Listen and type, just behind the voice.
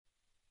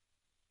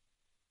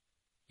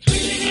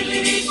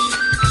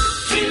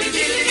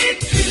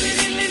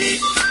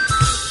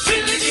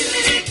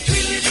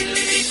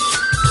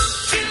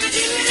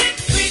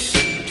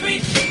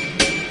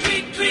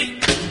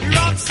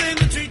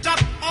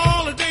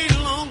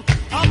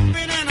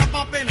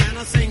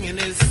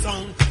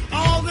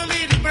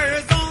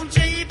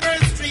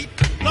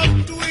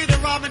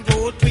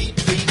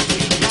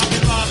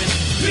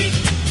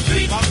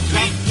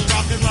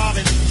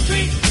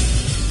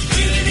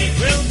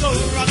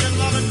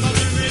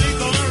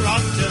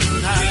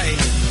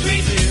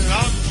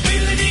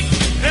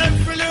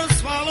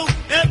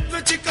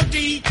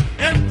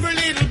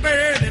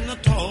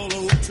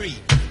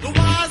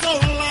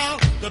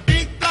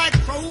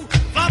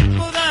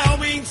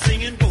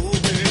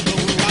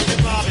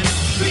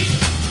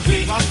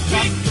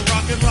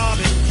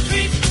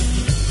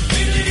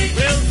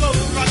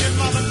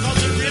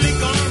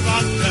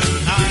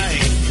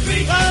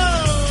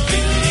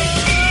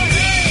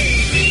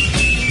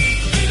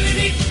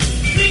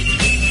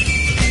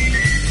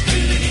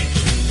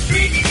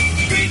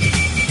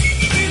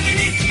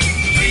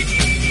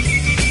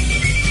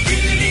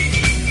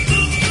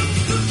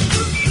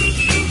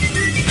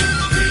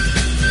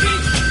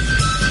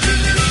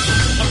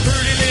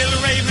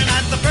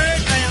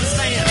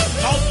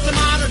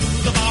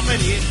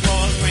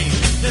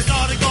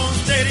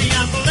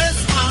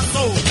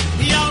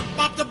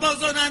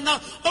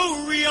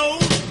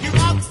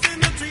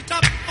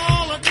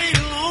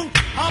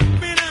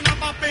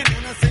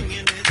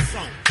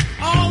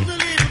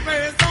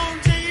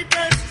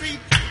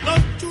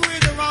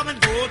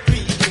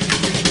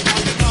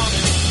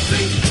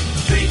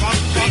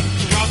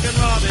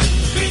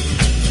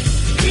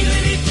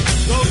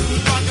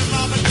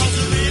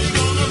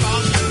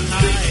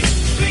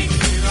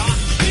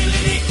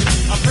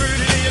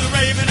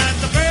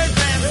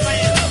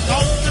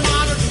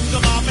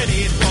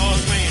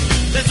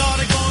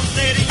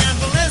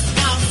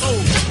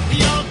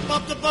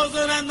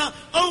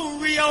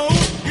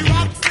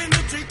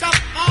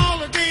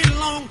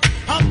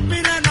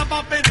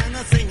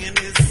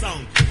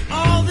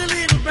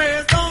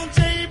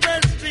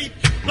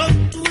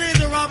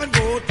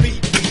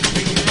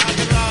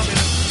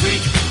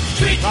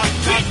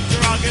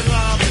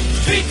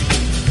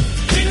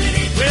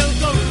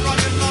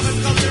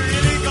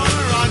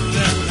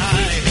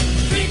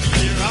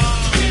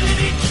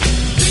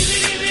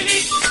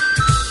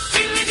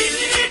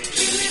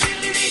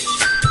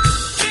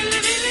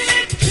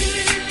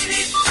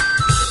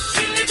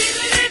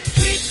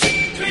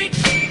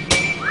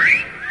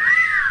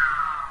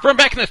From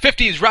back in the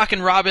 50s,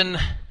 Rockin' Robin.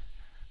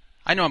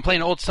 I know I'm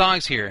playing old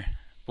songs here.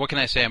 What can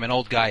I say? I'm an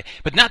old guy.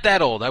 But not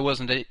that old. I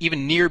wasn't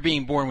even near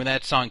being born when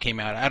that song came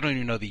out. I don't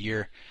even know the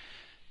year.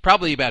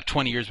 Probably about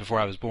 20 years before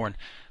I was born.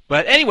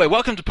 But anyway,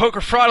 welcome to Poker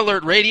Fraud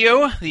Alert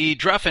Radio, the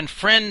Druff and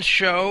Friends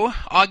show.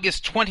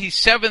 August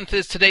 27th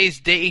is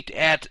today's date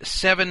at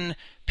 7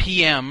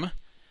 p.m.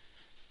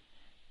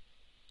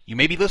 You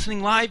may be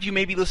listening live, you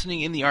may be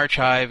listening in the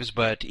archives,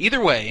 but either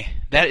way,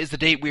 that is the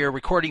date we are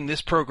recording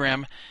this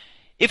program.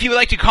 If you would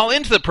like to call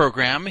into the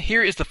program,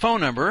 here is the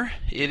phone number.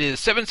 It is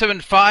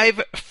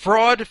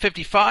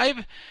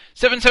 775-FRAUD-55,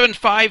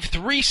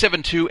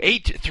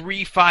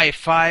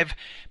 775-372-8355.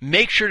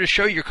 Make sure to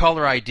show your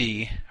caller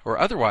ID, or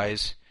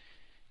otherwise,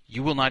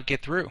 you will not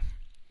get through.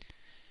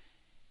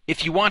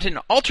 If you want an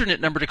alternate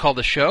number to call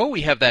the show,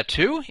 we have that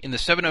too. In the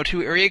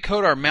 702 area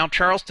code, our Mount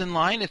Charleston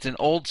line. It's an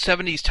old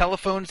 70s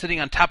telephone sitting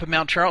on top of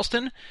Mount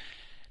Charleston.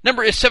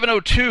 Number is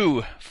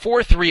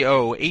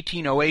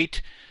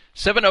 702-430-1808,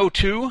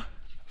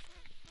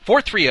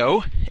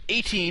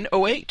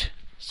 702-430-1808.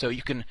 So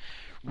you can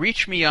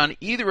reach me on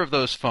either of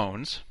those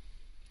phones.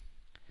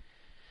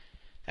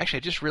 Actually,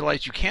 I just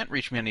realized you can't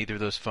reach me on either of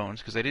those phones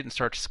because I didn't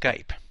start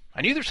Skype.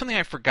 I knew there was something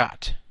I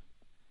forgot.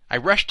 I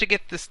rushed to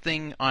get this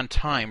thing on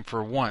time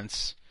for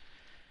once,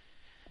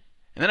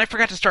 and then I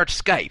forgot to start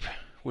Skype,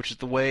 which is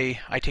the way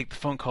I take the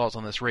phone calls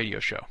on this radio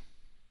show.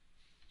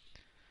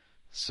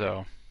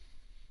 So,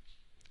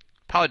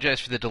 apologize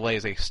for the delay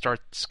as I start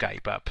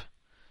Skype up.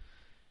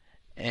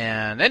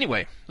 And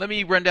anyway, let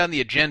me run down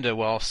the agenda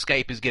while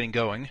Skype is getting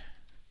going.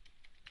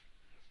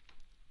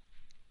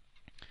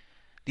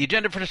 The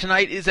agenda for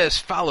tonight is as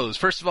follows.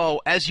 First of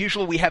all, as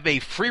usual, we have a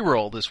free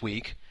roll this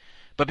week.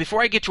 But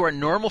before I get to our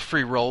normal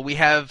free roll, we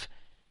have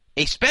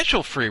a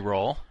special free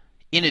roll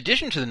in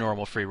addition to the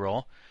normal free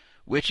roll,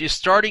 which is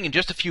starting in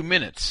just a few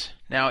minutes.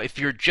 Now, if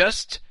you're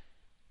just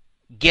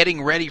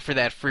getting ready for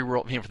that free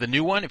roll, for the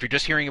new one, if you're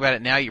just hearing about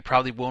it now, you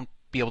probably won't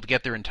be able to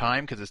get there in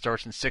time because it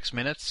starts in 6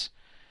 minutes.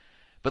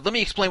 But let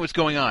me explain what's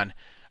going on.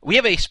 We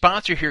have a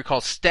sponsor here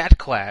called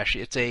StatClash.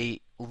 It's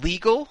a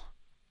legal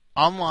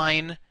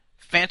online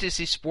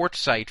fantasy sports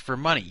site for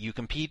money. You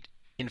compete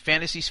in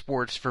fantasy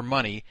sports for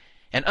money.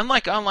 And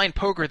unlike online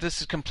poker,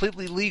 this is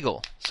completely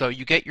legal, so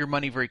you get your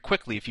money very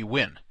quickly if you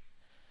win.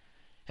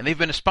 And they've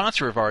been a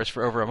sponsor of ours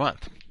for over a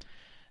month.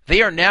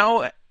 They are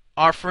now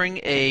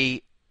offering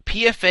a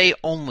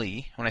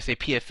PFA-only, when I say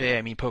PFA,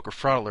 I mean Poker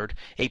Fraud Alert,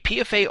 a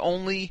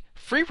PFA-only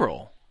free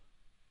roll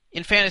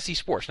in fantasy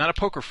sports, not a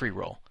poker free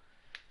roll.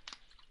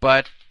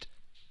 But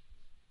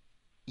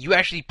you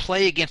actually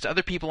play against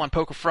other people on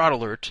Poker Fraud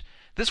Alert.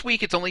 This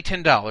week it's only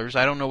 $10.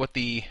 I don't know what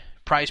the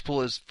prize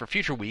pool is for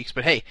future weeks,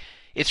 but hey,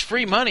 it's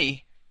free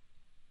money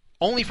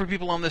only for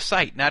people on this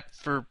site, not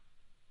for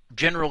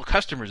general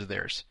customers of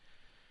theirs.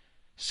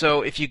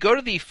 So if you go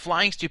to the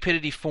Flying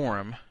Stupidity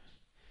forum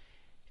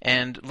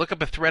and look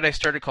up a thread I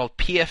started called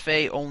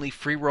PFA Only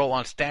Free Roll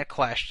on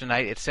StatClash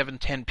tonight at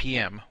 7:10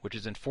 p.m., which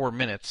is in 4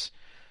 minutes,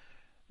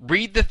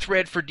 read the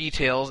thread for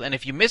details, and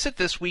if you miss it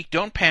this week,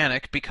 don't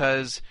panic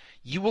because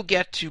you will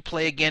get to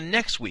play again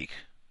next week.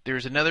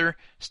 There's another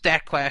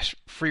StatClash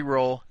free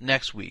roll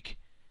next week.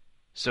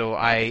 So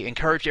I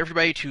encourage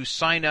everybody to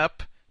sign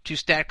up to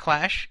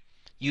StatClash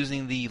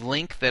using the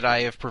link that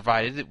I have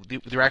provided.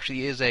 There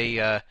actually is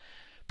a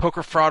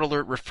Poker Fraud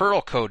Alert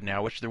referral code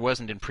now, which there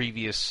wasn't in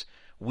previous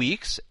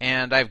weeks.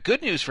 And I have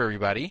good news for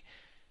everybody.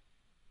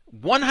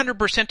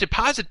 100%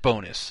 deposit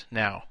bonus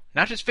now.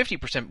 Not just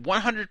 50%,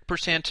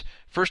 100%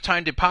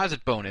 first-time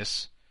deposit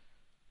bonus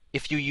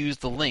if you use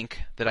the link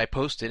that I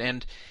posted.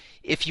 And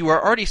if you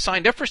are already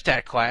signed up for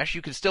StatClash,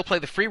 you can still play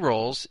the free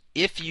rolls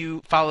if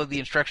you follow the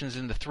instructions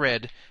in the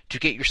thread to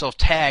get yourself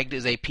tagged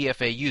as a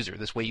PFA user.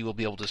 This way you will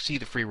be able to see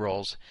the free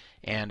rolls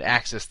and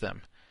access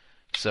them.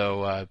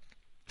 So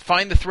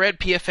find the thread,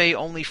 PFA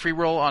Only Free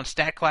Roll on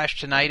StatClash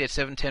tonight at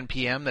 7:10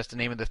 p.m. That's the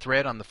name of the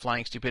thread on the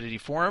Flying Stupidity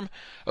forum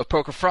of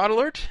Poker Fraud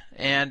Alert.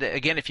 And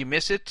again, if you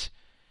miss it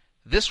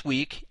this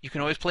week, you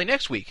can always play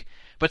next week.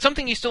 But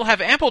something you still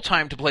have ample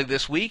time to play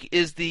this week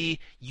is the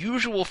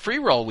usual free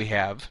roll we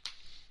have,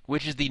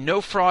 which is the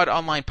No Fraud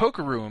Online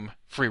Poker Room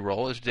free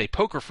roll. It's a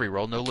poker free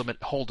roll, no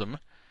limit hold'em.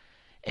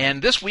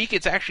 And this week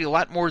it's actually a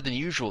lot more than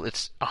usual.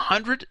 It's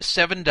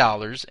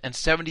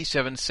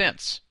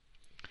 $107.77.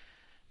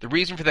 The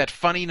reason for that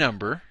funny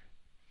number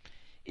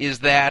is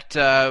that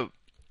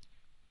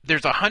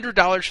there's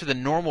 $100 for the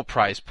normal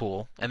prize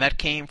pool, and that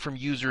came from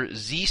user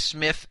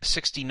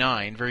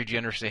ZSmith69. Very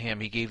generous to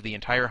him. He gave the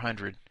entire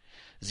 100.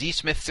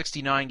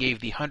 ZSmith69 gave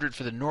the 100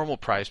 for the normal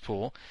prize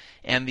pool,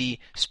 and the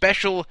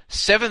special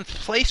 7th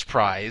place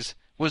prize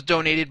was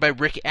donated by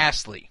Rick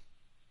Astley.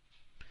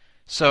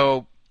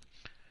 So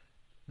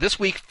this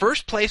week,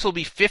 first place will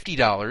be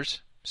 $50,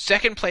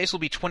 second place will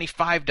be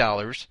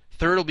 $25,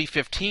 third will be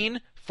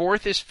 $15,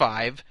 fourth is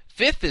 $5,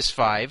 fifth is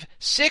 $5,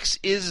 sixth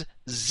is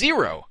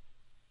 $0.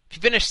 If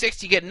you finish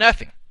sixth, you get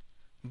nothing.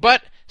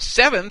 But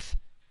seventh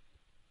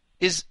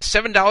is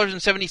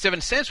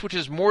 $7.77, which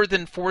is more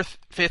than fourth,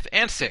 fifth,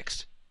 and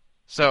sixth.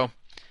 So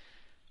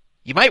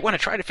you might want to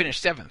try to finish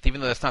seventh,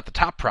 even though that's not the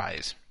top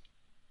prize.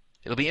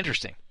 It'll be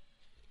interesting.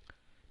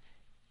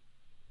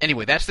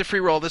 Anyway, that's the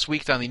free roll this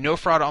week. It's on the No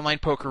Fraud Online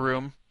Poker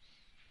Room.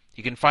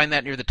 You can find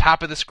that near the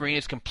top of the screen.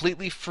 It's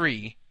completely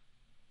free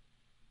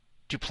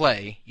to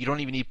play. You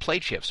don't even need play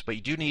chips, but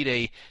you do need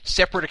a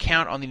separate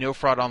account on the No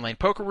Fraud Online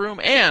Poker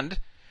Room. And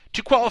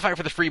to qualify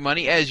for the free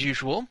money, as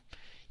usual,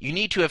 you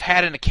need to have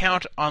had an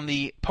account on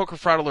the Poker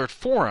Fraud Alert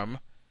forum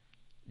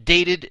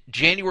dated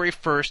January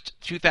 1st,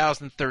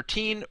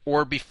 2013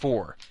 or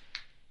before.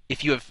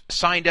 If you have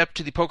signed up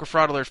to the Poker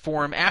Fraud Alert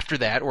forum after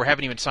that, or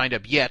haven't even signed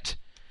up yet,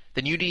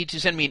 then you need to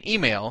send me an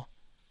email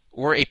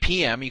or a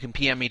PM. You can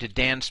PM me to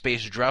Dan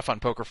Space Druff on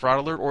Poker Fraud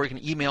Alert, or you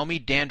can email me,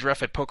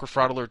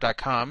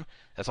 dandruff@pokerfraudalert.com.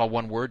 That's all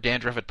one word,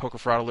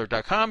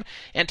 dandruff@pokerfraudalert.com,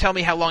 and tell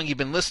me how long you've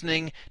been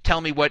listening.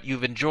 Tell me what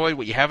you've enjoyed,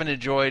 what you haven't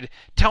enjoyed.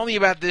 Tell me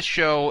about this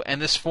show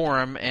and this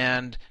forum,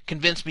 and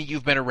convince me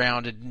you've been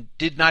around and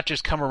did not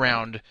just come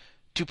around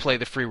to play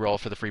the free roll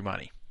for the free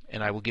money.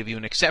 And I will give you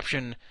an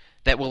exception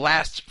that will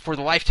last for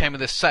the lifetime of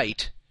this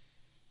site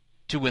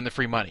to win the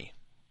free money.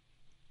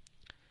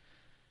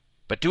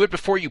 But do it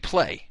before you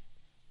play,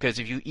 because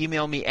if you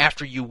email me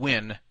after you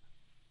win,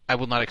 I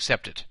will not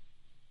accept it.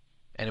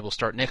 And it will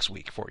start next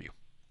week for you.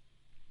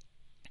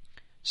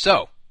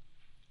 So,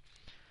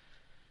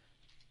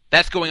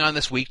 that's going on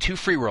this week. 2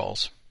 free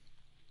rolls.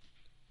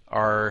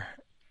 Our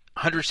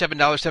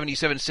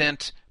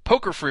 $107.77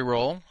 poker free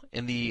roll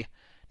in the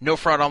No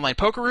Fraud Online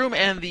Poker Room,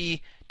 and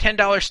the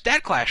 $10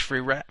 Stat Clash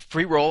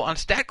free roll on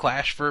Stat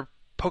Clash for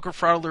Poker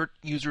Fraud Alert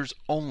users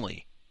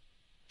only.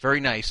 Very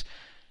nice.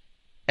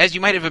 As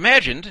you might have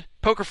imagined,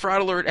 Poker Fraud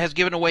Alert has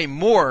given away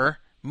more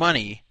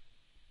money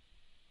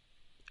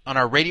on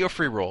our radio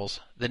free rolls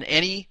than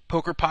any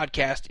poker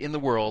podcast in the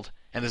world,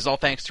 and this is all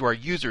thanks to our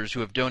users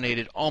who have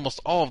donated almost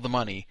all of the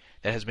money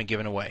that has been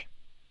given away.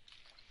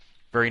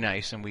 Very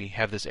nice, and we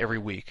have this every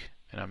week,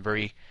 and I'm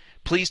very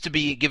pleased to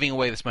be giving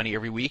away this money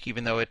every week,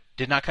 even though it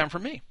did not come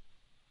from me.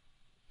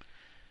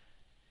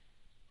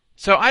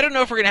 So I don't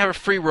know if we're going to have a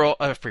free roll.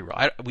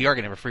 We are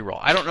going to have a free roll.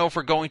 I don't know if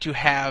we're going to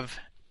have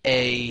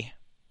a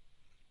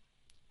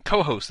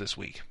co-host this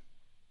week.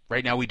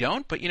 Right now we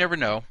don't, but you never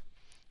know.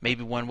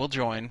 Maybe one will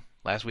join.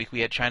 Last week we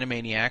had China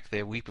Maniac.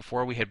 The week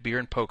before we had Beer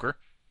and Poker.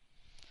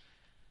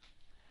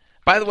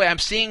 By the way, I'm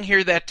seeing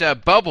here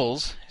that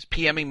Bubbles is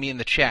PMing me in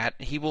the chat.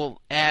 He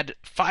will add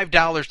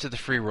 $5 to the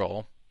free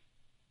roll.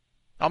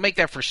 I'll make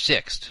that for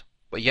 6th,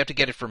 but you have to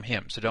get it from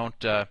him, so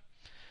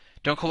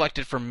don't collect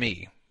it from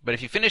me. But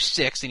if you finish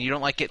 6th and you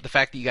don't like it, the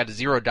fact that you got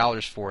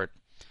 $0 for it,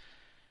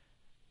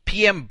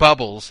 PM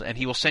Bubbles, and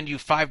he will send you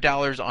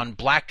 $5 on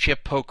Black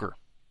Chip Poker.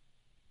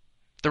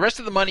 The rest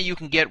of the money you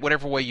can get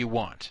whatever way you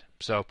want.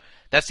 So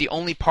that's the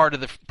only part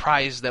of the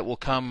prize that will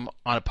come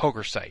on a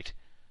poker site.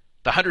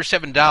 The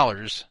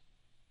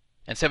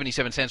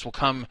 $107.77 will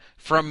come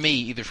from me,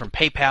 either from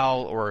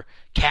PayPal or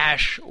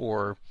cash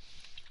or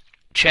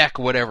check,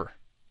 whatever.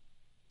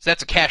 So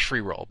that's a cash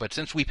free roll. But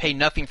since we pay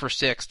nothing for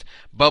 6th,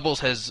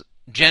 Bubbles has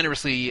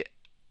generously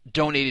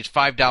donated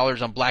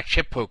 $5 on Black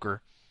Chip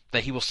Poker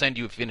that he will send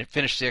you if you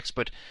finish 6th.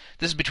 But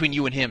this is between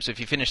you and him, so if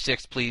you finish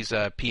 6th, please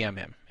PM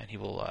him, and he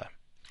will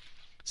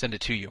send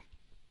it to you.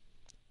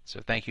 So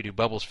thank you to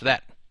Bubbles for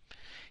that.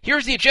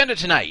 Here's the agenda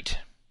tonight.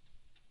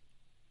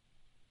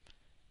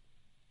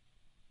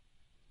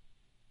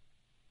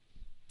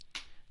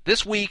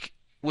 This week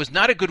was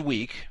not a good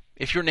week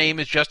if your name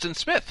is Justin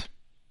Smith.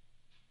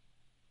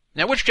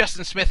 Now, which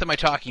Justin Smith am I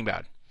talking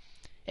about?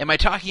 Am I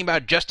talking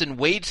about Justin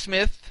Wade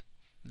Smith,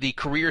 the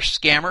career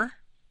scammer,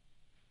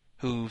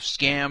 who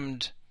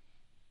scammed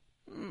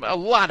a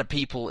lot of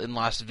people in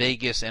Las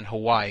Vegas and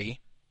Hawaii,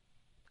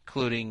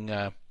 including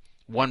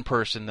one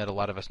person that a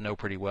lot of us know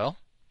pretty well?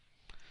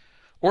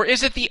 Or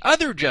is it the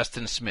other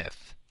Justin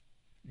Smith,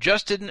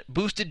 Justin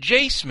Boosted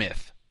J.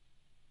 Smith?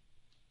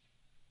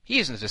 He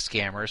isn't a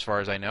scammer as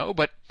far as I know,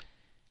 but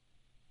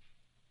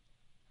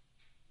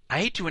I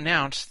hate to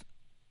announce...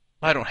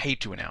 I don't hate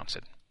to announce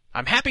it.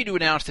 I'm happy to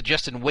announce that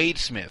Justin Wade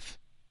Smith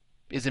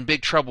is in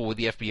big trouble with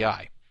the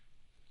FBI.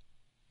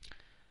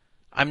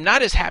 I'm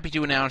not as happy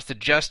to announce that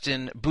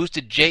Justin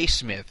Boosted J.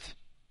 Smith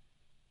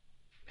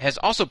has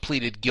also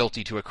pleaded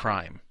guilty to a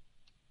crime.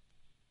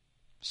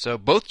 So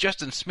both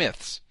Justin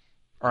Smiths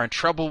are in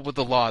trouble with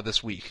the law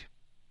this week.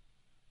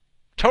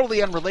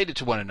 Totally unrelated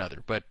to one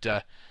another, but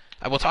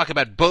I will talk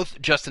about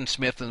both Justin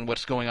Smith and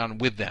what's going on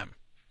with them.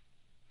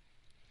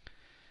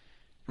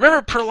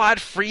 Remember Prahlad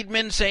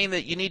Friedman saying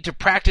that you need to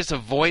practice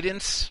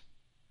avoidance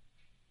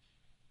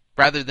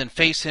rather than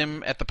face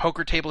him at the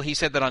poker table? He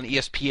said that on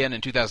ESPN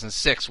in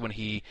 2006 when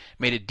he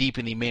made it deep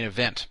in the main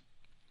event.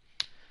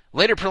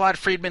 Later, Prahlad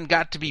Friedman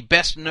got to be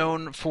best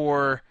known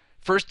for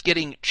first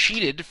getting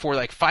cheated for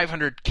like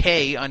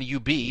 $500K on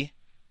UB,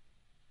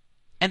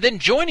 and then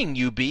joining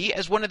UB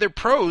as one of their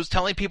pros,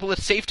 telling people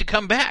it's safe to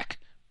come back,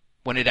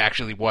 when it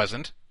actually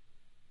wasn't.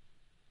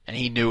 And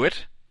he knew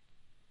it.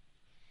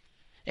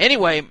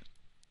 Anyway,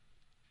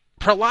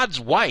 Prahlad's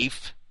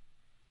wife,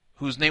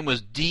 whose name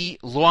was Dee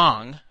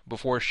Luong,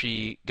 before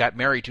she got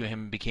married to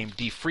him and became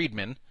Dee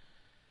Friedman,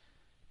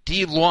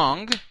 Dee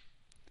Luong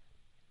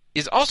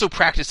is also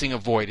practicing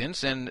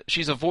avoidance, and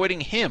she's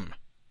avoiding him.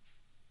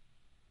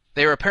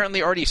 They are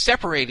apparently already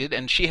separated,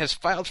 and she has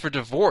filed for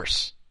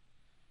divorce.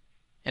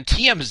 And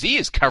TMZ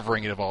is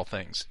covering it, of all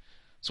things.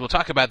 So we'll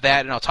talk about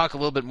that, and I'll talk a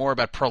little bit more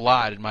about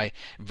Prahlad and my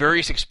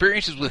various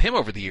experiences with him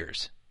over the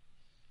years.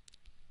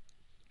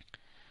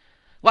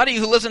 A lot of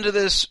you who listen to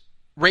this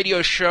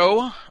radio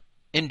show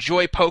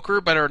enjoy poker,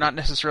 but are not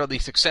necessarily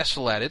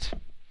successful at it.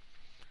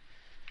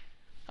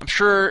 I'm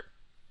sure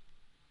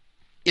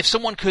if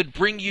someone could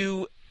bring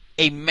you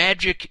a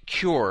magic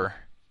cure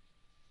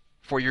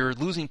for your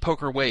losing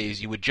poker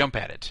ways, you would jump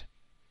at it.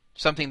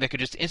 Something that could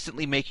just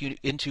instantly make you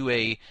into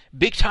a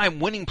big-time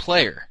winning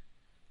player.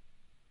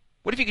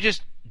 What if you could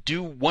just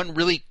do one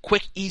really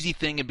quick, easy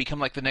thing and become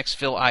like the next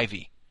Phil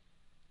Ivey?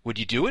 Would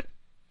you do it?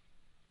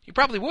 You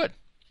probably would.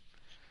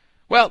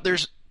 Well,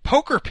 there's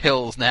poker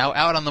pills now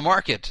out on the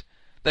market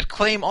that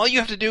claim all you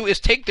have to do is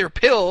take their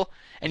pill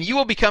and you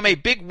will become a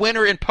big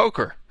winner in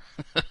poker.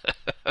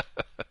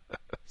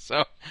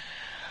 So,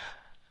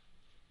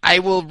 I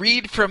will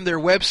read from their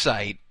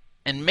website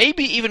and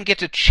maybe even get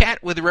to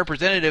chat with the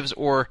representatives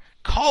or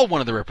call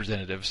one of the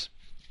representatives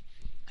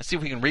and see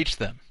if we can reach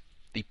them.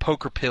 The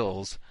poker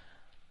pills.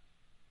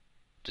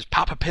 Just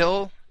pop a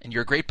pill and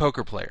you're a great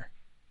poker player.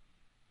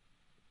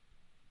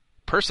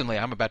 Personally,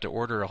 I'm about to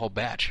order a whole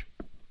batch.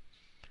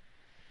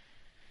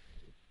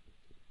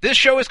 This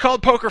show is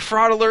called Poker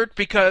Fraud Alert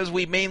because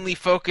we mainly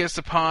focus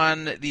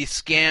upon the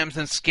scams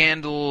and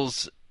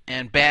scandals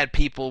and bad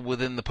people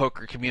within the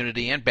poker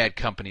community and bad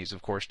companies,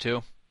 of course,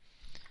 too.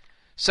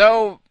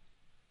 So,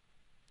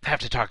 I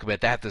have to talk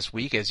about that this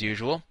week, as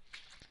usual.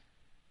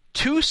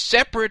 Two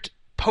separate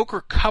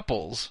poker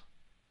couples.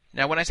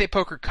 Now, when I say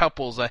poker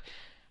couples,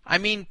 I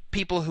mean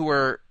people who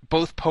are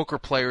both poker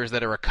players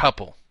that are a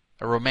couple,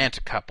 a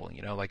romantic couple,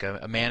 you know, like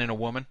a man and a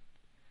woman.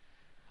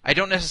 I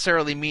don't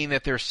necessarily mean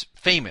that they're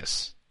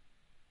famous,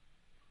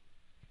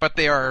 but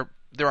there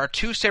are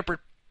two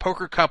separate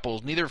poker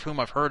couples, neither of whom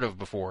I've heard of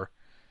before,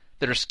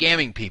 that are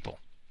scamming people.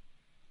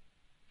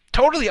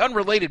 Totally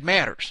unrelated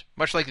matters,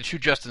 much like the two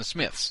Justin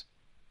Smiths.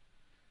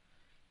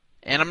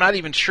 And I'm not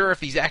even sure if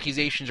these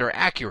accusations are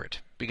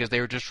accurate, because they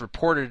were just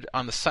reported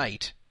on the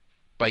site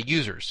by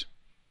users.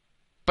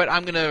 But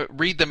I'm going to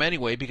read them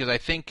anyway, because I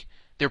think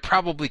they're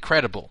probably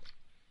credible.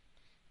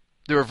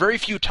 There are very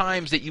few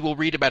times that you will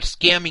read about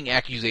scamming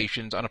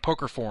accusations on a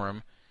poker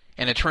forum,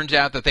 and it turns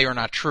out that they are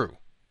not true.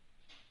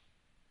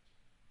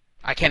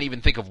 I can't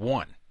even think of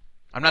one.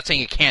 I'm not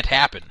saying it can't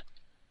happen,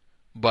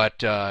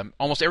 but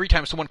almost every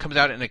time someone comes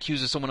out and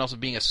accuses someone else of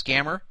being a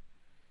scammer,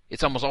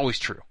 it's almost always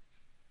true.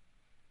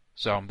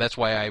 So that's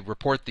why I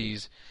report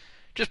these,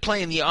 just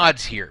playing the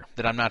odds here,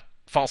 that I'm not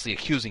falsely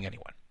accusing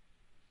anyone.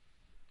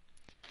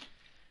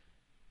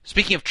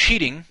 Speaking of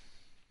cheating,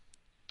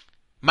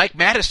 Mike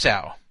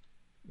Matusow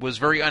was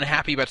very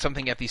unhappy about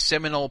something at the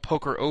Seminole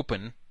Poker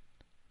Open.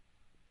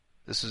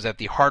 This is at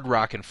the Hard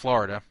Rock in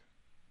Florida.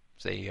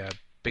 It's a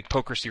big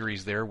poker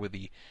series there with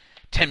the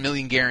 $10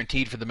 million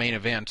guaranteed for the main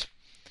event.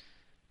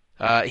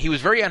 He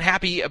was very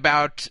unhappy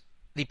about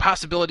the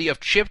possibility of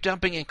chip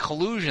dumping and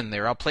collusion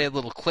there. I'll play a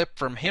little clip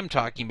from him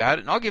talking about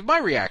it, and I'll give my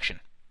reaction.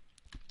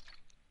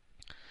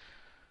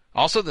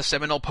 Also, the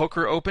Seminole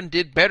Poker Open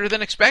did better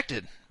than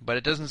expected, but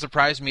it doesn't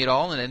surprise me at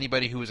all, and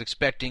anybody who was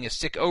expecting a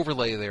sick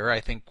overlay there, I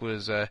think,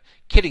 was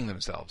kidding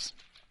themselves.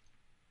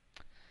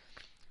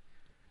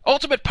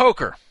 Ultimate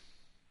Poker.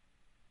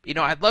 You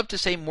know, I'd love to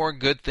say more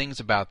good things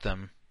about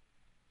them,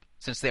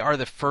 since they are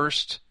the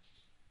first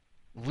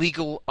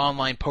legal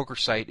online poker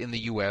site in the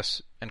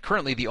U.S., and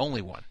currently the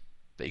only one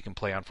that you can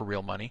play on for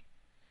real money.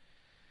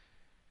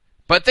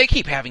 But they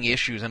keep having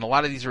issues, and a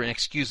lot of these are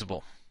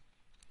inexcusable.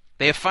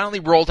 They have finally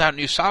rolled out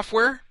new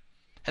software,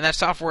 and that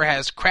software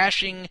has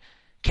crashing,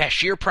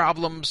 cashier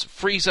problems,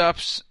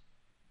 freeze-ups,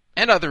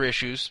 and other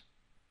issues.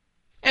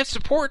 And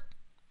support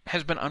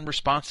has been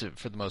unresponsive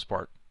for the most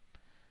part.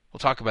 We'll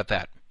talk about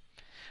that.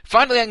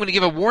 Finally, I'm going to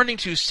give a warning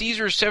to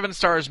Caesars 7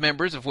 Stars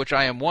members, of which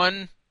I am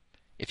one.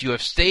 If you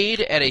have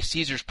stayed at a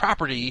Caesars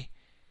property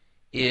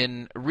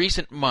in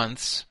recent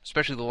months,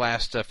 especially the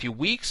last few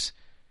weeks,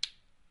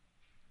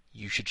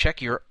 you should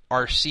check your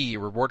RC,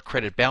 your reward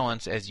credit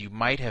balance, as you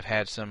might have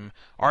had some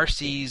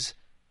RCs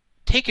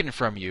taken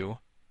from you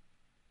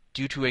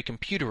due to a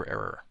computer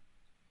error.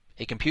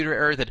 A computer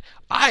error that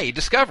I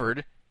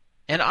discovered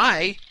and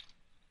I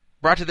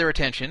brought to their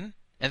attention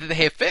and that they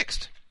have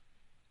fixed.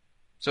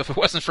 So if it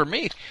wasn't for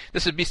me,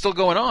 this would be still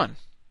going on.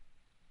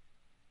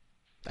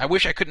 I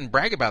wish I couldn't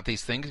brag about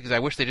these things because I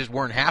wish they just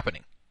weren't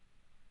happening.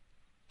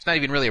 It's not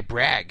even really a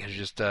brag. It's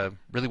just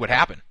really what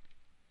happened.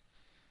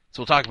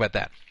 So we'll talk about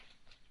that.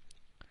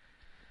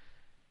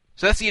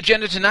 So that's the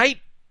agenda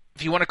tonight.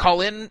 If you want to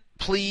call in,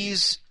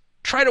 please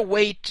try to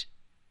wait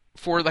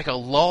for like a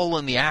lull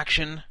in the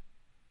action.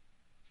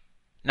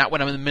 Not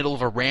when I'm in the middle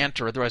of a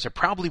rant, or otherwise I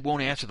probably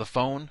won't answer the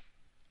phone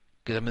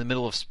because I'm in the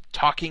middle of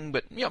talking,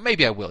 but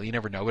maybe I will. You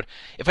never know. But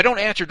if I don't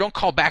answer, don't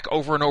call back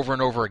over and over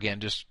and over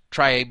again. Just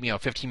try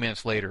 15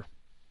 minutes later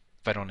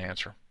if I don't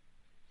answer.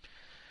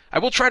 I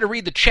will try to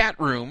read the chat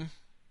room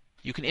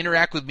You can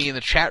interact with me in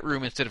the chat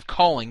room instead of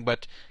calling,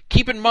 but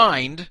keep in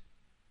mind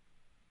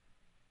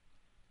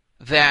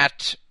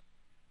that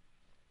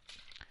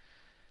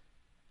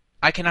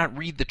I cannot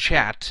read the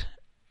chat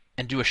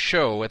and do a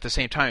show at the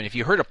same time. If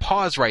you heard a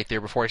pause right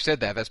there before I said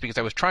that, that's because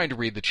I was trying to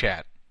read the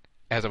chat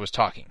as I was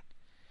talking.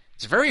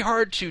 It's very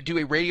hard to do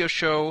a radio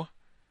show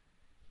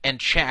and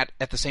chat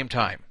at the same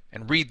time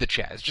and read the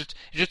chat. It's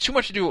just too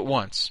much to do at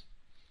once.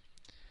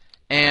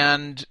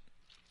 And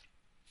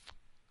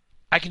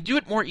I can do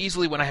it more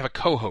easily when I have a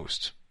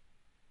co-host.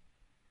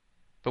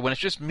 But when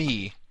it's just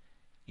me,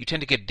 you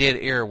tend to get dead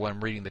air when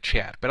I'm reading the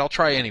chat. But I'll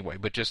try anyway.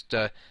 But just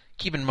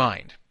keep in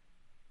mind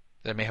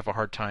that I may have a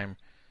hard time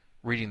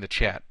reading the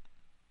chat.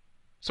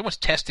 Someone's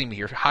testing me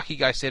here. Hockey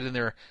guy said in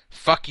there,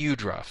 "Fuck you,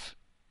 Druff,"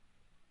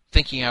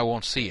 thinking I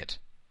won't see it.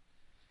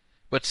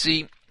 But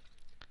see,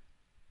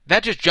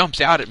 that just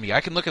jumps out at me. I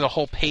can look at the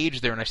whole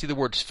page there and I see the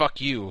words "fuck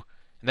you,"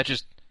 and that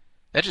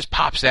just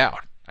pops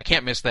out. I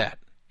can't miss that.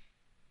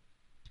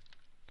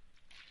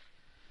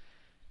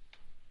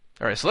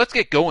 All right, so let's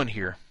get going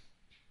here.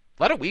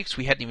 A lot of weeks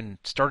we hadn't even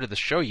started the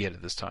show yet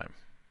at this time.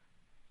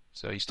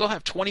 So you still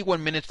have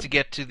 21 minutes to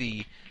get to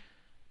the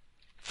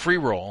free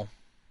roll,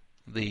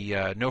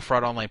 the No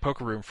Fraud Online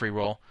Poker Room free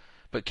roll.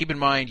 But keep in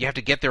mind, you have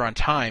to get there on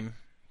time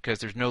because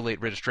there's no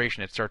late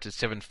registration. It starts at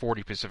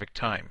 7:40 Pacific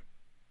time.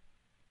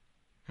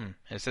 And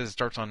it says it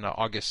starts on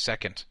August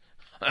 2nd,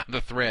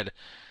 the thread.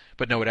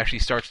 But no, it actually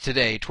starts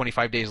today,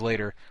 25 days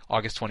later,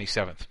 August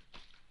 27th.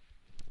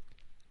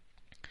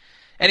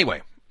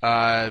 Anyway,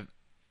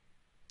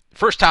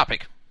 first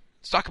topic.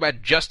 Let's talk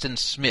about Justin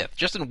Smith.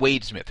 Justin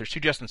Wade Smith. There's two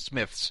Justin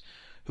Smiths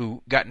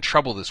who got in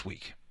trouble this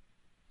week.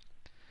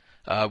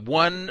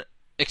 One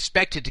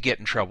expected to get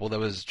in trouble. That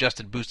was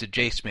Justin Boosted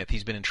J. Smith.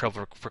 He's been in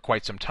trouble for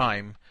quite some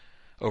time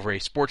over a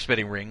sports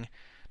betting ring.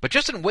 But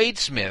Justin Wade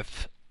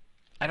Smith,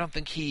 I don't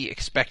think he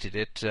expected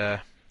it,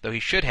 though he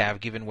should have,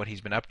 given what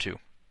he's been up to.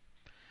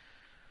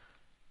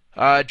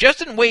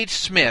 Justin Wade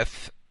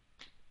Smith,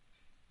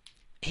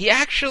 he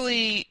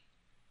actually...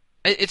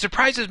 It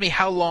surprises me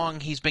how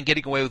long he's been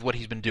getting away with what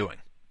he's been doing.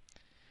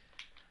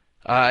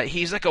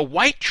 He's like a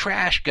white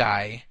trash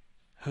guy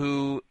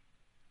who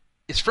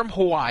is from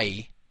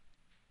Hawaii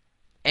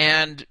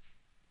and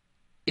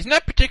is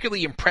not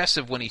particularly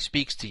impressive when he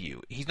speaks to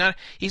you. He's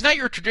not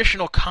your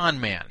traditional con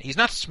man. He's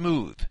not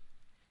smooth.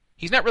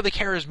 He's not really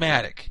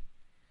charismatic.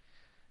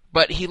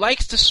 But he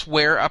likes to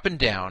swear up and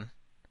down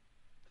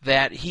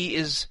that he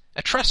is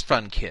a trust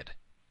fund kid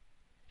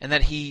and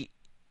that he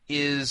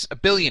is a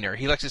billionaire.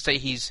 He likes to say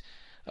he's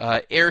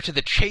heir to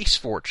the Chase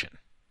fortune.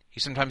 He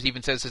sometimes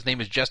even says his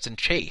name is Justin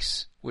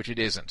Chase, which it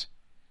isn't.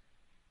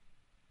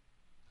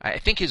 I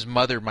think his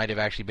mother might have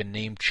actually been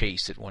named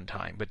Chase at one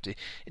time, but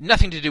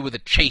nothing to do with the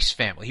Chase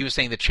family. He was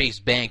saying the Chase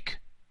Bank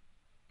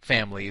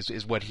family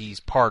is what he's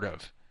part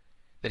of.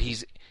 That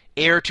he's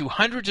heir to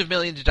hundreds of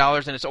millions of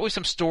dollars, and it's always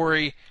some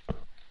story.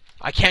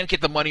 I can't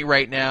get the money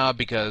right now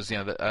because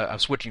I'm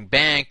switching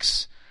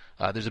banks.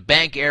 There's a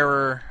bank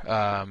error.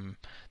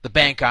 The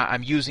bank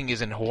I'm using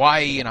is in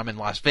Hawaii, and I'm in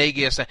Las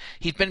Vegas.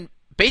 He's been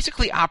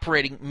basically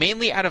operating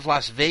mainly out of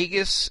Las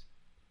Vegas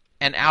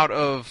and out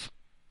of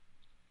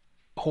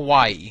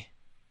Hawaii,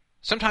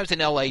 sometimes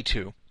in L.A.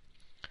 too,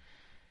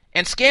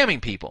 and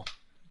scamming people,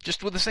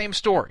 just with the same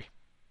story,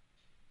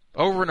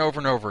 over and over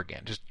and over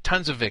again, just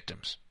tons of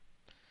victims.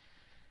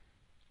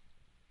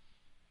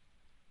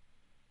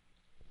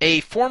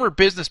 A former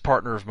business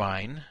partner of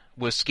mine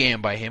was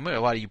scammed by him. A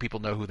lot of you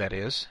people know who that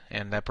is,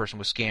 and that person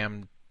was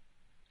scammed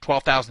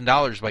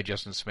 $12,000 by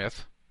Justin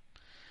Smith.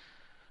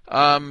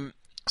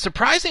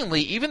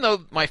 Surprisingly, even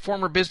though my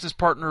former business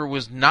partner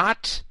was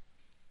not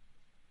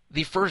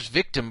the first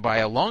victim by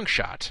a long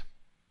shot,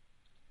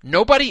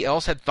 nobody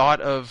else had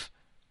thought of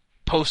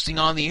posting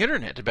on the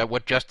internet about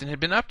what Justin had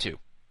been up to.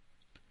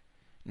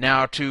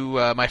 Now,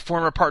 to my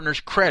former partner's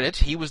credit,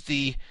 he was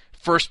the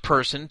first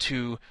person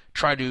to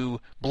try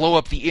to blow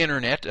up the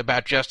internet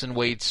about Justin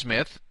Wade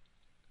Smith,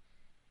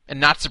 and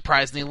not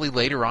surprisingly,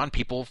 later on,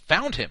 people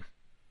found him.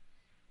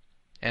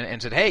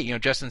 And said, hey,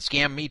 Justin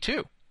scammed me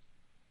too.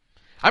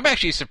 I'm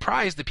actually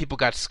surprised that people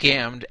got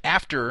scammed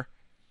after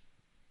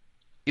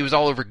it was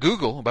all over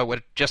Google about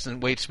what Justin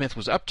Wade Smith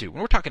was up to. And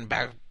we're talking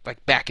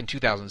back in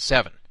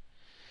 2007.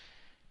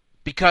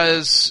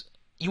 Because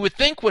you would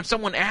think when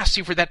someone asks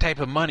you for that type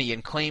of money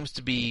and claims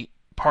to be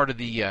part of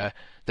the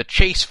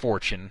Chase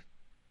fortune,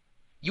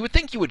 you would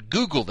think you would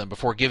Google them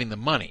before giving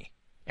them money.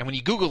 And when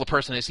you Google the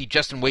person and see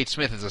Justin Wade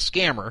Smith as a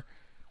scammer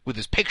with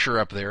his picture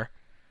up there,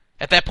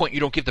 at that point you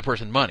don't give the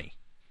person money.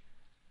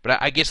 But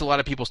I guess a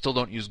lot of people still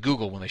don't use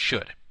Google when they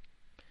should.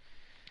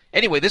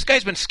 Anyway, this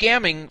guy's been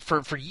scamming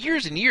for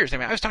years and years. I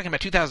mean, I was talking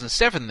about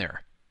 2007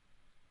 there.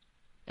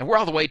 And we're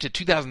all the way to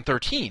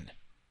 2013.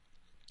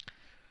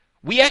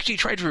 We actually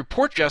tried to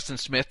report Justin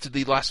Smith to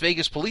the Las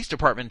Vegas Police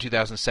Department in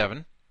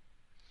 2007,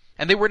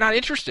 and they were not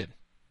interested.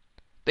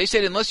 They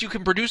said unless you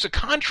can produce a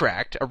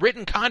contract, a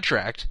written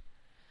contract,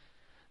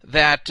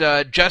 that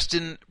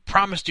Justin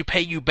promised to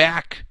pay you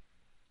back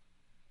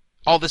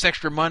all this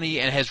extra money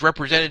and has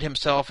represented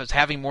himself as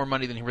having more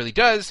money than he really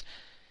does,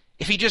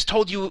 if he just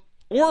told you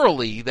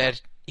orally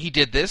that he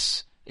did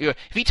this, if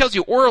he tells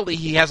you orally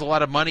he has a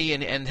lot of money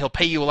and he'll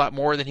pay you a lot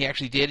more than he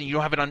actually did, and you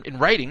don't have it in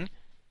writing,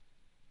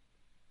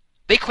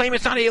 they claim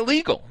it's not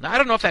illegal. Now, I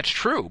don't know if that's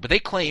true, but the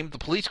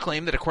police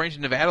claim that according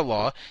to Nevada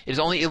law, it is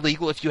only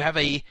illegal if you have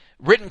a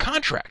written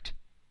contract.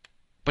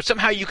 But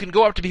somehow you can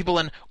go up to people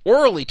and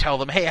orally tell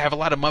them, hey, I have a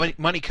lot of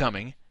money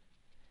coming.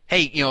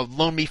 Hey,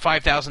 loan me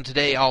 $5,000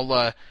 today,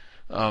 I'll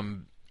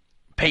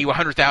pay you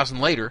 $100,000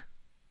 later.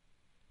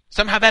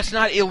 Somehow that's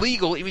not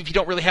illegal, even if you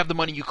don't really have the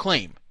money you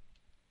claim.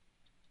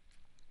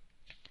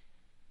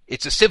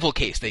 It's a civil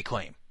case, they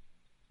claim.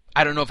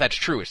 I don't know if that's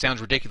true. It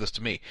sounds ridiculous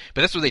to me.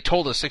 But that's what they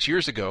told us 6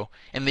 years ago,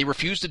 and they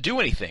refused to do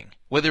anything.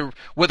 Whether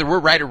we're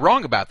right or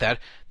wrong about that,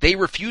 they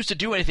refused to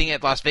do anything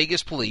at Las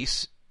Vegas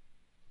police,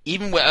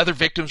 even when other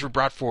victims were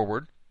brought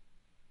forward,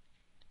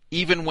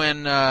 even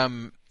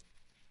when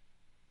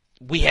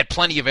we had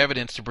plenty of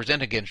evidence to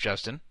present against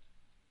Justin.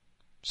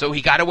 So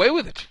he got away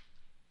with it.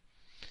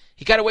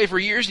 He got away for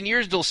years and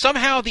years until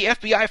somehow the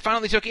FBI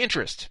finally took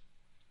interest.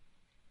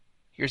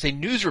 Here's a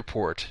news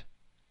report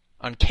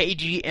on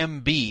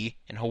KGMB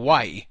in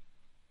Hawaii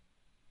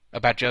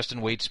about Justin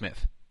Wade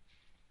Smith.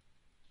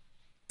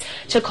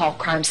 To call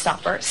Crime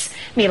Stoppers.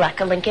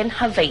 Milaka Lincoln,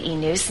 Hawaii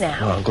News Now.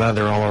 Oh, I'm glad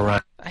they're all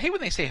right. I hate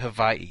when they say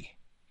Hawaii.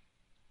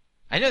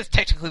 I know that's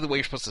technically the way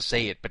you're supposed to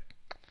say it, but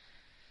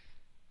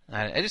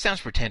it just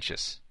sounds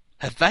pretentious.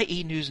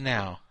 Hawaii News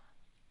Now.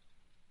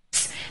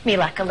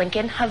 Milaka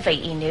Lincoln,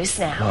 Hawaii News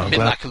Now. Oh,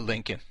 Milaka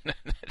Lincoln.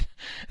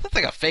 That's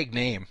like a fake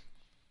name.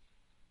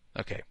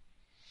 Okay.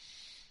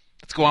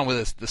 Let's go on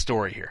with the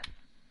story here.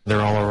 They're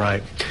all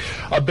right.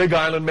 A Big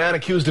Island man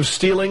accused of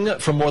stealing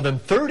from more than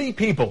 30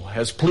 people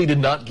has pleaded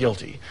not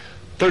guilty.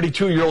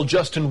 32-year-old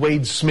Justin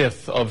Wade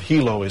Smith of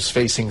Hilo is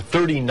facing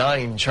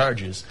 39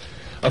 charges.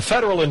 A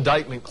federal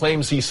indictment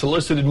claims he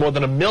solicited more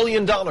than $1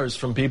 million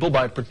from people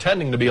by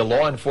pretending to be a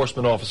law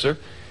enforcement officer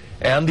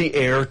and the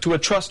heir to a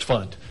trust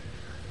fund.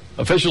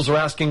 Officials are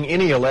asking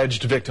any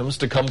alleged victims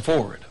to come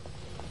forward.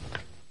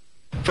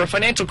 For a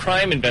financial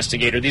crime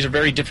investigator, these are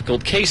very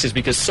difficult cases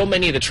because so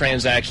many of the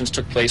transactions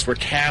took place were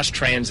cash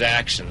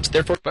transactions.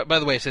 Therefore, by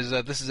the way, it says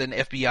this is an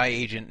FBI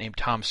agent named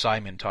Tom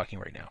Simon talking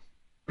right now.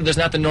 There's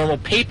not the normal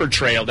paper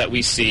trail that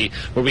we see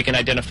where we can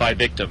identify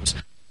victims.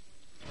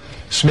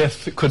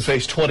 Smith could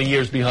face 20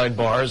 years behind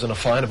bars and a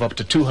fine of up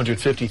to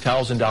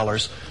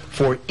 $250,000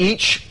 for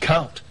each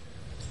count.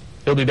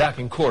 He'll be back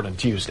in court on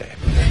Tuesday.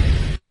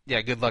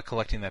 Yeah, good luck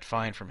collecting that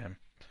fine from him.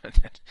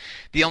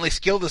 The only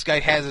skill this guy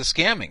has is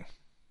scamming.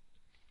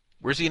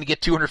 Where's he going to get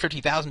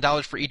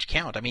 $250,000 for each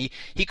count? I mean,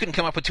 he couldn't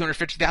come up with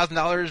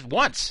 $250,000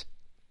 once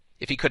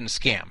if he couldn't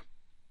scam.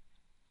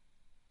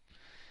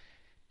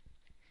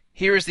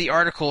 Here is the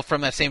article from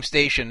that same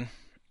station.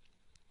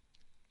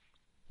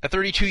 A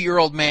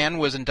 32-year-old man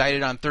was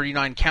indicted on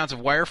 39 counts of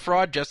wire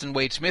fraud. Justin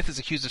Wade Smith is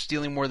accused of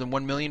stealing more than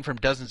 $1 million from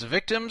dozens of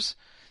victims.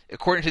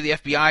 According to the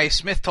FBI,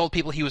 Smith told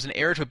people he was an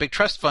heir to a big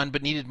trust fund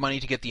but needed money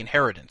to get the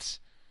inheritance.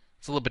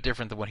 It's a little bit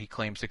different than what he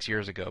claimed 6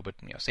 years ago, but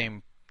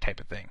same type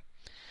of thing.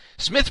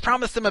 Smith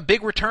promised them a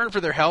big return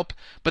for their help,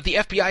 but the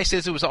FBI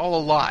says it was all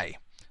a lie.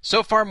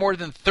 So far, more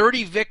than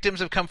 30 victims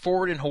have come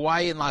forward in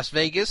Hawaii and Las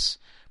Vegas,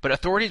 but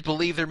authorities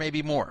believe there may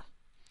be more.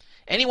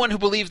 Anyone who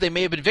believes they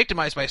may have been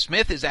victimized by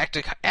Smith is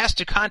asked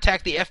to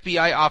contact the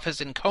FBI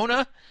office in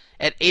Kona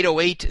at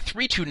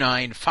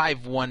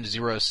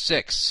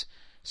 808-329-5106.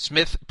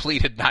 Smith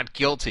pleaded not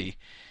guilty.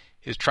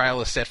 His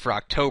trial is set for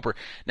October.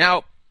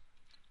 Now,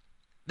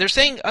 they're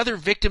saying other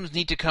victims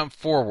need to come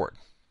forward.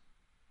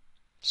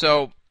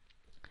 So,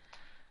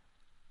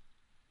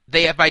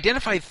 they have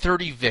identified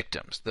 30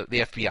 victims, the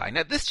FBI.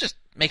 Now, this just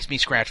makes me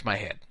scratch my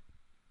head.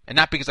 And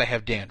not because I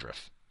have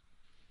dandruff.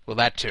 Well,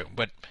 that too.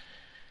 But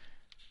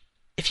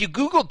if you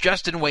Google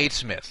Justin Wade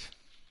Smith,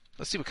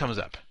 let's see what comes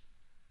up.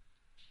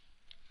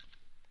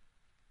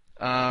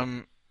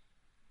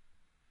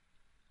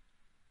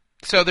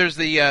 So there's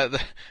the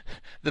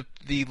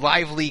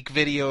live leak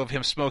video of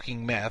him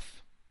smoking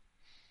meth.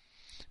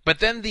 But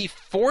then the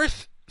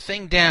fourth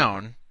thing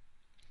down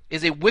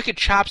is a Wicked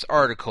Chops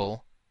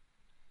article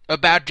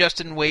about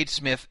Justin Wade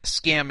Smith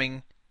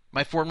scamming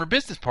my former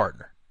business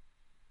partner.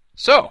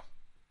 So,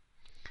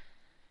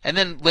 and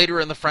then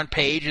later on the front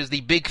page is the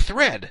big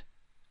thread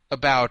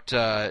about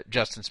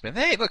Justin Smith.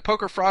 Hey, look,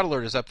 Poker Fraud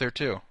Alert is up there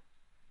too,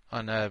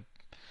 on the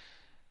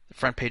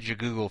front page of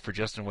Google for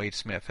Justin Wade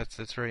Smith.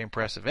 That's very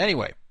impressive.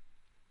 Anyway,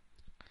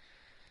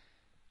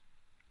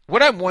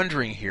 what I'm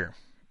wondering here,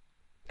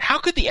 how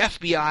could the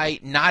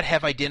FBI not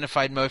have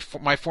identified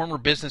my former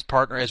business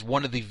partner as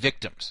one of the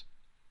victims?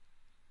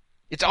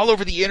 It's all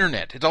over the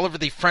internet. It's all over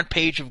the front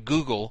page of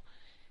Google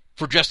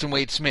for Justin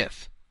Wade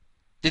Smith.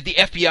 Did the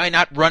FBI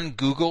not run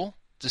Google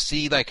to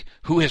see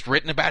who has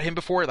written about him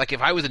before?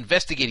 If I was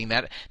investigating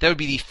that would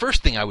be the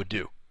first thing I would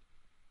do.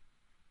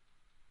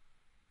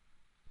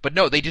 But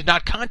no, they did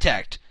not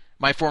contact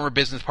my former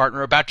business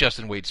partner about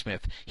Justin Wade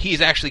Smith. He is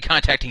actually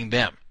contacting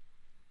them.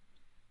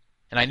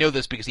 And I know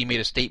this because he made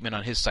a statement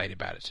on his site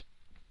about it.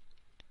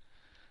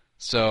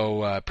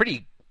 So,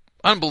 pretty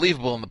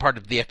unbelievable on the part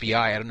of the FBI.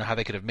 I don't know how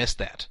they could have missed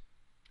that.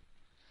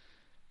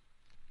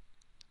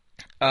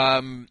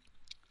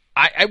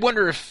 I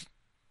wonder if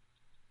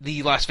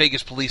the Las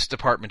Vegas Police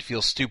Department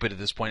feels stupid at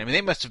this point. I mean,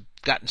 they must have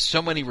gotten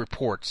so many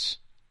reports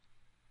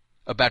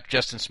about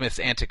Justin Smith's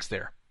antics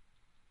there.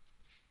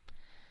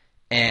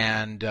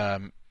 And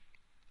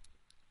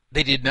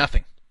they did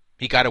nothing.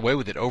 He got away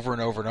with it over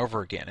and over and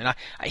over again. And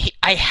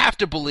I have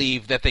to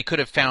believe that they could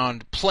have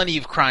found plenty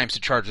of crimes to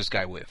charge this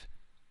guy with.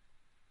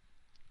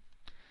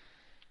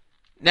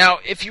 Now,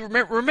 if you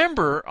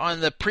remember, on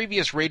the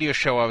previous radio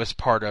show I was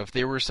part of,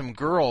 there were some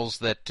girls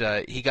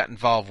that he got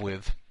involved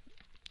with,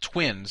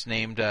 twins,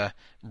 named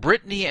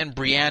Brittany and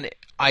Brianne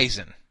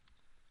Eisen.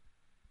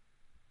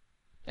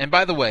 And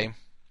by the way,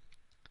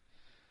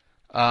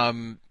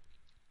 the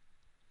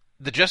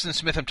Justin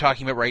Smith I'm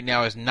talking about right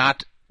now is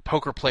not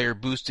poker player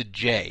Boosted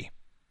J.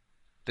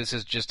 This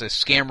is just a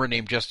scammer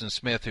named Justin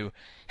Smith who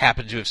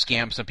happened to have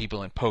scammed some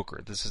people in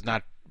poker. This is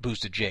not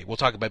Boosted J. We'll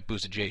talk about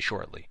Boosted J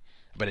shortly,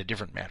 about a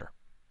different matter.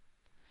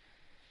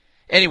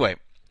 Anyway,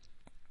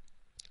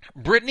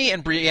 Brittany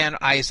and Brianne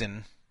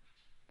Eisen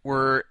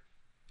were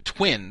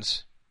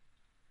twins,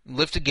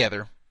 lived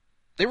together.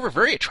 They were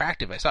very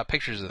attractive. I saw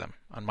pictures of them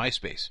on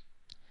MySpace.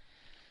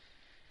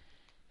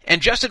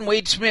 And Justin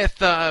Wade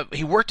Smith,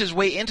 he worked his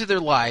way into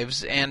their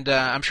lives, and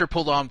I'm sure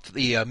pulled off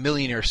the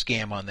millionaire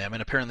scam on them,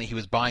 and apparently he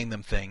was buying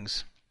them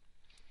things.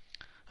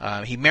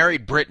 He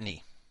married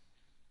Brittany.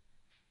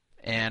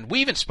 And we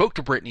even spoke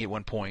to Brittany at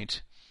one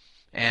point.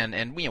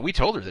 And we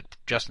told her that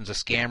Justin's a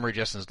scammer,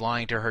 Justin's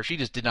lying to her. She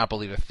just did not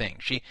believe a thing.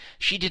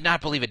 She did not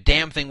believe a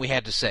damn thing we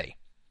had to say.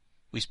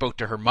 We spoke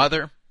to her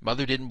mother.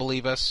 Mother didn't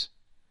believe us.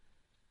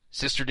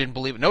 Sister didn't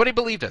believe it. Nobody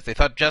believed us. They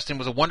thought Justin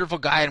was a wonderful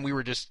guy and we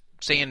were just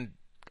saying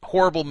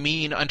horrible,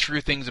 mean,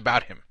 untrue things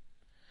about him.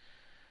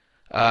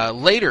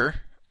 Later,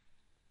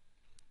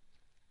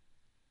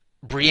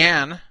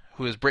 Brianne,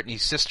 who is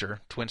Brittany's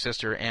sister, twin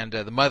sister, and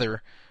the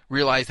mother,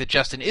 realized that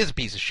Justin is a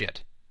piece of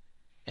shit.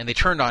 And they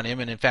turned on him,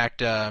 and in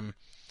fact,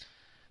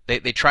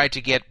 they tried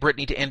to get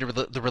Brittany to end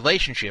the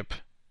relationship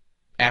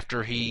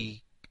after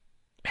he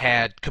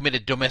had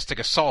committed domestic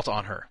assault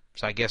on her.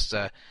 So I guess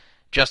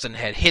Justin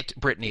had hit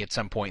Brittany at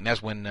some point, and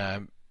that's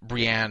when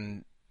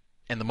Brianne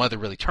and the mother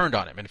really turned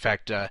on him. In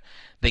fact,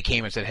 they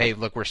came and said, hey,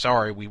 look, we're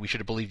sorry, we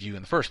should have believed you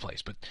in the first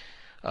place. But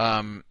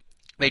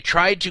they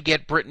tried to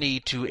get Brittany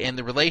to end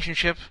the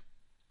relationship.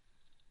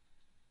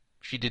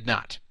 She did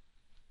not.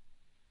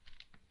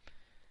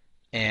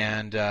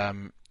 And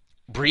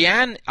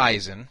Brianne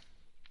Eisen,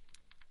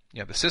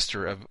 the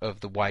sister of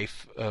the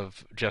wife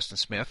of Justin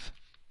Smith,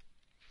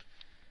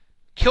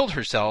 killed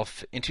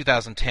herself in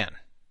 2010.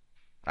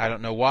 I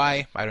don't know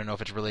why. I don't know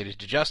if it's related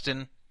to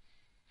Justin.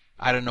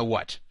 I don't know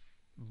what.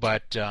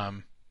 But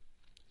Brianne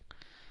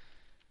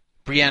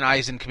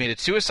Eisen committed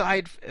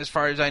suicide, as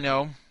far as I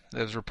know.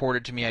 That was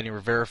reported to me. I never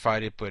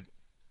verified it, but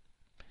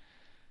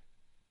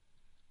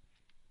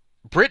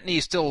Brittany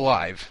is still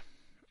alive.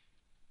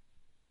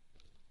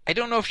 I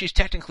don't know if she's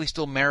technically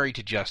still married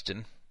to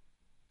Justin,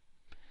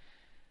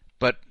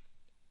 but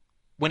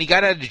when he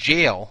got out of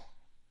jail,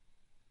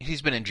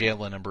 he's been in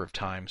jail a number of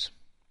times,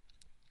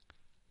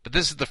 but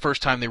this is the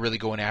first time they're really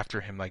going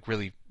after him, like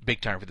really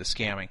big time for the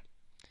scamming.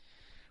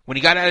 When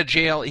he got out of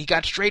jail, he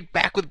got straight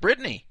back with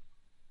Brittany,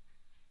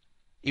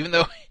 even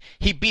though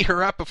he beat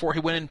her up before he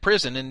went in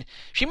prison, and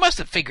she must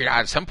have figured out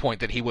at some point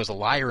that he was a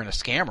liar and a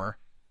scammer.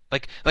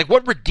 Like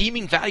what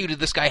redeeming value did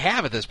this guy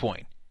have at this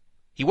point?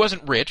 He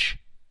wasn't rich.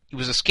 He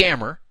was a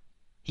scammer.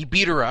 He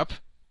beat her up.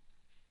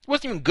 He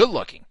wasn't even good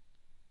looking.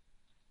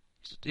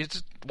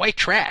 It's white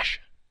trash.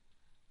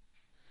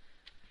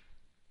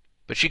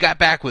 But she got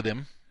back with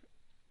him.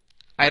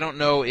 I don't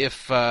know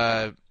if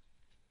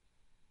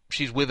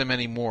she's with him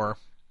anymore.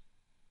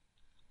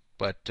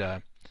 But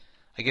I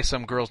guess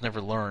some girls never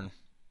learn.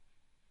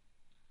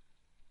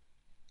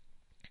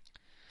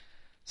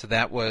 So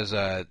that was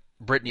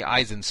Brittany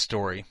Eisen's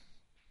story.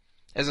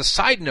 As a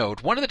side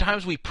note, one of the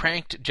times we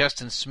pranked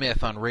Justin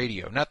Smith on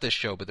radio, not this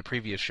show, but the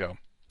previous show,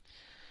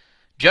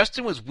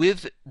 Justin was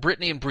with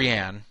Brittany and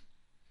Brianne,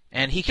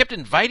 and he kept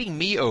inviting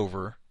me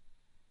over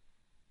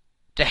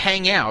to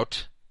hang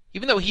out,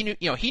 even though he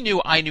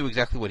knew I knew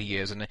exactly what he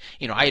is, and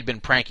I had been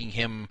pranking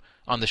him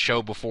on the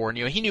show before, and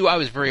he knew I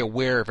was very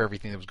aware of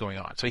everything that was going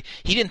on. So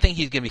he didn't think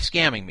he was going to be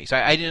scamming me. So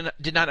I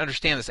did not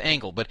understand this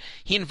angle, but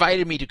he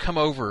invited me to come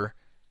over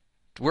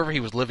to wherever he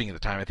was living at the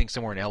time, I think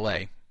somewhere in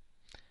L.A.,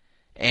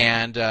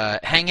 and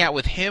hang out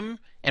with him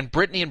and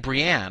Brittany and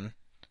Brianne,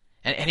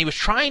 and he was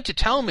trying to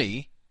tell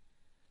me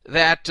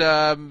that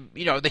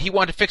that he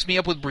wanted to fix me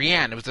up with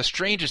Brianne. It was the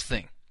strangest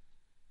thing.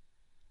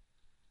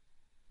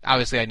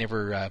 Obviously, I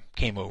never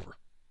came over,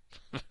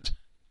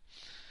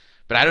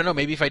 but I don't know.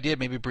 Maybe if I did,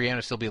 maybe Brianne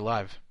would still be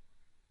alive.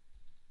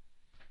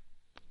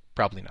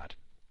 Probably not.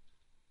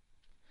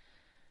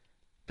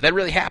 But that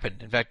really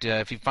happened. In fact,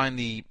 if you find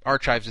the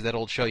archives of that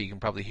old show, you can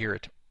probably hear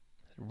it.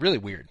 Really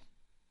weird.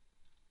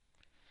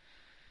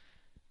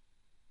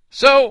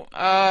 So,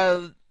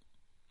 I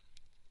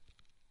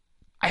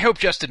hope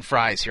Justin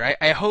fries here.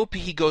 I hope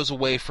he goes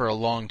away for a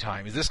long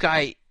time. This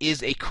guy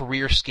is a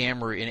career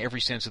scammer in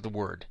every sense of the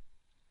word.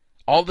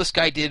 All this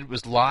guy did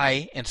was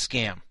lie and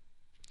scam.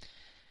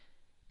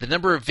 The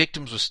number of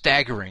victims was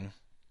staggering.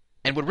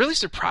 And what really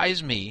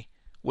surprised me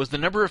was the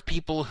number of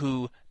people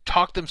who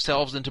talked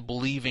themselves into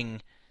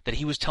believing that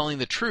he was telling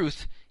the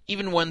truth,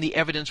 even when the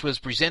evidence was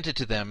presented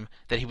to them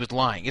that he was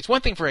lying. It's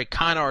one thing for a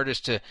con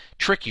artist to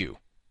trick you.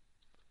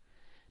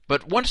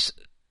 But once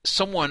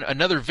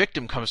another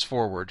victim comes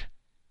forward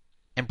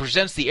and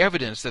presents the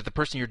evidence that the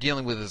person you're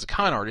dealing with is a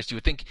con artist, you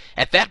would think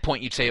at that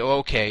point you'd say, oh,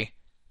 okay,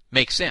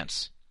 makes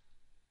sense.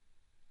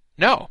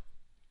 No.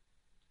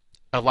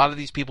 A lot of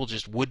these people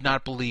just would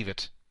not believe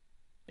it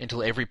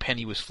until every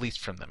penny was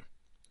fleeced from them.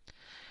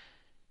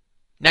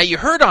 Now you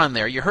heard on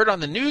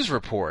the news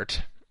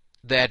report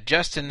that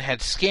Justin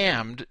had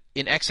scammed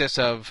in excess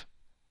of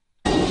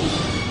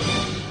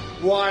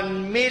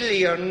 $1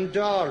 million.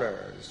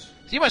 So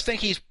you must think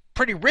he's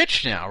pretty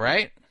rich now,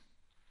 right?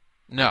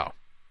 No.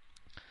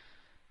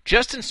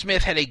 Justin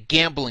Smith had a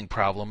gambling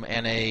problem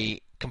and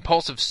a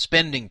compulsive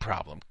spending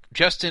problem.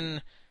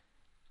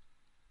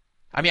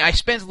 I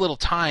spent a little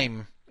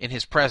time in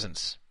his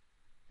presence.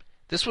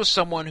 This was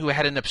someone who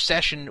had an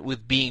obsession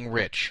with being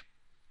rich.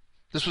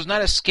 This was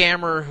not a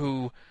scammer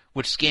who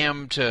would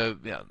scam to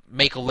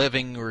make a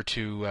living or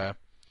to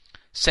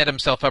set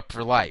himself up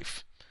for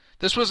life.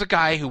 This was a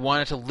guy who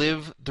wanted to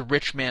live the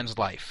rich man's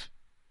life.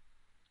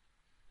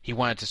 He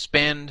wanted to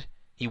spend.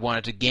 He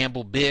wanted to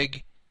gamble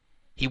big.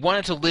 He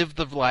wanted to live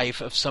the life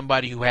of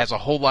somebody who has a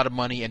whole lot of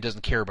money and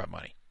doesn't care about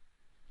money.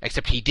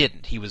 Except he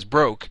didn't. He was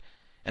broke,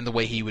 and the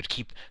way he would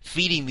keep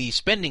feeding these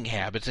spending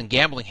habits and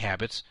gambling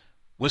habits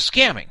was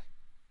scamming.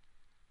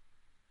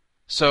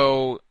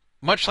 So,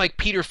 much like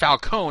Peter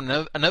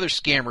Falcone, another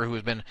scammer who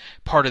has been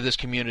part of this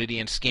community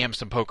and scammed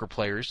some poker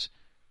players,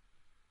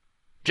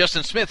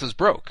 Justin Smith was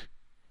broke.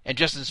 And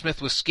Justin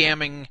Smith was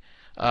scamming,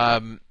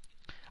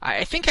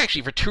 I think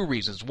actually for two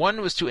reasons.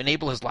 One was to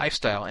enable his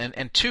lifestyle,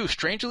 and two,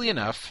 strangely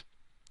enough,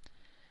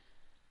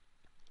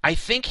 I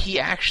think he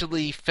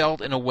actually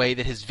felt in a way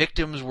that his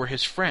victims were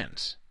his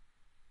friends.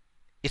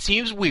 It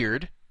seems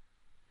weird,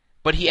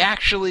 but he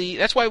actually,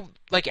 that's why,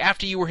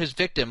 after you were his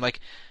victim,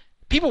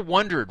 people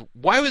wondered,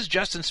 why was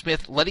Justin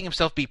Smith letting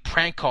himself be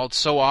prank called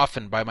so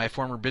often by my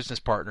former business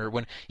partner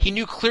when he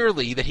knew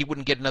clearly that he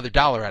wouldn't get another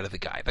dollar out of the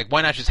guy?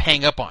 Why not just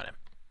hang up on him?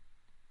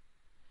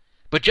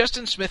 But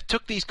Justin Smith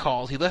took these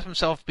calls, he let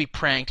himself be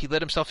pranked, he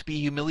let himself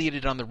be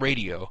humiliated on the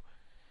radio,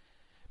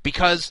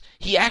 because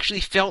he actually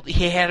felt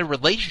he had a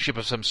relationship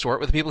of some sort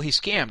with the people he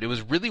scammed. It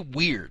was really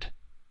weird.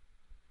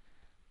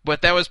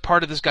 But that was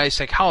part of this guy's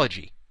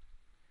psychology.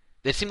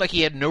 It seemed like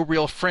he had no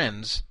real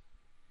friends,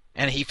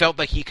 and he felt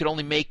like he could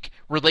only make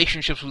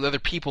relationships with other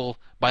people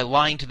by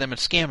lying to them and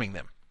scamming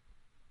them.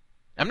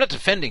 I'm not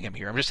defending him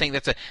here. I'm just saying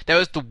that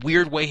was the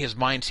weird way his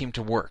mind seemed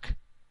to work.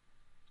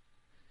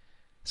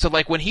 So,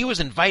 when he was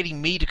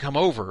inviting me to come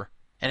over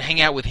and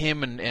hang out with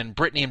him and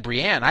Brittany and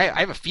Brienne, I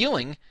have a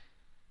feeling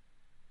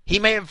he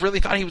may have really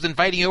thought he was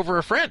inviting over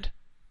a friend.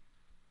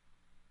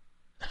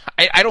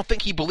 I don't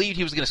think he believed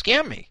he was going to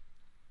scam me.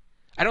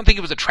 I don't think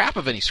it was a trap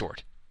of any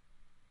sort.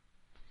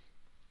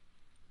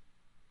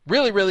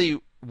 Really,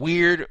 really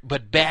weird,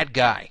 but bad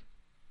guy.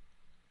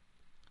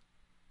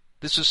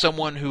 This was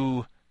someone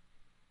who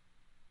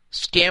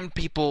scammed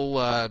people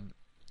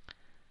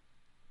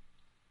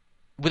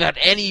without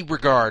any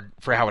regard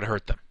for how it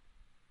hurt them.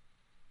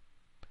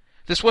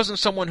 This wasn't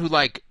someone who,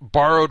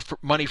 borrowed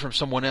money from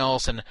someone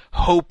else and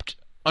hoped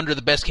under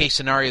the best case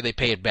scenario they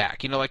pay it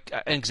back. An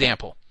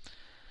example.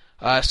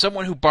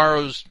 Someone who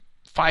borrows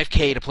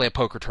 $5,000 to play a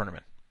poker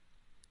tournament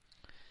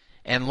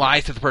and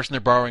lies to the person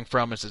they're borrowing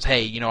from and says,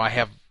 hey, I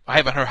have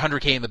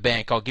 $100,000 in the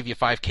bank. I'll give you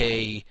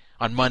 $5,000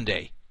 on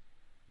Monday.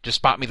 Just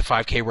spot me the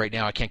 $5,000 right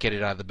now. I can't get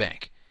it out of the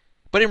bank.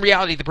 But in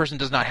reality, the person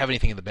does not have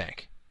anything in the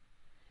bank.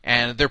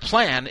 And their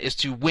plan is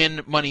to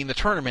win money in the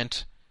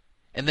tournament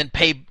and then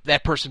pay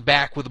that person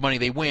back with the money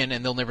they win,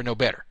 and they'll never know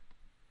better.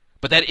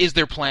 But that is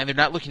their plan. They're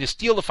not looking to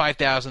steal the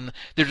 $5,000.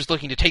 They're just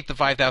looking to take the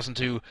 $5,000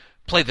 to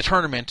play the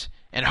tournament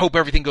and hope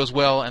everything goes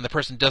well and the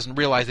person doesn't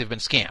realize they've been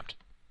scammed.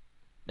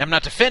 Now, I'm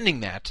not defending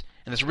that,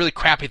 and it's a really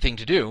crappy thing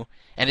to do,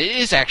 and it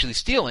is actually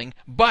stealing,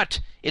 but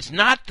it's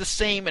not the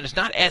same and it's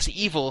not as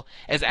evil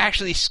as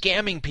actually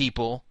scamming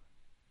people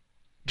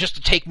just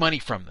to take money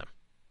from them,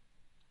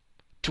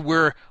 to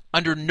where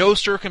under no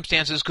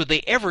circumstances could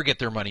they ever get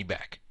their money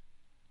back,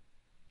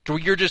 to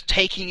where you're just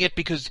taking it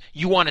because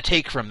you want to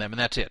take from them, and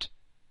that's it.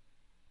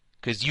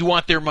 Because you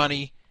want their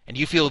money, and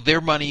you feel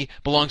their money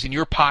belongs in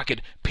your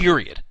pocket,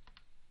 period.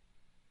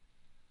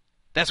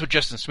 That's what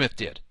Justin Smith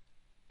did.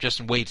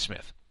 Justin Wade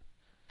Smith.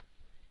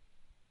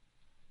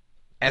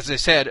 As I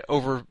said,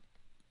 over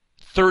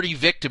 30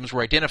 victims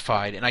were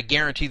identified, and I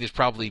guarantee there's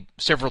probably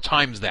several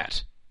times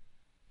that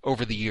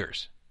over the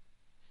years.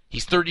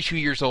 He's 32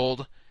 years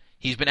old.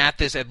 He's been at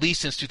this at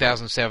least since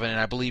 2007, and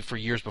I believe for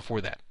years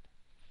before that.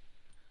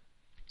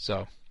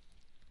 So,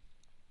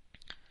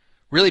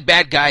 really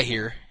bad guy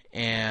here,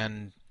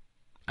 and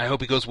I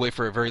hope he goes away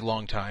for a very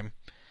long time.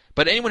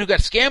 But anyone who got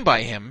scammed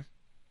by him,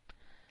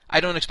 I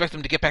don't expect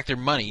them to get back their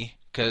money,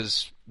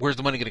 because where's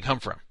the money going to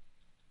come from?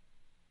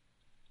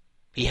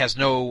 He has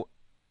no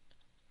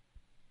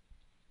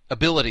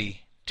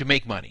ability to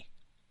make money.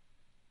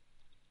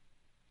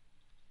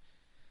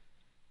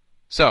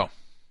 So,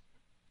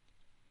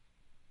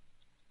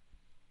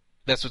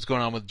 that's what's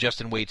going on with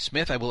Justin Wade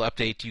Smith. I will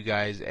update you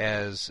guys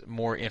as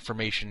more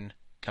information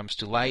comes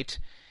to light.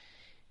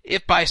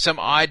 If by some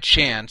odd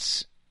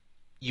chance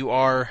you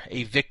are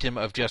a victim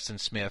of Justin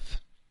Smith,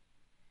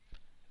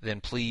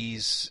 then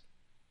please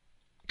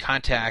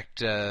contact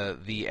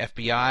the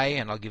FBI,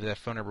 and I'll give that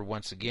phone number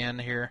once again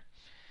here.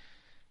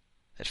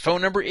 That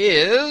phone number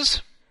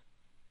is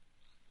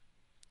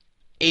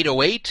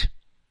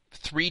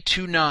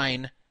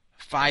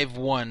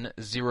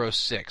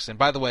 808-329-5106. And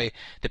by the way,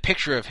 the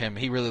picture of him,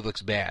 he really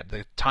looks bad.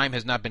 The time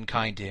has not been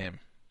kind to him.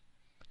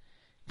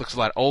 Looks a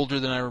lot older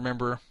than I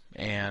remember,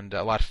 and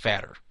a lot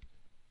fatter.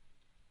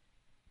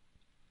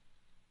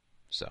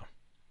 So,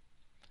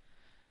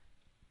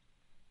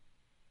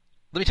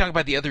 let me talk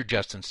about the other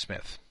Justin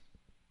Smith.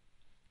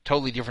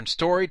 Totally different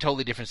story,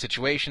 totally different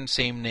situation,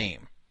 same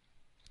name.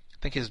 I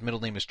think his middle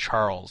name is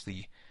Charles,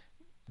 the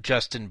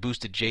Justin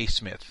Boosted J.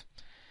 Smith.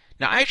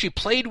 Now, I actually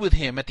played with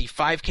him at the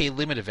 5K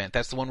Limit event.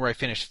 That's the one where I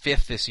finished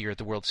 5th this year at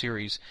the World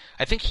Series.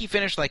 I think he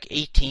finished like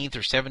 18th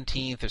or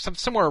 17th or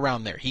somewhere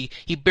around there. He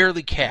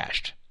barely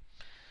cashed.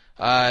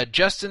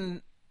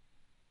 Justin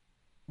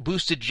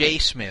Boosted J.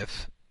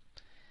 Smith,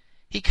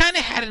 he kind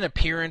of had an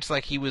appearance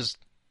like he was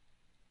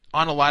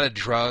on a lot of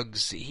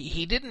drugs.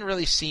 He didn't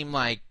really seem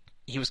like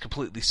he was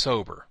completely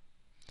sober.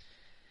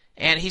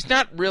 And he's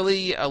not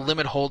really a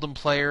limit hold'em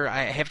player.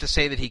 I have to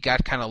say that he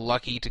got kind of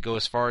lucky to go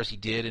as far as he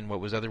did in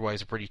what was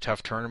otherwise a pretty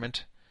tough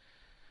tournament.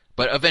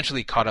 But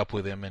eventually caught up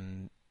with him,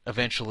 and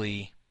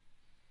eventually,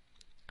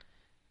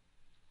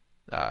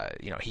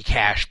 he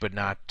cashed, but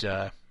not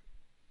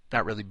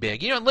really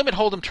big. In limit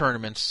hold'em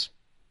tournaments,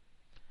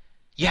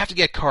 you have to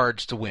get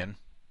cards to win.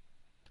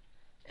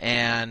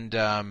 And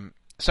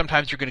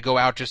sometimes you're going to go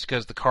out just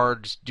because the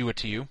cards do it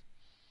to you.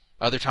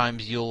 Other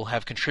times you'll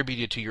have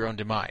contributed to your own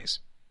demise.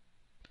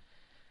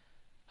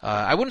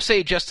 I wouldn't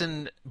say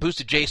Justin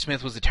Boosted J.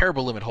 Smith was a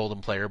terrible limit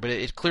hold'em player, but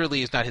it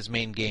clearly is not his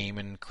main game,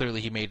 and clearly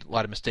he made a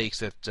lot of mistakes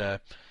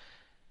that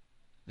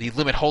the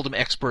limit hold'em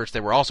experts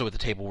that were also at the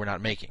table were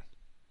not making.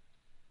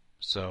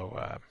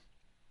 So,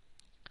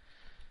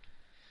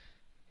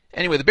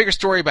 anyway, the bigger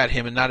story about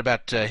him, and not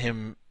about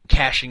him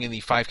cashing in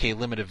the 5K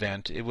limit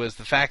event, it was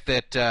the fact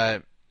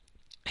that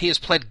he has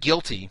pled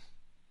guilty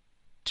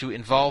to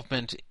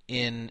involvement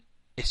in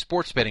a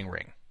sports betting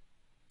ring.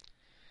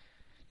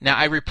 Now,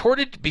 I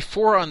reported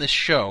before on this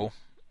show,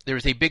 there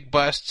was a big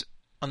bust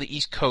on the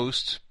East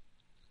Coast.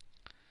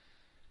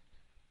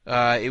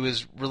 It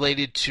was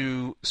related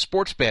to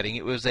sports betting.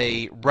 It was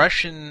a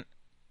Russian,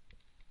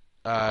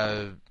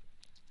 it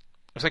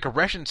was like a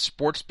Russian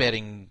sports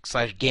betting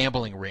 /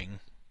 gambling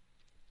ring.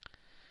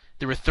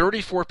 There were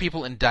 34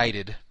 people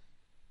indicted,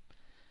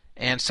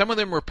 and some of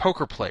them were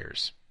poker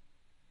players.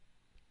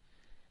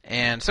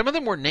 And some of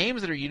them were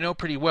names that are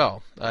pretty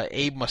well.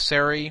 Abe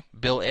Mosseri,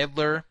 Bill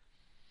Edler,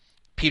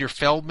 Peter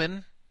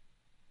Feldman,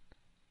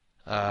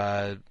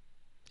 and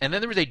then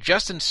there was a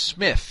Justin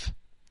Smith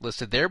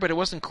listed there, but it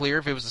wasn't clear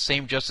if it was the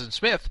same Justin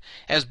Smith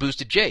as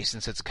Boosted J,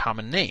 since it's a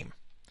common name.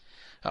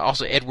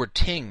 Also, Edward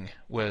Ting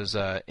was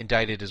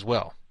indicted as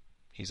well.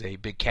 He's a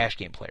big cash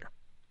game player.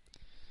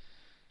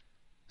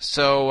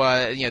 So,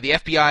 the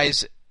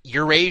FBI's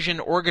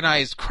Eurasian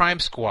Organized Crime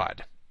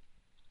Squad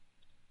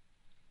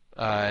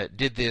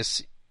did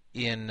this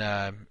in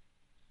a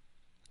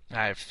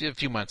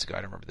few months ago.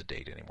 I don't remember the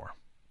date anymore.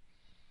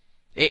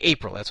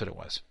 April, that's what it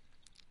was.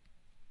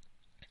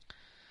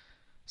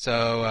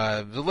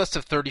 So, the list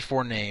of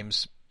 34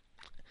 names.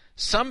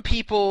 Some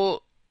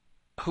people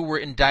who were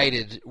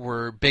indicted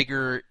were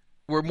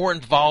more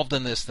involved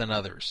in this than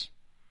others.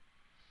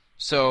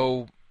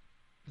 So,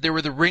 there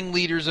were the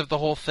ringleaders of the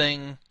whole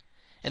thing,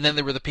 and then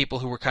there were the people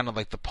who were kind of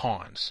like the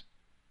pawns.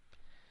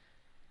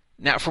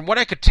 Now, from what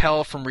I could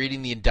tell from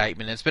reading the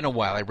indictment, it's been a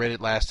while. I read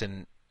it last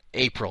in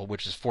April,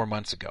 which is 4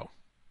 months ago.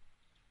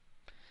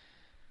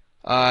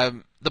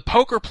 The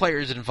poker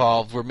players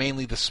involved were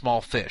mainly the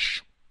small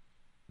fish.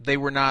 They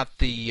were not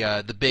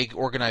the big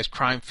organized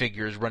crime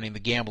figures running the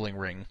gambling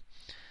ring.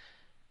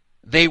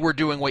 They were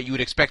doing what you would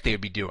expect they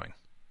would be doing,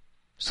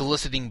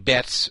 soliciting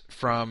bets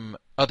from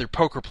other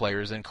poker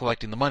players and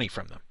collecting the money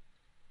from them.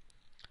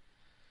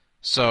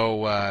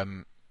 So,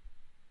 and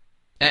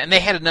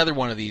they had another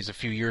one of these a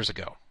few years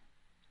ago,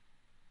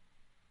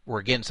 where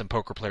again some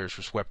poker players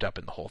were swept up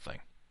in the whole thing.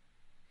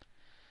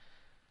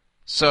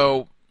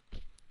 So,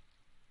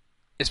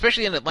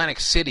 especially in Atlantic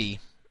City,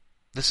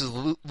 this is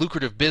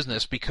lucrative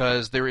business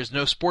because there is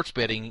no sports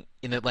betting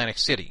in Atlantic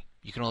City.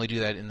 You can only do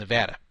that in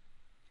Nevada.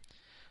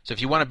 So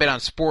if you want to bet on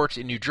sports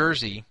in New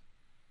Jersey,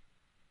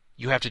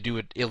 you have to do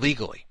it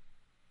illegally.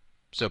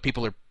 So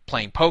people are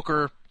playing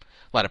poker. A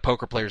lot of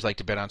poker players like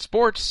to bet on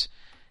sports,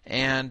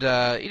 and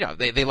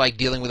they like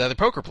dealing with other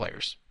poker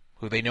players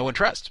who they know and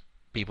trust.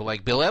 People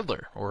like Bill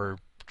Edler or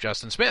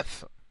Justin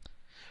Smith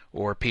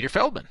or Peter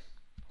Feldman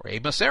or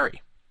Abe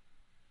Mosseri.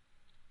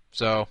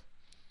 So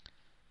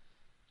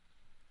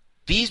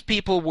these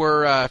people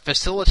were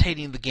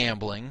facilitating the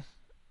gambling,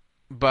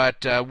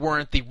 but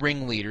weren't the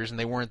ringleaders, and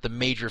they weren't the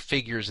major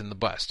figures in the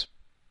bust.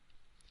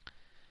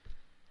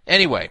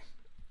 Anyway,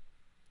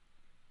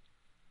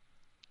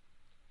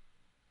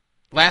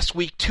 last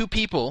week 2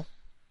 people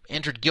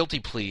entered guilty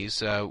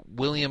pleas,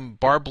 William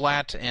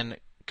Barblatt and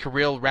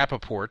Kirill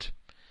Rappaport.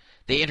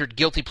 They entered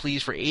guilty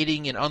pleas for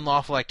aiding in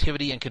unlawful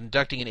activity and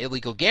conducting an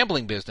illegal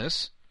gambling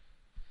business,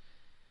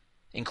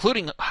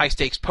 including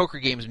high-stakes poker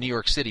games in New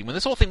York City. When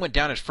this whole thing went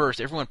down at first,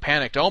 everyone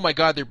panicked. Oh my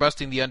God, they're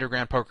busting the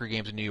underground poker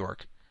games in New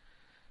York.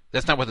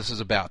 That's not what this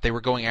is about. They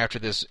were going after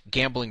this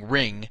gambling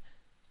ring,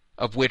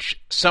 of which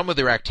some of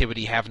their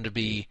activity happened to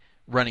be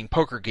running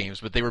poker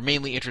games, but they were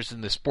mainly interested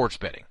in the sports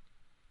betting.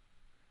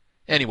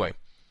 Anyway,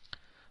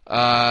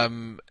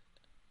 on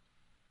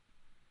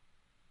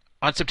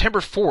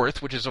September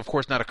 4th, which has of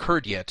course not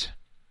occurred yet,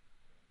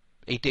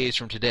 8 days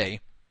from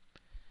today,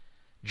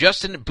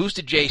 Justin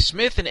Boosted J.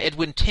 Smith and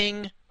Edwin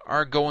Ting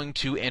are going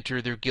to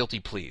enter their guilty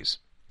pleas.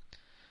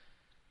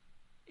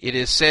 It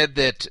is said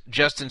that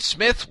Justin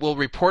Smith will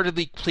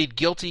reportedly plead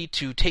guilty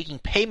to taking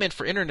payment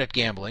for internet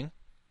gambling,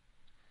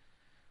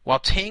 while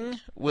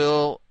Ting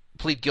will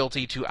plead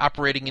guilty to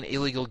operating an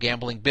illegal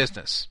gambling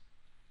business.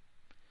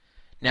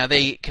 Now,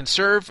 they can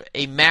serve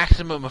a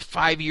maximum of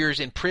 5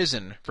 years in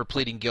prison for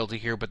pleading guilty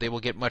here, but they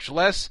will get much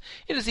less.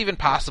 It is even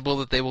possible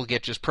that they will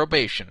get just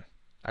probation.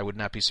 I would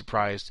not be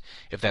surprised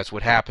if that's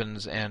what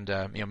happens, and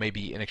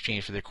maybe in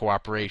exchange for their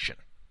cooperation.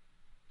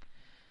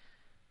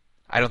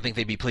 I don't think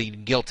they'd be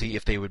pleading guilty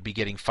if they would be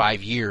getting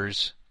 5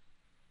 years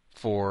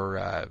for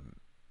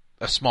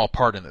a small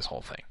part in this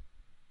whole thing.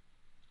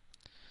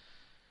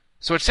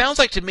 So it sounds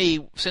like to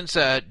me, since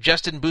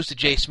Justin Boosted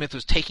J. Smith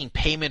was taking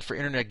payment for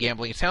internet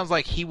gambling, it sounds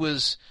like he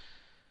was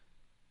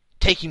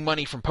taking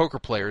money from poker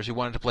players who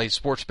wanted to play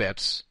sports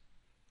bets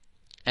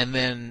and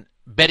then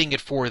betting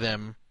it for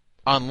them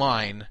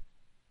online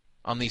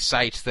on these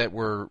sites that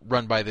were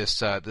run by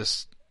this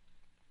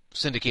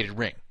syndicated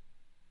ring.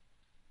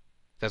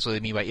 That's what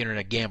they mean by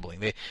internet gambling.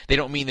 They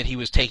don't mean that he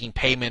was taking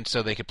payment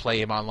so they could play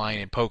him online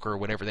in poker or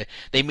whatever.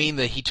 They mean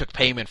that he took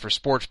payment for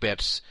sports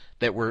bets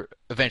that were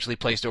eventually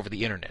placed over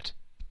the internet.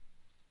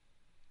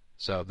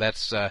 So that's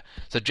so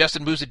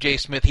Justin Boosted J.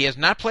 Smith. He has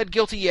not pled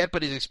guilty yet,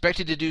 but is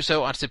expected to do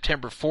so on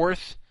September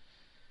 4th.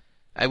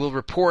 I will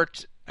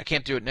report. I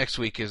can't do it next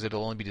week because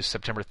it'll only be to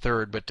September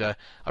 3rd, but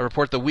I'll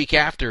report the week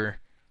after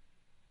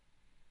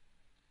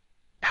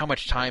how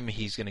much time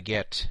he's going to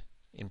get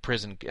in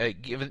prison. I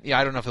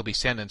don't know if he'll be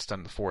sentenced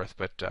on the 4th,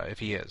 but if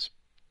he is.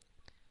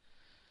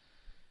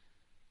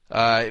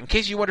 In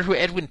case you wonder who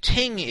Edwin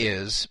Ting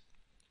is,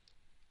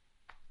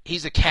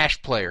 he's a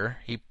cash player.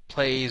 He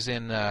plays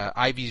in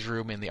Ivy's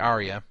room in the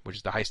Aria, which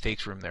is the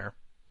high-stakes room there.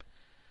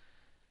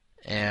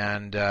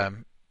 And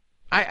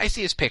I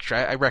see his picture.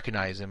 I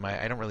recognize him.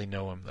 I don't really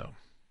know him, though.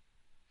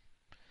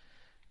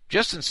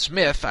 Justin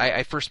Smith,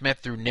 I first met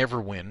through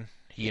Neverwin.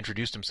 He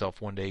introduced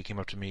himself one day. He came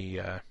up to me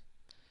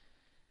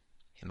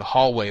in the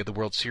hallway of the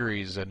World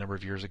Series a number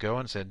of years ago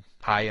and said,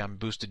 "Hi, I'm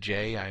Boosted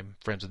J. I'm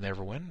friends with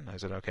Neverwin." I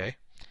said, "Okay."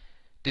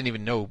 Didn't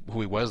even know who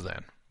he was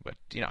then. But,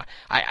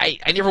 I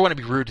never want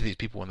to be rude to these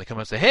people when they come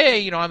and say,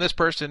 "Hey, I'm this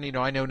person,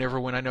 I know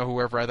Neverwin, I know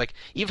whoever." Even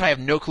if I have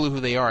no clue who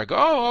they are, I go,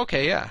 "Oh,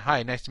 okay, yeah,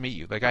 hi, nice to meet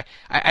you."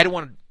 I don't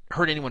want to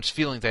hurt anyone's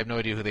feelings. I have no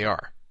idea who they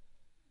are.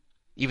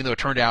 Even though it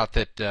turned out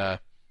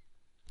that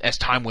as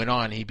time went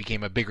on, he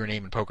became a bigger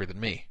name in poker than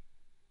me.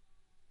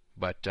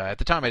 But at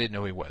the time, I didn't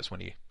know who he was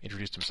when he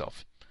introduced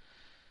himself.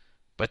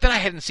 But then I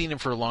hadn't seen him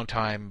for a long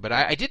time. But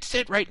I did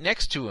sit right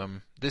next to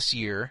him this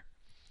year.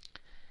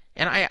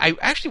 And I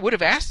actually would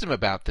have asked him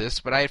about this,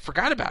 but I had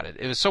forgot about it.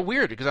 It was so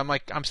weird because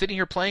I'm sitting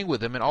here playing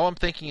with him, and all I'm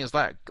thinking is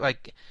like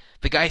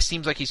the guy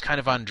seems like he's kind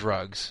of on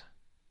drugs.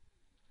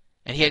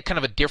 And he had kind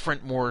of a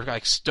different, more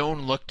like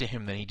stone look to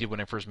him than he did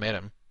when I first met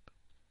him.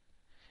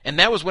 And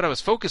that was what I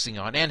was focusing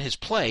on, and his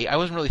play. I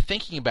wasn't really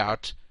thinking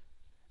about,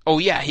 oh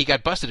yeah, he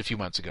got busted a few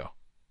months ago.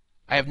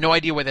 I have no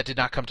idea why that did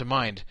not come to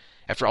mind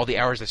after all the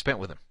hours I spent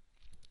with him.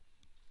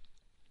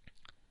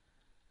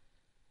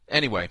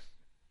 Anyway.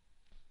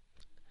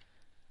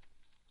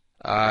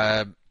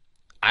 I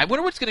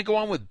wonder what's going to go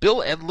on with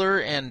Bill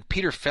Edler and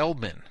Peter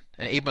Feldman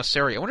and Abe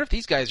Mosseri. I wonder if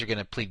these guys are going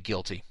to plead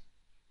guilty.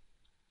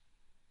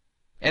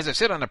 As I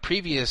said on a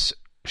previous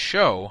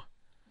show,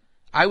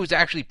 I was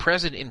actually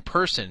present in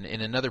person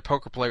in another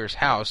poker player's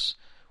house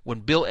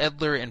when Bill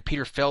Edler and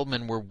Peter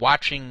Feldman were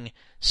watching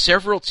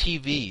several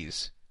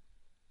TVs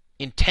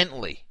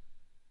intently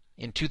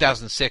in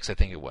 2006, I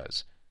think it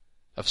was,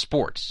 of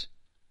sports.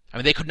 I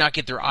mean, they could not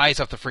get their eyes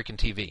off the freaking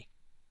TV.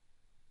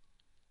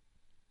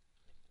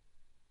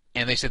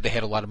 And they said they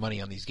had a lot of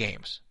money on these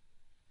games.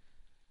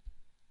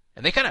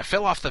 And they kind of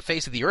fell off the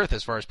face of the earth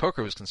as far as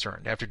poker was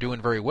concerned after doing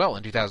very well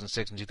in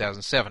 2006 and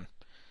 2007.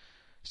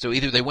 So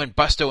either they went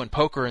busto in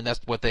poker and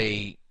that's what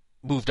they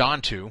moved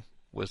on to,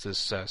 was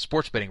this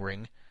sports betting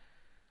ring,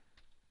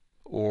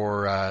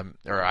 or I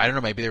don't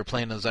know, maybe they were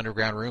playing in those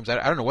underground rooms. I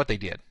don't know what they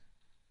did.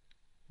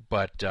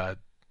 But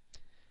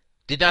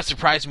did not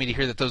surprise me to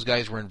hear that those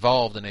guys were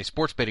involved in a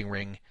sports betting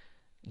ring,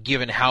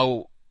 given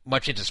how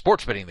much into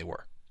sports betting they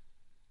were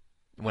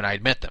when I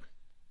had met them.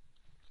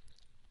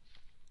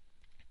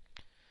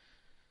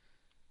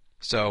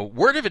 So,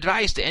 word of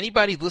advice to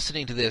anybody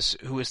listening to this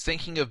who is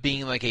thinking of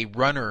being like a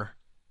runner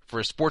for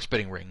a sports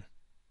betting ring,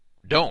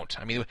 don't.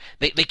 I mean,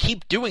 they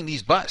keep doing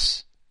these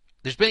busts.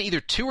 There's been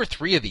either 2 or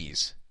 3 of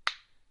these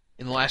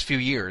in the last few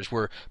years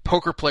where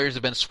poker players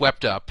have been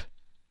swept up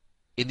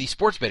in these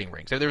sports betting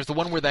rings. There was the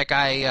one where that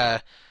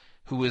guy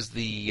who was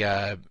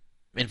the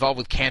involved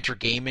with Cantor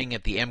Gaming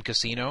at the M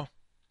Casino,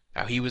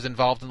 how he was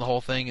involved in the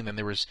whole thing, and then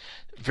there was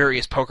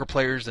various poker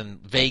players in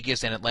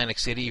Vegas and Atlantic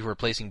City who were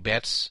placing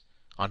bets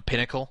on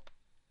Pinnacle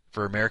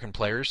for American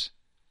players.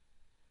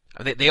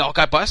 They all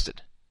got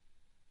busted.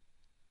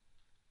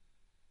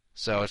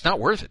 So it's not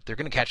worth it. They're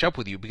going to catch up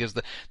with you because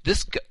the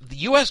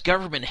U.S.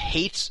 government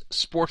hates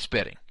sports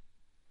betting.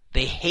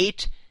 They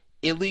hate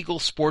illegal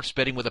sports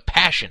betting with a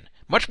passion,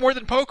 much more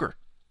than poker.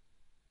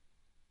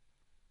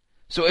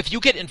 So if you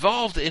get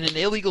involved in an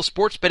illegal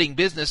sports betting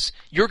business,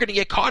 you're going to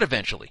get caught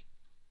eventually.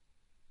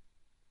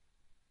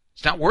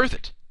 It's not worth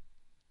it.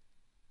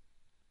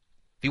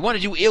 If you want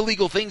to do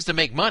illegal things to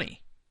make money,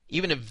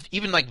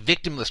 even like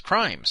victimless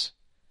crimes,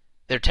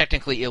 they're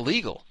technically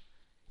illegal.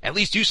 At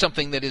least do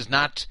something that is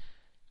not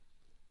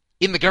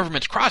in the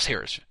government's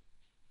crosshairs.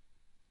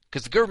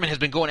 Because the government has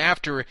been going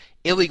after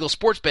illegal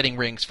sports betting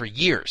rings for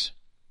years,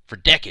 for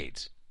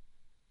decades.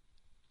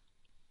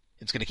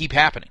 It's going to keep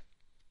happening.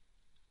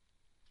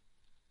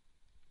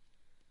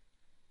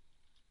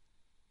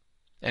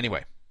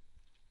 Anyway.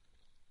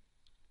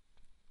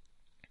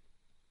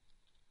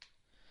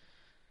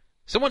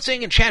 Someone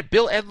saying in chat,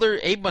 Bill Edler,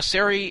 Abe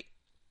Mosseri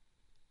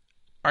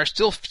are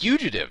still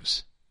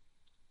fugitives.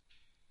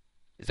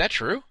 Is that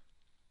true?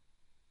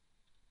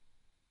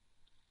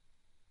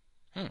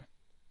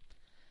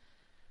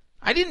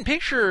 I didn't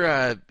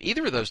picture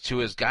either of those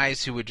two as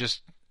guys who would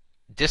just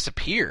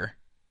disappear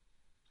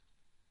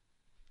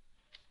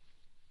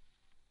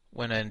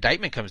when an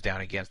indictment comes down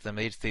against them.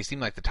 They seem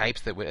like the types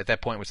that at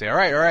that point would say, all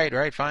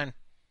right, fine.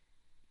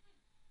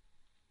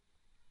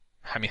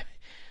 I mean,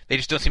 they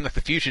just don't seem like the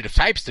fugitive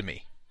types to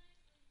me.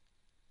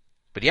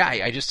 But yeah,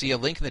 I just see a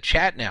link in the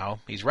chat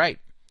now. He's right,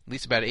 at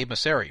least about Abe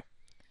Mosseri.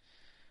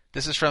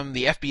 This is from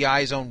the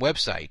FBI's own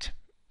website,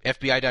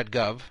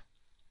 fbi.gov.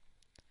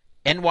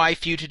 NY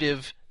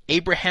fugitive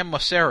Abraham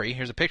Mosseri,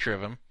 here's a picture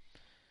of him,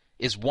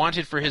 is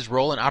wanted for his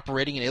role in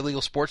operating an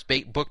illegal sports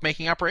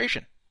bookmaking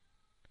operation.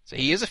 So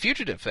he is a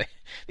fugitive. The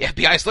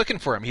FBI is looking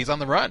for him. He's on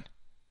the run.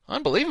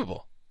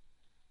 Unbelievable.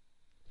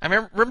 I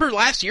remember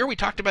last year we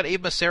talked about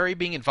Abe Mosseri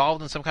being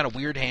involved in some kind of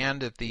weird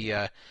hand at the,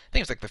 I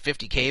think it was like the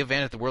 50K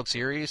event at the World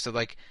Series. So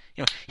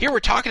here we're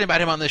talking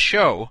about him on this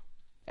show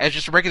as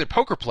just a regular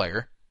poker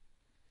player,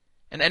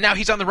 and now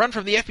he's on the run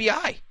from the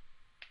FBI.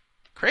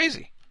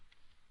 Crazy.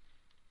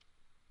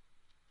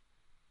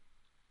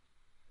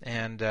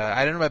 And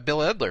I don't know about Bill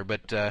Edler,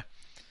 but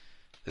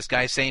this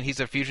guy's saying he's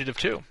a fugitive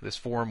too. This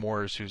Forum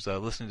Wars who's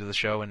listening to the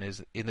show and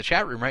is in the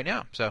chat room right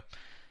now. So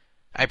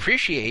I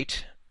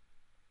appreciate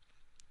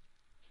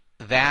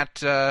that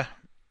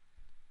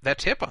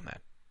tip on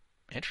that.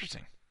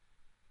 Interesting.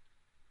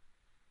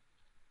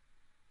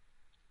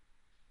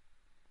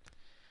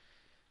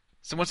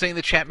 Someone saying in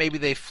the chat maybe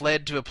they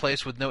fled to a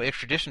place with no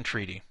extradition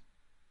treaty.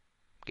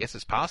 Guess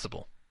it's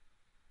possible.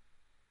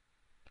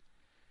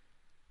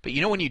 But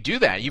when you do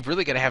that, you've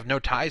really got to have no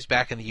ties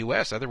back in the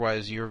U.S.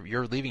 Otherwise,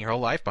 you're leaving your whole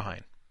life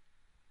behind.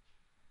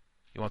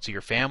 You won't see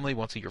your family,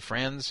 won't see your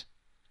friends.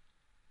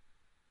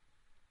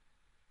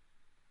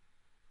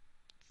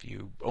 If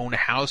you own a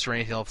house or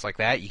anything else like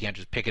that, you can't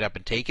just pick it up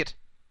and take it.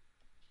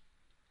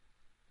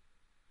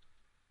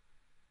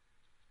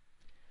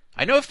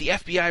 I know if the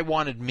FBI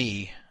wanted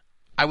me,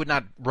 I would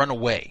not run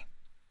away.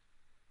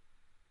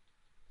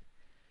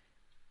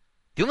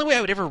 The only way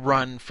I would ever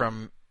run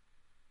from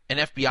an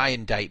FBI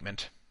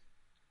indictment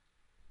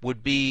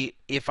would be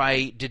if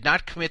I did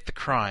not commit the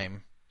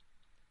crime,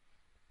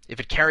 if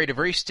it carried a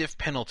very stiff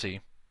penalty,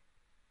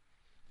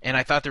 and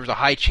I thought there was a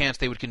high chance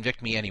they would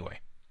convict me anyway.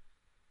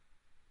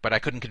 But I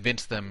couldn't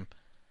convince them,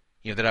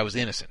 that I was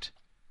innocent.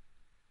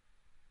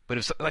 But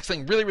if it was like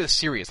something really, really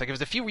serious, like if it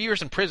was a few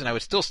years in prison, I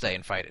would still stay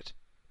and fight it,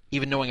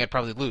 even knowing I'd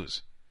probably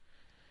lose.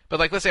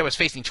 But let's say I was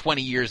facing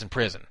 20 years in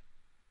prison,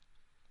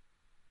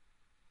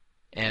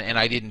 and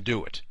I didn't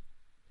do it,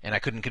 and I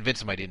couldn't convince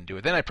them I didn't do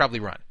it, then I'd probably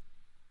run.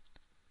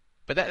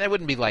 But that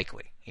wouldn't be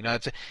likely.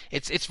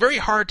 It's very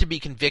hard to be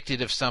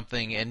convicted of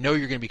something and know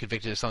you're going to be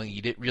convicted of something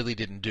you really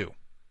didn't do.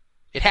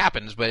 It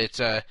happens, but it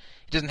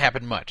doesn't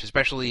happen much,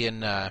 especially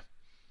in when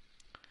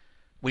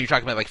you're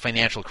talking about like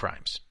financial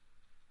crimes.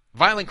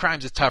 Violent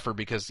crimes is tougher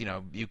because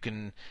you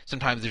can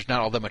sometimes there's not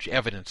all that much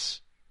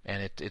evidence,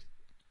 and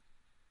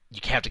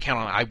you have to count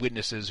on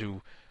eyewitnesses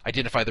who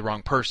identify the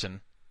wrong person,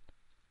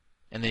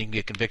 and then you can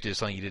get convicted of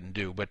something you didn't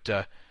do.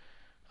 But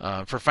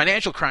for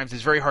financial crimes,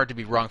 it's very hard to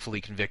be wrongfully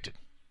convicted.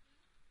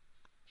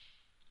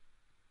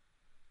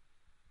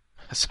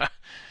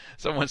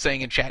 Someone's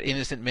saying in chat,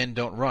 innocent men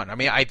don't run. I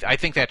mean, I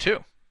think that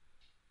too.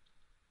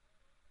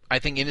 I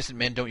think innocent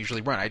men don't usually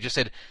run. I just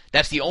said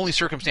that's the only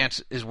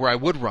circumstance is where I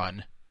would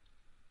run,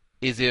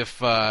 is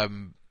if I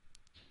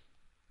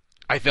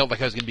felt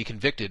like I was going to be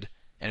convicted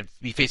and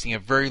be facing a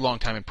very long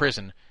time in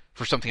prison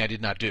for something I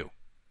did not do.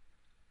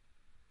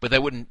 But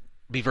that wouldn't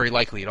be very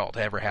likely at all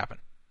to ever happen.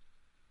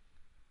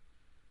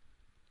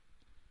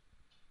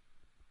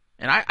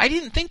 And I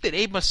didn't think that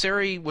Abe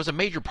Mosseri was a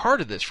major part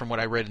of this from what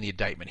I read in the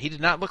indictment. He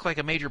did not look like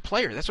a major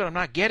player. That's what I'm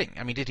not getting.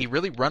 I mean, did he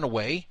really run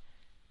away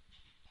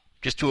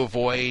just to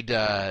avoid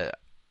a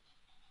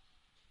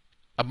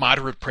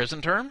moderate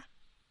prison term?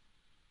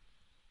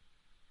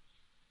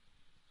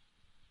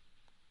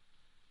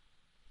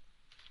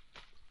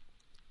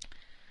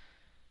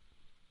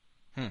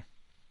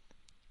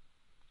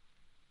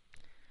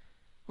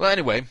 Well,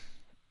 anyway,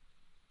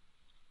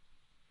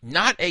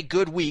 not a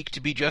good week to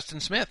be Justin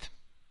Smith.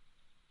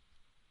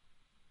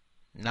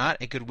 Not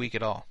a good week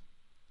at all.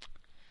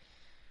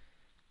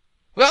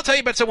 Well, I'll tell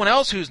you about someone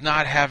else who's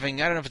not having,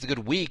 I don't know if it's a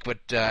good week,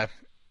 but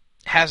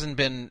hasn't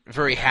been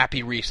very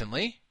happy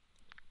recently.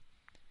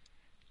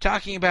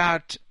 Talking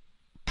about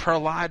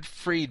Prahlad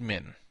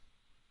Friedman.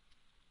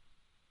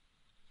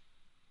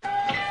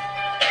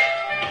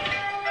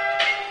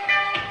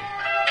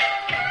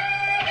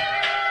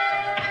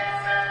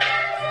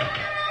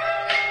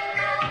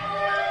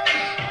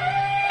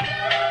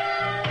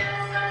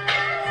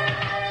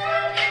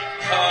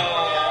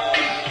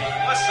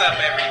 What's up,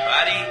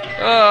 everybody?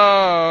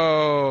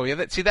 Oh, yeah.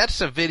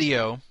 That's a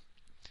video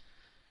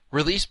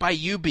released by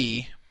UB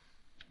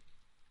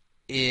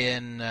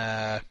in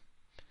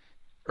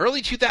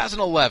early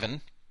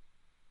 2011.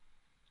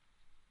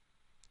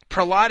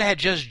 Prahlad had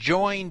just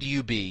joined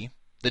UB,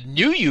 the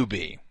new UB,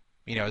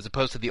 as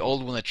opposed to the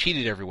old one that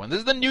cheated everyone. This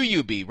is the new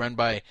UB, run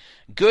by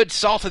good,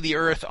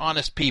 salt-of-the-earth,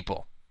 honest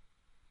people.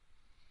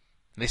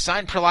 They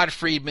signed Prahlad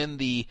Friedman,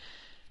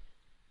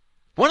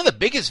 one of the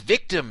biggest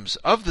victims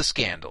of the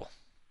scandal.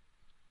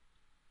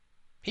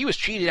 He was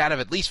cheated out of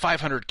at least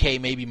 $500K,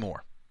 maybe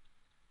more,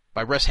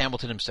 by Russ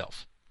Hamilton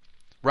himself.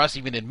 Russ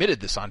even admitted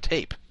this on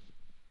tape.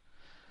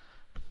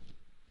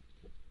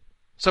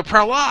 So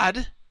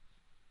Prahlad,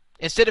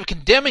 instead of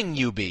condemning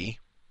UB,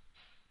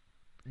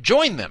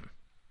 joined them.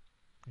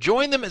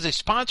 Join them as a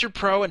sponsored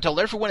pro and tell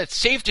everyone it's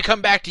safe to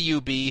come back to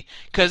UB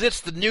because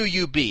it's the new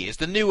UB, it's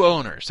the new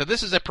owner. So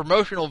this is a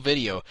promotional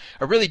video,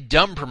 a really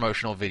dumb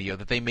promotional video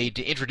that they made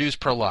to introduce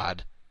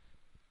Prahlad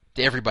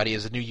to everybody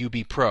as a new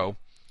UB pro.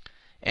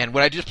 And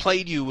what I just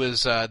played you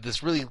was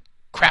this really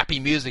crappy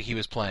music he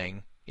was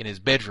playing in his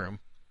bedroom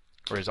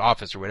or his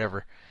office or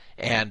whatever.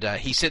 And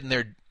he's sitting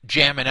there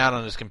jamming out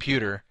on his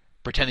computer,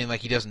 pretending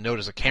like he doesn't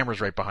notice a camera's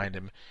right behind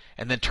him,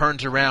 and then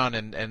turns around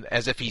and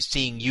as if he's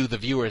seeing you, the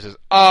viewer, says,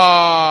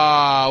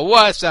 "Oh,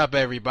 what's up,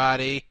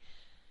 everybody?"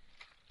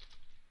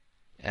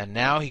 And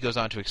now he goes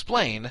on to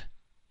explain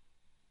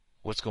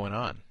what's going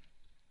on.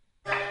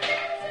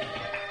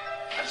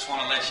 I just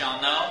want to let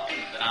y'all know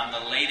that I'm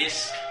the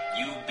latest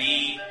UB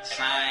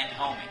signed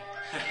homie.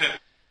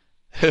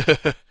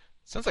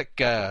 Sounds like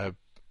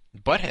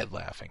Butthead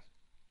laughing.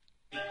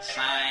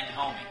 Signed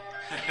homie.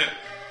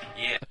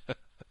 Yeah.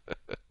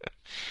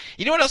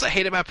 You know what else I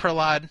hate about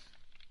Prahlad?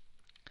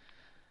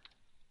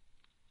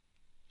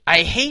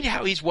 I hate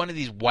how he's one of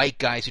these white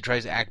guys who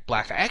tries to act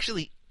black. I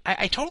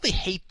totally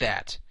hate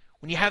that.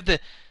 When you have the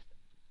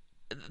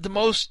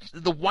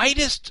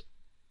whitest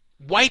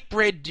white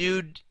bread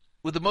dude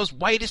with the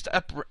whitest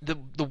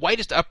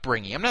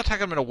upbringing. I'm not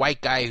talking about a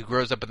white guy who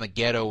grows up in the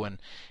ghetto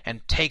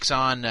and takes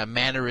on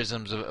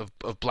mannerisms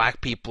of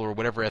black people or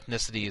whatever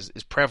ethnicity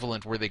is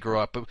prevalent where they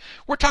grow up. But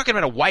we're talking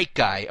about a white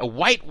guy, a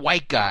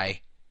white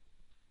guy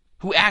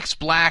who acts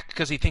black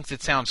because he thinks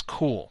it sounds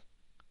cool.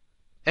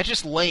 That's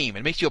just lame.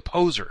 It makes you a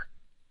poser.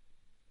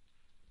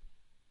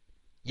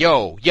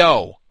 Yo,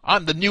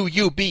 I'm the new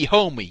UB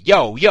homie.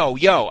 Yo.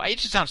 It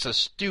just sounds so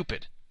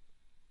stupid.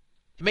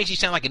 It makes you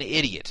sound like an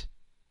idiot.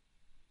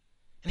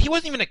 And he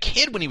wasn't even a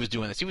kid when he was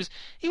doing this.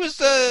 He was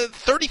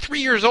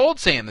 33 years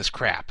old saying this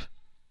crap.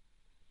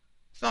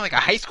 It's not like a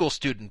high school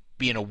student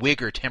being a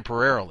wigger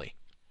temporarily.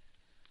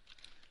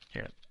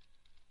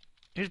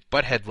 Here's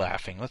Butthead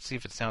laughing. Let's see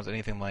if it sounds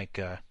anything like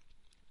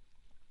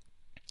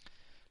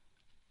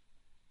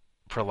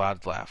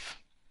Prahlad's laugh.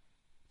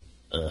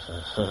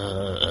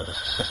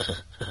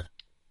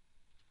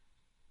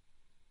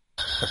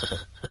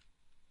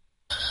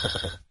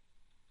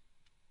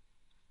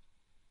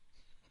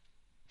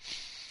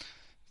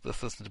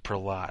 Let's listen to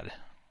Prahlad.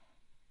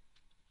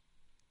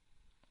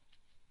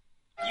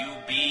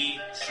 UB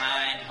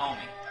signed homie.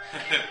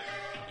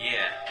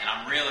 Yeah, and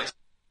I'm real excited.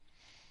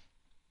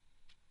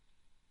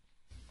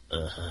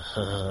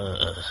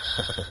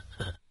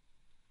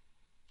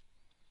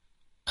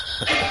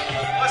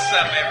 What's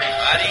up,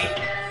 everybody?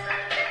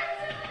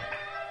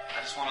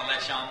 I just want to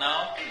let y'all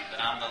know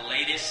that I'm the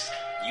latest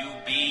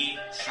UB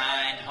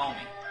signed homie.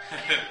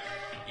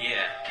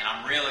 Yeah, and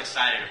I'm real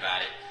excited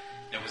about it.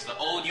 There was the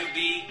old UB,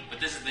 but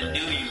this is the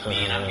new UB,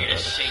 and I'm here to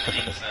shake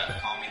things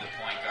up. Call me the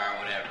point guard,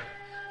 whatever.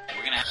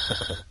 We're gonna.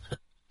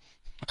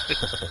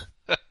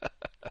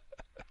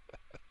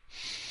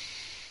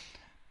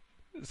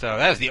 So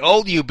that was the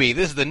old UB.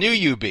 This is the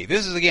new UB.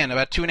 This is, again,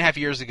 about 2.5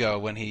 years ago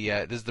when he.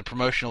 This is the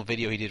promotional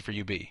video he did for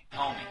UB.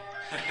 Homie.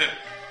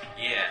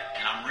 Yeah,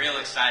 and I'm real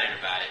excited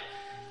about it.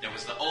 There was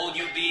was the old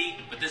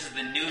UB, but this is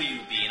the new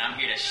UB, and I'm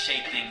here to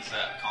shake things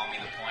up. Call me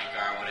the point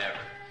guard, whatever.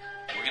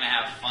 We're going to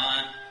have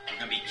fun.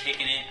 We're going to be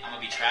kicking it. I'm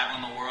going to be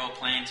traveling the world,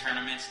 playing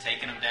tournaments,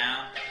 taking them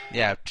down.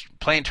 Yeah,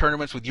 playing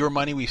tournaments with your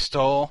money we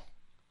stole.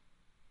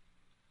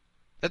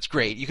 That's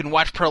great. You can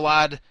watch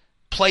Prahlad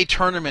play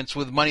tournaments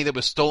with money that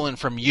was stolen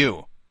from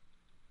you.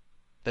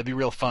 That'd be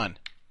real fun.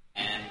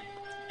 And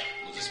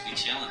we'll just be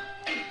chilling.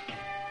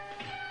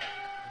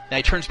 Now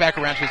he turns back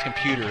around to his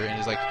computer and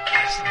is like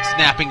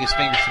snapping his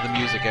fingers to the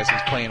music as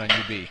he's playing on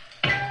UB.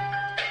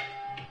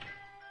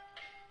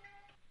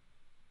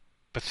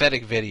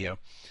 Pathetic video.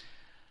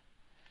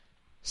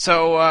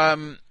 So,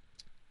 I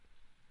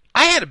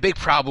had a big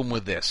problem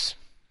with this,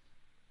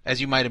 as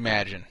you might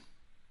imagine.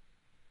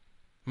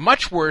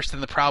 Much worse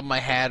than the problem I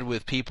had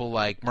with people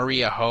like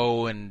Maria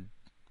Ho and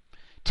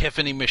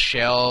Tiffany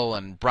Michelle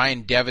and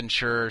Brian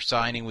Devonshire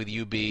signing with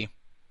UB.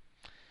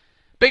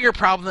 Bigger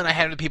problem than I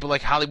had with people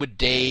like Hollywood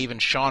Dave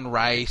and Sean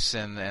Rice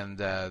and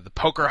the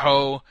Poker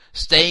Ho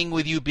staying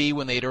with UB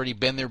when they had already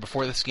been there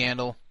before the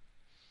scandal.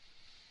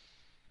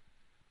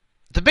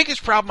 The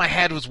biggest problem I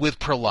had was with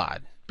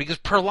Prahlad, because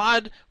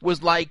Prahlad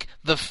was like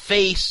the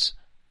face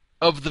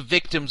of the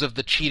victims of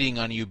the cheating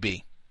on UB.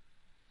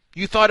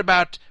 You thought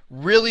about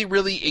really,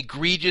 really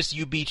egregious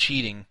UB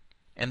cheating,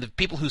 and the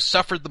people who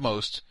suffered the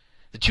most,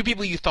 the two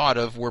people you thought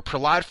of were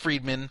Prahlad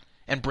Friedman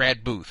and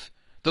Brad Booth.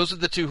 Those are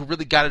the two who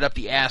really got it up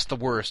the ass the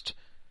worst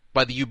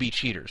by the UB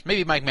cheaters.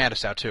 Maybe Mike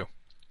Matusow, too.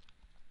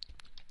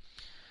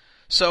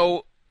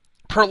 So,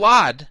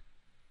 Prahlad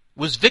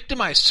was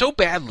victimized so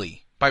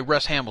badly by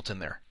Russ Hamilton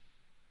there.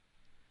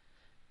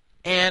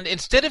 And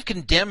instead of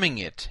condemning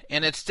it,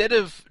 and instead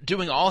of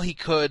doing all he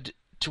could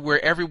to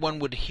where everyone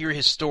would hear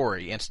his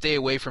story and stay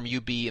away from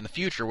UB in the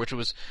future, which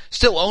was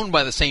still owned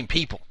by the same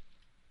people,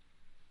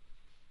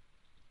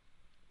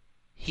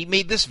 he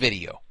made this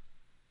video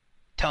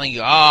telling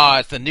you, oh,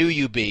 it's the new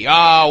UB.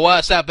 Oh,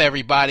 what's up,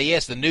 everybody?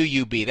 It's the new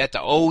UB. That's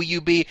the old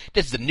UB.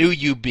 This is the new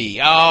UB.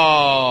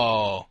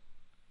 Oh.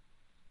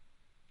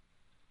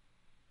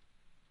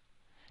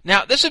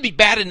 Now, this would be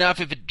bad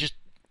enough if it just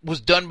was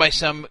done by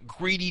some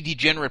greedy,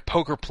 degenerate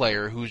poker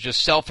player who's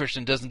just selfish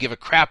and doesn't give a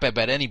crap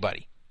about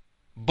anybody.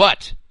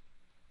 But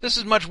this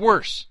is much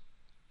worse.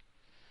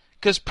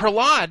 Because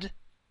Prahlad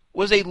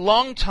was a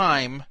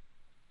long-time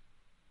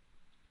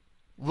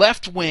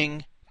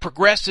left-wing,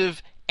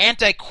 progressive,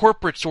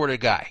 anti-corporate sort of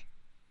guy.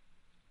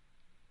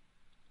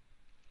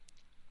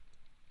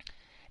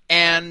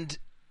 And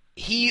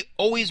he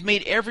always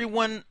made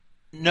everyone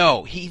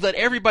know, he let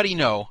everybody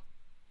know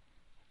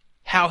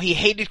how he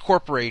hated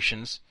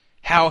corporations,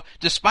 how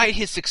despite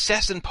his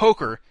success in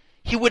poker,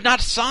 he would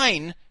not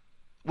sign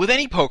with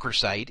any poker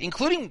site,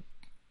 including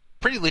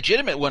pretty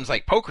legitimate ones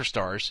like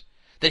PokerStars,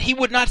 that he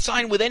would not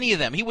sign with any of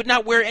them. He would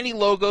not wear any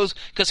logos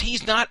because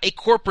he's not a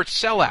corporate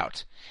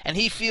sellout. And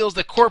he feels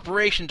that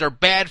corporations are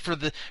bad for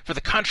the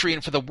country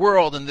and for the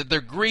world, and that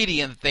they're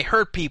greedy and that they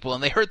hurt people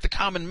and they hurt the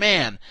common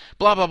man.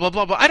 Blah, blah, blah,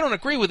 blah, blah. I don't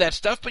agree with that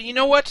stuff, but you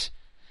know what?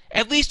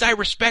 At least I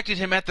respected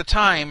him at the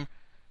time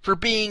for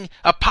being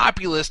a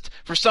populist,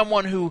 for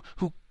someone who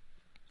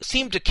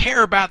seemed to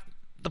care about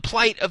the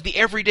plight of the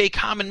everyday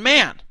common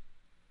man.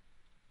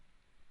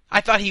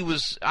 I thought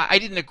I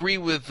didn't agree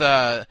with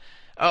a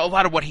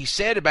lot of what he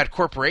said about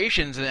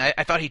corporations, and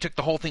I thought he took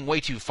the whole thing way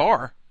too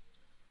far.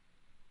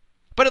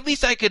 But at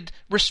least I could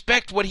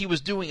respect what he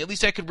was doing. At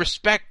least I could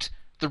respect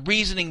the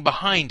reasoning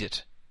behind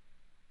it.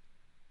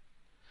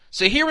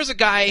 So here was a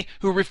guy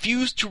who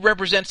refused to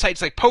represent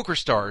sites like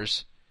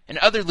PokerStars and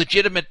other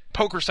legitimate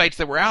poker sites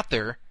that were out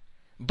there,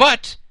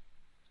 but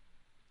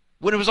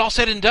when it was all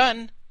said and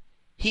done,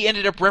 he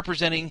ended up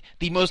representing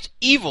the most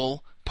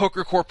evil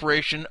poker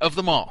corporation of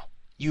them all,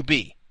 UB.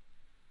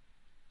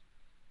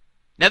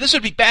 Now, this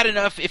would be bad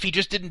enough if he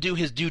just didn't do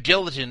his due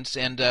diligence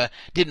and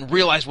didn't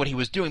realize what he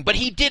was doing. But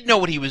he did know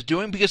what he was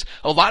doing, because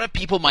a lot of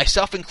people,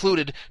 myself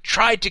included,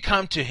 tried to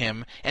come to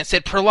him and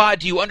said, Prahlad,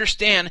 do you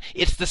understand?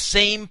 It's the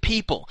same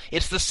people.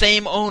 It's the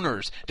same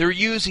owners. They're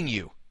using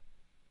you.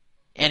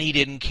 And he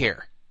didn't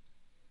care.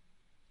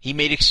 He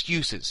made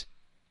excuses.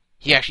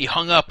 He actually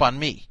hung up on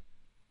me.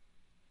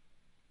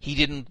 He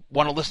didn't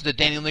want to listen to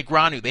Daniel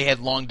Negreanu. They had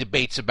long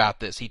debates about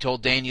this. He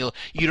told Daniel,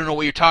 you don't know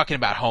what you're talking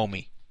about,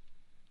 homie.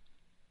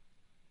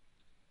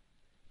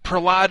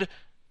 Prahlad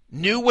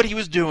knew what he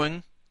was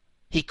doing.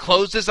 He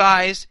closed his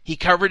eyes, he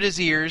covered his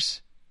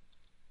ears,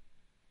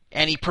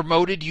 and he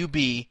promoted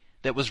UB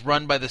that was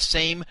run by the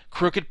same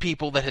crooked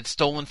people that had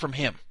stolen from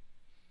him.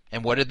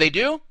 And what did they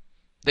do?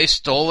 They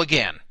stole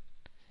again.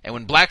 And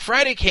when Black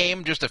Friday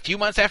came, just a few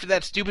months after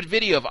that stupid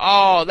video of,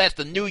 oh, that's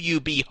the new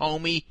UB,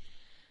 homie,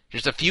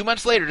 just a few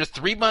months later, just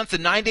 3 months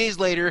and 9 days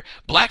later,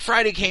 Black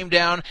Friday came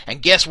down,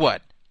 and guess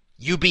what?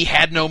 UB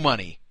had no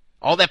money.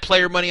 All that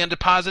player money on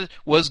deposit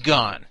was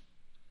gone.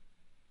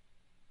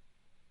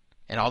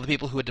 And all the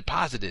people who had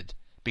deposited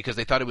because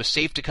they thought it was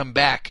safe to come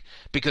back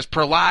because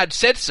Prahlad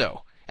said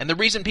so. And the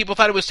reason people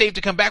thought it was safe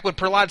to come back when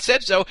Prahlad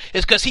said so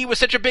is because he was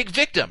such a big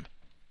victim.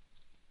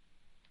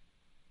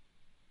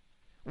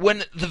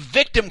 When the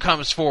victim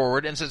comes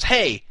forward and says,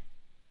 hey,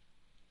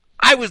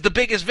 I was the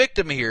biggest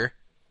victim here.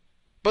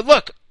 But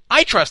look,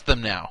 I trust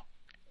them now.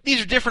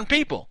 These are different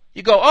people.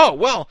 You go, oh,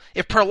 well,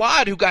 if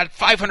Prahlad, who got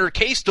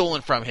 $500K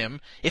stolen from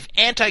him, if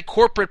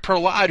anti-corporate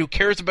Prahlad, who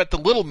cares about the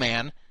little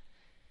man,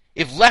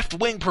 if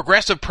left-wing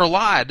progressive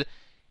Prahlad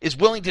is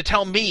willing to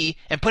tell me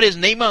and put his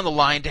name on the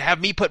line to have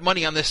me put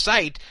money on this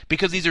site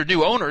because these are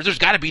new owners, there's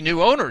got to be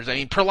new owners. I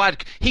mean,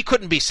 Prahlad, he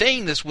couldn't be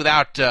saying this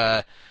without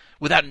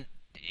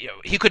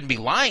he couldn't be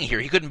lying here.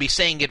 He couldn't be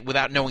saying it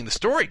without knowing the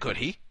story, could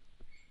he?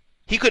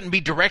 He couldn't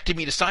be directing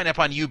me to sign up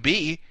on UB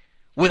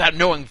without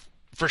knowing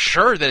for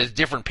sure that it's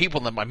different people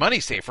than my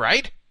money's safe,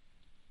 right?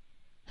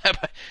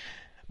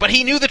 But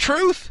he knew the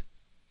truth.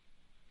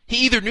 He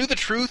either knew the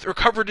truth or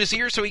covered his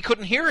ears so he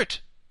couldn't hear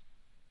it.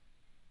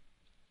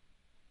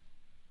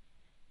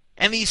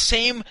 And these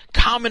same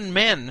common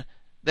men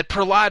that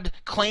Prahlad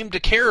claimed to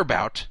care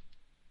about,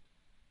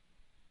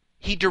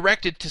 he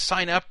directed to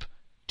sign up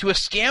to a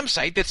scam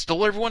site that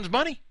stole everyone's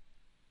money.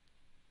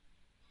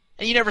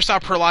 And you never saw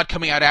Prahlad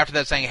coming out after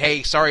that saying,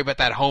 hey, sorry about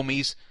that,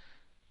 homies.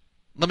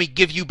 Let me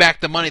give you back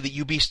the money that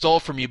UB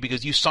stole from you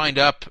because you signed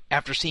up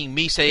after seeing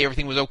me say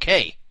everything was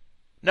okay.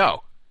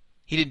 No.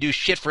 He didn't do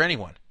shit for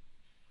anyone.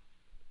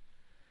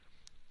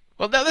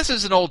 Well, now this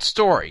is an old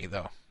story,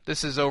 though.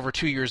 This is over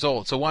 2 years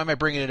old, so why am I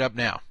bringing it up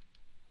now?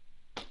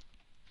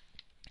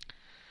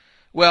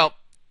 Well,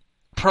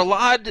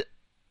 Prahlad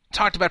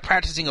talked about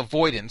practicing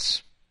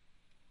avoidance,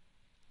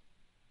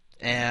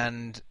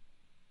 and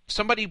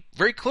somebody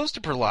very close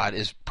to Prahlad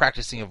is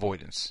practicing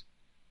avoidance.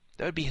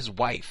 That would be his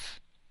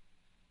wife.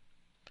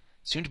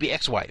 Soon to be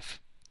ex-wife.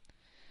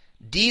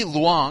 Dee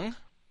Luong,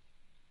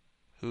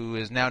 who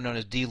is now known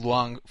as Dee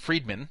Luong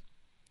Friedman,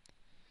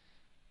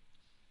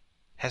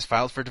 has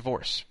filed for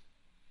divorce.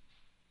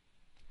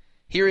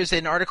 Here is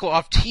an article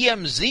off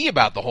TMZ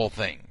about the whole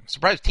thing. I'm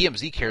surprised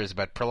TMZ cares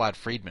about Prahlad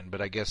Friedman, but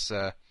I guess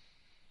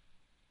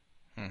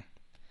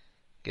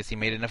guess he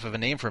made enough of a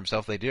name for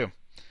himself, they do.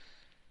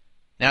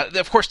 Now,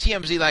 of course,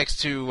 TMZ likes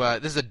to...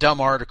 this is a dumb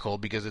article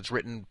because it's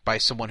written by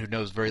someone who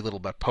knows very little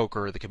about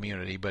poker or the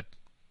community, but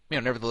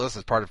nevertheless,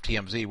 it's part of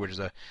TMZ, which is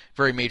a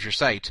very major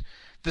site.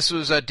 This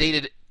was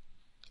dated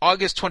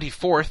August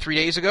 24th, 3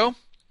 days ago.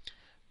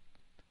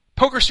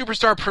 Poker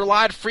superstar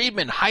Prahlad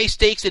Friedman, high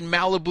stakes in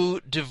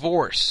Malibu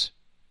divorce.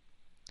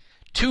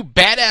 Two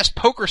badass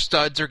poker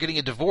studs are getting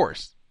a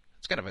divorce.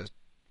 It's kind of an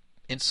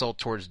insult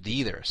towards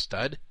D there, a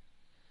stud.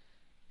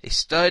 A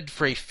stud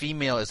for a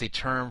female is a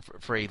term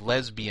for a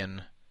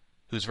lesbian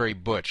who's very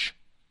butch.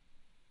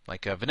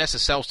 Like Vanessa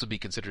Selfs would be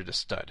considered a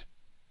stud.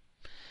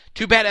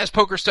 Two badass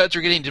poker studs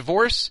are getting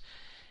divorced,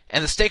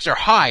 and the stakes are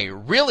high,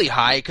 really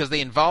high, because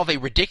they involve a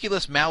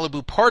ridiculous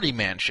Malibu party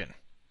mansion.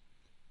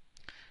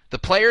 The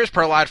players,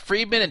 Prahlad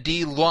Friedman and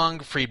Dee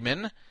Luong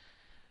Friedman.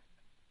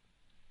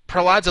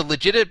 Prahlad's a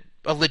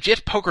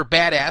legit poker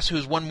badass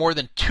who's won more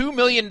than $2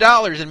 million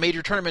in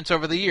major tournaments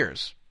over the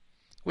years.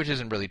 Which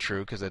isn't really true,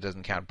 because that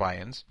doesn't count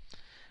buy-ins.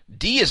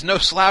 Dee is no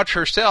slouch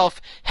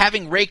herself,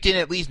 having raked in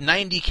at least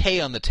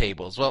 $90K on the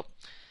tables. Well,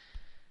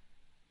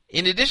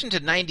 in addition to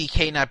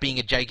 $90K not being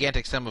a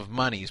gigantic sum of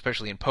money,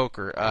 especially in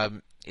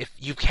poker, if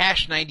you've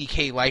cashed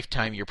 $90K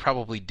lifetime, you're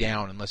probably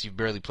down unless you've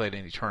barely played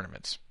any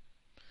tournaments.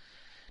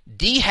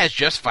 Dee has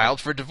just filed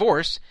for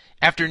divorce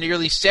after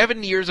nearly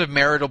 7 years of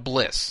marital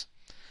bliss.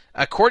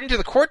 According to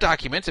the court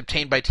documents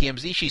obtained by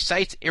TMZ, she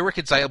cites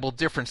irreconcilable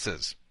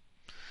differences.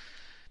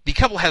 The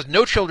couple has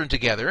no children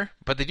together,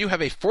 but they do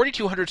have a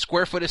 4,200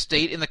 square foot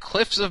estate in the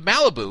cliffs of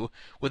Malibu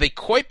with a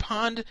koi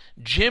pond,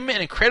 gym,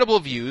 and incredible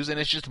views, and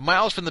it's just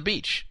miles from the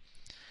beach.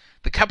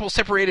 The couple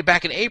separated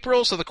back in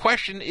April, so the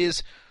question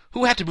is,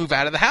 who had to move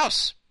out of the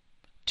house?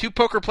 Two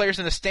poker players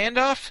in a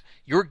standoff?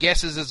 Your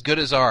guess is as good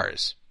as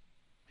ours.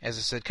 As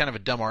I said, kind of a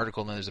dumb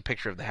article, and then there's a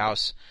picture of the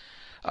house.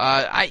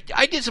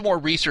 I did some more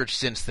research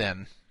since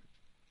then,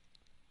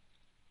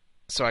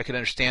 so I could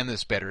understand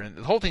this better, and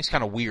the whole thing's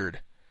kind of weird.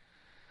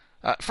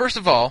 First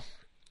of all,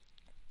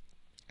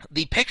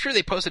 the picture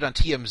they posted on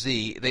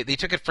TMZ, they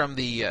took it from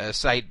the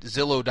site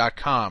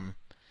Zillow.com,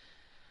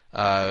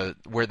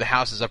 where the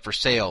house is up for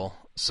sale.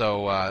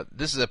 So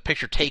this is a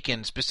picture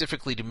taken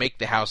specifically to make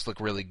the house look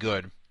really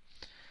good.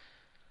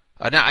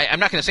 Now, I'm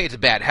not going to say it's a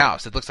bad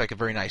house. It looks like a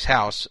very nice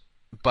house.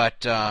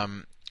 But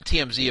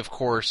TMZ, of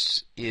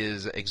course,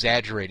 is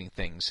exaggerating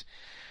things.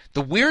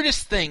 The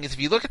weirdest thing is if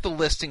you look at the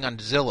listing on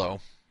Zillow,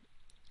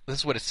 this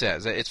is what it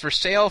says. It's for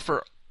sale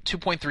for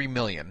 $2.3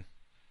 million.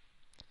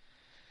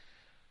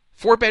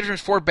 4 bedrooms,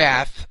 4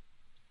 bath,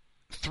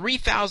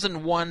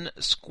 3,001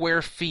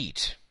 square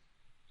feet.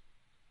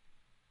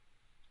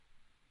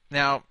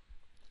 Now,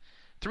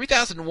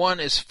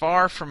 3,001 is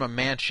far from a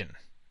mansion.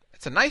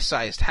 It's a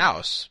nice-sized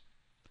house.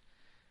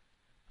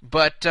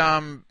 But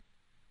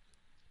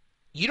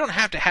you don't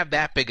have to have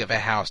that big of a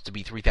house to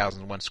be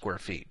 3,001 square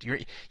feet.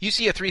 You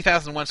see a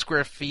 3,001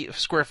 square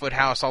foot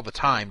house all the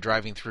time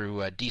driving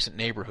through decent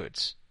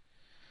neighborhoods.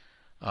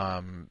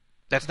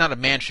 That's not a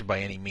mansion by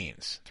any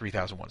means,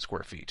 3,001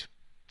 square feet,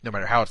 no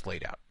matter how it's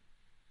laid out.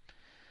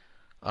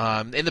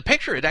 In the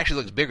picture, it actually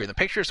looks bigger. In the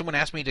picture, if someone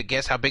asked me to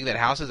guess how big that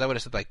house is, I would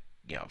have said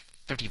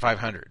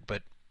 5,500.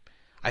 But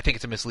I think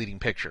it's a misleading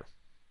picture.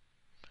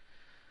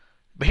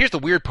 But here's the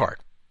weird part.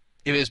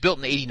 It was built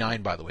in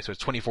 89, by the way, so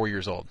it's 24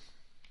 years old.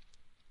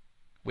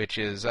 Which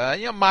is,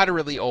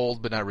 moderately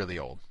old, but not really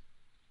old.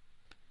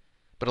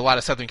 But a lot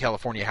of Southern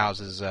California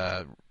houses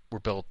were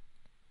built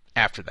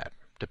after that,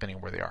 depending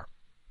on where they are.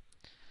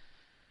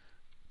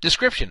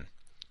 Description.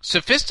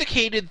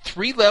 Sophisticated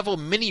 3-level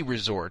mini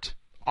resort.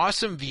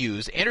 Awesome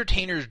views,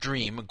 entertainer's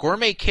dream,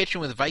 gourmet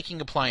kitchen with Viking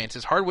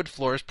appliances, hardwood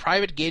floors,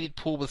 private gated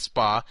pool with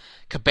spa,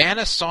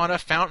 cabana, sauna,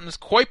 fountains,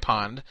 koi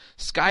pond,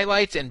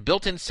 skylights, and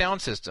built-in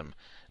sound system.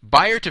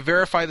 Buyer to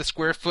verify the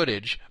square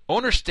footage.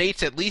 Owner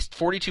states at least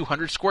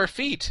 4,200 square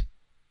feet.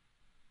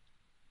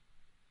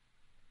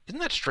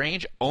 Isn't that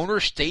strange? Owner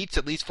states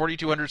at least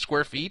 4,200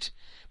 square feet,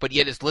 but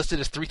yet it's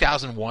listed as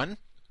 3,001?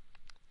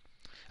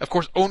 Of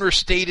course, owner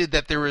stated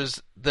that there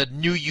is the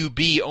new UB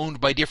owned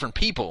by different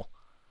people.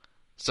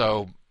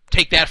 So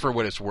take that for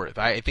what it's worth.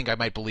 I think I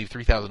might believe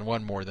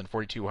 3,001 more than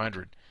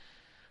 4,200.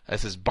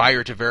 This is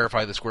buyer to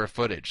verify the square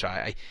footage.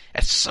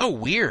 That's so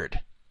weird.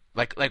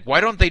 Like why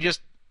don't they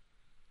just?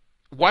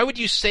 Why would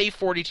you say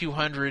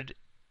 4,200,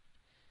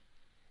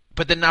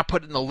 but then not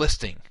put it in the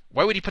listing?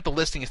 Why would you put the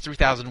listing as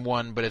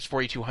 3,001, but it's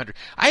 4,200?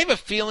 I have a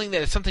feeling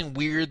that it's something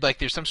weird, like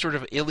there's some sort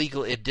of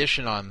illegal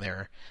addition on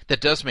there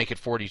that does make it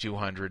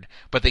 4,200,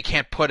 but they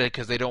can't put it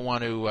because they don't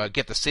want to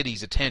get the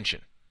city's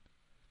attention.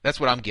 That's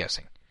what I'm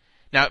guessing.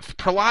 Now,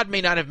 Prahlad may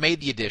not have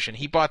made the addition.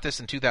 He bought this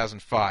in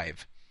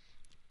 2005.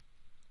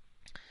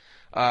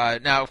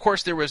 Now, of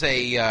course, there was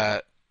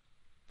a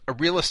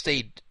real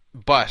estate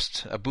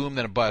bust, a boom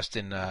then a bust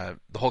in the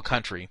whole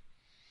country.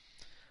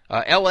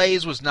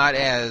 LA's was not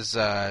as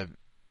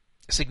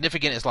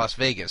significant as Las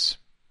Vegas,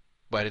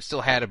 but it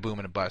still had a boom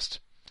and a bust.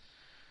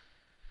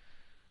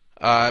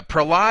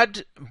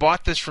 Prahlad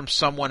bought this from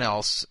someone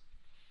else.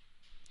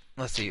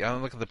 Let's see. I'll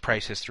look at the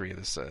price history of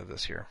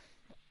this here.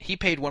 He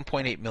paid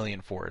 $1.8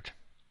 million for it.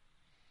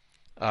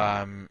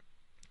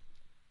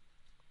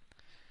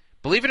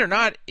 Believe it or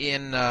not,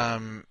 in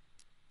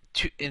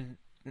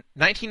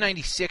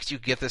 1996 you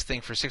could get this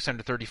thing for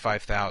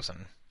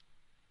 $635,000.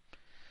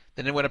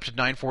 Then it went up to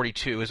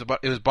 $942.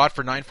 It was bought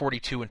for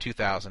 $942 in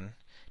 2000.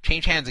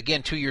 Changed hands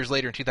again 2 years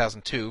later in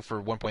 2002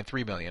 for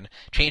 $1.3 million.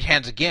 Changed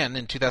hands again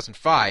in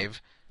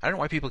 2005. I don't know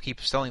why people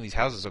keep selling these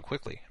houses so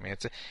quickly. I mean,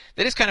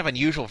 that is kind of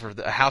unusual for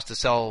a house to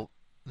sell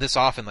this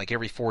often, like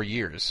every 4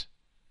 years.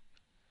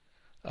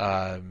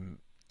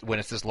 When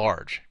it's this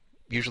large.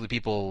 Usually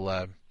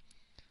people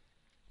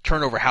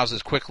turn over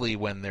houses quickly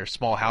when they're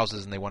small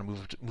houses and they want to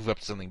move up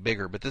to something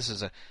bigger, but this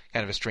is a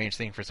kind of a strange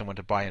thing for someone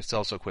to buy and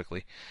sell so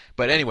quickly.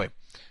 But anyway,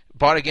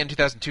 bought again in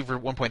 2002 for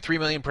 $1.3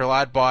 million.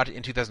 Prahlad bought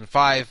in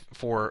 2005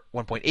 for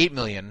 $1.8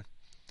 million,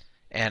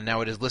 and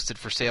now it is listed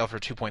for sale for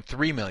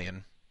 $2.3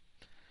 million.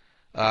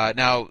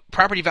 Now,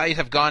 property values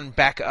have gone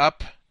back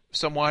up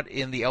somewhat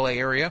in the LA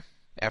area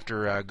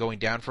after going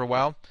down for a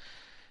while.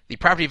 The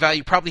property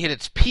value probably hit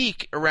its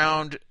peak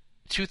around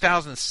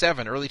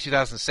 2007, early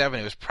 2007.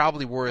 It was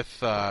probably worth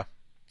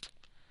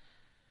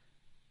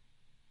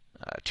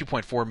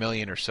 $2.4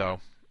 million or so.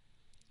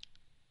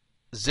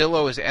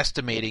 Zillow is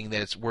estimating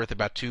that it's worth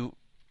about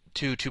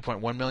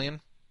 $2.1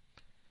 million.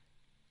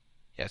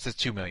 Yeah, it says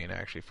 $2 million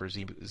actually for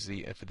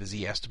the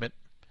Z estimate.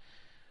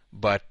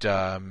 But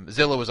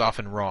Zillow is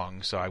often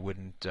wrong, so I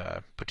wouldn't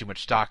put too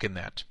much stock in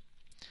that.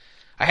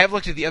 I have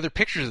looked at the other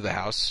pictures of the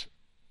house.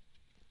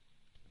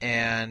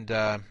 And,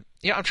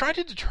 I'm trying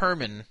to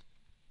determine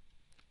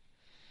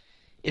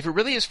if it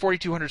really is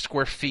 4,200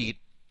 square feet,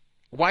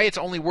 why it's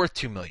only worth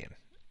 $2 million.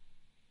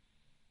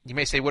 You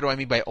may say, what do I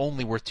mean by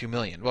only worth $2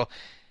 million? Well,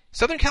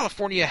 Southern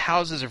California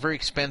houses are very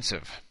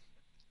expensive.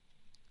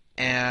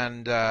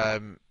 And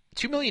 $2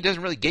 million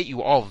doesn't really get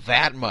you all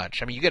that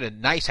much. I mean, you get a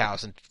nice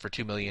house for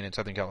 $2 million in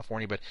Southern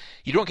California, but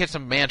you don't get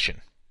some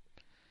mansion.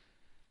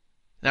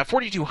 Now,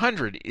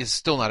 4,200 is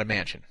still not a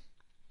mansion,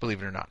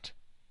 believe it or not.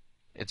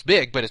 It's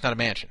big, but it's not a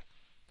mansion.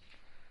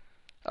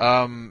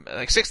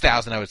 Like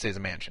 6,000, I would say, is a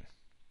mansion.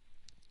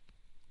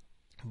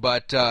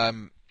 But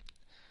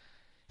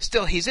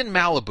still, he's in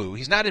Malibu.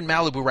 He's not in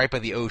Malibu right by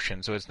the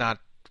ocean, so it's not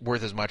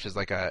worth as much as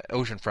like a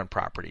oceanfront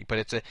property. But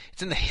it's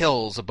in the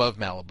hills above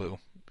Malibu,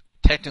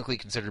 technically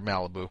considered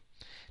Malibu.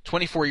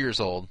 24 years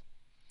old.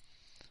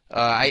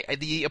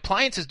 The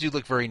appliances do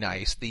look very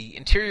nice. The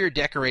interior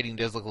decorating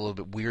does look a little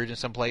bit weird in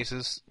some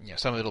places.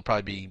 Some of it will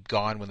probably be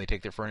gone when they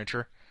take their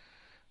furniture.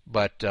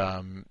 But,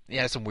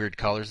 some weird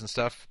colors and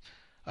stuff.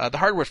 The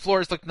hardwood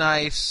floors look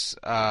nice.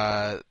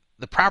 The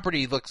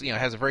property looks,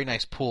 has a very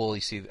nice pool.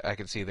 I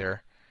can see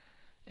there.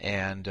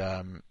 And,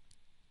 kind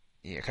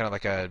of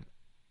like a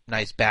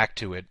nice back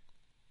to it.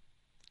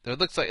 So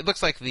it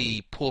looks like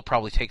the pool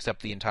probably takes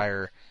up the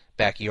entire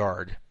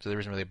backyard. So there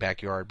isn't really a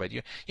backyard, but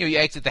you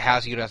exit the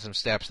house, you go down some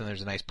steps, and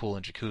there's a nice pool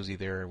and jacuzzi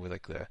there with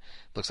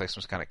looks like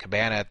some kind of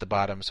cabana at the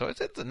bottom. So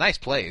it's a nice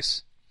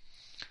place.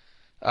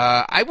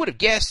 I would have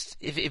guessed,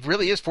 if it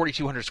really is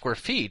 4,200 square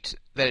feet,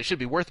 that it should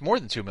be worth more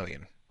than $2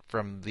 million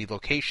from the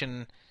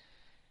location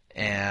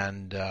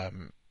and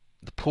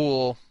the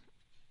pool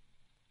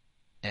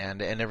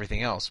and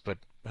everything else, but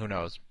who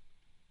knows.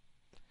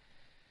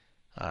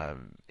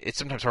 It's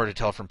sometimes hard to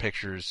tell from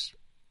pictures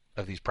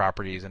of these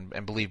properties,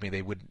 and believe me,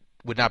 they would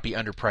not be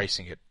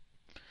underpricing it.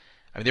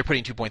 I mean, they're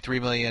putting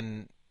 $2.3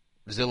 million.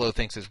 Zillow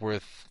thinks it's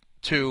worth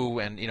 $2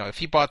 million, and if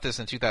he bought this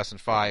in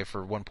 2005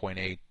 for $1.8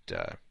 million,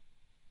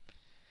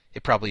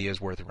 it probably is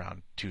worth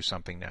around $2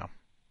 something now.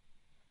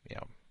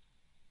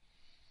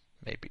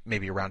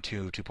 Maybe around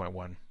 $2.1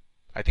 million.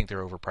 I think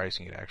they're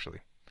overpricing it actually.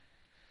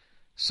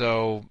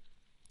 So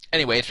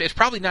anyway, it's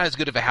probably not as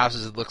good of a house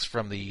as it looks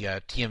from the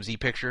TMZ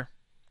picture,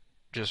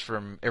 just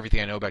from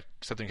everything I know about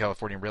Southern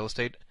California real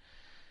estate.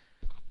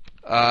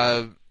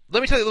 Let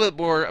me tell you a little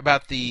bit more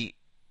about the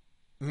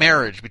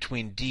marriage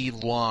between Dee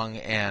Luong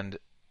and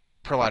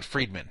Prahlad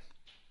Friedman,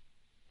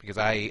 because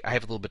I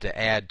have a little bit to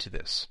add to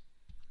this.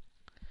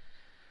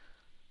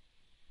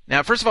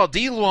 Now, first of all,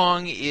 Dee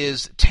Luong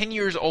is 10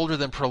 years older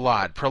than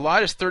Prahlad.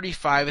 Prahlad is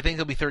 35. I think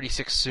he'll be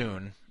 36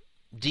 soon.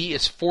 Dee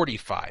is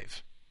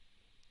 45.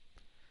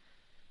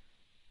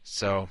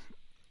 So,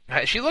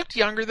 she looked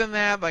younger than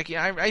that.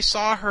 I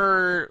saw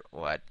her,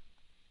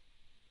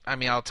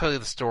 I'll tell you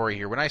the story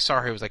here. When I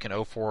saw her, it was like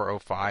in 04,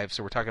 05,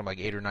 so we're talking like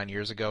 8 or 9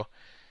 years ago.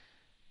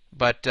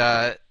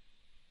 But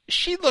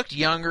she looked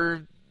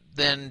younger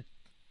than,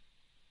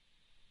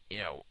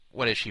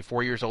 what is she,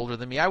 4 years older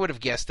than me? I would have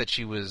guessed that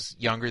she was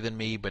younger than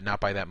me, but not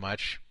by that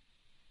much.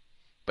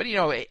 But,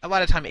 a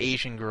lot of time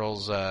Asian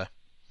girls, they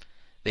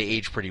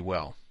age pretty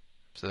well.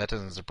 So that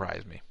doesn't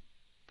surprise me.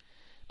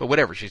 But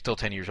whatever, she's still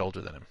 10 years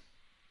older than him.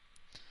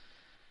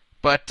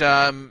 But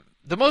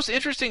the most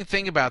interesting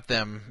thing about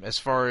them, as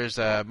far as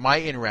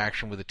my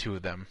interaction with the two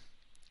of them,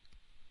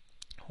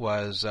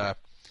 was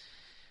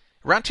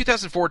around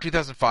 2004,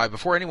 2005,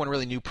 before anyone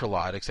really knew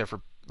Prahlad, except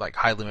for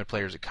high-limit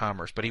players at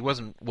Commerce, but he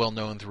wasn't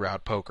well-known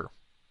throughout poker.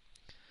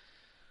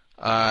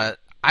 I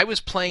was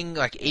playing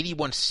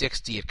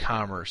 8160 at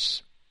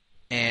Commerce,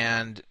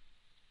 and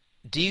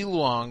Dee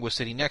Luong was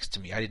sitting next to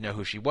me. I didn't know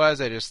who she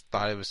was. I just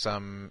thought it was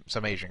some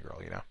Asian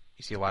girl,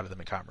 You see a lot of them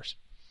in Commerce.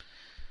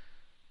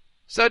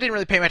 So I didn't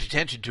really pay much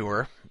attention to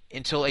her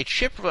until a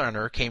chip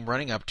runner came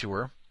running up to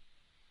her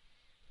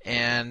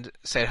and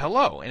said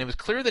hello. And it was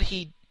clear that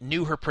he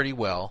knew her pretty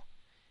well,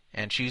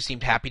 and she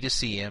seemed happy to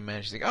see him.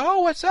 And she's like,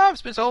 "Oh, what's up?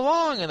 It's been so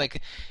long." And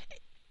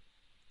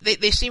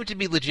they seemed to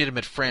be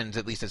legitimate friends,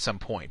 at least at some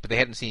point, but they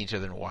hadn't seen each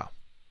other in a while.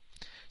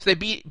 So they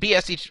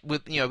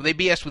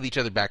BS'd with each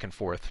other back and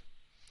forth.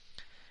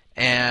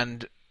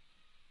 And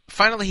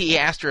finally, he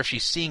asked her if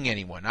she's seeing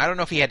anyone. I don't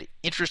know if he had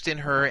interest in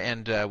her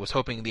and was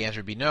hoping the answer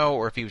would be no,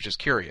 or if he was just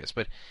curious.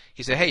 But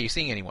he said, "Hey, you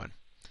seeing anyone?"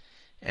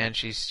 And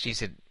she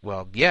said,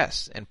 "Well,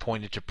 yes," and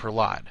pointed to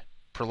Prahlad.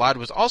 Prahlad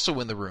was also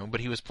in the room,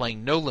 but he was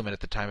playing No Limit at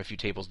the time, a few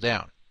tables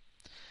down.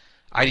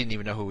 I didn't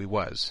even know who he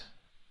was,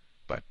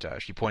 but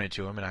she pointed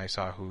to him, and I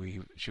saw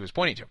who she was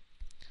pointing to.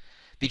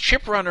 The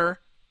chip runner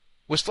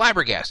was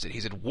flabbergasted. He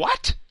said,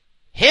 "What?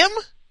 Him?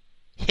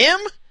 Him?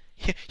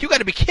 You got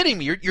to be kidding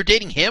me! You're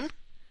dating him?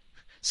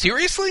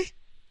 Seriously?"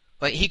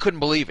 He couldn't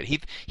believe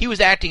it. He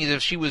was acting as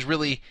if she was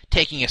really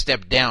taking a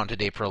step down to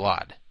date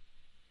Prahlad.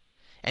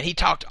 And he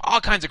talked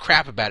all kinds of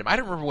crap about him. I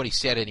don't remember what he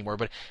said anymore,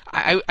 but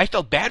I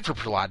felt bad for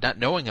Prahlad, not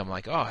knowing him. Oh,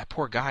 that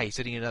poor guy, he's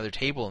sitting at another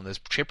table, and this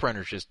chip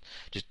runner's just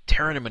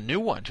tearing him a new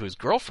one to his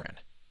girlfriend.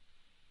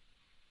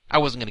 I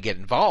wasn't going to get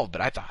involved,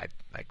 but I thought,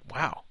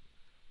 wow.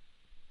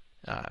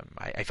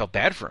 I felt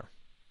bad for him.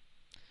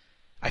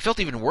 I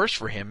felt even worse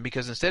for him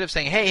because instead of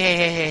saying,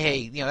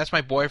 hey, that's my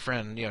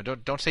boyfriend,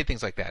 don't say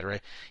things like that, right?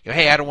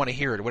 Hey, I don't want to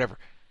hear it, or whatever.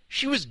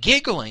 She was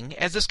giggling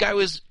as this guy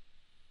was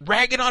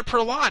ragging on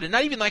Prahlad, and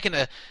not even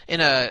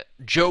in a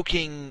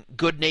joking,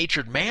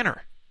 good-natured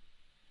manner.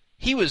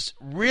 He was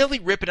really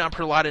ripping on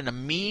Prahlad in a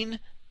mean,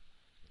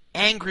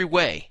 angry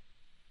way,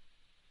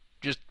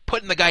 just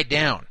putting the guy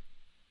down.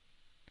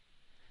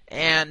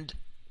 And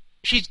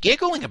she's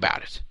giggling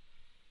about it.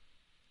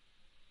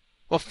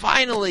 Well,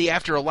 finally,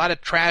 after a lot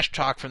of trash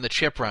talk from the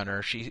chip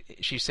runner, she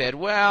said,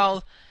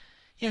 "Well,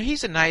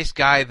 he's a nice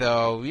guy,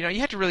 though. You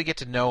have to really get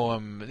to know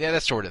him,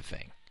 that sort of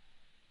thing."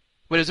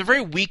 But it was a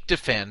very weak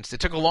defense. It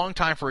took a long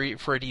time for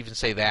her to even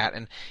say that,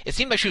 and it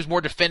seemed like she was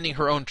more defending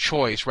her own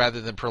choice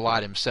rather than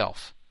Prahlad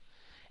himself.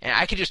 And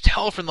I could just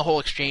tell from the whole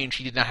exchange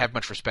she did not have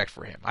much respect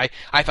for him. I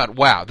thought,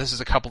 wow, this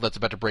is a couple that's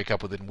about to break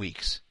up within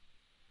weeks.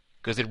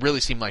 Because it really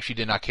seemed like she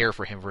did not care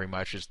for him very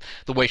much, just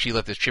the way she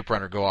let this chip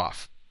runner go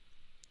off.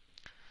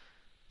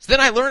 So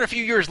then I learned a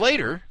few years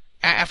later,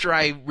 after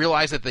I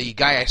realized that the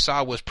guy I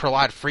saw was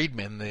Prahlad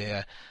Friedman,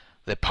 the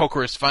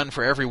Poker is Fun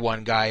for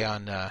Everyone guy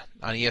on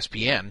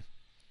ESPN,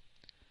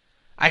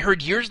 I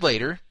heard years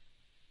later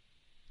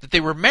that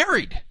they were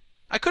married.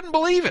 I couldn't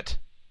believe it.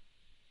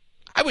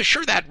 I was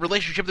sure that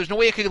relationship, there's no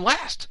way it could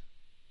last.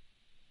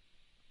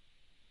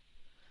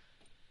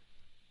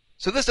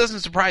 So this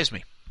doesn't surprise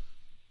me.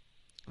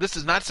 This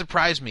does not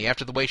surprise me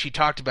after the way she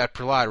talked about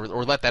Prahlad,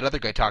 or let that other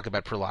guy talk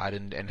about Prahlad,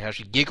 and how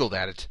she giggled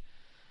at it.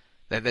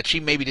 That she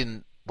maybe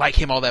didn't like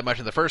him all that much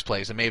in the first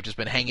place and may have just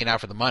been hanging out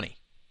for the money.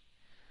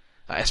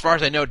 As far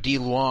as I know, Dee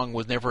Luong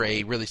was never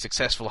a really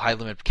successful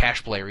high-limit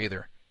cash player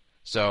either.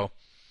 So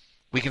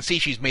we can see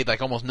she's made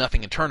almost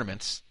nothing in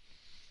tournaments,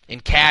 In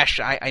cash,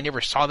 I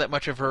never saw that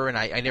much of her, and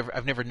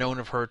I've never known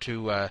of her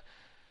to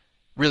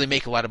really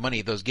make a lot of money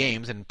at those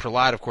games. And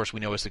Prahlad, of course,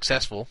 we know is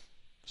successful.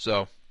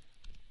 So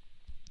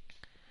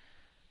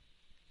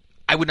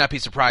I would not be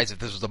surprised if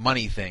this was a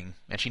money thing,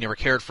 and she never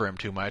cared for him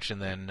too much.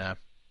 And then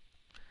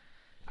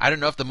I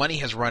don't know if the money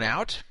has run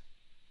out,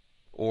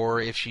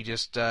 or if she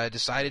just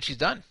decided she's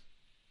done.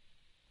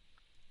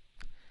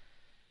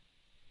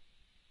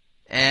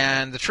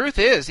 And the truth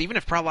is, even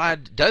if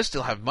Prahlad does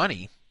still have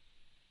money,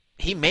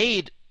 he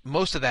made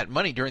most of that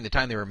money during the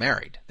time they were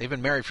married. They've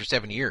been married for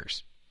 7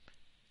 years.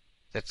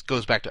 That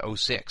goes back to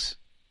 2006.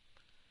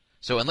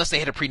 So unless they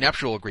had a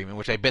prenuptial agreement,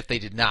 which I bet they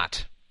did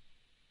not,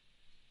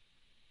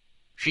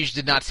 she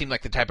did not seem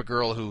like the type of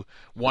girl who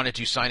wanted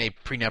to sign a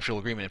prenuptial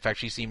agreement. In fact,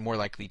 she seemed more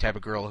like the type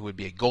of girl who would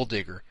be a gold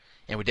digger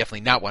and would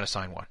definitely not want to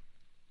sign one.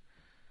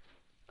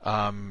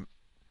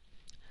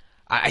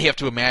 I have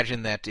to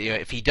imagine that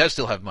if he does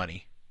still have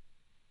money,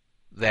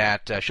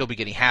 that she'll be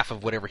getting half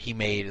of whatever he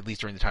made, at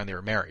least during the time they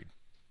were married.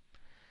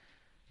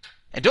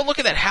 And don't look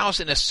at that house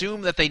and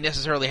assume that they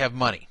necessarily have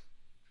money.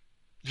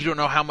 You don't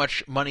know how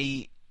much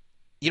money,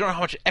 you don't know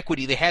how much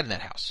equity they had in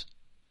that house.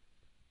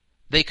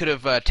 They could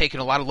have taken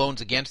a lot of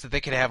loans against it.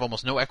 They could have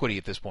almost no equity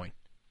at this point.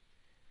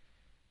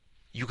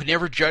 You can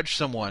never judge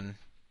someone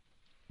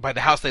by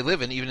the house they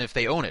live in, even if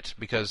they own it,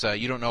 because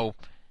you don't know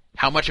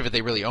how much of it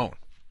they really own.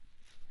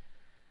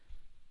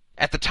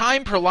 At the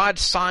time Prahlad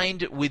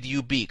signed with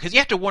UB, because you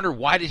have to wonder,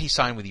 why did he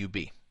sign with UB?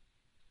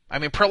 I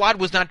mean, Prahlad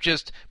was not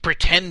just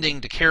pretending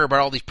to care about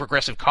all these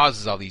progressive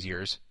causes all these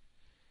years.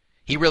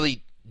 He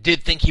really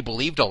did think he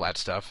believed all that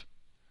stuff.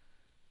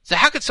 So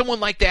how could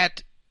someone like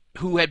that,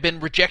 who had been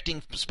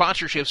rejecting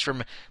sponsorships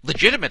from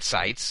legitimate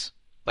sites,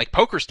 like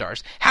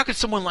PokerStars, how could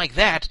someone like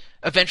that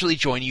eventually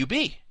join UB?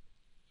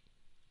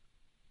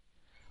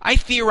 I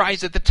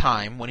theorized at the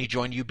time, when he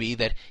joined UB,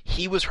 that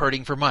he was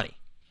hurting for money.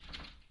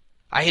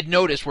 I had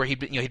noticed where he'd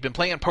been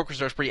playing on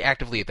PokerStars pretty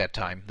actively at that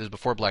time. This was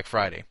before Black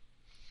Friday.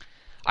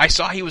 I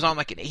saw he was on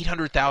like an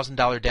 $800,000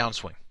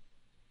 downswing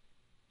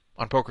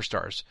on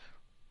PokerStars,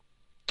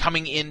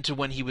 coming into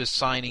when he was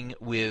signing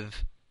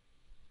with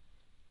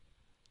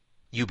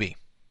UB.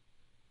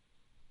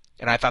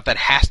 And I thought that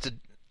has to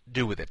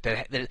do with it.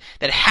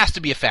 That has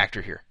to be a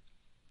factor here.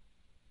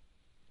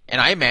 And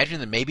I imagine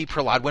that maybe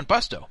Prahlad went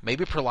busto.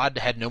 Maybe Prahlad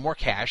had no more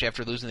cash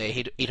after losing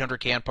the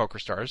 $800K on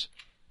PokerStars.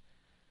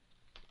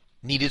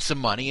 Needed some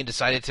money and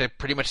decided to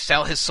pretty much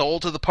sell his soul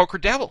to the poker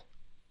devil.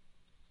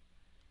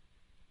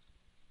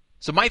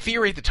 So my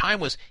theory at the time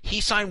was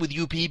he signed with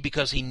UB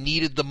because he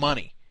needed the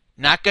money.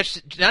 Not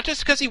just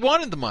because he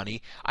wanted the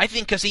money, I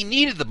think because he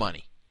needed the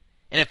money.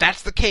 And if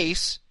that's the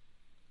case,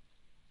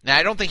 now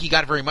I don't think he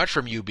got very much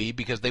from UB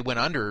because they went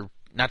under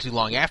not too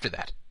long after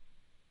that.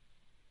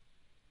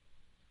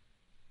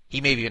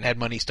 He maybe even had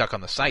money stuck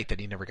on the site that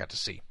he never got to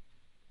see.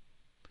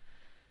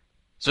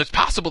 So it's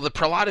possible that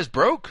Prahlad is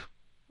broke.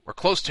 Or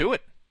close to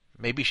it.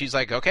 Maybe she's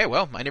like, okay,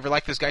 well, I never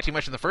liked this guy too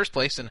much in the first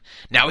place, and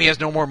now he has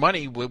no more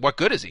money. What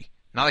good is he?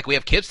 Not like we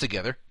have kids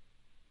together.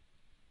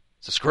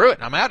 So screw it,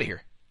 I'm out of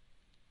here.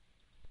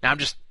 Now I'm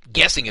just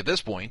guessing at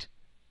this point,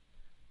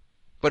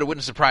 but it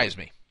wouldn't surprise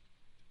me.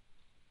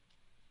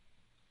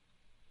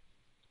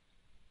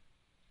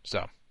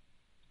 So.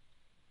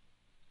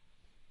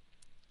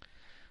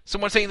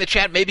 Someone saying in the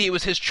chat, maybe it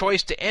was his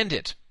choice to end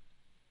it.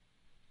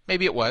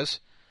 Maybe it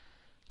was.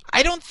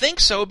 I don't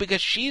think so,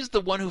 because she's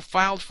the one who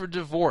filed for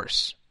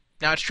divorce.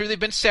 Now, it's true they've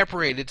been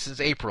separated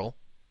since April,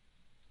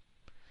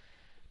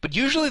 but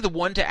usually the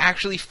one to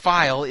actually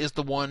file is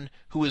the one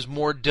who is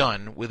more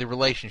done with a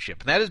relationship.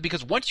 And that is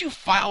because once you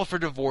file for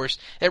divorce,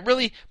 it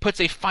really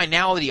puts a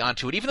finality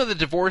onto it. Even though the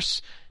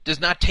divorce does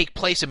not take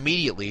place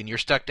immediately, and you're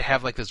stuck to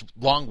have like this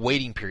long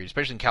waiting period,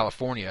 especially in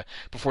California,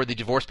 before the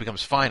divorce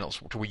becomes final,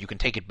 to where you can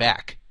take it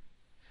back.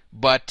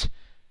 But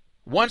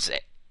once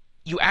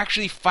you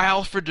actually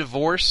file for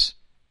divorce,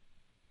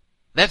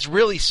 that's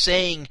really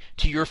saying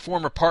to your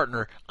former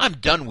partner, I'm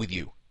done with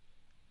you.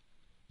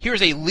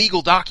 Here's a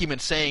legal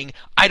document saying,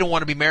 I don't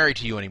want to be married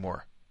to you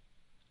anymore.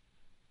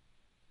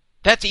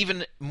 That's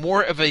even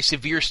more of a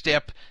severe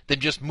step than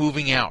just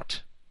moving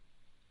out.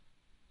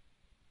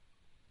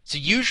 So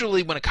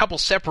usually when a couple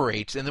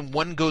separates and then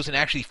one goes and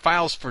actually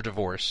files for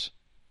divorce,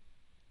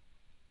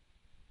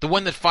 the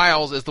one that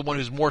files is the one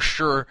who's more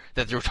sure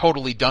that they're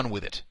totally done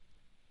with it.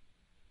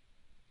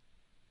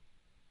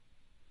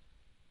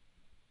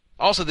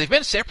 Also, they've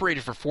been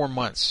separated for 4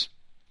 months.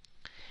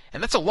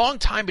 And that's a long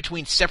time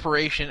between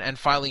separation and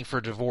filing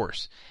for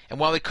divorce. And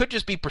while it could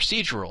just be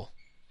procedural,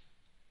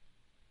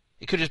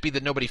 it could just be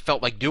that nobody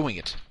felt like doing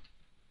it.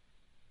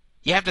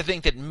 You have to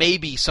think that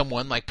maybe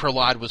someone like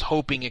Prahlad was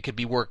hoping it could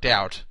be worked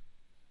out.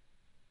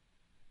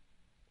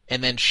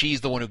 And then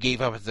she's the one who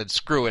gave up and said,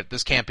 screw it,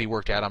 this can't be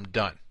worked out, I'm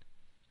done.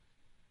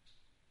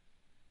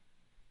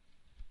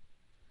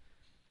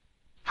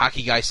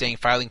 Hockey guy saying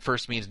filing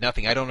first means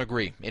nothing. I don't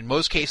agree. In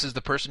most cases,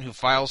 the person who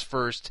files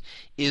first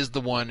is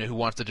the one who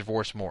wants the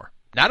divorce more.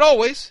 Not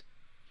always,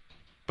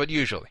 but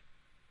usually.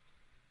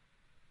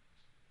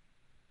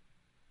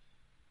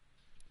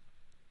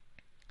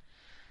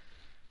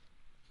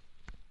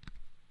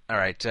 All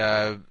right.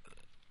 I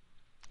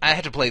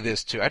had to play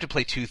this, too. I had to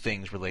play two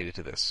things related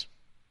to this.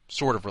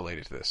 Sort of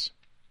related to this.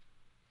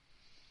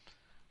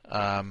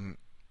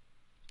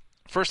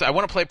 First, I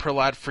want to play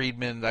Prahlad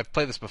Friedman. I've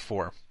played this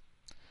before.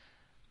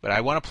 But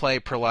I want to play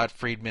Prahlad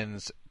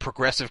Friedman's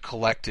Progressive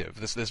Collective.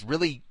 This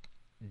really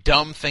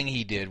dumb thing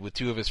he did with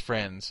two of his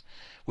friends,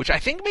 which I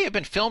think may have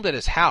been filmed at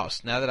his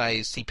house, now that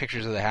I see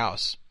pictures of the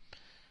house.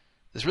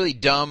 This really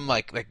dumb,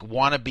 like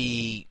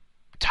wannabe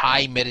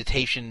Thai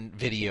meditation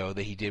video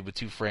that he did with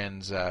two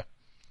friends.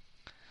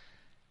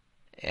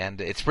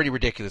 And it's pretty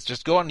ridiculous.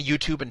 Just go on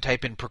YouTube and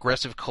type in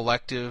Progressive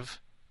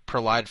Collective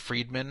Prahlad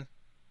Friedman,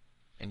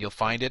 and you'll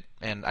find it.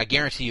 And I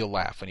guarantee you'll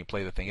laugh when you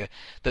play the thing.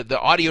 The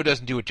audio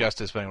doesn't do it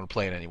justice, but I'm going to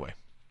play it anyway.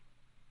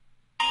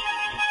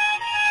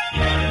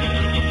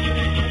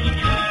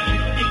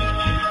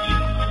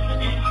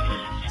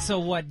 So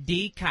what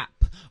decap?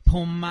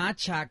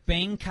 Pomachak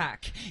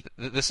Bangkok.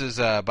 This is,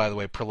 by the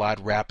way, Prahlad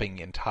rapping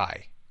in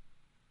Thai.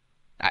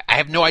 I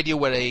have no idea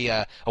what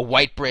a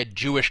white bread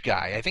Jewish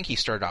guy, I think he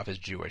started off as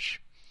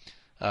Jewish,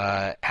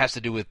 has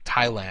to do with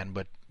Thailand,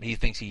 but he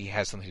thinks he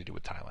has something to do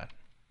with Thailand.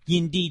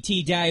 Yindi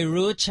ti dai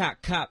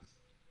ruchak cup.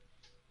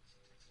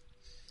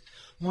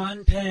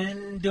 One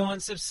pen don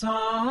sip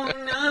song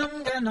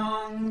nam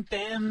ganong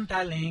tem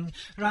taling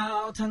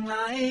rao thang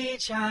lai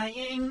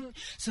chaying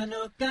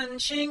sanuk gan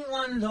ching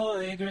one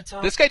loy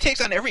gratong. This guy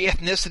takes on every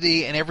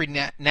ethnicity and every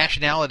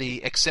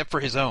nationality except for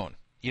his own.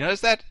 You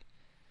notice that?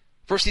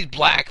 First he's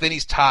black, then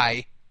he's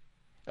Thai.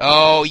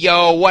 Oh,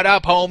 yo, what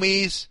up,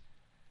 homies?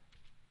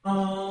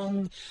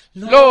 Loy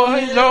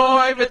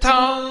Loy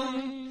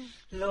Vuitton.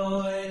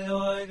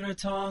 Loy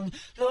gratong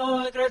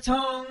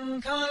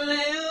kaleu.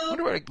 I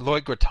wonder what Loy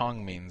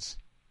Gratong means.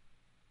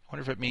 I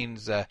wonder if it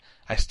means I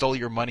stole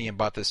your money and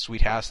bought this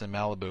sweet house in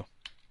Malibu.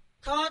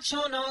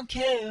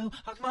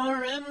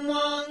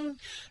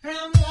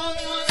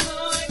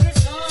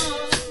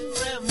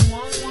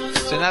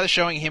 So now they're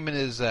showing him and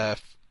his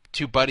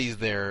two buddies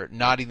there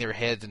nodding their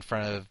heads in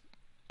front of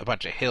a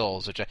bunch of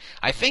hills, which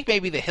I think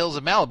maybe the hills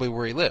of Malibu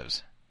where he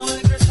lives.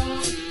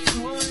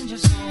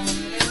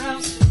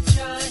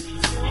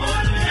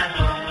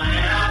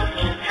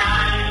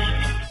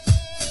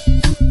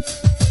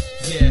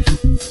 Yeah,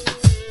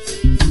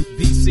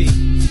 BC,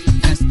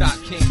 that's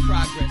King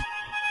Progress.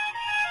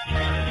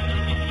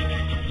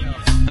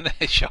 And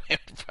they show him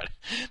in front.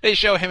 They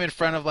show him in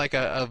front of like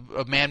a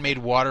man-made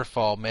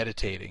waterfall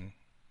meditating.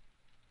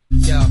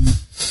 Yo,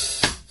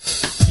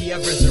 he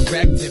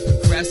resurrected,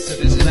 progressive.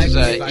 This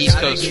is East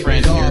Coast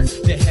friend here.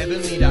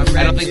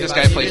 I don't think this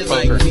guy plays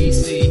poker.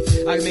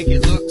 I make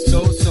it look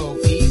so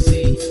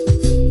easy.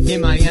 In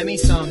Miami,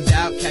 some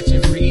doubt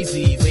catching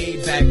breezy,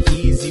 laid back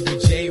easy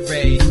with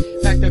J-Ray.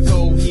 Pack the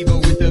Cohiba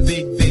with the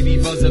big baby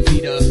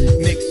Buzzavita,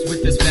 mixed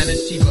with the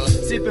Spanish chiva.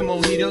 Sipping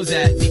mojitos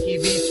at Nikki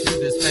Beach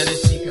through the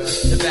Spanish chica,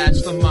 the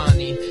bachelor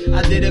money.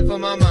 I did it for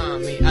my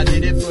mommy, I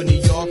did it for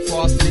New York,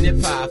 Boston,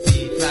 and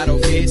Poppy. Claro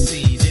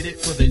KC, did it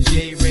for the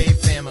J-Ray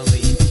family.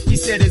 He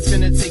said it's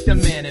gonna take the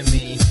man in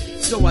me,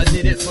 so I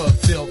did it for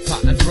Phil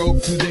Pot and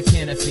broke through the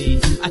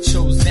canopy. I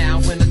chose now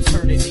and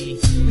eternity.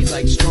 We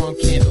like strong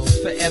candles,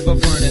 forever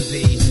burning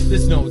thee.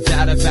 There's no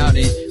doubt about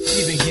it.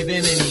 We've been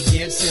given any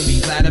gifts and be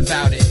glad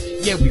about it.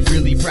 Yeah, we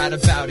really proud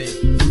about it.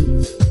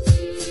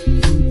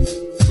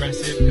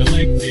 Progressive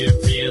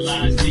Collective,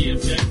 realize the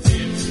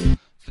objective.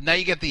 So now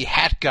you get the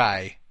hat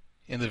guy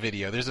in the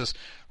video. There's this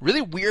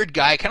really weird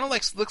guy, kind of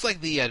looks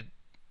like the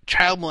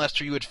child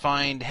molester you would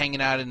find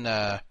hanging out in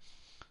a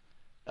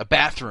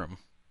bathroom,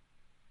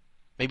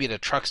 maybe at a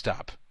truck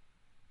stop.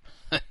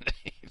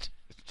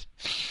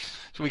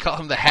 So we call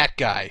him the hat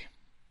guy.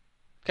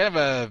 Kind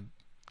of a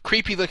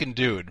creepy-looking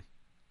dude.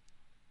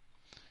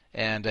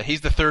 And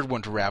he's the third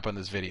one to rap on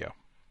this video.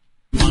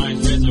 Mind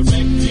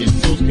resurrected,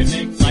 souls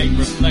connect, light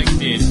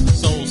reflected,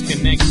 souls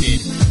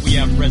connected. We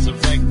have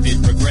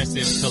resurrected,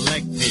 progressive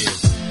collective,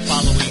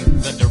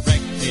 following the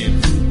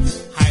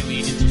directive. Highly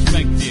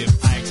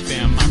introspective, I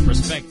expand my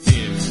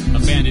perspective,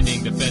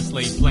 abandoning the best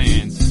laid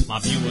plans. My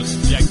view is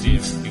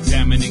subjective,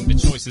 examining the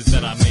choices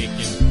that I make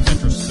in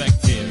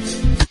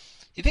retrospective.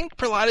 You think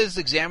Prahlad is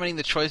examining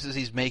the choices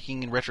he's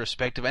making in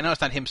retrospective? I know it's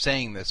not him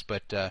saying this,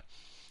 but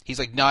he's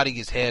like nodding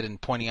his head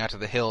and pointing out to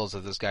the hills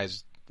as this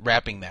guy's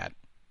rapping that.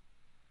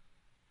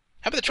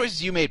 How about the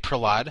choices you made,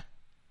 Prahlad?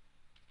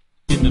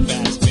 In the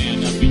vast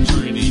span of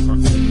eternity, for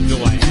whom do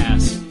I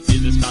ask?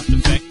 Is this cost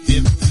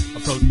effective?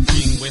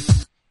 Approaching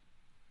with...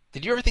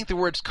 Did you ever think the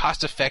words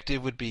cost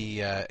effective would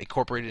be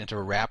incorporated into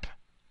a rap?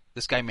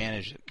 This guy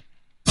managed it.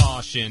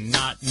 Caution,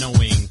 not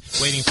knowing,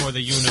 waiting for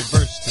the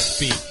universe to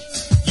speak.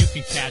 You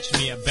can catch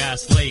me at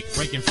Bass Lake,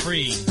 breaking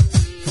free,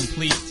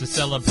 complete to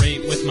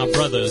celebrate with my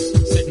brothers,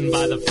 sitting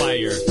by the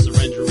fire,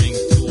 surrendering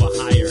to a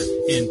higher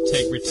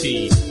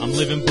integrity. I'm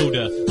living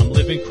Buddha, I'm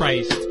living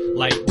Christ,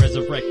 light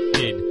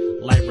resurrected,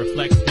 light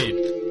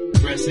reflected.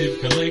 Progressive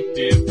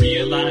collective,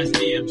 realize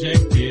the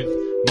objective.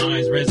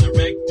 minds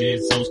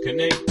resurrected, souls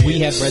connected. We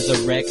have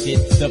resurrected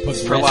the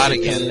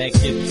progressive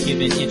collective,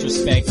 giving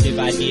introspective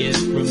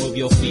ideas, remove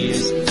your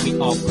fears. We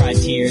all cry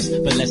tears,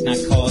 but let's not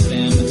cause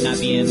them. Not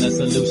being the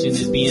solution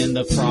is being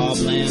the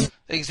problem.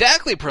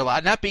 Exactly,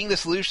 Prahlad. Not being the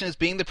solution is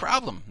being the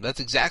problem. That's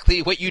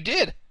exactly what you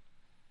did.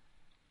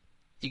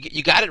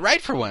 You got it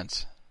right for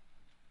once.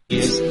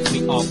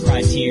 We all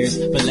cry tears,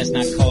 but let's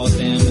not cause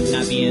them.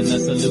 Not being the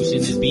solution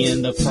is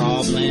being the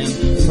problem.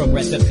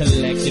 Progressive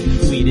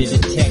collective, we the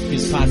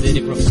detectives,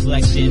 positive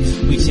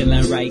reflection. We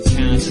chillin' right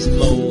conscious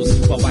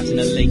flows while watching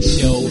a lake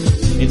show.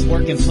 It's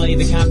work and play,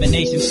 the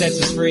combination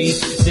sets us free.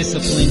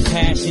 Discipline,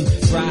 passion,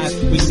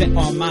 drive, we set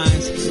our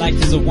minds. Life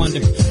is a wonder,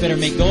 better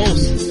make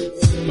goals.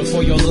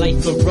 Before your life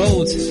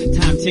erodes,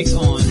 time ticks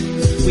on.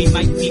 We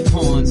might be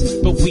pawns,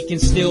 but we can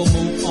still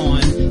move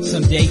on.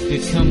 Someday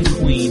become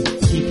queen.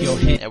 Keep your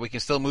head. Yeah, we can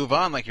still move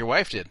on like your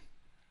wife did.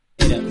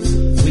 Up.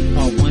 We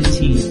are one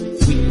team.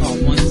 We are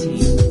one team.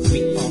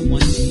 We are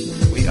one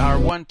team. We are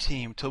one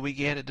team till we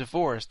get a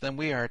divorce. Then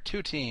we are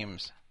two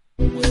teams.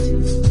 One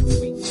team.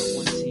 We are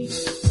one team.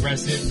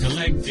 Progressive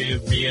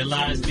collective,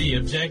 realize the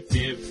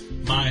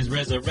objective. Minds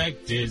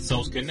resurrected,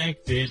 souls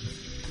connected.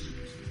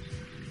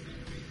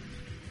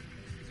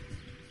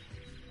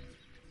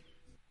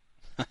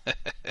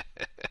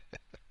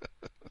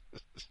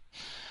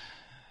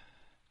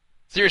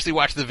 Seriously,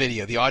 watch the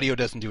video. The audio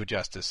doesn't do it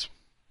justice.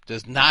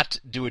 Does not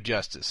do it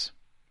justice.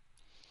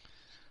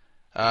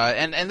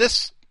 And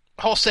this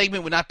whole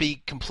segment would not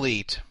be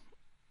complete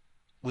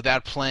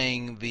without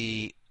playing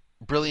the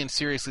brilliant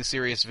Seriously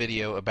Serious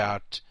video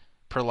about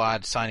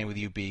Prahlad signing with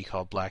UB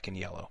called Black and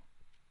Yellow.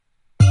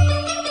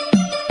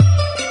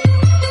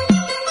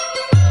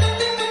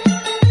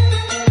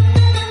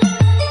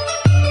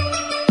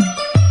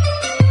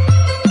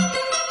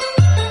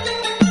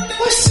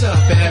 What's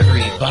up,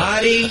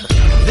 everybody?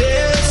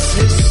 This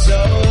is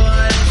so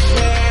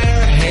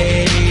unfair.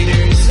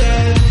 Haters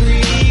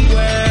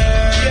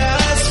everywhere.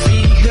 Just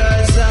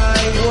because I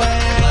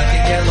wear black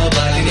and yellow,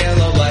 black and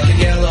yellow, black and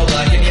yellow,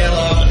 black and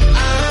yellow.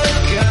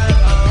 I've got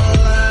all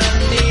I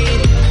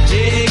need.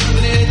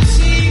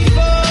 Dignity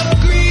for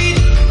greed.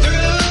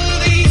 Through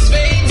these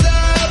veins I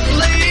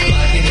bleed.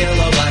 Black and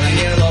yellow, black and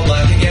yellow,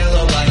 black and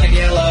yellow, black and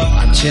yellow.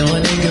 I'm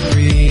chilling in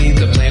Capri.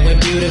 The plan went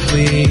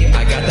beautifully.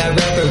 I got that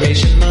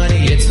reparation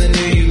money. It's the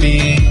new UB.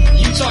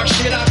 You talk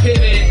shit, I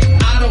pivot.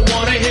 I don't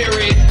wanna hear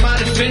it. My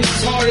defense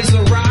is hard as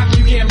a rock.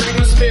 You can't break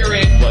my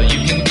spirit. Well,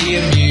 you can be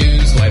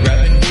amused. White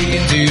rapping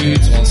vegan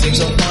dudes won't seem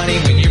so funny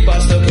when you're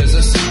busted cause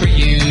of super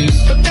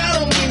used. But that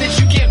don't mean that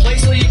you can't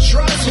place all your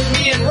trust with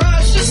me and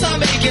Rush. Just not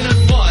making a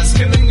fuss.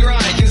 Come and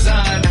grind cause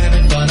I'm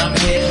having fun. I'm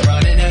hitting,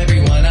 running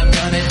everyone. I'm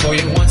gunning for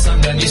you. Once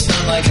I'm done, you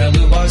stun like a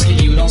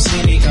Lubarski. You don't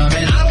see me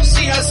coming. I don't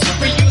see how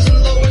super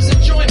using lowers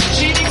enjoyment.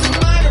 Cheating's a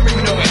minor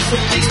annoyance. So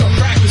please don't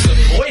practice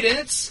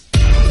avoidance.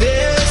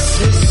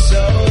 This is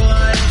so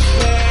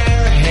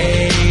unfair.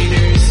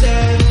 Haters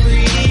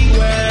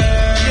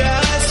everywhere.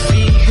 Just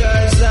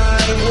because I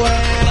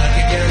wear black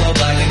and yellow,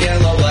 black and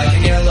yellow, black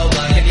and yellow,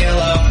 black and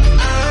yellow.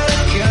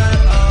 I've got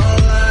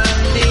all I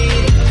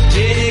need.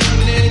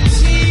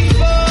 Dignity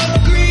for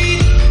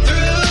greed.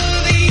 Through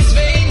these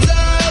veins I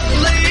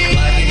bleed.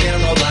 Black and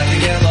yellow, black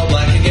and yellow,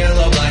 black and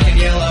yellow, black and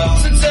yellow.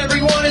 Since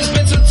everyone has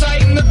been so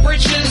tight in the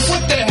britches,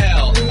 what the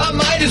hell? I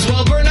might as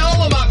well burn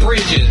all of my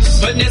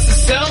bridges. But Nessa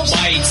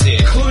lights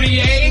it.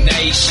 Cloutier,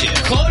 nation.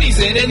 Clooney's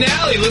in an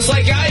alley, looks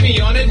like Ivy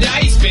on a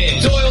dice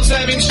bench. Doyle's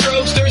having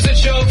strokes, there's a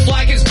choke.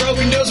 Flack is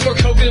broken, knows more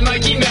coke than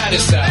Mikey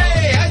Madison.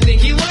 Hey, I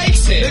think he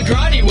likes it. The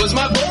Grindy was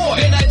my boy.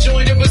 Then I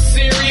joined him with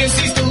Sirius.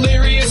 He's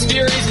delirious,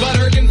 furious, but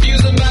her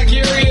confused and by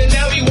curious.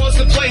 Now he wants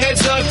to play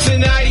heads up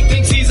tonight. He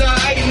thinks he's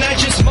alright, and I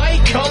just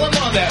might call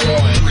him on that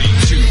one.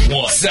 3, 2,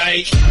 1.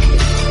 Psych.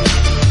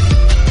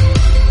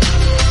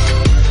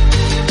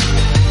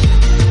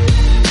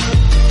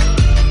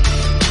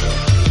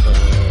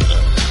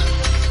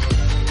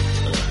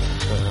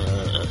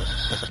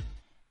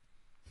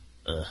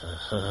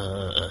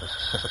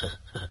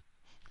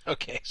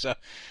 Okay, so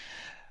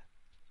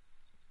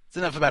it's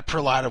enough about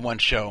Prahlad in one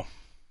show.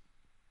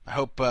 I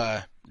hope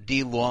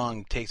D.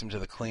 Long takes him to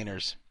the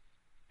cleaners.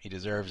 He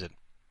deserves it.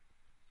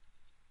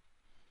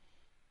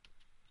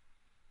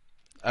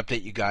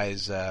 Update you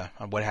guys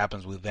on what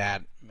happens with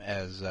that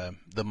as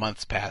the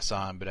months pass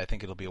on, but I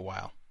think it'll be a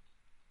while.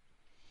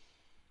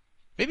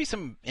 Maybe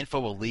some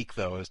info will leak,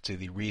 though, as to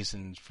the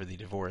reasons for the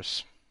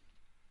divorce.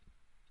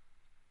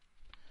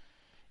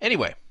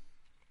 Anyway,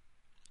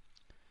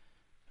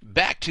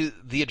 back to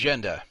the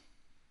agenda.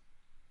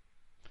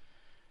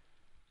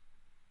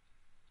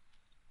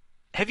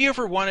 Have you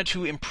ever wanted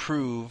to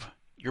improve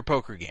your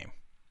poker game?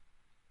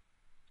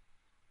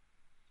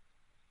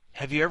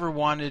 Have you ever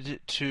wanted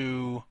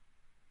to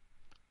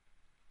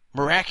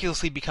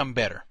miraculously become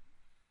better?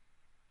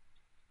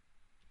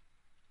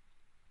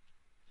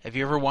 Have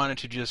you ever wanted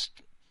to just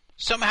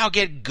somehow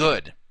get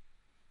good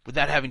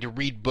without having to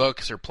read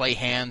books or play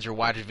hands or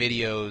watch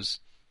videos?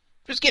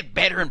 Just get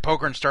better in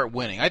poker and start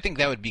winning. I think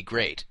that would be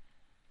great.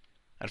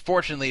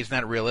 Unfortunately, it's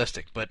not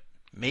realistic, but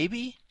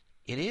maybe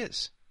it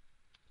is.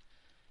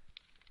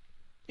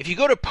 If you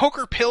go to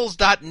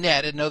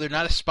pokerpills.net, and no, they're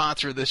not a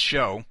sponsor of this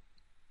show,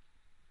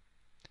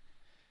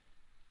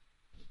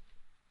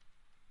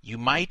 you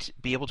might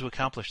be able to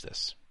accomplish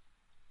this.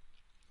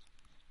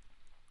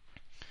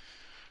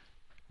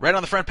 Right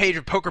on the front page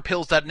of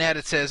pokerpills.net,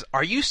 it says,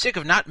 "Are you sick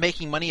of not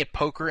making money at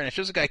poker?" And it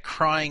shows a guy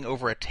crying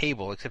over a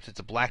table, except it's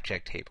a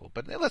blackjack table.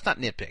 But let's not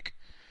nitpick.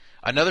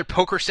 Another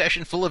poker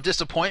session full of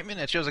disappointment.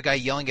 It shows a guy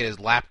yelling at his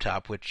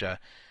laptop, which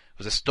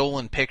was a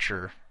stolen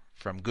picture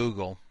from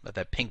Google,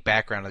 that pink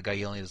background of the guy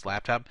yelling at his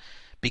laptop.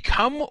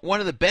 "Become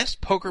one of the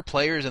best poker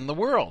players in the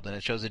world." And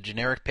it shows a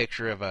generic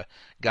picture of a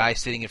guy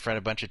sitting in front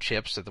of a bunch of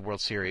chips at the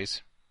World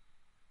Series.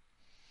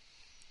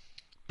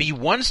 "Be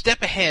one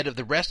step ahead of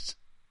the rest.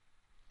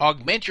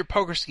 Augment your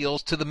poker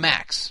skills to the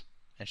max."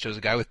 And shows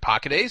a guy with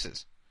pocket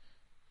aces.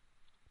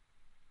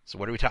 So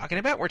what are we talking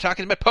about? We're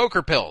talking about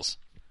Poker Pills.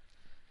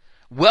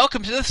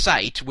 Welcome to the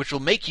site which will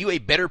make you a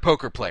better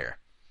poker player.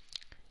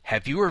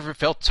 Have you ever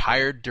felt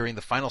tired during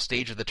the final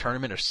stage of the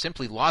tournament or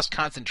simply lost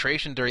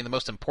concentration during the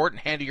most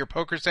important hand of your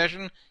poker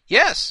session?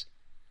 Yes.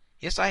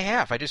 Yes, I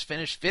have. I just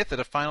finished 5th at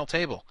a final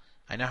table.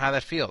 I know how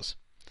that feels.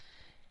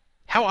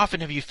 How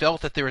often have you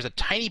felt that there is a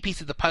tiny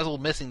piece of the puzzle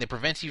missing that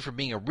prevents you from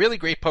being a really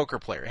great poker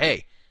player?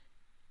 Hey,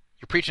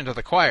 you're preaching to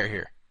the choir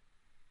here.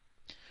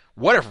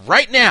 What if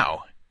right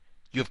now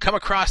you have come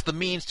across the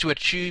means to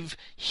achieve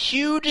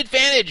huge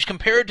advantage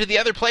compared to the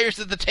other players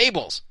at the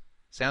tables?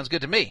 Sounds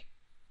good to me.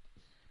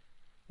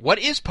 What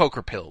is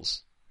Poker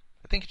Pills?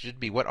 I think it should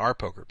be what are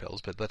Poker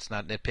Pills, but let's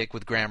not nitpick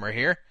with grammar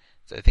here.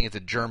 I think it's a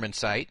German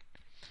site.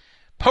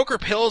 Poker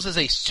Pills is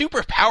a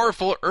super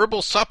powerful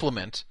herbal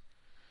supplement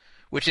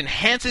which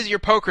enhances your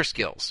poker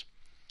skills.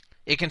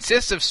 It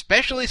consists of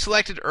specially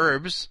selected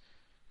herbs.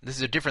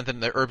 This is different than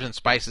the herbs and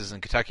spices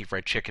in Kentucky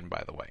Fried Chicken,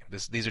 by the way.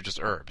 These are just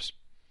herbs.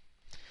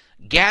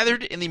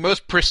 Gathered in the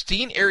most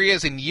pristine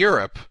areas in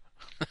Europe,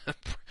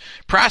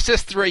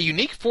 processed through a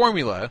unique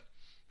formula,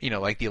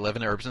 like the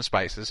 11 herbs and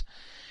spices,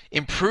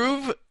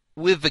 improve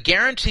with the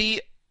guarantee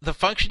the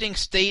functioning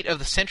state of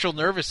the central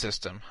nervous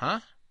system,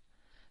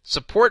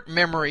 support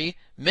memory,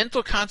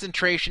 mental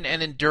concentration,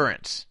 and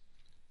endurance.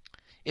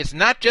 It's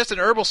not just an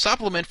herbal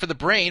supplement for the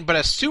brain, but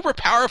a super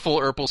powerful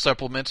herbal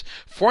supplement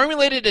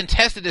formulated and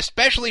tested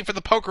especially for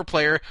the poker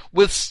player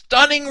with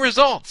stunning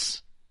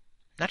results.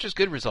 Not just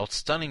good results,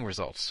 stunning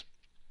results.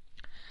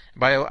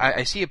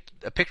 I see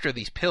a picture of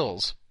these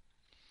pills.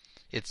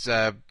 It's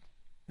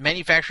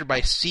manufactured by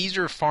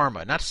Caesar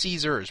Pharma. Not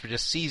Caesars, but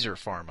just Caesar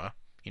Pharma.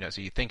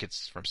 So you think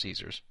it's from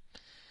Caesars.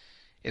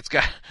 It's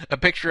got a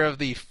picture of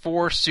the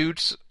 4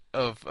 suits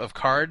of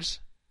cards.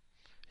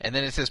 And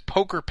then it says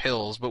Poker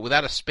Pills, but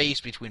without a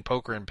space between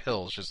poker and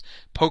pills. Just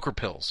Poker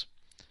Pills.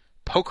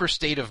 Poker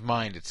State of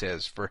Mind, it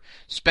says, for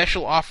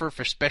special offer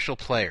for special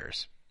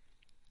players.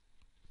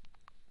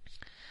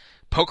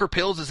 Poker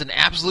Pills is an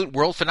absolute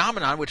world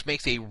phenomenon which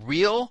makes a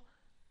real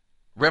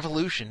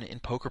revolution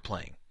in poker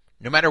playing.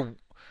 No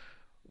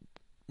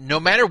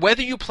matter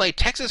whether you play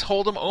Texas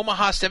Hold'em,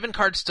 Omaha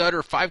 7-card stud,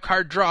 or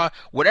 5-card draw,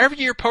 whatever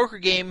your poker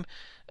game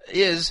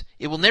is,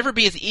 it will never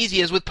be as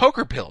easy as with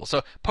Poker Pills.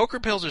 So Poker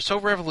Pills are so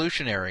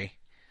revolutionary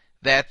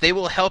that they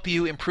will help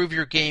you improve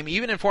your game,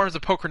 even in forms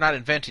of poker not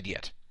invented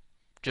yet.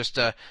 Just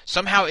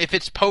somehow, if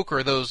it's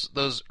poker,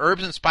 those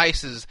herbs and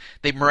spices,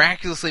 they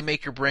miraculously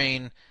make your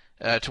brain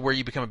to where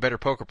you become a better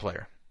poker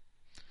player.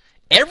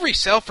 Every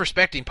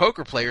self-respecting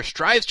poker player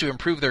strives to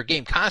improve their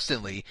game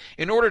constantly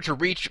in order to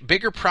reach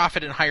bigger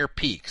profit and higher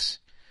peaks.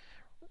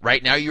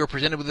 Right now, you are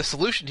presented with a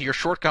solution to your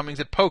shortcomings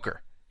at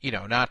poker.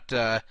 Not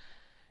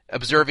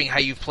observing how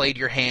you've played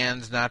your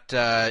hands, not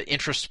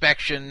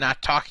introspection,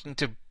 not talking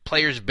to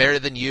players better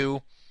than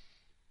you,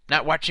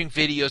 not watching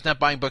videos, not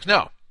buying books.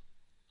 No.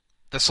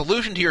 The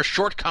solution to your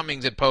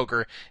shortcomings at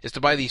poker is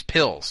to buy these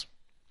pills.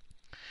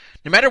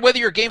 No matter whether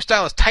your game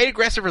style is tight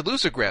aggressive or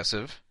loose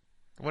aggressive,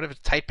 what if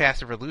it's tight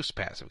passive or loose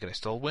passive? Can I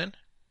still win?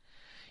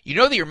 You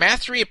know that your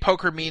mastery at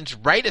poker means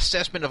right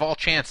assessment of all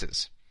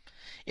chances.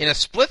 In a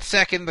split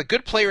second, the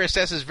good player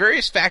assesses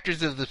various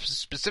factors of the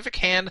specific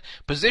hand,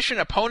 position,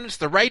 opponents,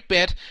 the right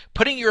bet,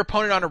 putting your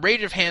opponent on a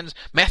range of hands,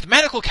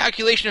 mathematical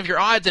calculation of your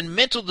odds, and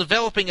mental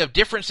developing of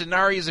different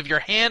scenarios of your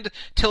hand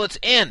till its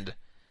end.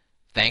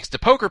 Thanks to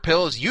Poker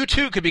Pills, you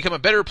too could become a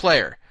better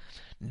player.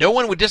 No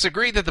one would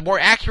disagree that the more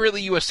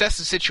accurately you assess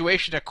the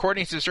situation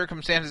according to the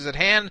circumstances at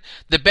hand,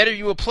 the better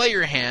you will play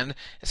your hand,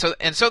 so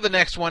the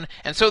next one,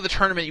 and so the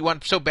tournament you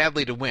want so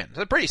badly to win.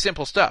 It's pretty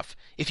simple stuff.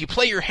 If you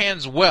play your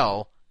hands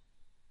well,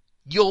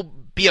 you'll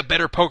be a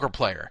better poker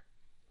player.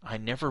 I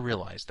never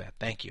realized that.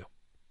 Thank you.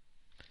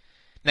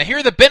 Now here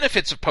are the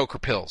benefits of Poker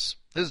Pills.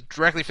 This is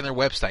directly from their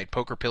website,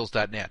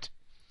 pokerpills.net.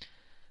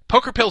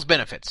 Poker Pills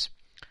benefits.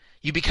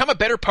 You become a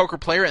better poker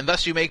player and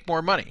thus you make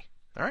more money.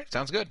 All right,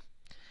 sounds good.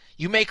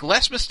 You make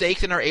less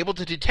mistakes and are able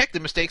to detect the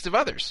mistakes of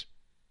others.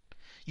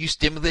 You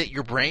stimulate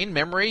your brain,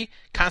 memory,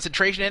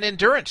 concentration, and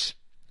endurance.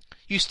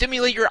 You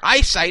stimulate your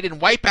eyesight and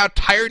wipe out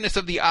tiredness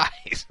of the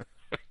eyes.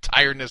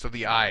 Tiredness of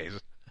the eyes.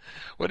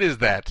 What is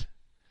that?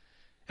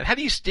 And how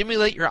do you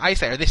stimulate your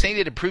eyesight? Are they saying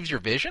it improves your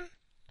vision?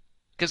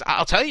 Because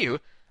I'll tell you,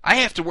 I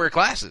have to wear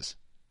glasses.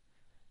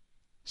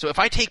 So if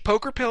I take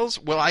poker pills,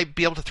 will I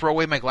be able to throw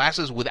away my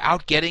glasses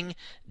without getting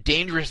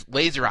dangerous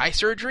laser eye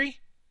surgery?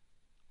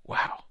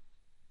 Wow.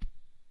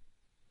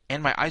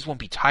 And my eyes won't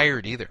be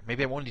tired either.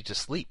 Maybe I won't need to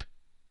sleep.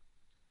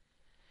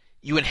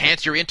 You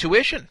enhance your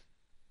intuition.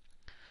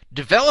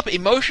 Develop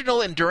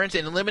emotional endurance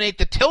and eliminate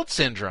the tilt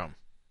syndrome.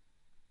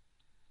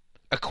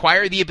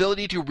 Acquire the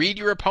ability to read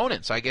your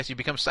opponent, so I guess you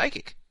become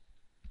psychic.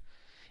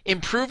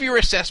 Improve your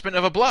assessment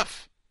of a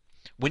bluff.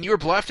 When you are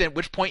bluffed, at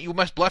which point you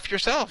must bluff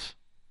yourself.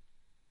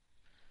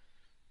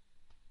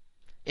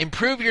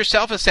 Improve your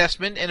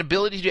self-assessment and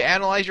ability to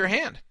analyze your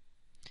hand.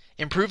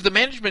 Improve the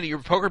management of your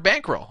poker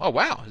bankroll. Oh,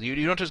 wow.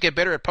 You don't just get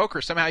better at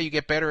poker. Somehow you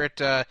get better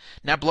at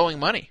not blowing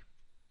money.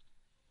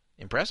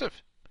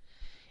 Impressive.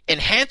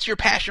 Enhance your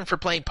passion for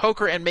playing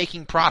poker and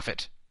making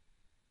profit.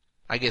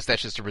 I guess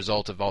that's just a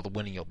result of all the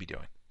winning you'll be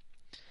doing.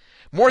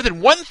 More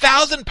than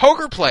 1,000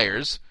 poker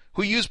players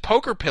who use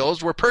poker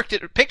pills were picked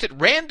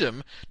at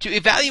random to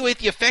evaluate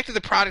the effect of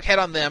the product had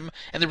on them,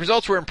 and the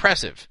results were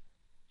impressive.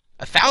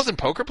 1,000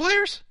 poker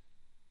players?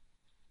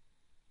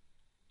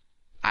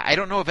 I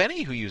don't know of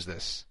any who use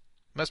this.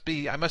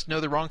 I must know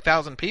the wrong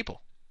 1,000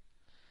 people.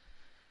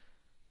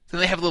 Then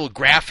they have a little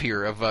graph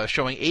here of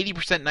showing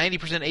 80%,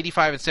 90%,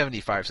 85, and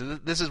 75. So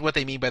this is what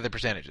they mean by the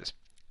percentages.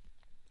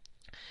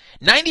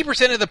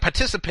 90% of the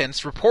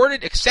participants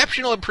reported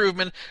exceptional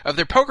improvement of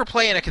their poker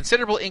play and a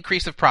considerable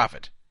increase of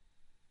profit.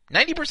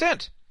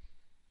 90%.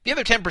 The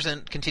other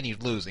 10%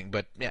 continued losing,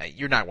 but yeah,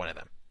 you're not one of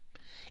them.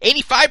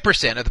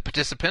 85% of the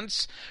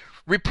participants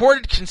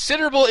reported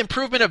considerable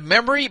improvement of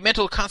memory,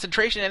 mental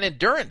concentration, and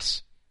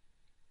endurance.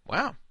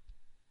 Wow.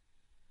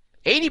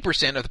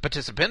 80% of the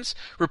participants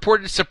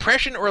reported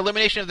suppression or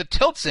elimination of the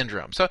tilt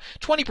syndrome. So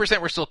 20%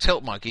 were still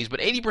tilt monkeys, but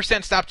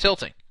 80% stopped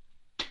tilting.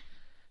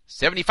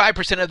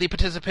 75% of the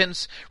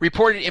participants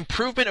reported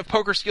improvement of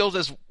poker skills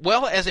as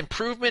well as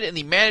improvement in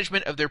the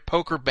management of their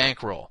poker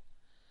bankroll.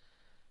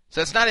 So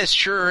that's not as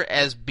sure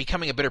as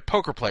becoming a better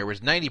poker player,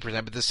 was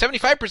 90%, but the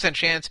 75%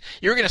 chance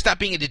you're going to stop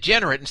being a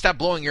degenerate and stop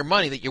blowing your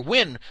money that you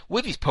win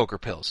with these poker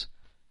pills.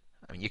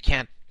 I mean, you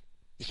can't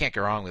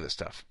go wrong with this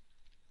stuff.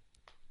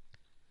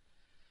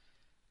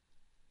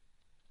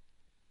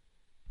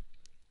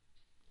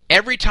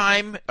 Every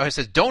time, it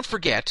says, don't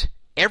forget,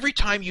 every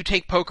time you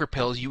take poker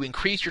pills, you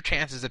increase your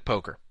chances at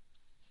poker.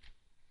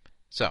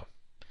 So,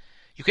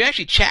 you can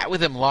actually chat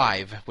with them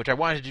live, which I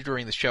wanted to do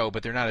during the show,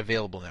 but they're not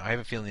available now. I have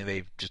a feeling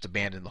they've just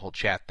abandoned the whole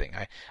chat thing.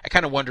 I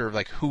kind of wonder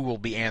like who will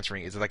be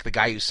answering. Is it like the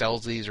guy who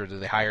sells these, or do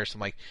they hire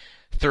some like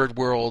third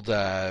world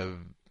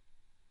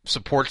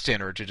support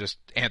center to just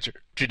answer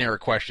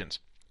generic questions?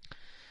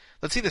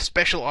 Let's see the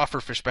special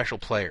offer for special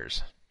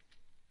players.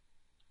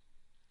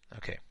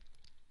 Okay.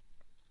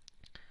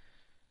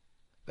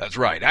 That's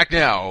right. Act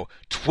now.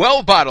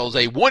 12 bottles,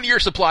 a 1-year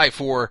supply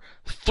for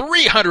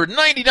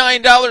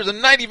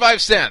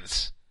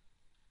 $399.95.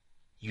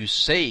 You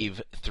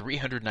save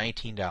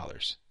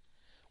 $319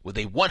 with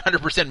a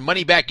 100%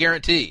 money-back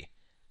guarantee.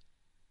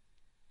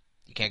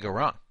 You can't go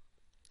wrong.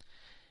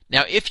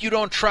 Now, if you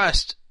don't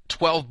trust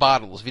 12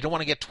 bottles, if you don't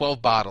want to get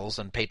 12 bottles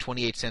and pay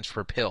 28 cents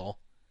per pill,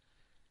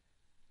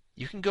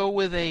 you can go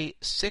with a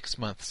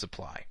 6-month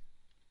supply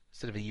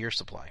instead of a year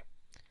supply.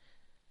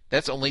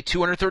 That's only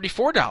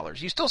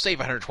 $234. You still save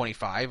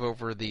 $125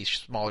 over the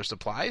smaller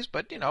supplies,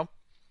 but, you know,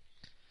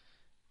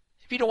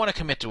 if you don't want to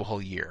commit to a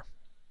whole year,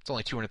 it's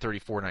only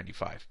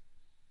 $234.95. If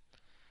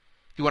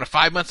you want a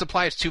 5-month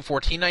supply, it's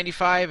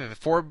 $214.95. If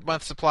a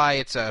 4-month supply,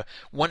 it's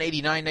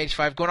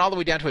 $189.95. Going all the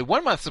way down to a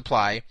 1-month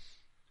supply,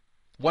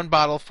 1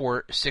 bottle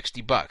for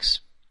 $60.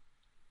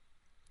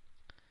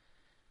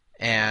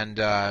 And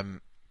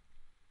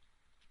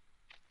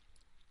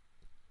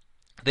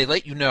they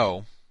let you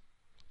know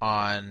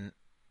on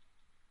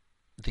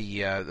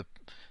the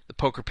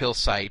Poker Pill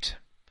site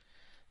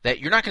that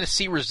you're not going to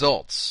see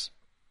results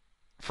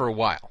for a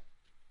while.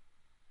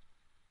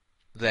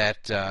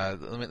 That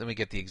let me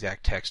get the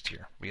exact text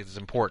here because it's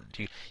important.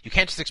 You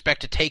can't just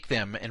expect to take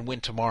them and win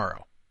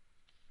tomorrow.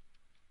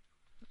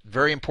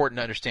 Very important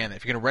to understand that.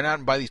 If you're going to run out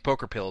and buy these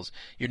poker pills,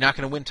 you're not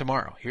going to win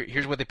tomorrow.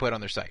 Here's what they put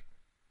on their site.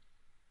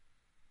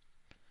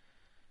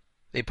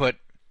 They put,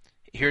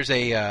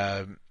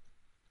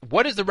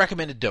 what is the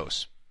recommended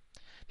dose?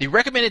 The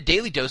recommended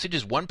daily dosage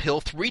is 1 pill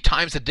 3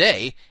 times a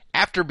day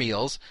after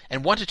meals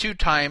and 1 to 2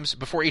 times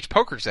before each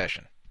poker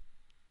session.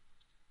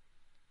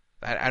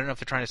 I don't know if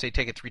they're trying to say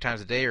take it 3 times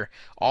a day or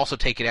also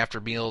take it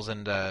after meals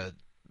and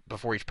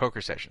before each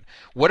poker session.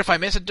 What if I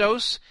miss a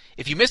dose?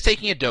 If you miss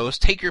taking a dose,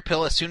 take your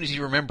pill as soon as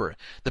you remember.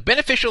 The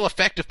beneficial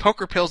effect of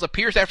poker pills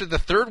appears after the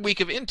 3rd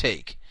week of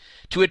intake.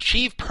 To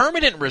achieve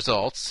permanent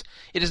results,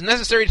 it is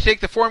necessary to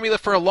take the formula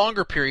for a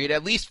longer period,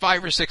 at least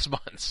 5 or 6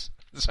 months.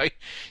 So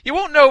you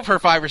won't know for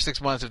 5 or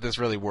 6 months if this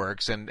really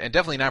works, and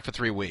definitely not for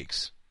 3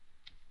 weeks.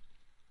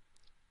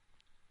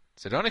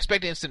 So don't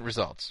expect instant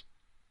results.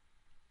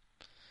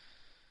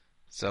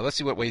 So let's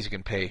see what ways you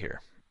can pay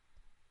here.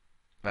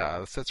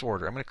 Let's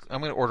order. I'm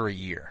gonna order a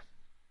year.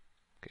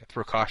 Okay,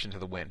 throw caution to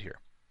the wind here.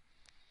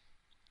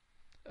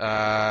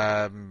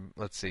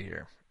 Let's see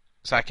here.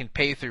 So I can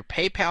pay through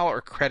PayPal or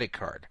credit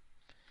card.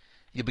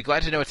 You'll be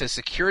glad to know it's a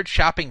secured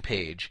shopping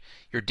page.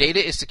 Your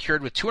data is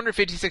secured with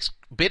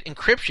 256-bit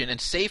encryption and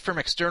safe from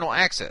external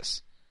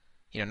access.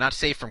 Not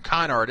safe from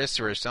con artists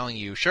who are selling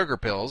you sugar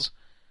pills,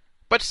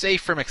 but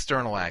safe from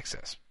external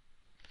access.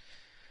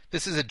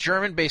 This is a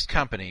German-based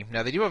company.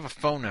 Now, they do have a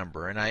phone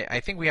number, and I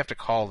think we have to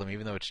call them,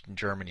 even though it's in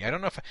Germany. I don't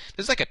know if...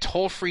 There's like a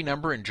toll-free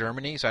number in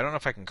Germany, so I don't know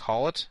if I can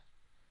call it.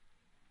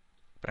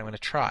 But I'm going to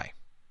try.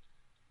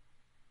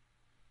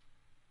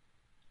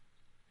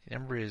 The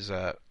number is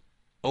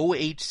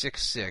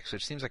 0866,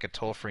 which seems like a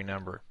toll-free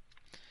number.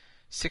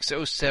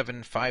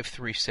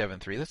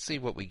 607-5373. Let's see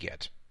what we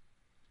get.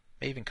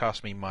 May even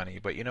cost me money,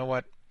 but you know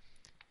what?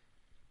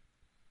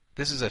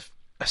 This is a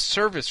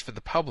service for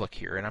the public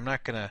here, and I'm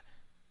not gonna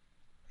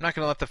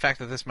let the fact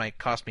that this might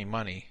cost me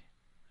money.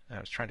 I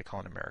was trying to call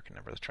an American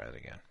number. Let's try that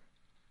again.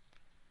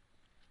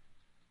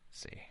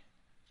 Let's see.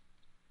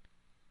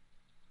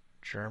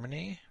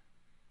 Germany?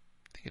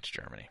 I think it's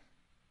Germany.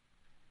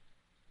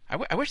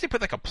 I wish they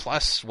put like a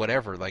plus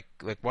whatever. Like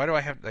why do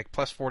I have like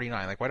plus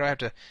 49? Like why do I have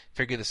to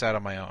figure this out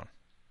on my own?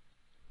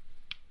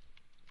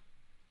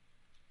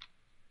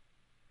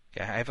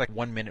 Yeah, I have like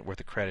 1 minute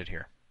worth of credit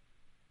here.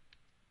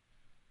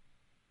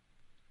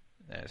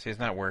 See, it's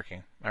not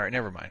working. All right,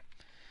 never mind.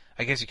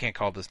 I guess you can't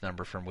call this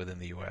number from within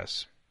the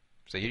U.S.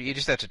 So you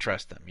just have to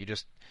trust them. You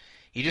just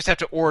have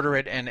to order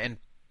it and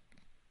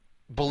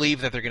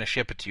believe that they're going to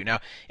ship it to you. Now,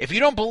 if you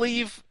don't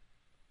believe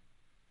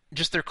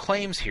just their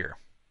claims here,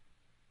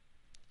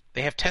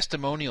 they have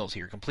testimonials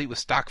here, complete with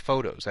stock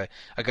photos. A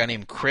guy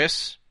named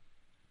Chris,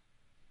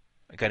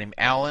 a guy named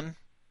Alan,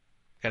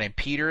 a guy named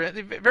Peter.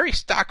 Very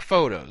stock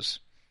photos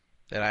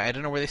that I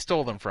don't know where they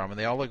stole them from, and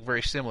they all look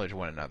very similar to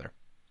one another.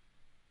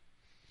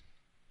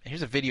 And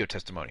here's a video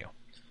testimonial.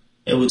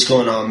 Hey, what's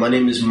going on? My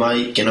name is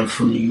Mike, and I'm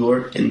from New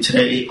York, and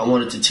today I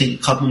wanted to take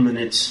a couple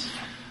minutes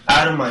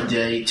out of my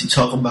day to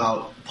talk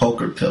about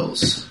poker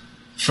pills.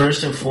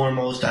 First and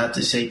foremost, I have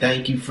to say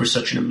thank you for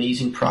such an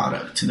amazing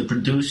product. To the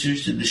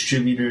producers, to the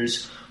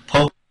distributors,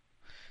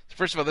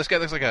 First of all, this guy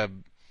looks like a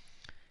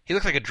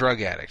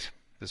drug addict,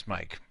 this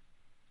Mike.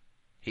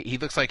 He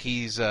looks like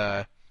he's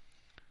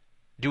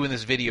doing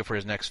this video for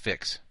his next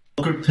fix.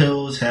 Poker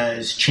Pills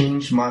has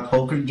changed my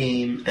poker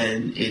game,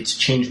 and it's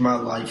changed my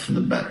life for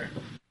the better.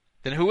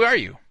 Then who are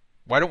you?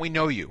 Why don't we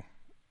know you?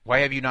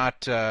 Why have you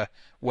not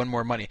won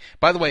more money?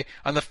 By the way,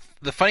 on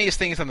the funniest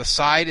thing is on the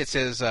side it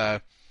says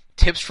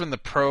tips from the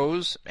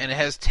pros, and it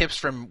has tips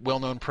from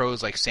well-known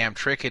pros like Sam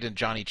Trickett and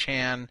Johnny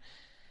Chan,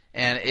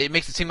 and it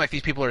makes it seem like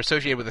these people are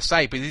associated with the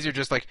site, but these are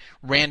just like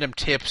random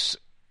tips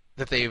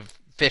that they've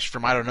fished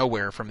from I don't know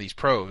where from these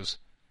pros,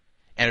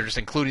 and are just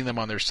including them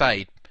on their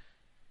site,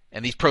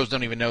 and these pros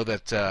don't even know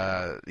that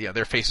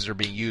their faces are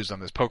being used on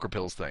this Poker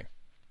Pills thing.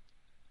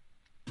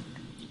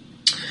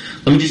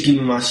 Let me just give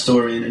you my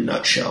story in a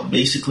nutshell.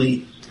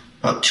 Basically,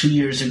 about 2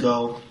 years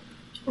ago,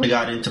 I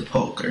got into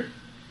poker.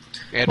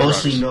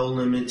 Mostly No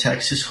Limit,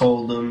 Texas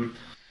Hold'em.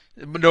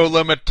 No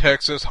Limit,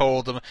 Texas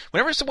Hold'em.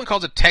 Whenever someone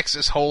calls it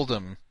Texas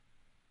Hold'em,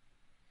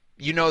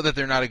 you know that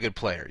they're not a good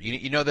player.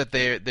 You know that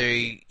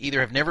they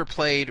either have never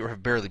played or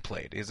have barely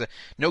played.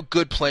 No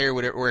good player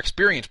or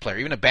experienced player,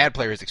 even a bad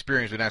player is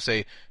experienced, would not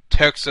say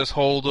Texas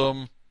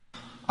Hold'em.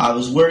 I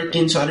was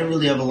working, so I didn't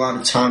really have a lot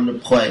of time to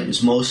play. It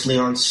was mostly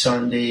on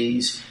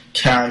Sundays,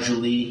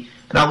 casually,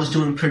 and I was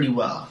doing pretty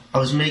well. I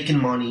was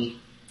making money,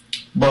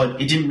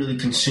 but it didn't really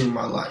consume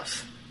my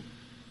life.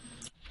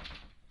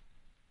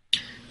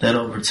 Then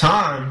over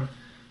time,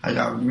 I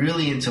got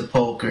really into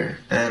poker,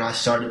 and I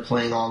started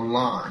playing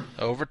online.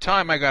 Over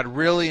time, I got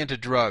really into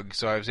drugs,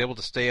 so I was able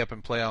to stay up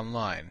and play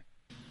online.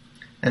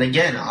 And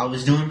again, I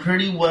was doing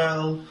pretty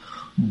well,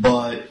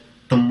 but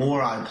the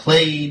more I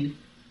played,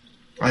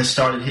 I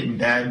started hitting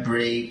bad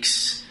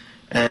breaks.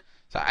 And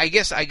so I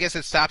guess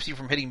it stops you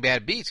from hitting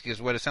bad beats,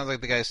 because what it sounds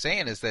like the guy's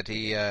saying is that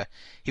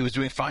he was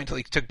doing fine until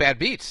he took bad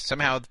beats.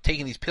 Somehow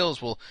taking these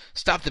pills will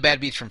stop the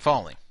bad beats from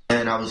falling.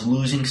 And I was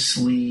losing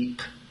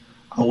sleep.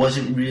 I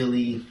wasn't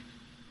really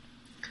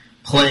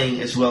playing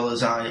as well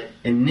as I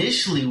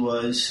initially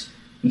was,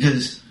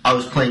 because I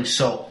was playing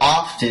so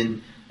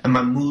often, and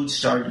my mood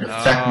started to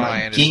affect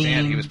my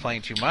game. He was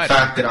playing too much. The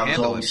fact that I was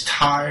always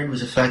tired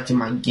was affecting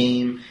my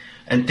game,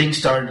 and things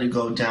started to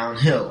go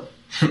downhill.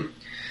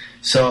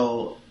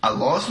 So I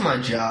lost my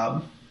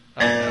job,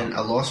 and I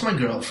lost my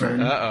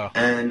girlfriend,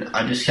 and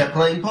I just kept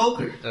playing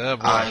poker.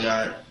 I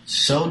got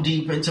so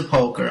deep into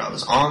poker. I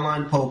was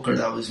online poker.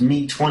 That was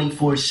me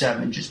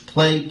 24/7. Just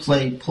play,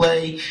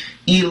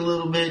 eat a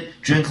little bit,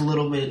 drink a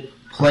little bit,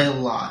 play a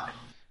lot.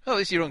 Well, at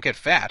least you don't get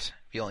fat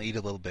if you only eat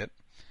a little bit.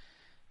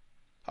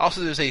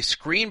 Also, there's a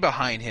screen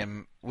behind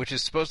him which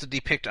is supposed to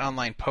depict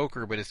online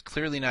poker, but it's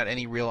clearly not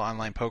any real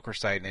online poker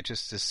site, and it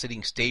just is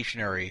sitting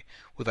stationary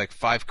with like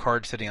 5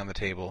 cards sitting on the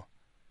table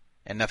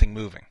and nothing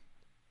moving.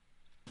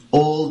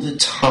 All the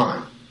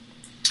time.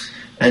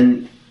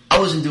 And I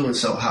wasn't doing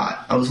so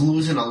hot. I was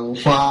losing a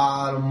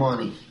lot of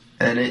money,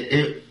 and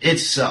it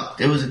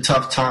sucked. It was a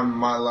tough time in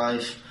my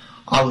life.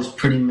 I was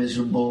pretty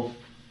miserable,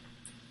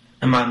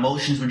 and my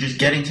emotions were just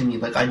getting to me.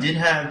 Like, I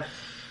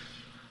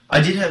I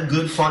did have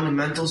good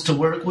fundamentals to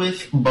work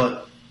with,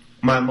 but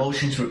my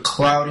emotions were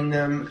clouding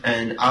them,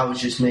 and I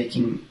was just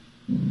making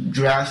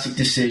drastic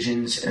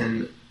decisions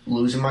and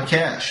losing my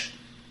cash.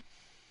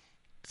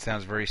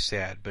 Sounds very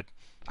sad, but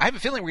I have a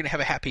feeling we're going to have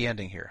a happy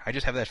ending here. I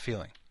just have that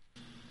feeling.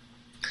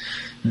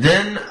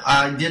 Then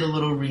I did a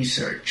little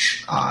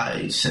research.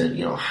 I said,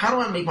 how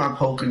do I make my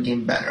poker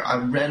game better? I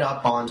read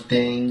up on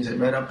things. I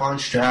read up on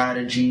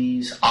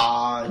strategies,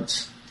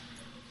 odds.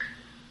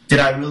 Did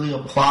I really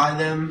apply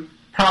them?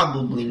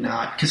 Probably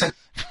not, because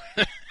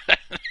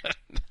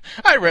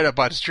I read up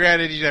on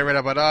strategies, I read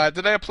up on odds.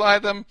 Did I apply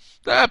them?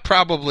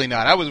 Probably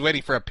not. I was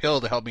waiting for a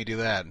pill to help me do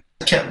that.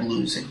 I kept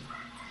losing.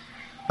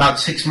 About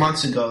 6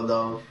 months ago,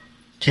 though,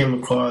 came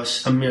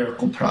across a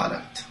miracle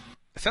product.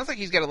 It sounds like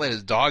he's got to let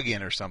his dog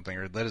in or something,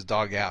 or let his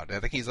dog out. I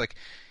think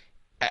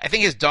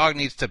his dog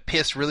needs to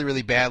piss really,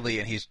 really badly,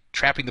 and he's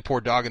trapping the poor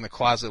dog in the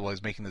closet while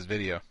he's making this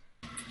video.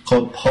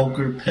 Called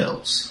Poker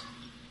Pills.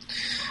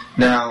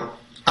 Now,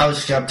 I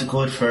was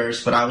skeptical at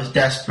first, but I was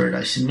desperate.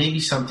 I said, maybe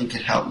something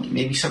could help me.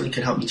 Maybe something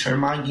could help me turn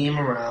my game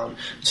around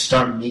and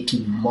start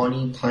making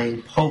money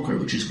playing poker,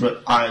 which is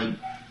what I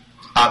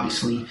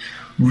obviously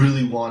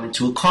really wanted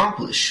to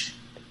accomplish.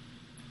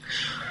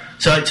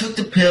 So I took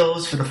the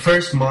pills for the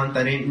first month.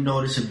 I didn't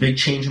notice a big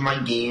change in my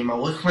game. I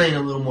was playing a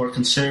little more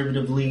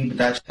conservatively, but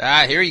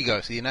that's... here you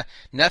go. See,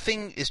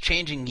 nothing is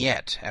changing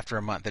yet after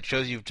a month. That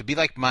shows you to be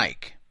like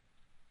Mike.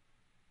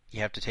 You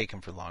have to take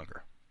him for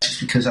longer.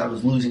 Just because I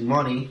was losing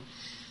money.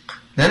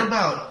 Then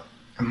about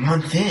a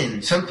month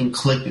in, something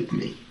clicked with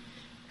me.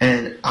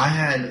 And I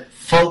had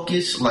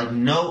focus like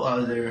no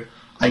other.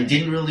 I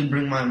didn't really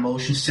bring my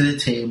emotions to the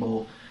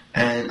table.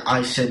 And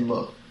I said,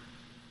 look,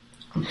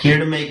 I'm here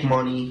to make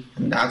money,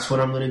 and that's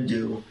what I'm going to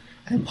do.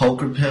 And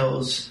Poker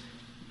Pills,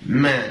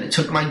 man, it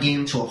took my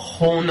game to a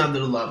whole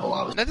nother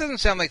level. That doesn't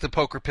sound like the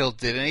Poker Pills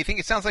did anything.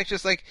 It sounds like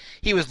just like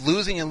he was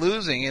losing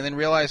and then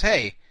realized,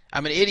 hey,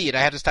 I'm an idiot.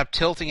 I have to stop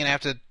tilting and I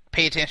have to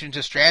pay attention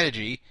to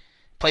strategy,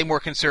 play more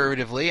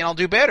conservatively, and I'll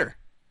do better.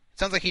 It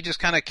sounds like he just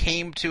kind of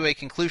came to a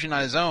conclusion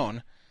on his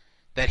own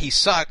that he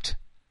sucked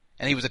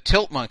and he was a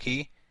tilt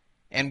monkey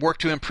and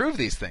worked to improve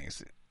these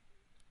things.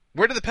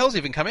 Where did the pills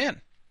even come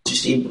in?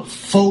 Just able to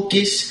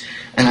focus,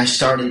 and I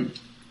started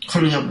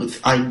coming up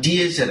with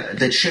ideas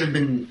that should have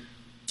been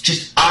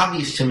just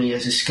obvious to me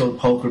as a skilled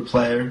poker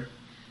player.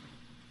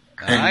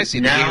 And I see.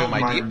 Now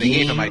They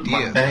gave him ideas.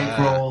 My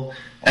bankroll,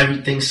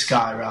 everything's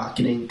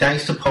skyrocketing.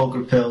 Thanks to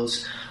Poker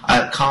Pills, I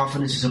have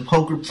confidence as a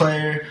poker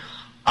player.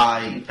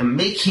 I am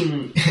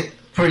making a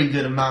pretty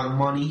good amount of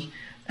money,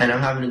 and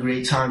I'm having a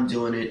great time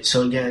doing it.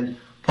 So again,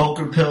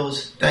 Poker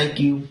Pills, thank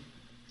you.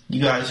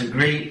 You guys are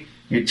great.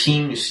 Your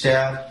team, your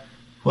staff,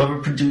 whoever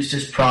produced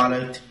this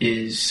product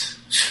is...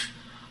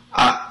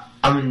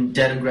 I'm in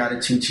debt of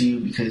gratitude to you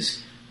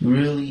because you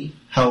really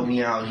helped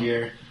me out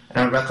here.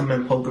 And I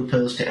recommend Poker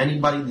Pills to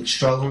anybody that's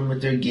struggling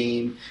with their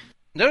game.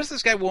 Notice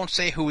this guy won't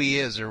say who he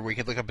is, or we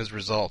could look up his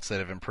results that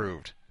have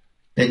improved.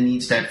 That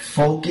needs that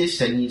focus,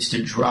 that needs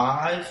to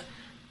drive,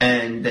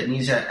 and that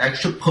needs that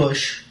extra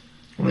push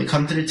when they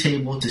come to the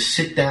table to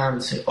sit down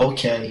and say,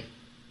 okay,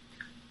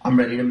 I'm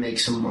ready to make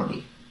some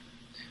money.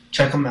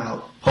 Check them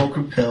out.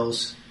 Poker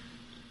Pills.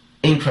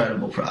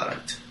 Incredible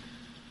product.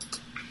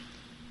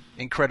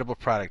 Incredible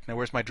product. Now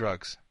where's my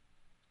drugs?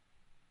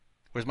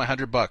 Where's my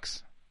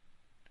 $100?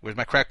 Where's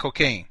my crack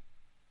cocaine?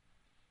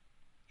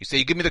 You say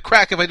you give me the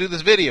crack if I do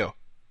this video.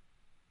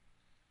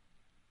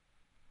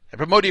 I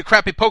promote your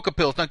crappy Poker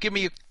Pills. Now give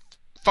me your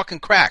fucking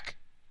crack.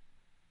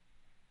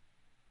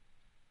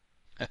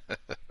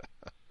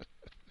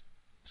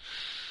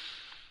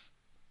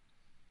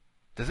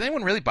 Does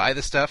anyone really buy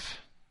this stuff?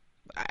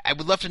 I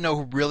would love to know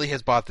who really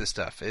has bought this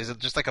stuff. Is it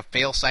just like a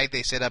fail site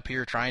they set up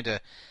here trying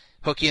to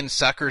hook in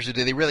suckers, or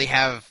do they really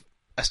have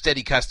a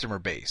steady customer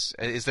base?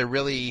 Is there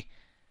really...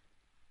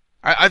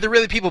 Are there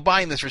really people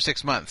buying this for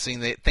 6 months,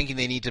 thinking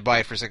they need to buy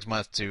it for 6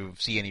 months to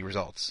see any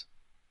results?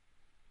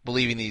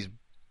 Believing these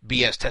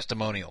BS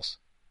testimonials.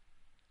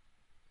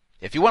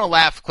 If you want to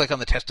laugh, click on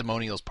the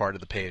testimonials part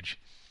of the page.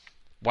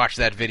 Watch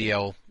that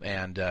video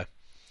and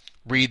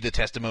read the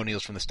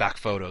testimonials from the stock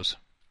photos.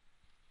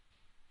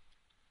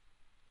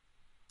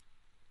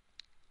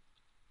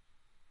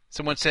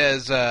 Someone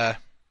says,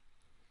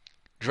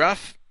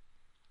 Druff,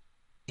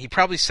 he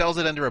probably sells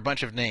it under a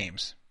bunch of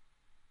names.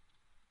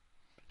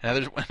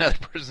 Another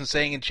person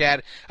saying in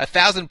chat,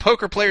 1,000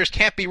 poker players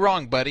can't be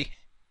wrong, buddy.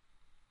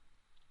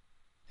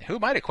 Who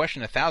might have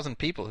questioned 1,000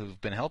 people who've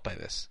been helped by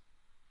this?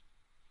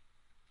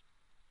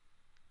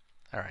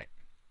 All right.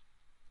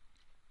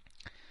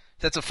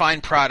 That's a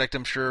fine product.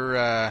 I'm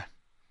sure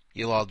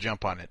you'll all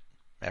jump on it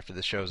after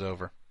the show's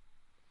over.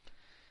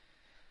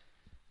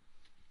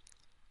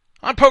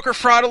 On Poker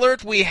Fraud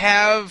Alert, we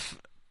have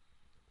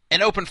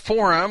an open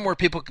forum where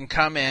people can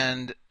come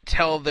and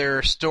tell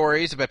their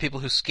stories about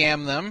people who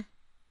scam them.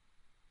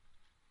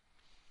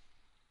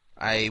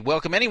 I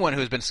welcome anyone who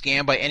has been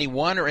scammed by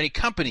anyone or any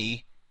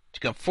company to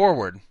come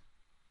forward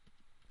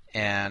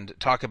and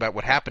talk about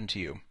what happened to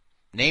you.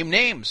 Name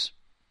names.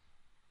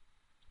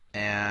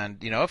 And,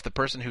 if the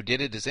person who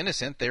did it is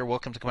innocent, they're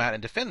welcome to come out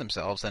and defend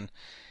themselves. And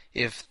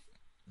if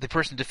the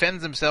person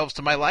defends themselves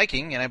to my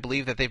liking, and I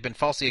believe that they've been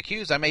falsely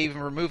accused, I may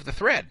even remove the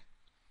thread,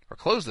 or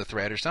close the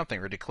thread or something,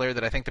 or declare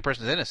that I think the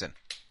person is innocent.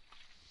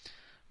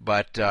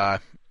 But I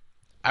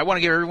want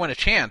to give everyone a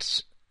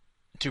chance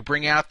to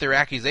bring out their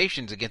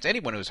accusations against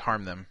anyone who has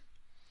harmed them,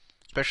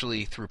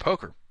 especially through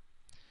poker.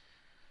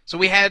 So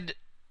we had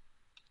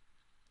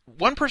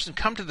one person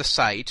come to the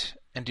site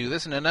and do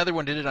this, and another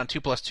one did it on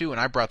 2+2, and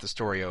I brought the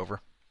story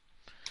over.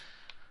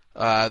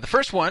 The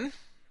first one,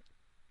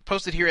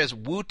 posted here as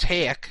Wu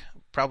Taek,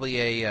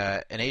 probably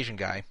an Asian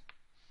guy.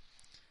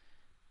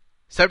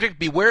 Subject,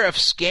 beware of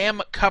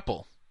scam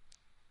couple.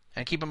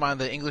 And keep in mind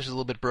the English is a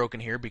little bit broken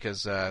here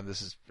because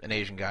this is an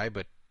Asian guy,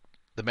 but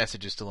the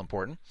message is still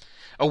important.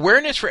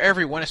 Awareness for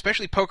everyone,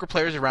 especially poker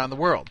players around the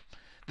world.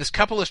 This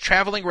couple is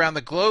traveling around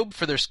the globe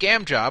for their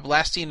scam job,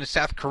 last seen in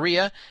South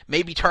Korea,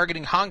 maybe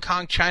targeting Hong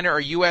Kong, China, or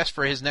U.S.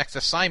 for his next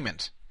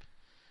assignment.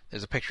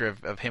 There's a picture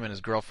of him and his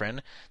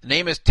girlfriend. The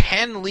name is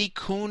Tan Lee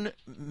Kun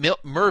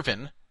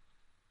Mervin.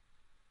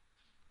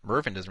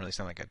 Mervin doesn't really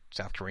sound like a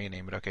South Korean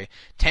name, but okay.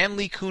 Tan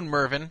Lee Kun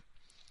Mervin.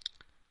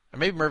 Or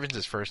maybe Mervin's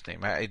his first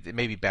name. It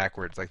may be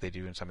backwards like they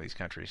do in some of these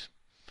countries.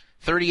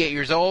 38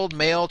 years old,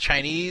 male,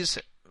 Chinese,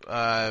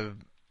 born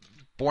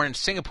in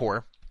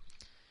Singapore.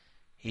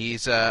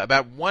 He's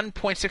about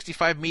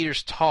 1.65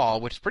 meters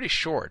tall, which is pretty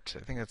short.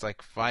 I think that's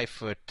like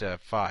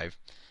 5'5".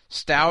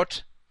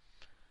 Stout,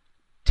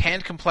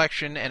 tanned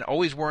complexion, and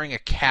always wearing a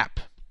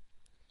cap.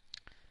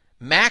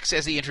 Max,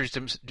 as he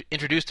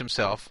introduced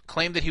himself,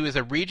 claimed that he was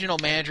a regional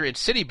manager at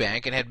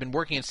Citibank and had been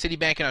working in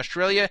Citibank in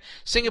Australia,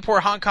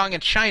 Singapore, Hong Kong,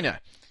 and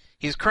China.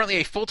 He is currently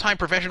a full-time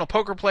professional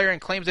poker player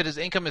and claims that his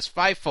income is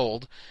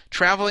fivefold,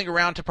 traveling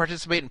around to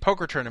participate in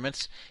poker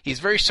tournaments. He's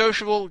very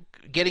sociable,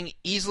 getting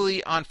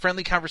easily on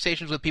friendly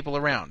conversations with people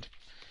around.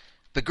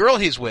 The girl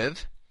he's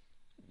with,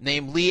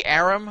 named Lee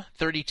Aram,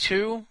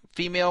 32,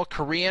 female,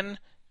 Korean,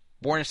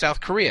 born in South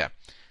Korea.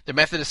 Their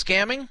method of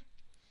scamming?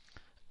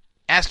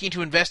 Asking you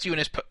to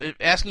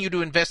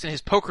invest in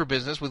his poker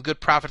business with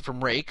good profit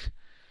from rake.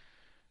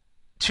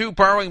 2,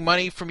 borrowing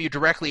money from you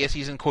directly as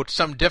he's in, quote,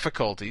 some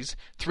difficulties.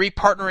 3,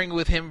 partnering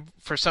with him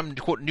for some,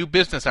 quote, new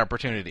business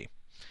opportunity.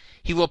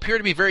 He will appear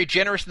to be very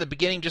generous in the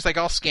beginning, just like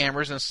all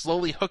scammers, and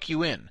slowly hook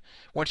you in.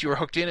 Once you are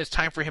hooked in, it's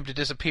time for him to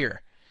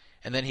disappear.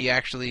 And then he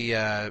actually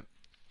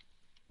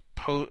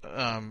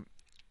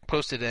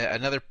posted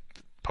another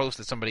post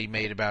that somebody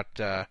made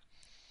about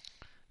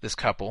this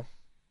couple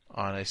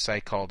on a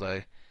site called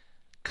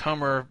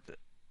Khmer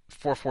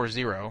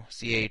 440,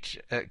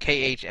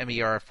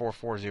 Khmer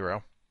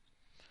 440.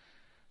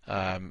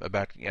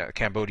 About a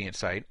Cambodian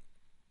site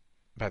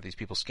about these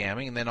people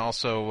scamming, and then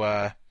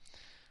also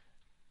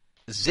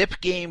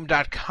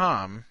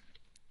Zipgame.com,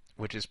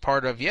 which is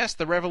part of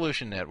the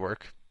Revolution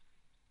Network.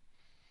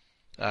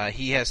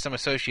 He has some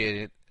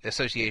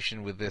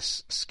association with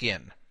this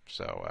skin,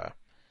 so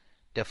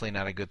definitely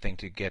not a good thing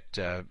to get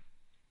to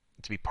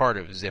be part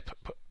of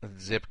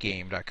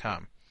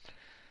Zipgame.com.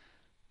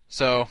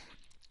 So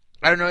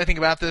I don't know anything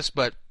about this,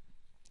 but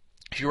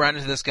if you run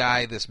into this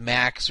guy, this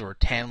Max or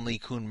Tan Lee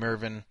Kun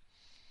Mervin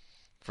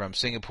from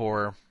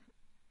Singapore,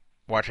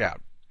 watch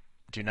out.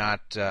 Do not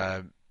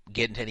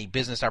get into any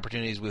business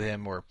opportunities with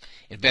him or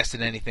invest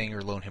in anything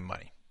or loan him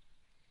money.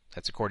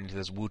 That's according to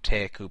this Wu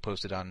Taek who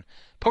posted on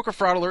Poker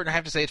Fraud Alert, and I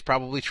have to say it's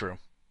probably true.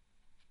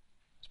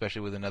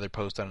 Especially with another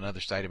post on another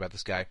site about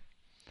this guy.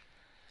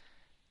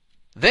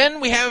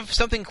 Then we have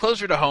something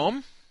closer to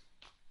home.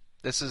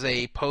 This is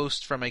a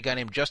post from a guy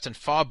named Justin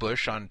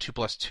Fawbush on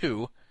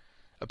 2+2.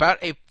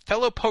 About a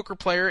fellow poker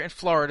player in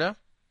Florida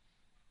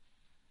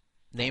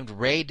named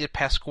Ray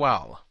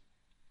DePasquale.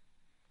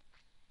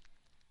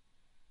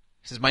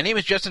 He says, my name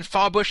is Justin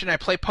Fawbush, and I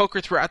play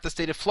poker throughout the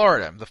state of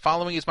Florida. The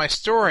following is my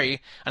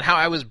story on how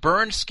I was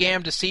burned,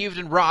 scammed, deceived,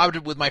 and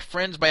robbed with my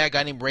friends by a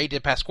guy named Ray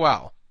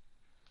DePasquale.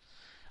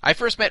 I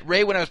first met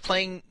Ray when I was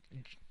playing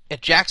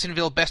at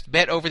Jacksonville Best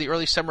Bet over the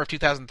early summer of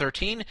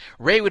 2013.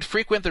 Ray would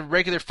frequent the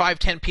regular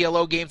 5-10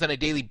 PLO games on a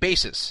daily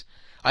basis.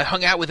 I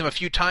hung out with him a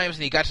few times,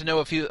 and he got to know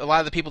a lot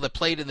of the people that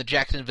played in the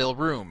Jacksonville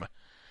room.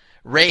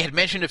 Ray had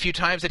mentioned a few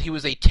times that he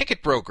was a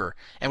ticket broker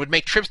and would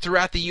make trips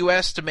throughout the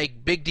U.S. to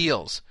make big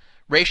deals.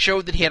 Ray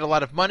showed that he had a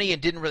lot of money and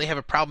didn't really have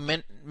a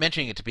problem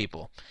mentioning it to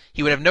people.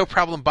 He would have no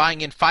problem buying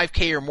in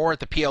 $5K or more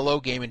at the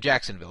PLO game in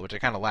Jacksonville, which I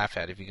kind of laugh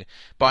at.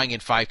 Buying in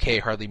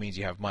 $5K hardly means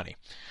you have money.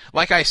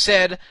 Like I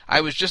said,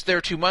 I was just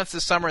there 2 months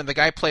this summer, and the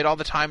guy played all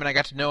the time, and I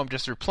got to know him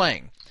just through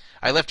playing.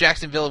 I left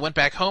Jacksonville and went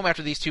back home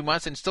after these 2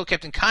 months and still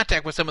kept in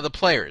contact with some of the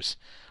players.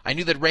 I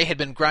knew that Ray had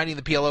been grinding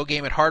the PLO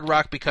game at Hard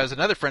Rock because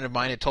another friend of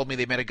mine had told me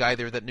they met a guy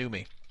there that knew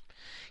me.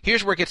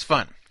 Here's where it gets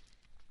fun.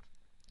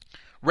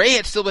 Ray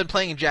had still been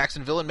playing in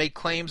Jacksonville and made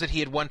claims that he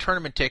had won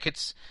tournament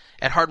tickets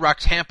at Hard Rock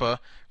Tampa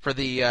for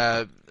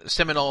the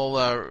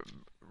Seminole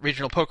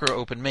Regional Poker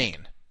Open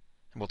Maine.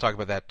 And we'll talk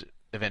about that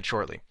event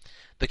shortly.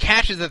 The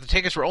catch is that the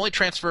tickets were only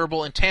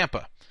transferable in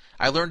Tampa.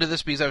 I learned of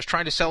this because I was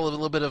trying to sell a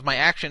little bit of my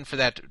action for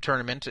that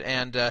tournament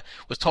and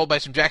was told by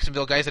some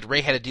Jacksonville guys that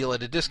Ray had a deal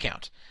at a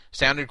discount.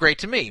 Sounded great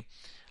to me.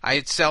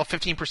 I'd sell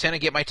 15%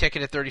 and get my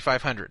ticket at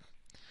 $3,500.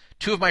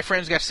 2 of my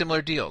friends got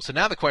similar deals. So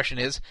now the question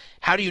is,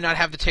 how do you not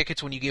have the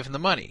tickets when you give him the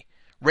money?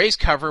 Ray's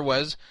cover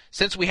was,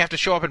 since we have to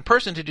show up in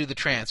person to do the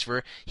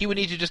transfer, he would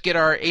need to just get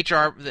our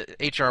HR,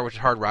 which is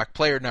Hard Rock,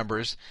 player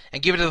numbers,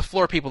 and give it to the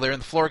floor people there,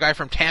 and the floor guy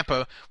from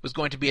Tampa was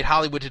going to be at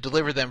Hollywood to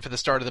deliver them for the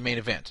start of the main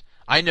event.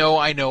 I know,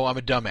 I'm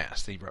a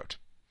dumbass, he wrote.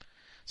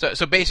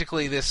 So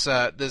basically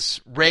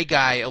this Ray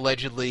guy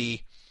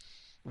allegedly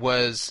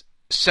was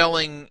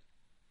selling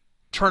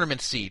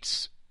tournament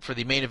seats for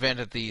the main event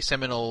at the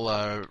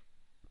Seminole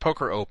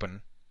Poker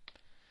Open,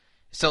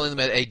 selling them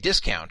at a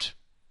discount.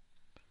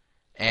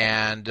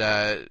 And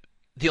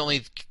the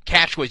only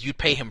catch was you'd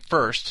pay him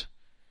first,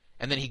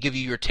 and then he'd give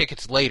you your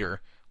tickets later,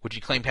 which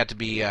he claimed had to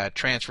be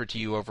transferred to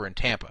you over in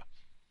Tampa.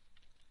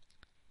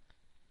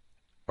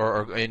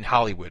 Or in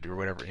Hollywood, or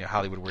whatever,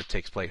 Hollywood where it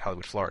takes place,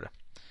 Hollywood, Florida.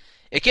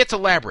 It gets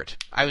elaborate.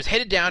 I was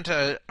headed down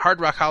to Hard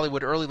Rock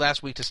Hollywood early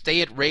last week to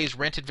stay at Ray's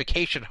rented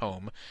vacation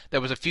home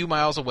that was a few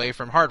miles away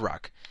from Hard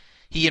Rock.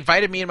 He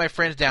invited me and my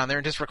friends down there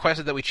and just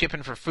requested that we chip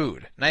in for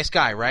food. Nice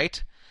guy,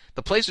 right?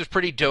 The place was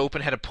pretty dope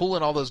and had a pool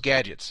and all those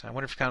gadgets. I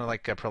wonder if it's kind of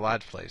like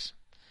Prahlad's place.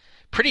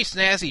 Pretty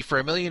snazzy for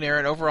a millionaire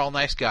and overall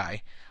nice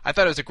guy. I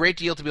thought it was a great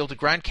deal to be able to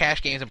grind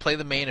cash games and play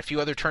the main and a few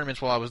other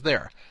tournaments while I was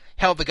there.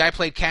 Hell, the guy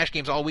played cash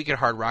games all week at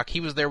Hard Rock. He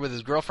was there with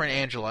his girlfriend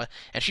Angela,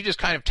 and she just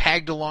kind of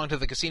tagged along to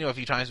the casino a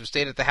few times but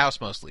stayed at the house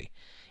mostly.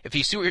 If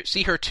you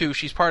see her too,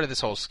 she's part of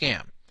this whole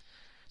scam.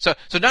 So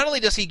not only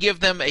does he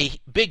give them a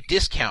big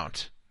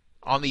discount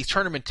on these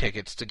tournament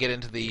tickets to get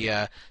into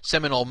the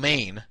Seminole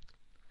main,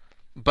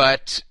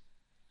 but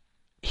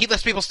he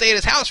lets people stay at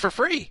his house for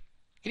free.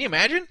 Can you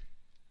imagine?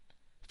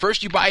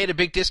 First you buy at a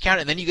big discount,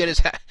 and then you get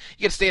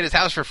to stay at his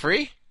house for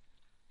free?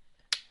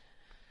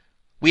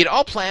 We had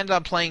all planned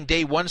on playing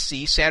Day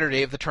 1C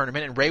Saturday of the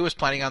tournament, and Ray was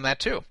planning on that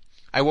too.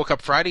 I woke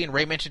up Friday, and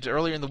Ray mentioned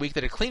earlier in the week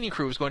that a cleaning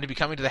crew was going to be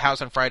coming to the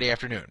house on Friday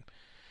afternoon.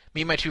 Me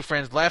and my 2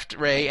 friends left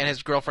Ray and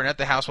his girlfriend at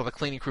the house while the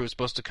cleaning crew was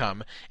supposed to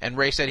come, and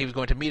Ray said he was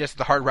going to meet us at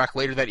the Hard Rock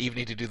later that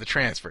evening to do the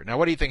transfer. Now,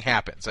 what do you think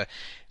happens?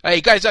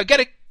 Hey, guys,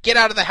 get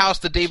out of the house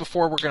the day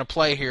before we're going to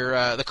play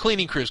here. The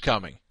cleaning crew's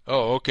coming.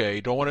 Oh,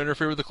 okay. Don't want to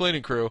interfere with the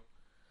cleaning crew.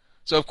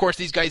 So, of course,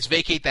 these guys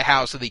vacate the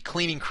house so the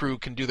cleaning crew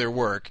can do their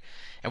work.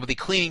 And what the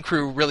cleaning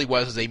crew really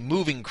was is a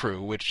moving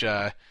crew, which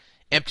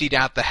emptied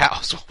out the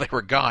house while they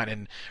were gone,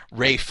 and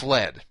Ray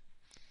fled.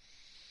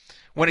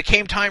 When it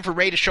came time for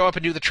Ray to show up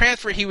and do the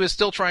transfer, he was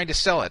still trying to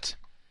sell it.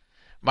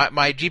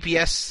 My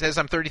GPS says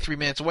I'm 33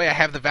 minutes away. I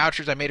have the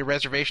vouchers. I made a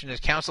reservation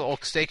at Council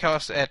Oak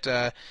Steakhouse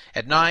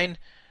at 9.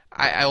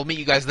 I will meet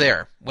you guys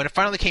there. When it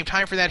finally came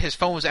time for that, his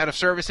phone was out of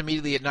service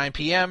immediately at 9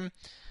 p.m.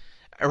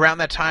 Around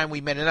that time,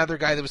 we met another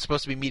guy that was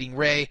supposed to be meeting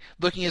Ray,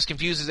 looking as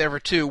confused as ever,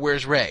 too.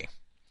 Where's Ray?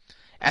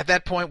 At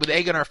that point, with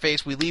egg on our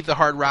face, we leave the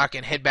Hard Rock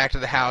and head back to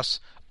the house.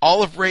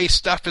 All of Ray's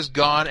stuff is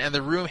gone, and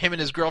the room him and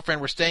his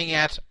girlfriend were staying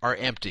at are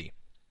empty.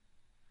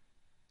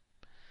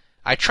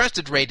 I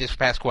trusted Ray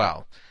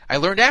Pasquale. I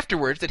learned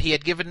afterwards that he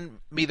had given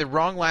me the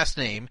wrong last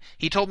name.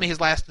 He told me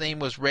his last name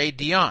was Ray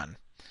Dion.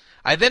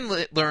 I then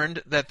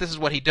learned that this is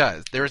what he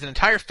does. There is an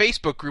entire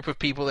Facebook group of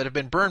people that have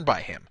been burned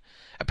by him.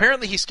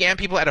 Apparently he scammed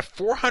people out of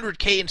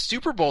 $400K in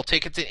Super Bowl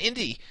tickets in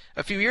Indy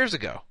a few years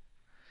ago.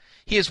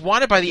 He is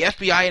wanted by the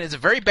FBI and is a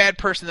very bad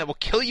person that will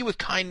kill you with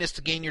kindness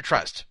to gain your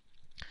trust.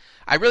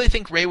 I really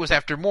think Ray was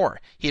after more.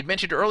 He had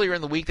mentioned earlier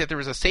in the week that there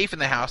was a safe in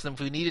the house and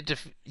we needed to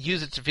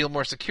use it to feel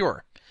more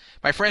secure.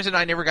 My friends and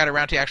I never got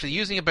around to actually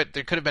using it, but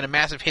there could have been a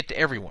massive hit to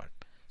everyone.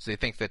 So they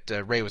think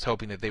that Ray was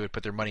hoping that they would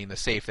put their money in the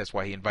safe. That's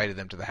why he invited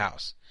them to the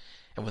house.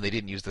 And when they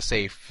didn't use the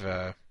safe,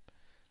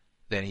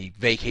 then he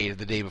vacated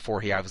the day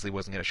before. He obviously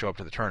wasn't going to show up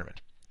to the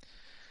tournament.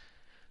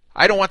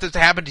 I don't want this to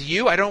happen to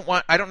you. I don't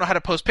know how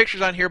to post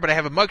pictures on here, but I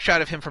have a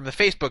mugshot of him from the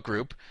Facebook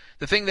group.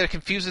 The thing that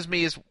confuses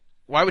me is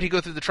why would he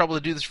go through the trouble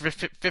to do this for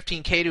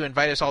 $15K to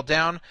invite us all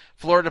down?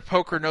 Florida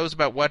Poker knows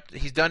about what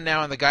he's done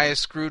now, and the guy is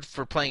screwed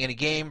for playing any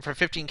game for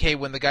 $15K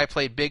when the guy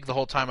played big the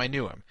whole time I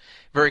knew him.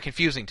 Very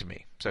confusing to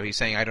me. So he's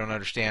saying I don't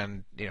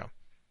understand,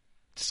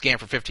 scam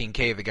for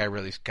 $15K, the guy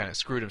really kind of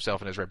screwed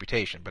himself and his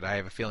reputation. But I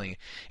have a feeling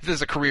if this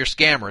is a career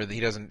scammer,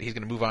 that he's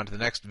going to move on to the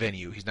next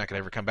venue. He's not going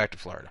to ever come back to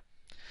Florida.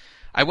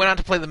 I went on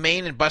to play the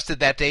main and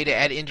busted that day to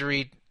add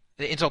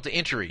insult to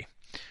injury.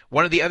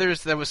 One of the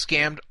others that was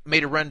scammed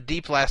made a run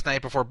deep last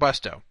night before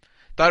Busto.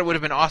 Thought it would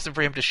have been awesome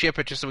for him to ship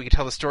it just so we could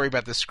tell the story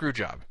about this screw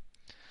job.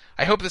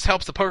 I hope this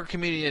helps the poker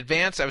community in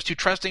advance. I was too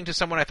trusting to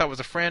someone I thought was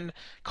a friend.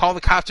 Call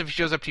the cops if he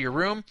shows up to your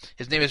room.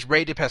 His name is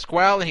Ray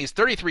DePasquale, and he's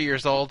 33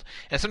 years old,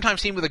 and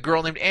sometimes seen with a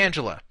girl named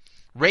Angela.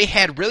 Ray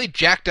had really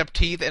jacked up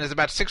teeth and is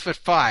about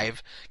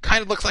 6'5",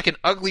 kind of looks like an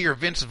uglier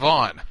Vince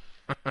Vaughn.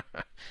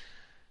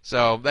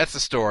 So, that's the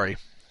story.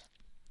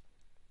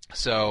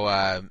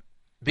 So,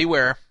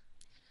 beware.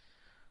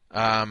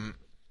 Now,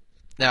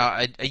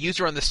 a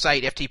user on the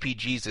site, FTP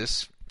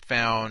Jesus,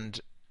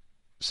 found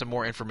some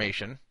more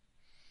information.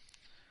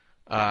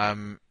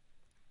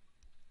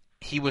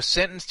 he was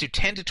sentenced to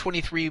 10 to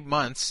 23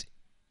 months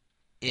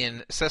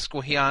in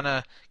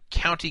Susquehanna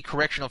County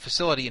Correctional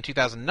Facility in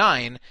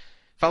 2009,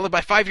 followed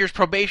by 5 years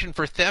probation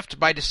for theft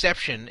by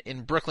deception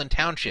in Brooklyn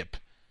Township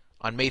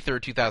on May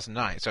 3rd,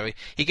 2009. So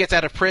he gets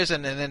out of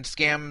prison and then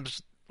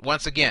scams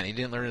once again. He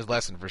didn't learn his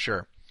lesson for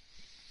sure.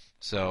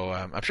 So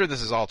I'm sure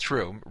this is all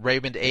true.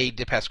 Raymond A.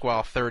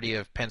 DePasquale, 30,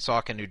 of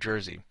Pennsauken, New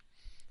Jersey,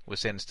 was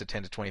sentenced to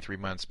 10 to 23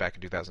 months back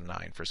in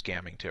 2009 for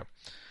scamming too.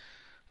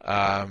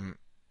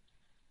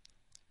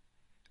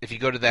 If you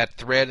go to that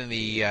thread in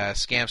the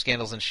Scam,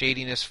 Scandals, and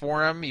Shadiness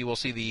forum, you will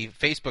see the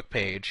Facebook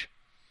page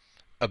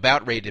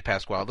about Ray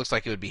DePasquale. It looks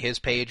like it would be his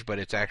page, but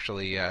it's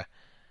actually a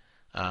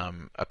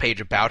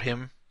page about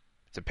him.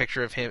 It's a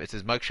picture of him. It's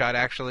his mugshot,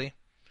 actually.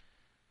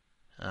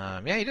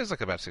 Yeah, he does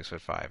look about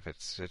 6'5".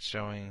 It's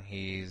showing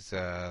he's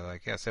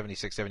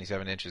 76,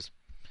 77 inches.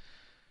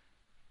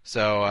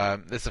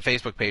 So it's a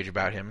Facebook page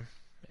about him,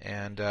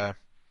 and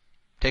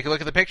take a look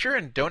at the picture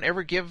and don't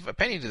ever give a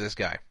penny to this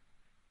guy.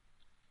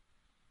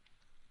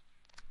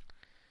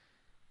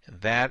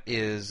 And that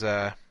is,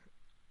 I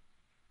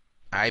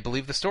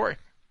believe the story.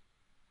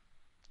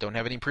 Don't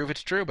have any proof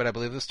it's true, but I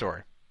believe the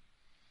story.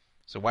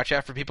 So watch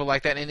out for people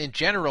like that. And in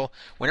general,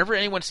 whenever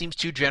anyone seems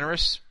too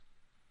generous,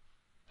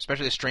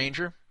 especially a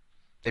stranger,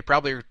 they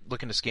probably are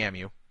looking to scam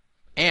you.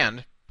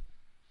 And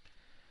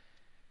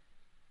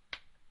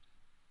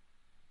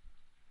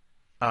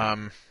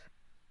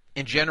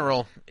in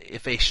general,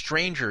 if a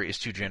stranger is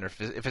too generous,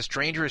 if a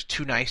stranger is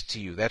too nice to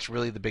you, that's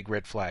really the big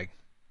red flag.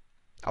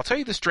 I'll tell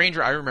you the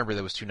stranger I remember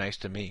that was too nice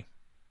to me.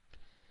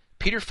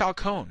 Peter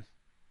Falcone.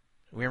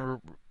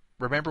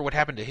 Remember what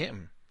happened to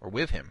him, or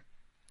with him.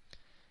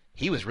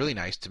 He was really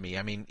nice to me.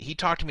 I mean, he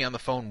talked to me on the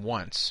phone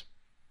once.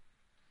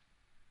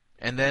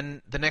 And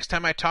then the next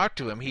time I talked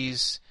to him,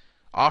 he's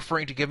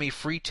offering to give me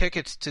free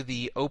tickets to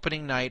the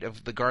opening night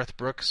of the Garth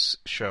Brooks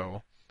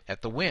show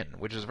at the Wynn,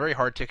 which is a very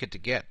hard ticket to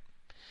get.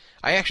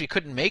 I actually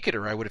couldn't make it,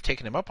 or I would have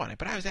taken him up on it,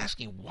 but I was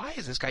asking, why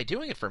is this guy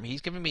doing it for me?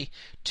 He's giving me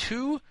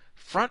 2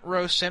 front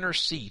row center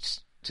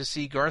seats to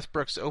see Garth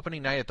Brooks'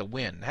 opening night at the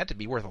Wynn. It had to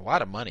be worth a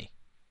lot of money.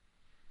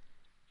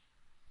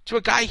 To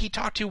a guy he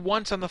talked to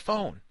once on the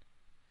phone.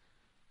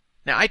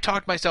 Now, I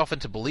talked myself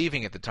into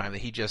believing at the time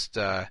that he just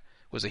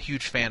was a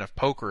huge fan of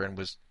poker and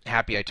was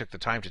happy I took the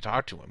time to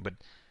talk to him. But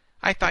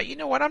I thought, you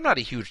know what, I'm not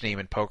a huge name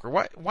in poker.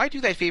 Why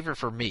do that favor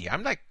for me?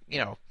 I'm like,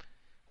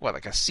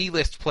 like a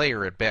C-list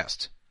player at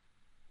best,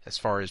 as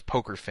far as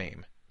poker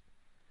fame.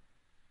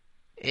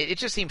 It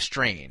just seemed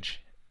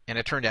strange. And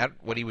it turned out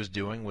what he was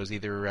doing was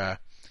either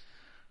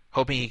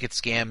hoping he could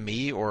scam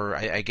me, or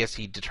I guess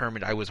he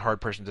determined I was a hard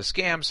person to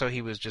scam, so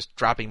he was just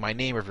dropping my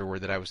name everywhere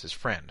that I was his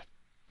friend.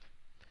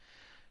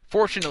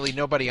 Fortunately,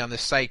 nobody on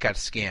this site got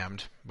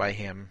scammed by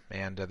him,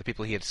 and the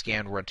people he had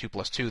scammed were on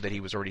 2+2 that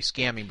he was already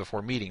scamming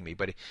before meeting me.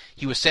 But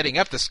he was setting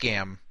up the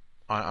scam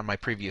on my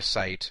previous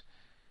site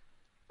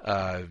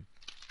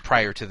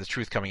prior to the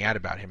truth coming out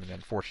about him, and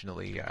then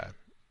fortunately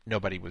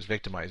nobody was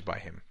victimized by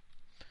him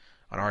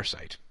on our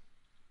site.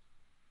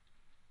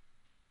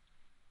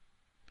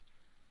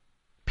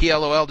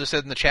 PLOL just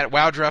said in the chat,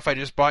 "Wow, Druff, I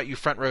just bought you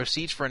front row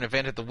seats for an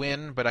event at the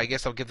Wynn, but I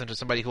guess I'll give them to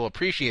somebody who will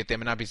appreciate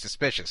them and not be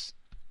suspicious."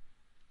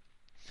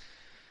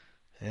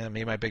 Yeah,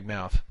 me and my big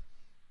mouth.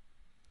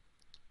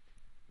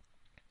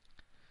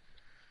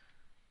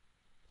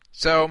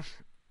 So,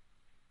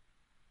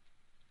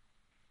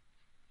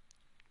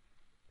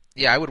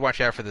 yeah, I would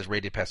watch out for this Ray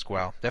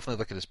DePasquale. Definitely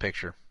look at his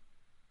picture.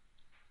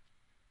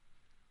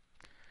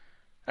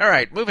 All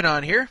right, moving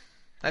on here.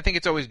 I think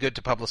it's always good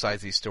to publicize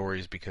these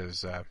stories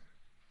because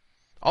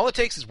all it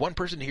takes is one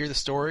person to hear the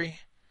story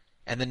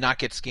and then not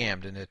get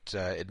scammed, and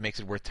it makes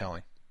it worth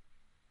telling.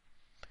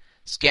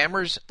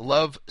 Scammers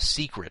love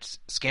secrets.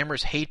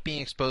 Scammers hate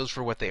being exposed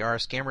for what they are.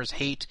 Scammers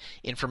hate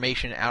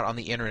information out on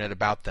the internet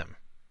about them.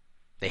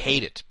 They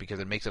hate it because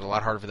it makes it a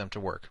lot harder for them to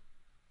work.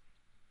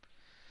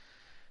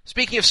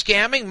 Speaking of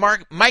scamming,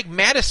 Mike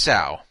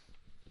Matusow.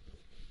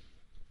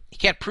 He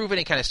can't prove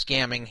any kind of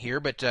scamming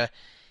here, but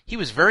he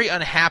was very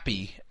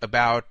unhappy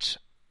about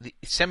the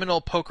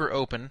Seminole Poker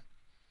Open,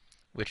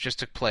 which just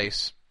took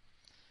place.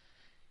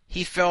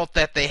 He felt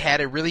that they had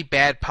a really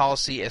bad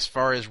policy as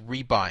far as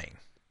rebuying.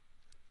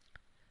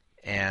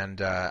 And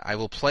I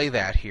will play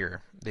that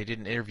here. They did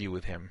an interview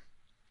with him.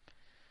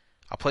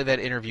 I'll play that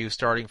interview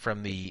starting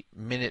from the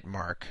minute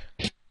mark.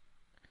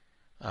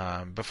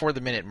 Before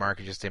the minute mark,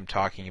 it's just him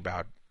talking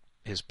about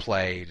his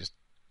play, just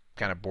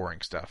kind of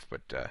boring stuff.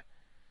 But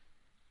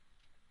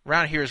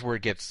around here is where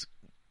it gets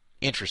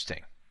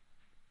interesting.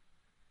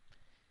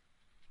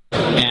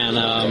 And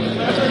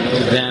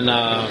then,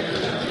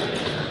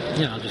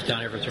 just down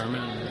here for a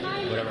tournament.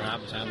 Whatever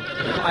happens.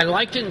 I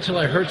liked it until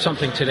I heard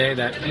something today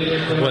that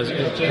was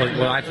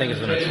what I think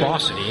is an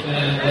atrocity,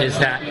 is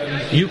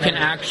that you can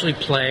actually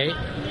play,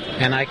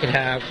 and I could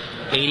have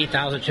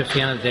 80,000 chips at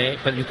the end of the day,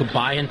 but you could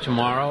buy in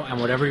tomorrow, and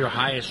whatever your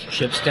highest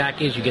chip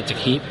stack is, you get to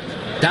keep.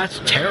 That's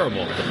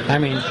terrible. I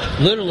mean,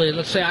 literally,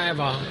 let's say I have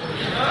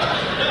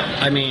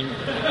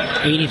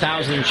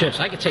 80,000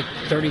 chips. I could take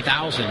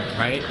 30,000,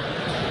 right?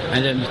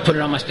 and then put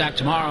it on my stack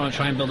tomorrow and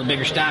try and build a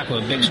bigger stack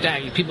with a big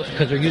stack. People,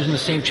 because they're using the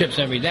same chips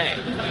every day.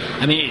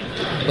 I mean,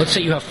 let's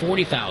say you have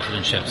 40,000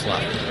 in chips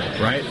left,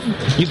 right?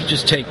 You could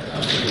just take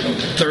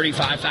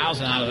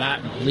 35,000 out of that,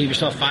 and leave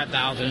yourself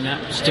 5,000 in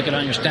that, stick it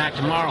on your stack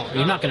tomorrow.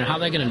 You're not going to. How are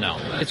they going to know?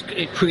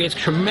 It creates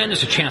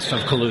tremendous chance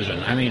of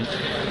collusion. I mean,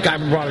 guy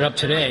brought it up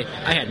today.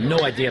 I had no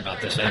idea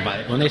about this.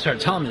 When they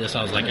started telling me this,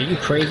 I was like, "Are you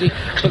crazy?"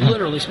 But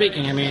literally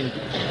speaking, I mean,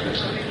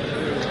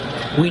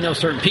 we know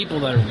certain people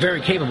that are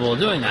very capable of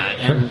doing that.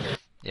 And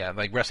yeah,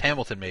 like Russ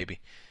Hamilton, maybe.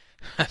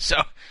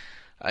 So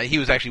he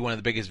was actually one of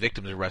the biggest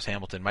victims of Russ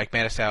Hamilton. Mike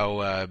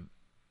Matusow,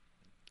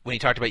 when he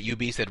talked about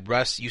UB, said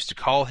Russ used to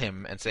call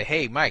him and say,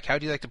 "Hey, Mike,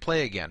 how'd you like to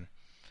play again?"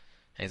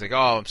 And he's like,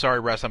 "Oh, I'm sorry,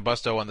 Russ, I'm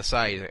busto on the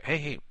side." He's like,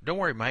 hey, don't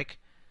worry, Mike.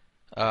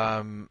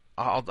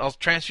 I'll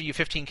transfer you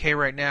 $15K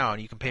right now,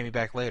 and you can pay me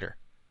back later.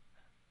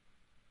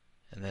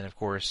 And then, of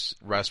course,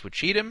 Russ would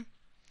cheat him,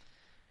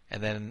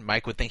 and then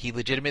Mike would think he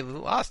legitimately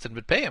lost and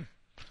would pay him.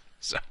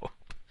 So,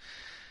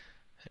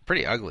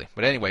 pretty ugly.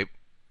 But anyway,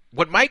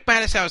 what Mike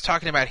Matusow is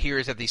talking about here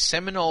is that the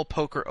Seminole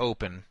Poker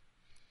Open,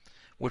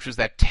 which was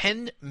that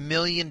 $10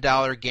 million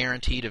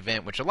guaranteed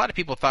event, which a lot of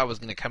people thought was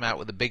going to come out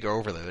with a big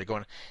overlay. They're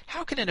going,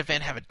 how can an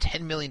event have a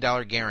 $10 million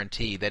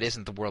guarantee that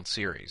isn't the World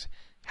Series?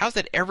 How's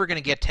that ever going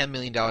to get $10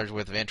 million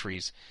worth of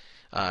entries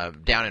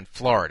down in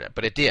Florida?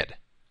 But it did.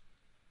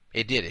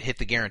 It did. It hit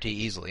the guarantee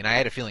easily, and I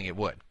had a feeling it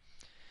would.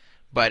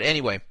 But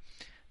anyway,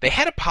 they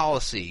had a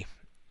policy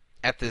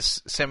at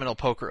this Seminole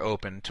Poker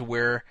Open to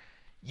where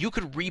you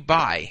could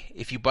rebuy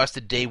if you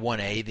busted day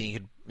 1A, then you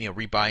could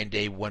rebuy in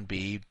day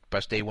 1B,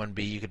 bust day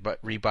 1B, you could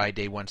rebuy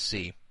day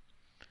 1C.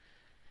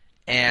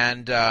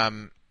 And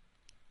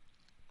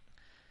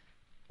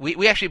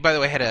we actually, by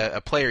the way, had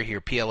a player here,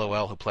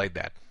 PLOL, who played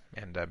that,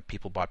 and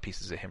people bought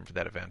pieces of him for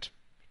that event.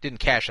 Didn't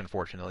cash,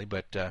 unfortunately,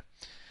 but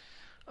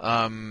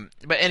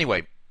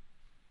anyway,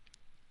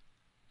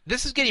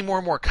 this is getting more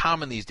and more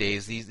common these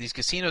days. These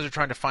casinos are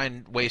trying to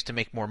find ways to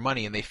make more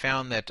money, and they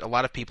found that a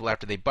lot of people,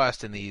 after they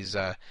bust in these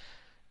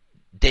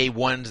day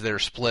ones that are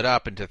split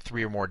up into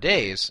 3 or more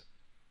days,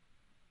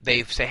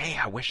 they say, "Hey,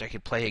 I wish I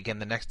could play again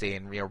the next day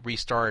and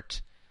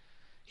restart."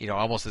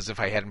 Almost as if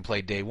I hadn't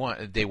played day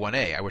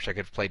 1A. I wish I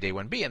could play day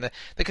 1B. And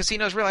the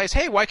casinos realize,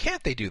 hey, why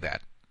can't they do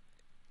that?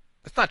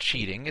 It's not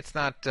cheating. It's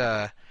not,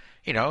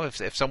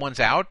 if someone's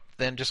out,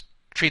 then just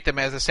treat them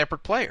as a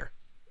separate player.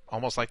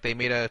 Almost like they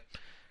made a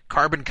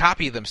carbon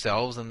copy of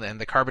themselves, and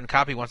the carbon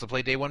copy wants to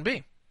play day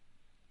 1B.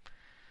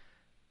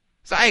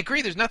 So I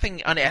agree, there's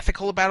nothing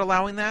unethical about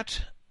allowing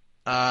that.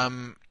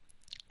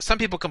 Some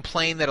people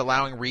complain that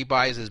allowing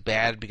rebuys is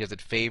bad because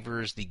it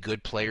favors the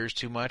good players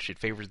too much. It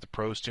favors the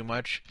pros too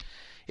much.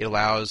 It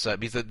allows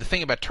because the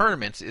thing about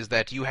tournaments is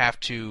that you have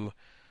to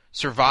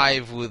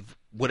survive with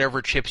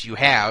whatever chips you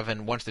have,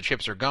 and once the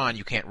chips are gone,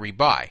 you can't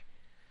rebuy.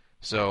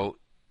 So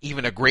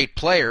even a great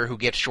player who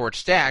gets short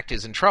stacked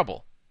is in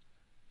trouble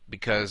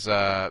because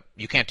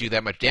you can't do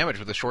that much damage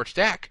with a short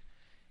stack.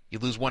 You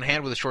lose one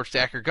hand with a short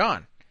stack, you're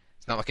gone.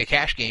 It's not like a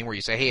cash game where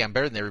you say, "Hey, I'm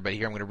better than everybody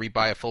here. I'm going to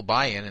rebuy a full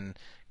buy-in and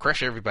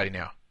crush everybody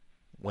now."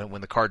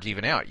 When the cards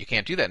even out, you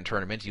can't do that in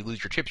tournaments. You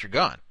lose your chips, you're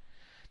gone.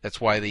 That's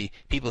why the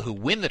people who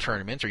win the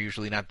tournaments are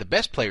usually not the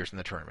best players in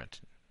the tournament.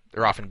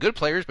 They're often good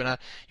players, but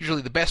not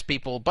usually the best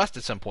people bust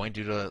at some point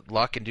due to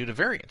luck and due to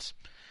variance.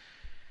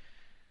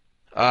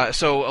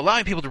 So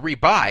allowing people to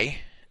rebuy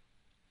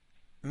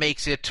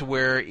makes it to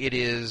where it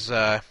is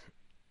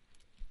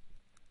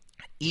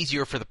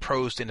easier for the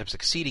pros to end up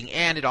succeeding,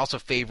 and it also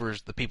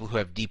favors the people who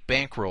have deep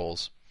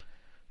bankrolls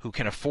who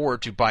can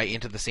afford to buy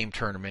into the same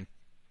tournament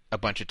a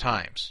bunch of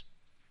times.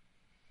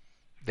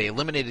 They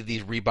eliminated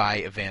these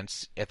rebuy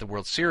events at the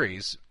World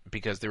Series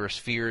because there was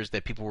fears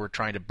that people were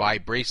trying to buy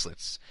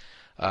bracelets.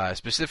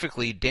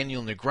 Specifically,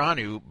 Daniel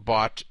Negreanu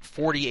bought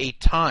 48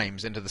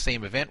 times into the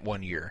same event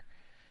one year,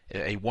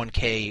 a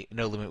 1K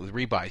no limit with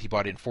rebuys. He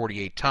bought in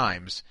 48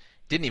 times.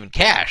 Didn't even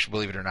cash,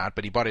 believe it or not,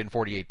 but he bought in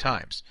 48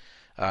 times.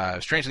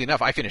 Strangely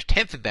enough, I finished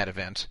 10th in that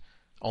event,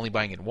 only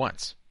buying in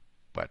once.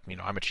 But,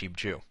 I'm a cheap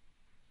Jew.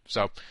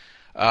 So,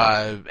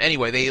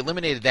 anyway, they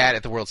eliminated that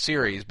at the World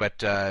Series,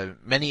 but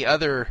many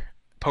other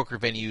poker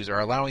venues are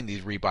allowing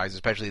these rebuys,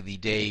 especially the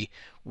day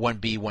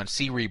 1B,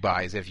 1C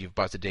rebuys if you've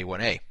busted day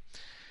 1A.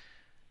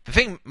 The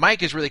thing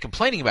Mike is really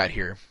complaining about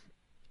here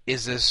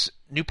is this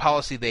new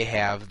policy they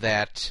have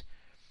that,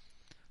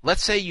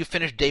 let's say you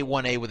finish day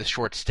 1A with a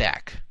short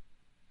stack.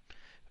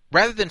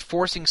 Rather than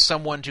forcing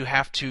someone to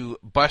have to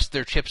bust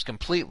their chips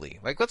completely,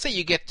 like let's say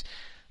you get,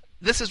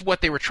 this is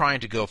what they were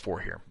trying to go for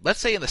here. Let's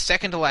say in the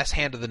second to last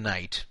hand of the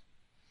night,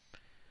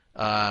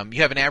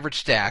 you have an average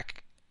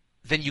stack,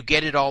 then you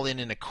get it all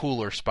in a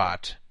cooler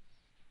spot,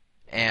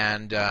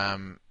 and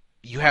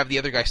you have the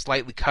other guy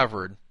slightly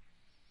covered,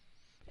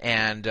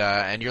 and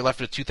you're left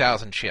with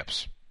 2,000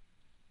 chips,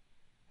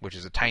 which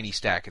is a tiny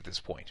stack at this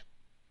point.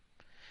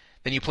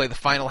 Then you play the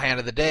final hand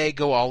of the day,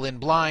 go all in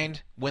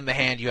blind, win the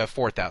hand, you have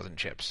 4,000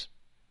 chips.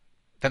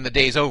 Then the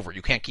day's over,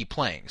 you can't keep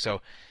playing.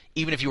 So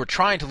even if you were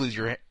trying to lose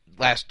your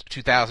last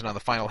 2,000 on the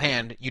final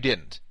hand, you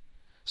didn't.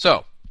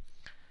 So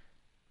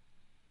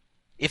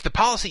if the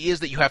policy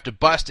is that you have to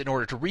bust in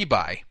order to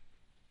rebuy,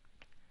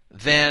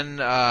 then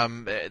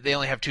they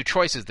only have two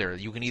choices there.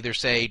 You can either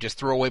say, just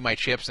throw away my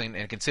chips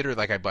and consider it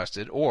like I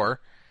busted, or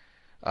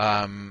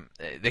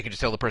they can just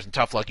tell the person,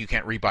 tough luck, you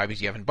can't rebuy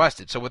because you haven't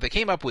busted. So what they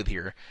came up with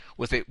here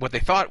was what they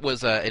thought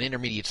was an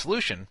intermediate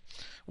solution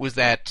was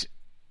that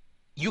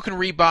you can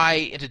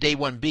rebuy into day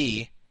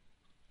 1B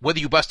whether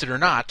you busted or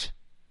not,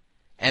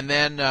 and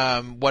then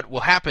what will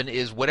happen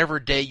is whatever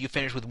day you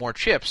finish with more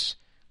chips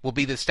will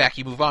be the stack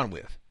you move on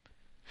with.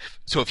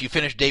 So if you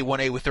finish day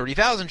 1A with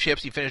 30,000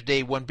 chips, you finish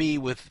day 1B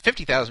with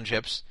 50,000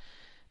 chips,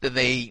 then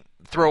they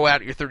throw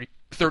out your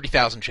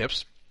 30,000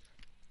 chips,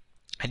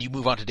 and you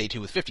move on to day 2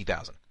 with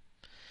 50,000.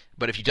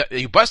 But if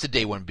you busted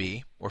day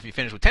 1B, or if you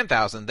finish with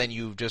 10,000, then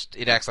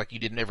it acts like you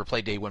didn't ever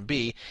play day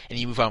 1B, and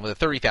you move on with the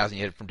 30,000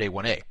 you had from day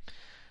 1A.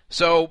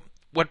 So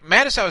what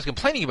Matusow is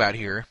complaining about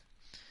here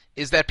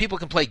is that people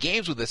can play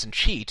games with this and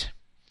cheat,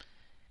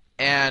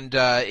 and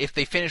if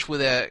they finish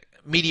with a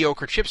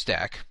mediocre chip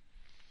stack,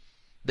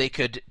 they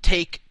could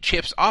take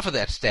chips off of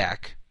that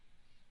stack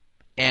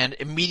and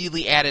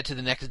immediately add it to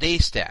the next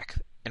day's stack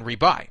and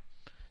rebuy.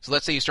 So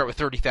let's say you start with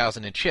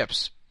 30,000 in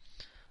chips.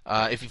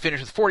 If you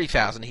finish with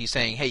 40,000, he's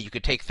saying, hey, you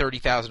could take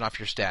 30,000 off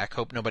your stack,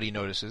 hope nobody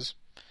notices,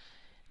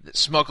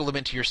 smuggle them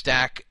into your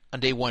stack on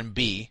day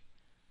 1B,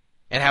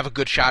 and have a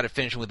good shot at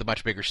finishing with a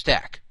much bigger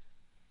stack.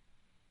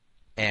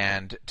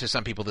 And to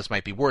some people, this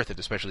might be worth it,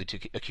 especially to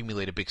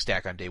accumulate a big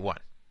stack on day 1.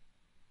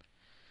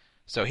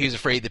 So he was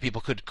afraid that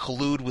people could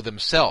collude with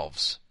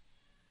themselves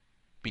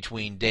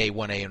between day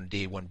 1A and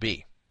day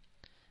 1B.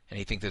 And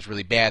he thinks it's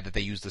really bad that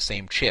they use the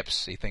same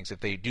chips. He thinks if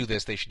they do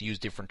this, they should use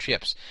different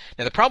chips.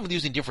 Now, the problem with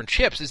using different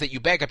chips is that you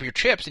bag up your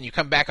chips and you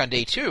come back on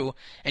day 2,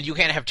 and you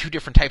can't have two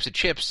different types of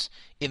chips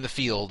in the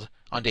field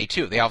on day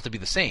 2. They all have to be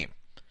the same.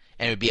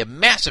 And it would be a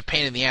massive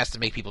pain in the ass to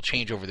make people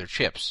change over their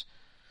chips.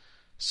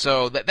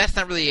 So that's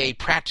not really a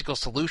practical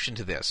solution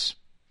to this.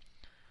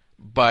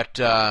 But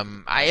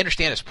I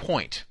understand his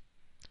point.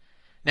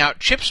 Now,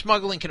 chip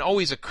smuggling can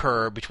always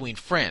occur between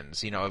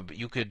friends.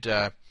 You could,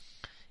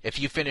 if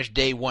you finish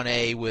day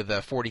 1A with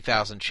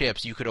 40,000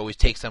 chips, you could always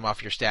take some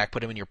off your stack,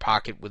 put them in your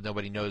pocket with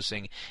nobody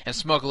noticing, and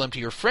smuggle them to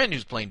your friend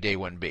who's playing day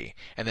 1B,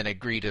 and then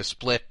agree to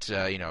split,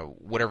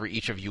 whatever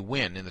each of you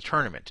win in the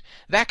tournament.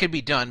 That could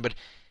be done, but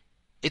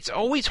it's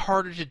always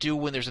harder to do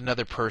when there's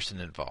another person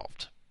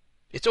involved.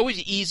 It's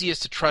always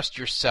easiest to trust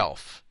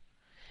yourself.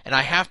 And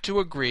I have to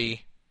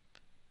agree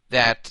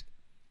that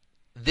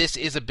this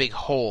is a big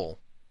hole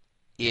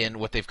in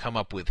what they've come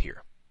up with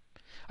here.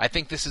 I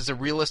think this is a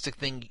realistic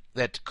thing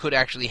that could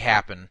actually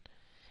happen,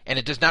 and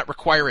it does not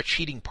require a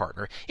cheating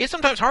partner. It's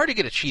sometimes hard to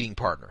get a cheating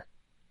partner.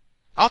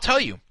 I'll tell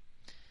you,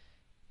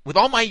 with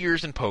all my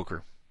years in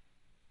poker,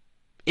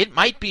 it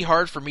might be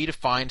hard for me to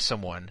find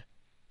someone,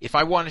 if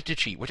I wanted to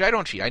cheat, which I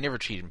don't cheat, I never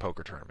cheat in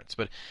poker tournaments,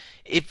 but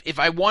if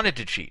I wanted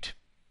to cheat,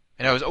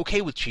 and I was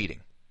okay with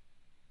cheating,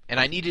 and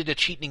I needed a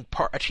cheating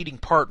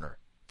partner,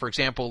 for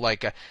example,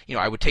 like,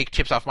 I would take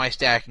chips off my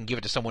stack and give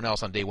it to someone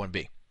else on day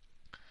 1B.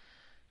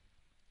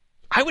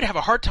 I would have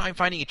a hard time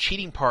finding a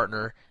cheating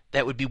partner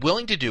that would be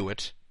willing to do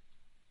it,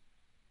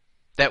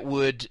 that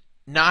would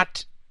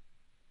not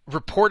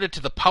report it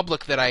to the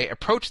public that I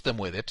approached them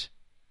with it.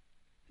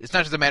 It's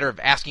not just a matter of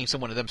asking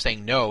someone and them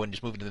saying no and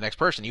just moving to the next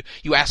person.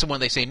 You ask someone,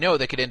 they say no,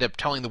 they could end up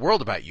telling the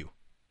world about you.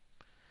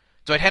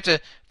 So I'd have to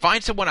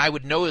find someone I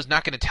would know is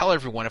not going to tell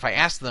everyone if I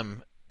asked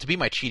them to be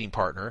my cheating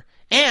partner,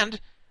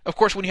 and of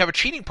course, when you have a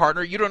cheating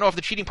partner, you don't know if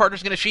the cheating partner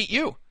is going to cheat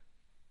you.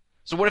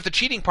 So what if the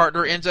cheating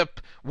partner ends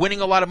up winning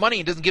a lot of money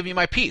and doesn't give me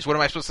my piece? What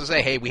am I supposed to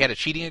say? Hey, we had a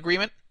cheating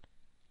agreement?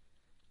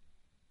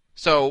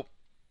 So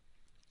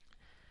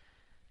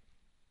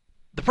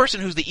the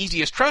person who's the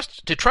easiest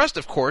to trust,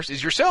 of course,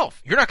 is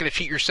yourself. You're not going to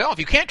cheat yourself.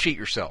 You can't cheat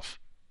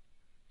yourself.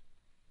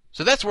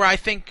 So that's where I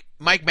think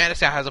Mike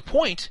Matusow has a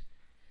point,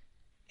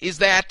 is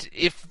that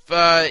if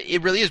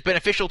it really is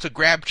beneficial to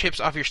grab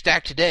chips off your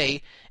stack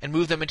today and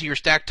move them into your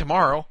stack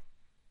tomorrow,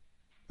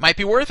 might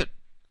be worth it.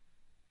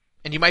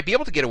 And you might be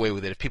able to get away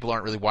with it if people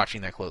aren't really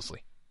watching that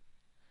closely.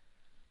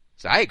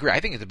 So I agree. I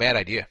think it's a bad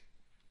idea.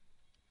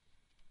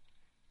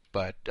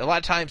 But a lot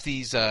of times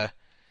these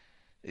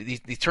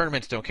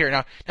tournaments don't care.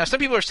 Now some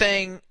people are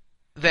saying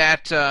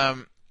that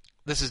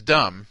this is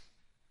dumb,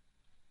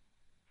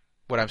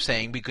 what I'm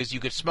saying, because you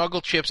could smuggle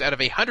chips out of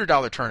a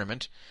 $100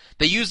 tournament.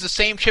 They use the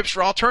same chips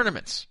for all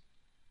tournaments.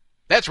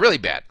 That's really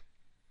bad.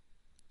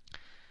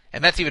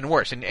 And that's even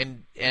worse.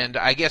 And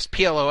I guess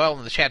PLOL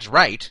in the chat's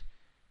right,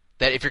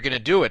 that if you're going to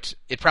do it,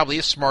 it probably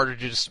is smarter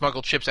to just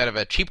smuggle chips out of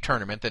a cheap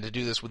tournament than to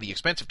do this with the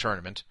expensive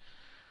tournament.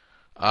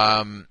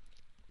 The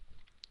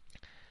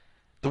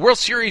World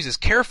Series is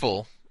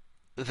careful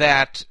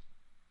that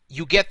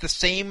you get the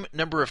same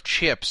number of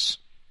chips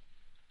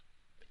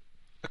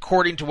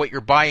according to what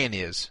your buy-in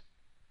is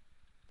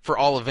for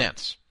all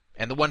events.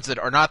 And the ones that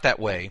are not that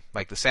way,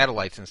 like the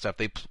satellites and stuff,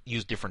 they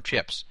use different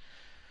chips.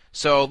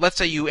 So let's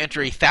say you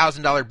enter a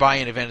 $1,000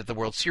 buy-in event at the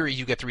World Series,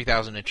 you get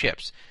 3,000 in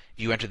chips.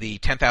 If you enter the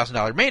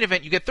 $10,000 main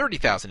event, you get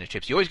 30,000 in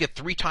chips. You always get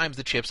 3 times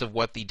the chips of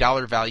what the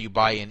dollar value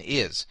buy-in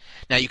is.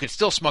 Now, you could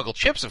still smuggle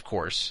chips, of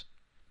course,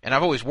 And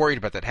I've always worried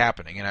about that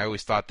happening, and I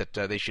always thought that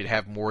they should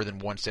have more than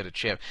one set of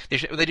chips. They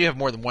do have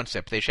more than one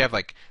set, but they should have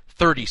like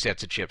 30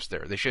 sets of chips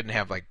there. They shouldn't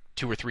have like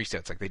 2 or 3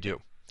 sets like they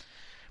do.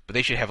 But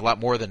they should have a lot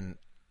more than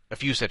a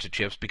few sets of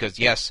chips because,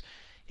 yes,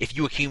 if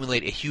you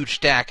accumulate a huge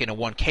stack in a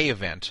 1K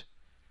event,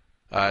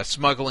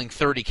 smuggling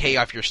 30K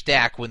off your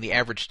stack when the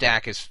average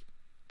stack is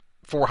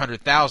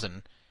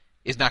 400,000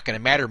 is not going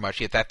to matter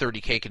much, yet that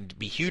 30K can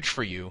be huge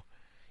for you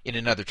in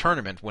another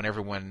tournament when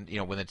everyone,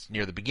 when it's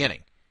near the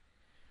beginning.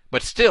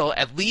 But still,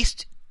 at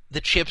least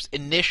the chips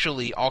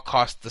initially all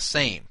cost the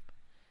same.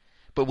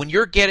 But when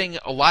you're getting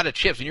a lot of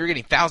chips, when you're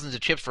getting thousands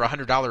of chips for a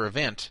 $100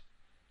 event,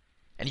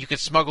 and you can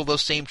smuggle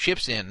those same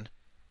chips in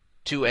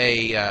to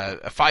a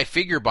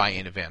 5-figure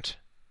buy-in event,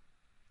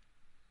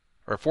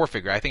 or a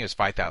 4-figure, I think it was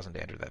 5,000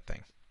 to enter that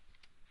thing.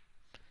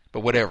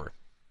 But whatever.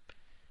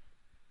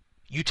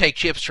 You take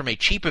chips from a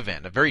cheap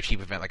event, a very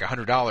cheap event, like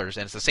 $100,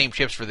 and it's the same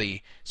chips for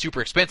the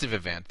super expensive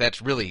event,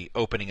 that's really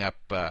opening up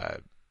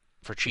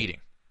for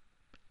cheating.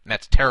 And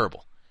that's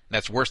terrible. And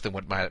that's worse than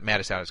what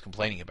Mattis is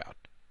complaining about.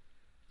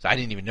 So I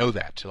didn't even know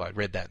that until I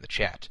read that in the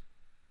chat.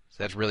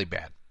 So that's really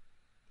bad.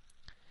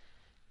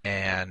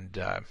 And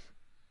a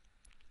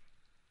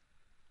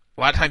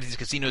lot of times these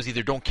casinos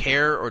either don't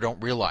care or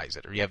don't realize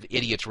it, or you have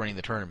idiots running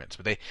the tournaments.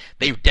 But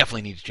they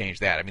definitely need to change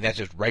that. I mean, that's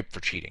just ripe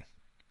for cheating.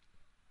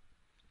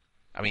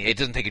 I mean, it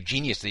doesn't take a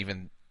genius to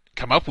even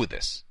come up with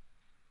this.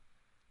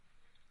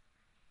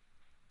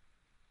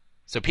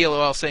 So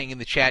PLOL saying in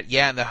the chat,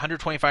 yeah, in the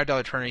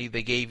 $125 tourney,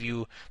 they gave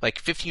you like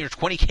 15 or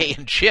 20K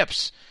in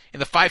chips.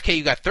 In the 5K,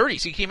 you got 30.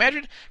 So you can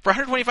imagine, for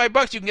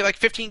 $125, you can get like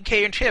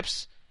 15K in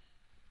chips.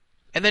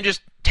 And then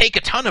just take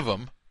a ton of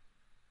them,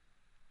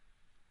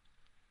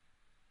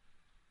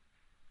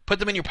 put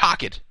them in your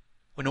pocket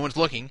when no one's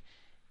looking,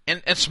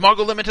 and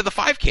smuggle them into the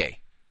 5K.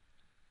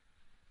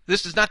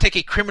 This does not take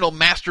a criminal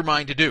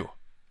mastermind to do.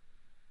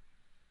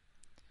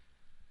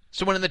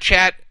 Someone in the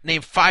chat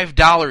named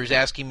 $5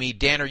 asking me,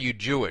 Dan, are you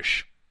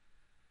Jewish?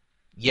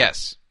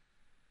 Yes.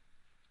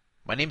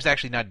 My name's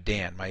actually not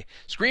Dan. My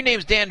screen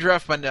name's Dan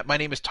Druff. My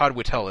name is Todd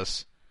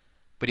Wittelis.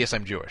 But yes,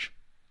 I'm Jewish.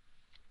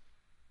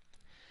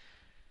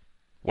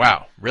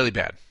 Wow, really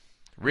bad.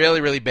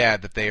 Really, really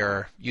bad that they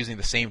are using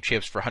the same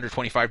chips for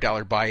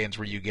 $125 buy-ins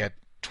where you get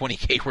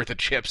 20K worth of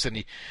chips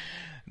and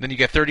then you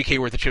get 30K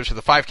worth of chips for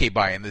the 5K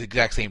buy-in, the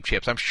exact same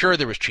chips. I'm sure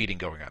there was cheating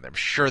going on there. I'm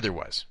sure there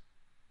was.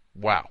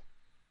 Wow.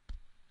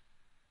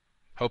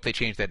 Hope they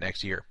change that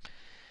next year.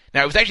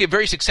 Now, it was actually a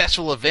very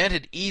successful event.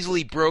 It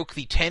easily broke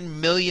the $10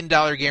 million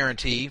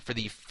guarantee for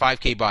the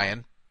 5K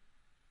buy-in.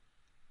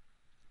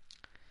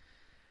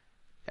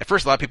 At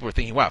first, a lot of people were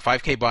thinking, wow,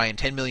 5K buy-in,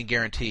 $10 million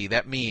guarantee.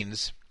 That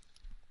means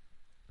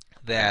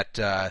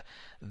that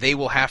they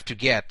will have to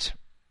get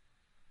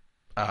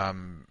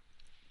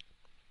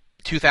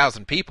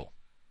 2,000 people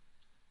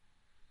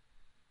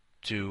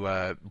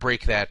to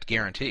break that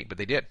guarantee. But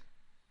they did.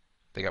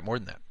 They got more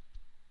than that.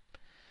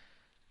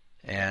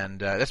 And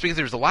that's because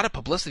there was a lot of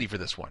publicity for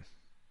this one.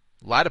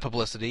 A lot of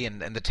publicity,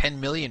 and the 10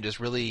 million just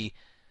really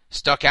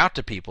stuck out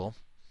to people.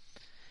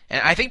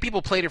 And I think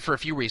people played it for a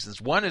few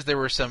reasons. One is there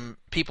were some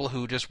people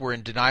who just were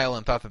in denial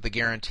and thought that the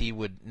guarantee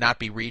would not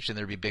be reached and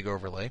there would be big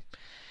overlay.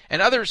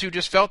 And others who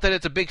just felt that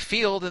it's a big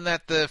field and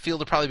that the field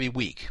would probably be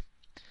weak.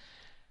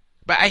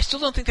 But I still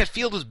don't think that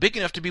field was big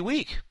enough to be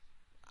weak.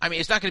 I mean,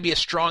 it's not going to be as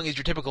strong as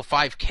your typical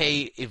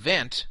 5K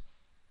event.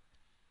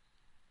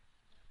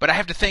 But I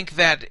have to think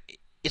that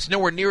it's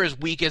nowhere near as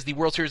weak as the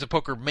World Series of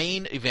Poker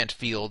main event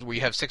field where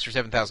you have 6,000 or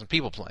 7,000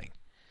 people playing.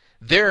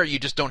 There you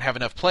just don't have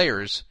enough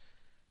players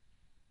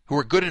who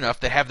are good enough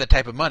that have that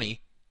type of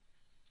money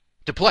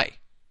to play.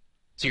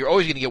 So you're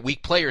always going to get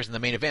weak players in the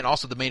main event.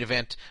 Also, the main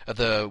event of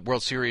the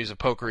World Series of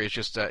Poker is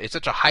just it's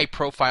such a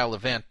high-profile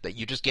event that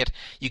you just get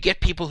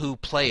people who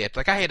play it.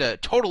 Like I had a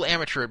total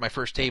amateur at my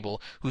first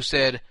table who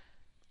said,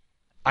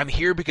 "I'm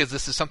here because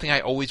this is something I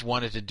always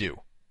wanted to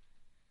do."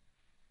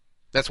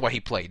 That's why he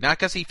played. Not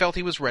because he felt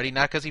he was ready,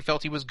 not because he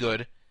felt he was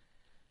good.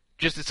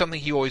 Just it's something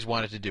he always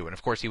wanted to do. And,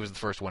 of course, he was the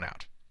first one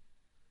out.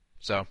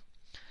 So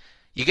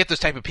you get those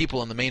type of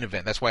people in the main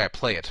event. That's why I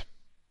play it.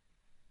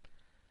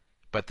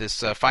 But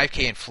this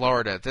 5K in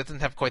Florida doesn't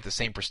have quite the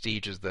same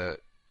prestige as the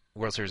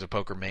World Series of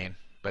Poker main.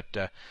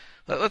 But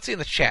let's see in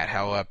the chat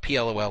how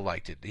PLOL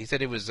liked it. He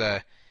said it was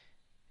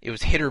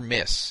hit or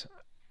miss.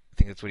 I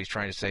think that's what he's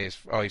trying to say.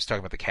 He's talking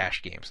about the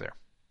cash games there.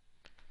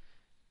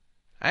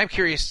 I'm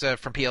curious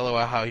from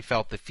PLO how he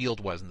felt the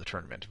field was in the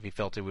tournament. If he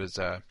felt it was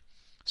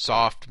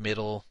soft,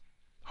 middle,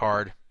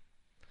 hard.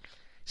 He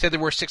said there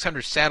were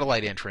 600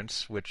 satellite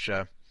entrants, which,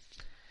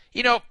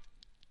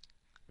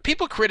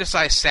 people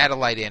criticize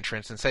satellite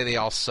entrants and say they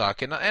all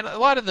suck, and a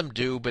lot of them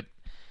do, but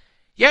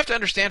you have to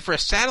understand for a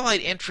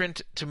satellite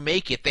entrant to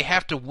make it, they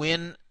have to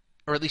win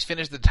or at least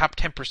finish the top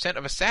 10%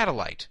 of a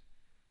satellite.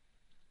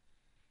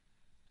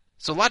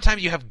 So a lot of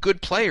times you have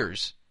good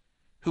players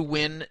who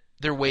win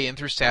their way in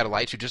through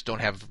satellites who just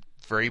don't have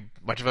very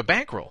much of a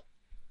bankroll.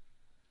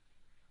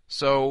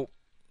 So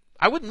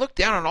I wouldn't look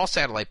down on all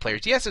satellite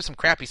players. Yes, there's some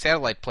crappy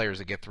satellite players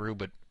that get through,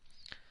 but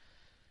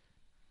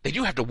They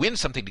do have to win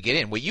something to get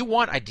in. What you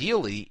want,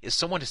 ideally, is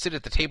someone to sit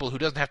at the table who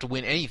doesn't have to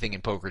win anything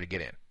in poker to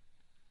get in.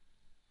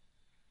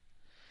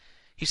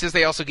 He says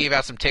they also gave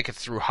out some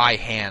tickets through high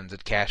hands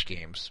at cash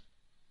games.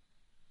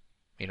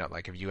 You know,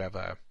 like if you have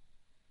a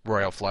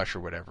royal flush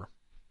or whatever.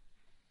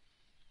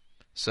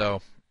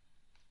 So,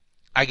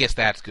 I guess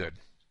that's good.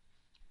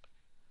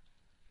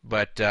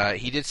 But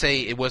he did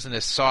say it wasn't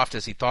as soft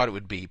as he thought it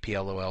would be,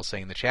 PLOL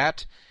saying in the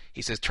chat.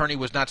 He says tourney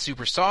was not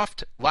super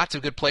soft, lots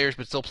of good players,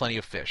 but still plenty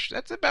of fish.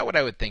 That's about what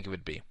I would think it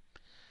would be.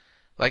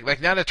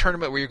 Like not a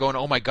tournament where you're going,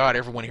 oh my god,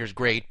 everyone here's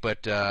great,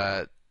 but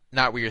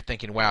not where you're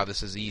thinking, wow,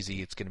 this is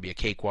easy, it's going to be a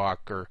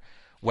cakewalk, or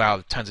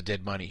wow, tons of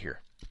dead money here.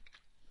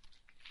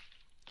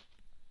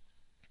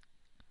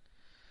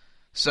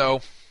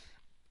 So,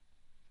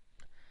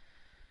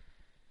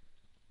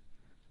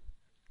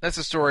 that's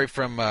a story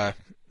from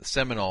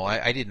Seminole.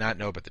 I did not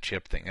know about the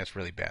chip thing. That's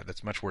really bad.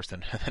 That's much worse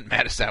than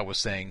Matisow was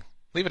saying.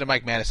 Leave it to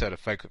Mike Matisow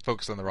to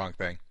focus on the wrong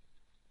thing.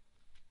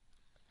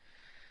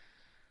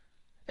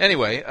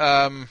 Anyway,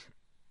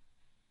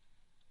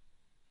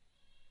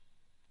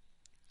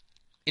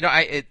 you know,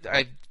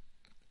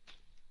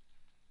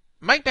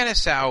 Mike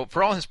Matisow,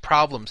 for all his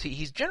problems,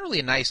 he's generally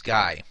a nice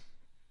guy.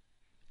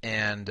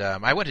 And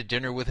I went to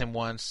dinner with him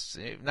once,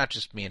 not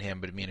just me and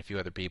him, but me and a few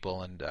other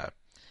people. And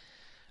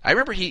I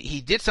remember he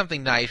did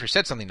something nice, or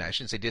said something nice. I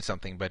shouldn't say did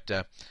something, but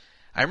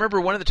I remember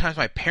one of the times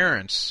my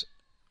parents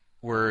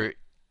were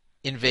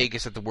in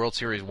Vegas at the World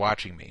Series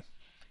watching me.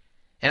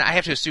 And I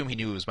have to assume he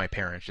knew it was my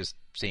parents, just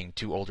seeing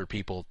two older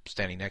people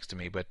standing next to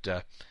me.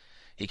 But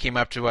he came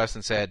up to us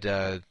and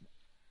said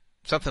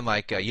something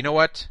like, you know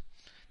what?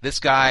 This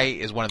guy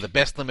is one of the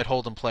best limit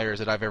hold'em players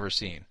that I've ever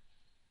seen.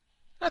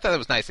 I thought that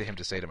was nice of him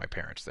to say to my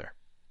parents there.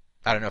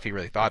 I don't know if he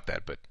really thought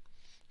that, but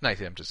nice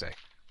of him to say.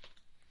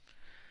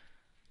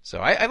 So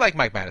I like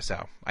Mike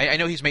Matisow. I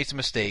know he's made some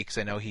mistakes.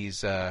 I know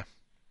he's pretty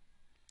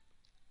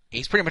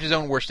much his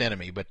own worst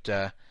enemy,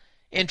 but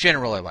in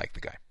general, I like the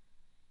guy.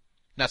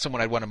 Not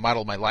someone I'd want to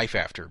model my life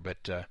after,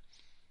 but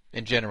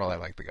in general, I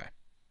like the guy.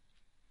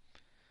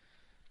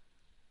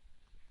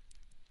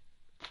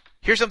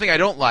 Here's something I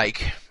don't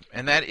like,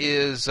 and that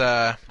is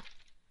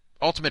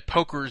Ultimate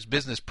Poker's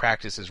business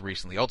practices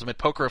recently. Ultimate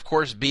Poker, of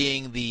course,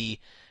 being the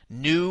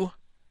new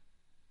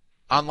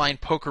online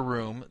poker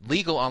room,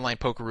 legal online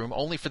poker room,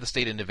 only for the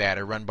state of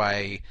Nevada, run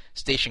by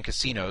Station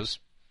Casinos.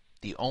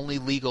 The only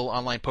legal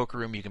online poker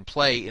room you can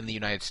play in the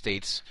United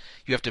States.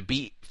 You have to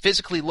be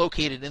physically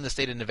located in the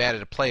state of Nevada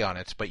to play on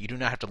it, but you do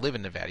not have to live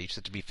in Nevada. You just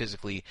have to be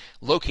physically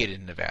located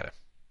in Nevada.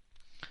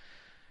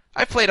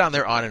 I've played on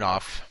there on and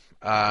off.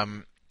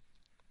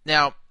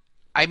 Now,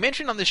 I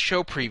mentioned on this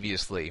show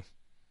previously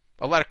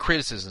a lot of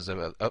criticisms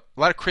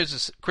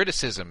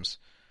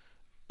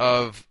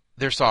of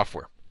their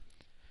software.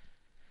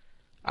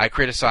 I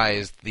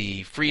criticized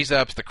the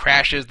freeze-ups, the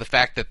crashes, the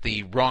fact that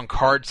the wrong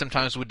card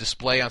sometimes would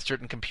display on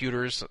certain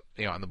computers,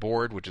 on the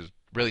board, which is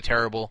really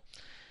terrible.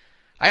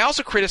 I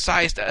also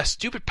criticized a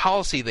stupid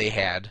policy they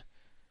had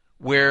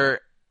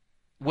where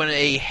when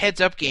a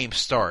heads-up game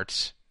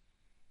starts,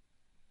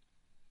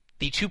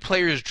 the two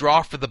players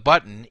draw for the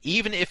button,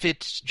 even if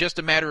it's just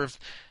a matter of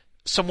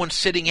someone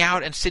sitting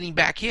out and sitting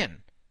back in.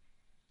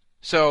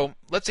 So,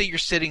 let's say you're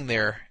sitting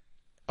there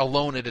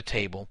alone at a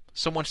table,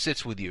 someone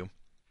sits with you,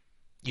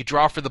 you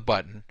draw for the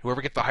button,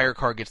 whoever gets the higher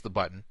card gets the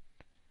button.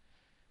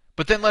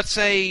 But then let's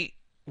say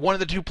one of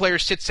the two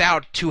players sits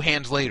out 2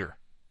 hands later,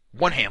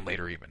 1 hand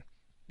later even.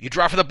 You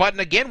draw for the button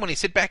again when he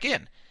sit back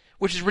in,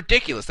 which is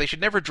ridiculous. They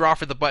should never draw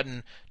for the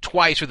button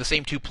twice for the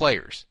same 2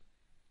 players.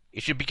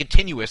 It should be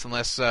continuous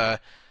unless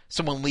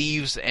someone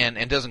leaves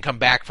and doesn't come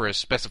back for a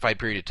specified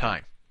period of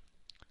time.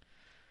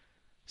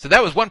 So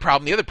that was one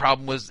problem. The other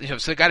problem was,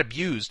 so it got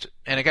abused,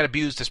 and it got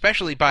abused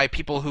especially by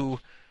people who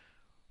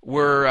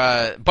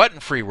were button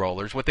free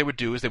rollers. What they would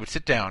do is they would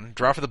sit down,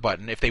 draw for the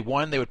button. If they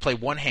won, they would play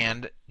one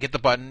hand, get the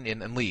button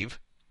in, and leave.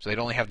 So they'd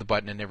only have the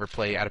button and never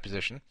play out of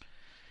position.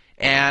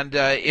 And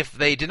if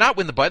they did not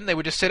win the button, they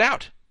would just sit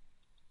out.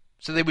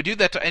 So they would do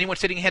that to anyone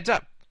sitting heads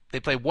up.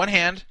 They'd play one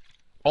hand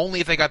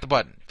only if they got the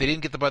button. If they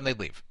didn't get the button, they'd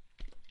leave.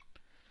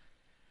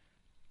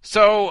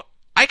 So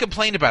I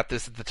complained about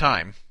this at the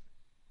time.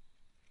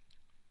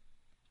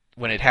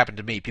 When it happened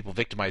to me, people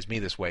victimized me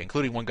this way,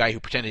 including one guy who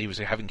pretended he was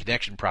having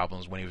connection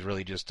problems when he was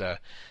really just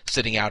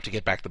sitting out to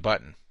get back the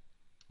button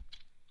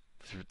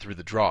through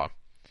the draw.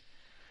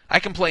 I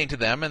complained to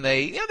them, and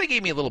they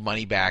gave me a little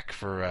money back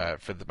for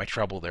my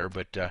trouble there,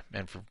 but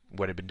and for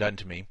what had been done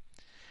to me.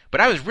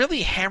 But I was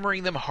really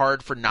hammering them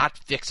hard for not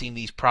fixing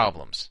these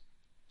problems.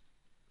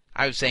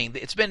 I was saying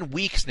it's been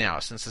weeks now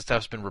since this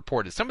stuff's been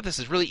reported. Some of this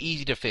is really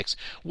easy to fix.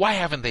 Why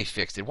haven't they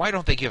fixed it? Why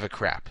don't they give a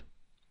crap?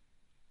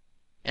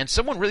 And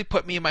someone really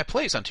put me in my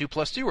place on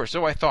 2+2, or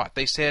so I thought.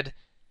 They said,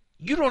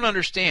 you don't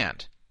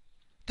understand.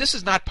 This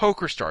is not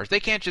PokerStars. They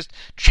can't just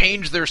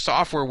change their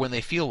software when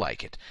they feel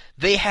like it.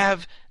 They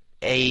have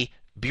a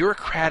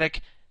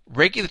bureaucratic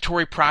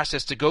regulatory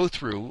process to go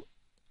through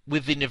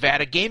with the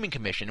Nevada Gaming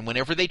Commission. And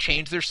whenever they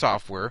change their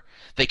software,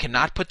 they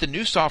cannot put the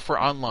new software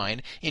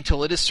online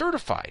until it is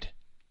certified.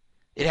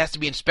 It has to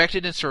be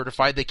inspected and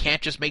certified. They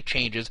can't just make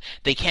changes.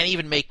 They can't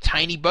even make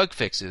tiny bug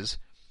fixes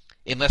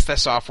unless that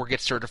software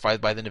gets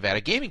certified by the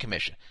Nevada Gaming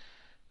Commission.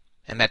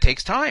 And that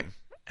takes time.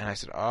 And I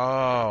said,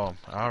 oh,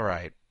 all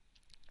right.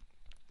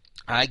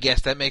 I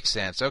guess that makes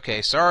sense.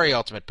 Okay, sorry,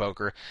 Ultimate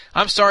Poker.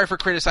 I'm sorry for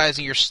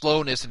criticizing your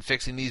slowness in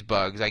fixing these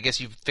bugs. I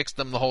guess you've fixed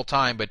them the whole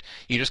time, but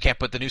you just can't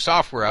put the new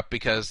software up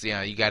because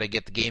you got to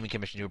get the Gaming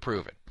Commission to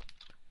approve it.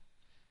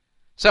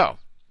 So,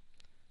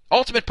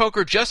 Ultimate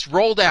Poker just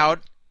rolled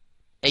out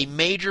a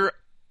major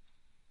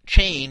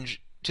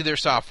change to their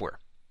software.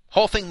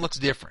 Whole thing looks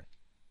different.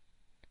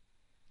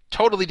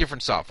 Totally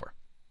different software.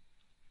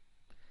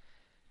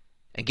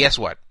 And guess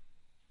what?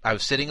 I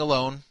was sitting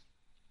alone.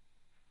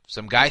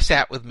 Some guy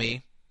sat with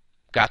me,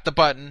 got the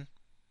button,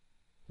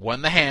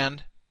 won the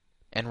hand,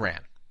 and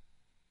ran.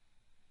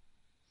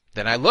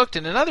 Then I looked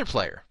and another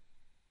player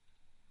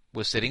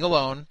was sitting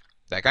alone.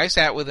 That guy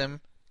sat with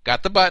him,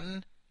 got the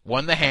button,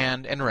 won the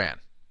hand, and ran.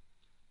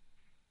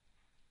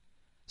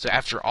 So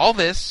after all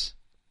this,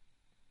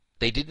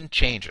 they didn't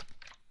change it.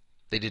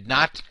 They did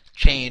not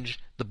change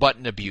the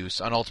button abuse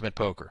on Ultimate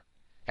Poker.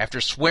 After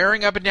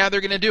swearing up and down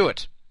they're going to do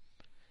it.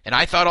 And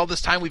I thought all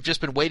this time we've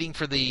just been waiting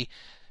for the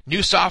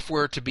new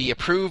software to be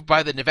approved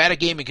by the Nevada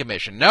Gaming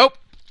Commission. Nope.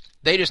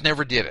 They just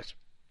never did it.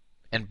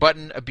 And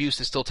button abuse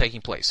is still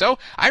taking place. So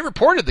I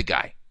reported the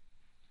guy.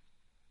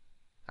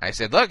 I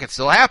said, look, it's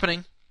still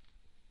happening.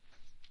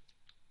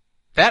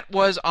 That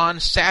was on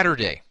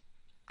Saturday.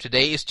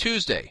 Today is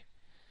Tuesday.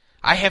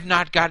 I have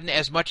not gotten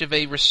as much of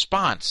a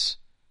response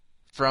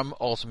from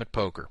Ultimate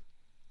Poker.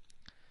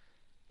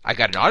 I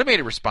got an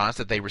automated response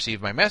that they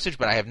received my message,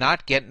 but I have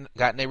not gotten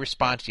a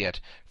response yet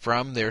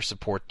from their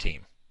support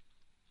team.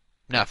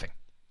 Nothing.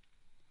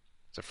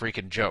 It's a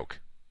freaking joke.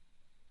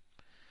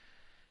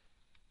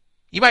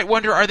 You might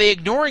wonder, are they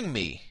ignoring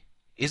me?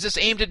 Is this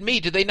aimed at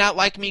me? Do they not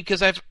like me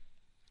because I've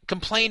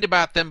complained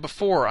about them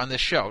before on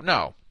this show?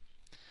 No.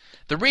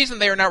 The reason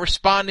they are not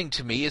responding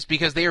to me is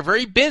because they are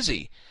very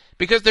busy,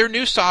 because their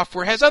new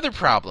software has other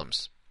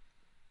problems.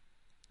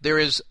 There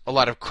is a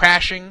lot of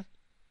crashing.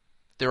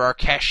 There are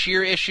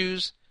cashier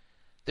issues.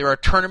 There are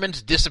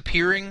tournaments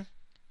disappearing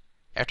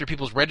after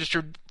people's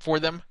registered for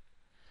them.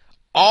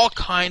 All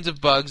kinds of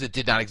bugs that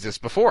did not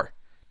exist before.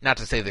 Not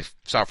to say the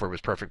software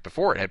was perfect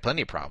before. It had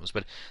plenty of problems.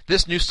 But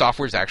this new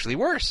software is actually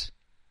worse.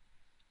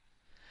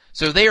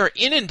 So they are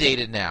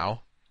inundated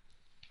now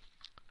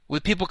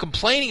with people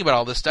complaining about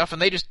all this stuff, and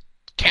they just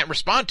can't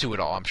respond to it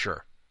all, I'm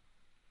sure.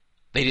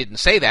 They didn't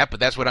say that, but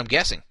that's what I'm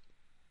guessing.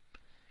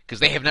 Because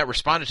they have not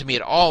responded to me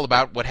at all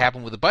about what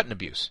happened with the button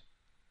abuse.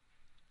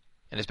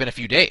 And it's been a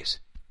few days.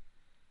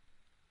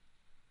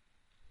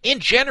 In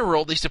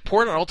general, the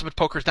support on Ultimate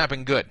Poker has not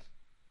been good.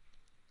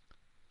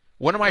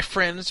 One of my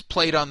friends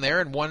played on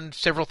there and won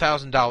several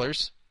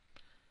 $1,000s.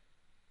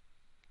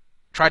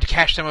 Tried to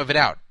cash some of it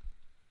out.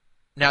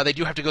 Now, they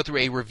do have to go through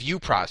a review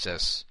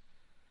process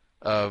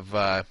of,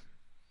 I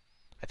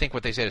think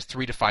what they said is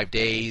 3 to 5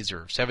 days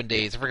or 7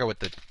 days. I forget what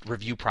the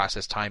review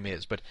process time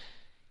is, but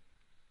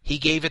he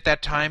gave it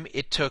that time.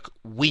 It took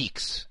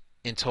weeks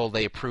until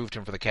they approved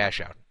him for the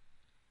cash out.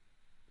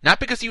 Not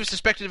because he was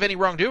suspected of any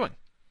wrongdoing.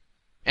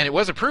 And it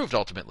was approved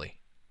ultimately.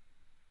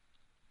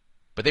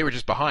 But they were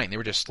just behind. They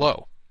were just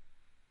slow.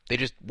 They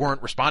just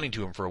weren't responding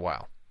to him for a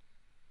while.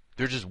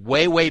 They're just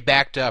way, way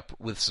backed up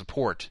with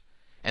support.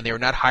 And they were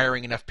not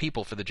hiring enough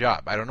people for the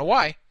job. I don't know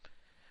why,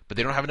 but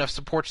they don't have enough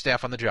support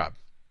staff on the job.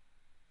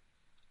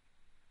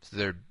 So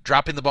they're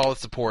dropping the ball with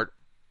support.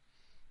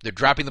 They're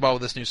dropping the ball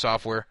with this new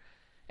software.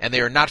 And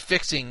they are not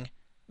fixing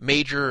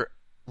major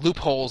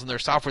loopholes in their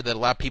software that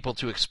allow people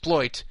to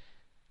exploit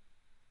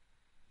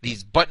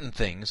these button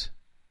things.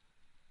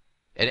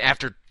 And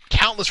after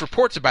countless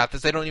reports about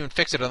this, they don't even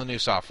fix it on the new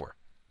software.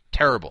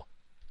 Terrible.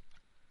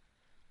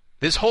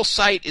 This whole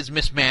site is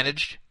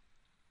mismanaged.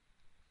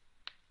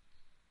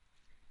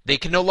 They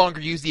can no longer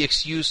use the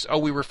excuse, oh,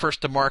 we were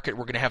first to market,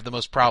 we're going to have the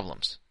most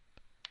problems.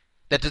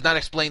 That does not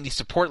explain the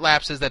support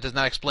lapses. That does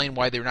not explain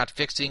why they're not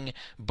fixing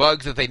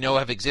bugs that they know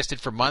have existed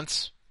for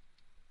months.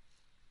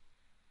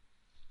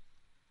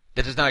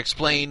 That does not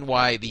explain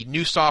why the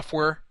new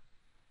software,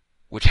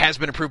 which has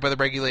been approved by the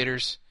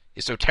regulators,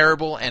 is so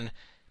terrible and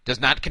does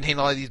not contain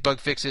a lot of these bug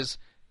fixes.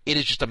 It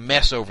is just a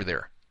mess over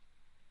there.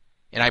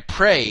 And I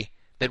pray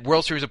that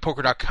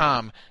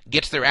WorldSeriesOfPoker.com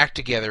gets their act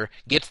together,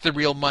 gets the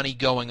real money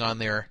going on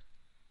there,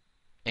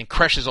 and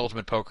crushes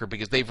Ultimate Poker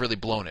because they've really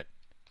blown it.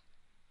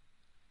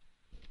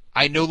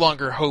 I no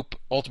longer hope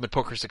Ultimate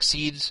Poker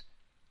succeeds.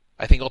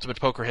 I think Ultimate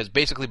Poker has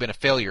basically been a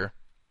failure.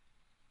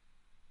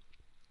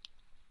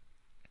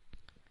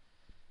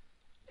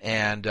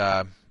 And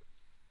they're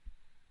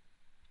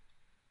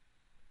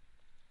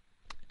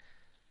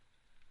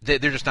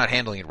just not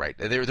handling it right.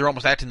 They're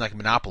almost acting like a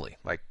monopoly.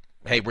 Like,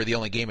 hey, we're the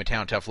only game in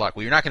town, tough luck.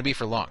 Well, you're not going to be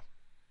for long.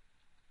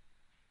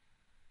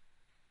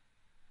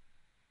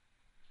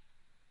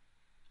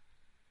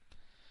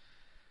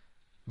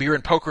 Beer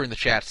and Poker in the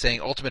chat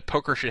saying Ultimate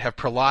Poker should have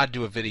Prahlad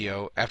do a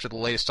video after the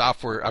latest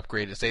software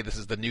upgrade and say this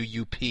is the new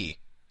UP.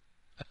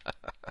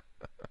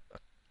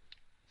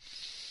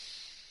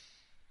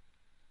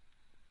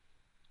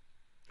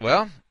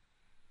 Well,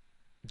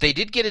 they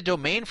did get a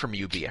domain from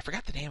UB. I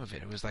forgot the name of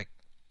it. It was like,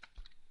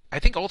 I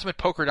think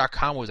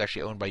UltimatePoker.com was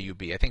actually owned by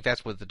UB. I think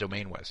that's what the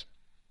domain was.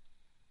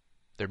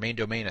 Their main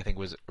domain, I think,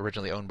 was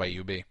originally owned by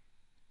UB.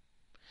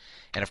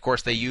 And, of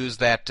course, they used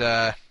that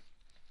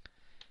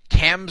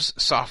CAMS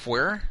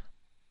software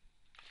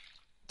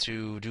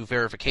to do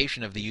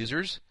verification of the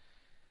users.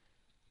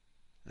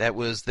 That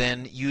was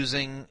then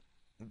using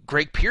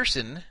Greg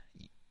Pearson,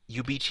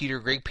 UB cheater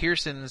Greg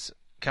Pearson's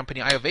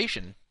company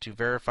iOvation to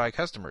verify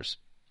customers.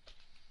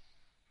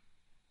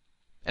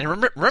 And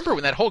remember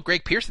when that whole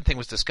Greg Pearson thing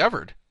was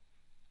discovered,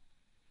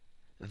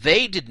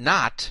 they did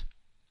not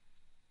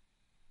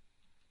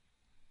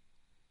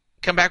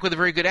come back with a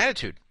very good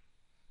attitude.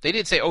 They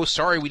didn't say, "Oh,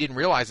 sorry, we didn't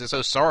realize this.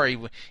 Oh, sorry,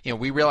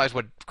 we realized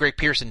what Greg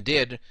Pearson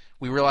did.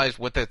 We realized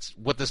what this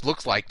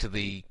looks like to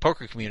the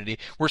poker community.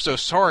 We're so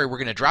sorry, we're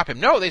going to drop him."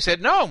 No, they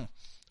said, "No,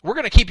 we're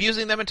going to keep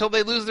using them until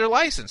they lose their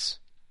license."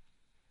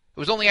 It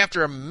was only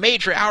after a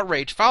major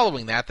outrage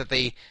following that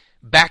they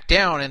backed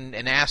down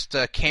and asked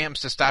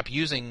CAMS to stop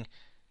using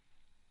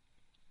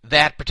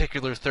that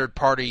particular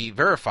third-party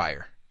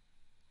verifier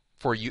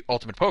for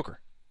Ultimate Poker.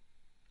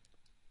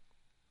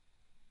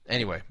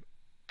 Anyway.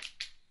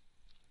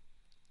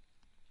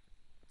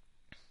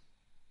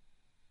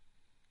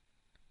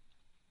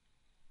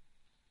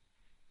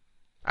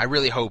 I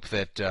really hope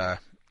that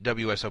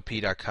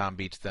WSOP.com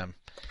beats them.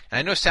 And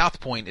I know South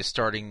Point is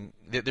starting,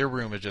 their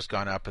room has just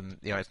gone up, and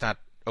it's not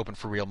open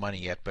for real money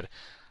yet, but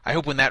I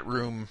hope when that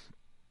room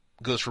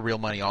goes for real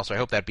money also, I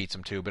hope that beats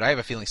them too. But I have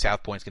a feeling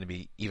South Point's going to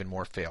be even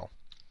more fail.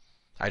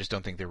 I just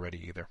don't think they're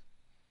ready either.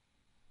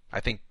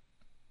 I think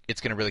it's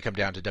going to really come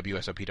down to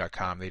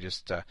WSOP.com. They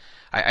just,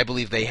 I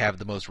believe they have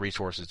the most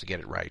resources to get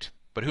it right.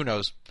 But who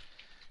knows?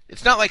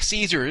 It's not like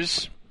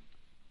Caesars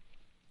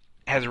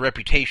has a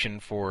reputation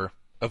for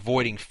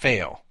avoiding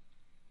fail.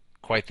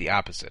 Quite the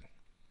opposite.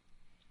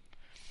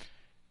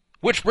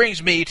 Which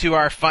brings me to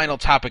our final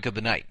topic of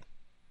the night.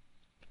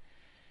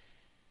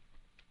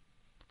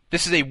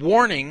 This is a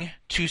warning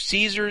to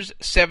Caesars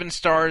 7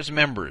 Stars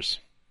members.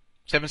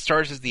 7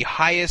 Stars is the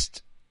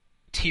highest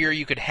tier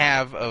you could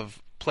have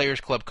of Players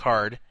Club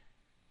card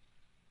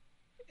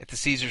at the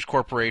Caesars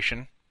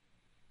Corporation.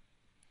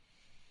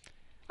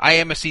 I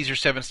am a Caesars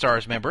 7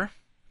 Stars member,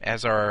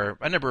 as are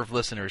a number of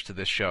listeners to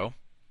this show,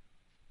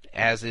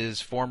 as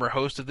is former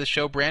host of this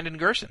show, Brandon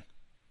Gerson.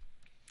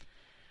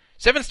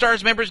 7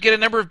 Stars members get a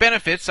number of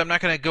benefits. I'm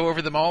not going to go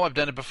over them all. I've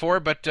done it before,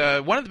 but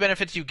one of the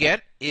benefits you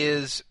get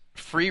is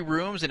free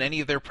rooms in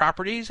any of their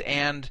properties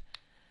and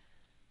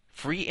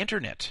free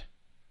internet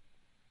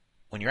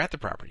when you're at the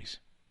properties.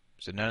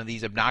 So none of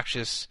these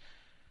obnoxious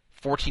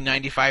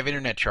 $14.95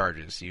 internet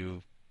charges.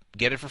 You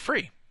get it for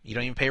free. You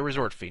don't even pay a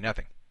resort fee,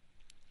 nothing.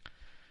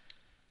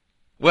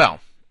 Well,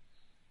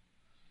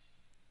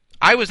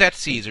 I was at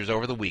Caesars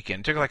over the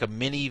weekend. Took like a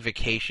mini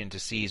vacation to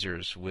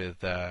Caesars with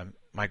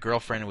my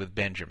girlfriend and with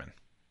Benjamin.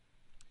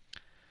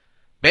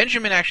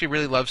 Benjamin actually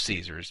really loves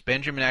Caesars.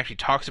 Benjamin actually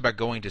talks about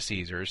going to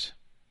Caesars.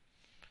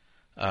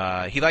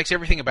 He likes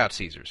everything about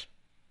Caesars.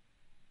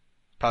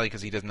 Probably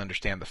because he doesn't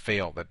understand the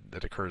fail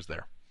that occurs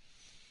there.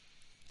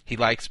 He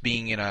likes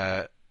being in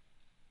a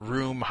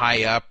room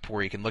high up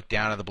where he can look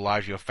down at the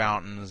Bellagio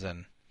fountains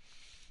and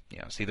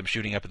see them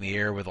shooting up in the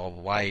air with all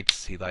the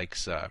lights. He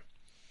likes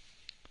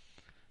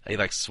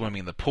swimming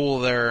in the pool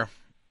there.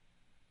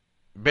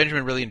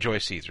 Benjamin really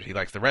enjoys Caesars. He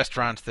likes the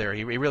restaurants there.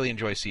 He really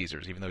enjoys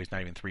Caesars, even though he's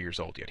not even 3 years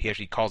old yet. He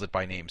actually calls it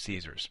by name,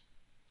 Caesars.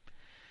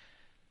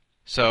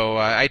 So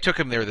I took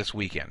him there this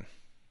weekend.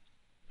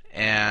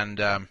 And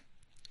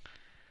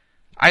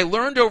I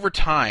learned over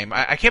time,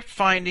 I kept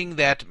finding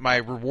that my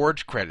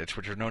rewards credits,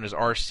 which are known as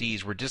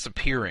RCs, were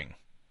disappearing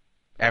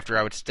after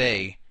I would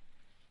stay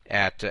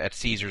at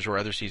Caesars or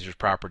other Caesars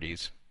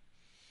properties.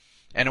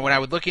 And when I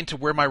would look into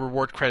where my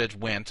reward credits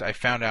went, I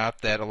found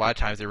out that a lot of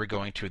times they were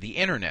going to the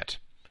internet.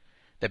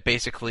 That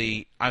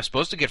basically, I'm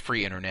supposed to get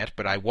free internet,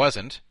 but I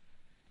wasn't.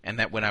 And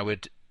that when I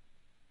would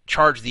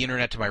charge the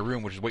internet to my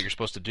room, which is what you're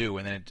supposed to do,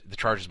 and then the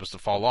charge is supposed to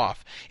fall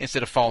off,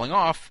 instead of falling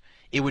off,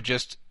 it would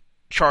just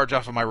charge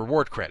off of my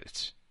reward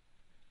credits.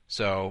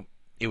 So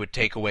it would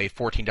take away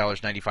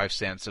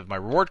 $14.95 of my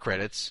reward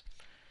credits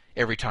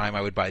every time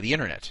I would buy the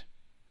internet,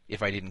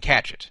 if I didn't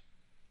catch it.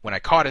 When I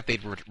caught it,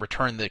 they'd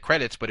return the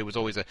credits, but it was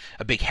always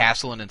a big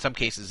hassle, and in some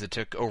cases it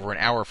took over an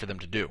hour for them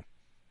to do.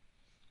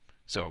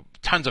 So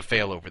tons of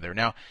fail over there.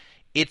 Now,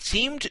 it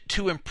seemed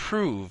to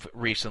improve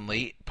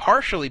recently,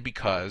 partially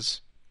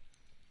because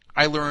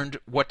I learned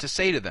what to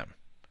say to them.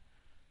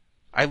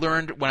 I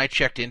learned when I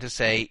checked in to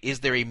say,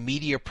 is there a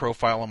media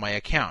profile on my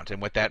account? And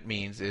what that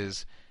means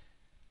is,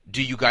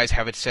 do you guys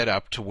have it set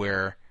up to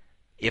where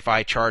if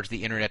I charge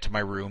the internet to my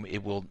room,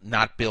 it will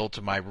not bill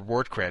to my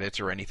reward credits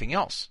or anything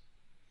else?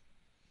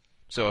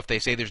 So if they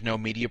say there's no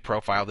media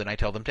profile, then I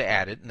tell them to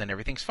add it, and then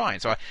everything's fine.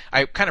 So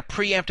I kind of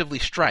preemptively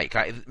strike.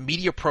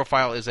 Media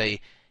profile is a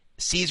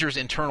Caesars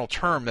internal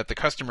term that the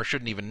customer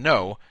shouldn't even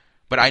know,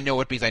 but I know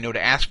it because I know to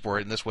ask for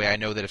it, and this way I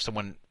know that if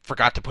someone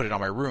forgot to put it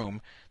on my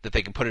room, that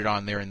they can put it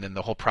on there, and then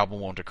the whole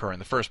problem won't occur in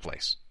the first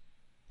place.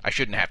 I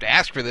shouldn't have to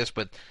ask for this,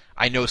 but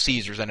I know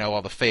Caesars, I know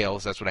all the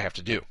fails, that's what I have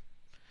to do.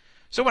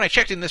 So when I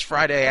checked in this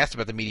Friday, I asked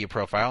about the media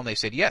profile, and they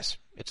said, yes,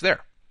 it's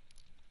there.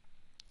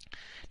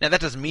 Now,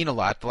 that doesn't mean a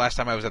lot. The last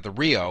time I was at the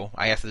Rio,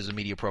 I asked if there's a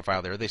media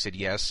profile there. They said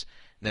yes.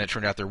 And then it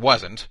turned out there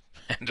wasn't,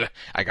 and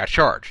I got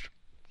charged.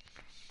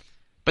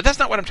 But that's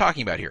not what I'm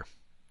talking about here.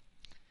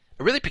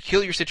 A really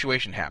peculiar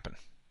situation happened.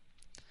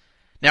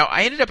 Now,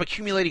 I ended up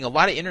accumulating a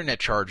lot of internet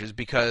charges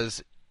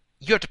because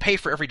you have to pay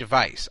for every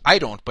device. I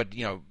don't, but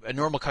a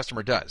normal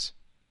customer does,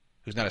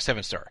 who's not a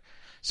 7-star.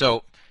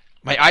 So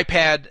my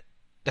iPad,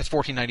 that's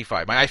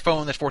 $14.95. My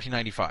iPhone, that's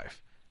 $14.95.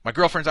 My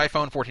girlfriend's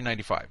iPhone,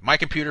 $14.95. My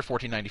computer,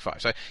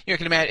 $14.95. So you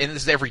can imagine, and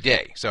this is every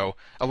day. So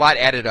a lot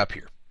added up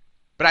here.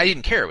 But I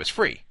didn't care. It was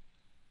free.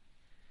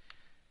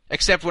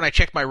 Except when I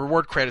checked my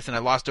reward credits and I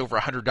lost over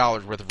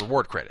 $100 worth of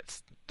reward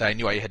credits that I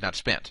knew I had not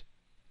spent.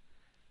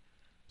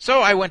 So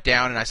I went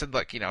down and I said,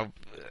 look,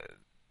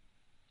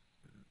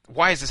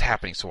 why is this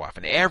happening so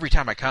often? Every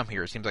time I come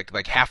here, it seems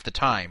like half the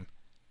time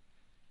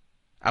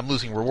I'm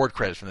losing reward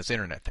credits from this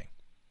internet thing.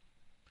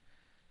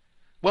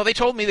 Well, they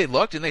told me they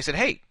looked and they said,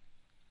 hey,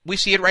 we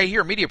see it right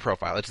here, media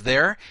profile. It's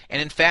there. And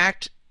in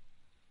fact,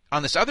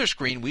 on this other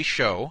screen, we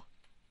show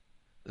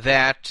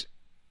that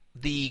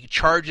the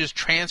charges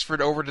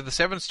transferred over to the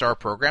 7-star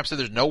program, so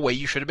there's no way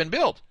you should have been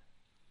billed.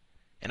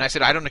 And I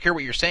said, I don't care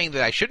what you're saying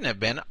that I shouldn't have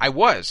been. I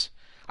was.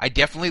 I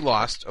definitely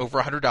lost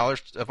over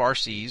 $100 of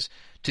RCs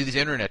to these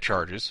internet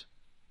charges.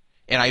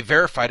 And I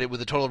verified it with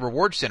the Total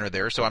Reward Center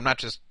there, so I'm not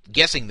just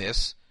guessing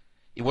this.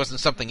 It wasn't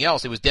something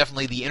else. It was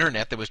definitely the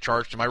internet that was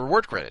charged to my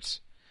reward credits.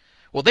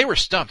 Well, they were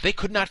stumped. They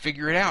could not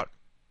figure it out.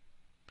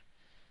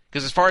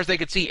 Because as far as they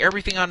could see,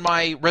 everything on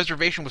my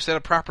reservation was set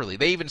up properly.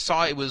 They even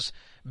saw it was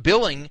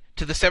billing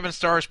to the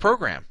 7-stars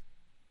program.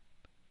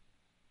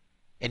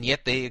 And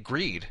yet they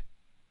agreed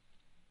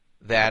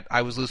that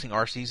I was losing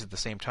RCs at the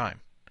same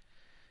time.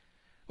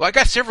 Well, I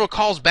got several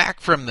calls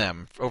back from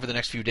them over the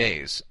next few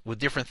days with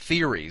different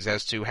theories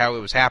as to how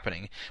it was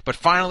happening, but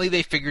finally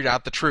they figured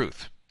out the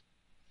truth.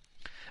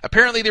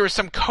 Apparently there was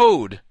some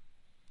code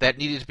that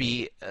needed to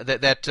be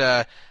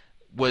that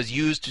was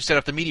used to set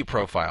up the media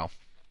profile.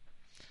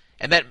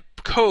 And that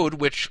code,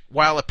 which,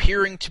 while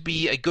appearing to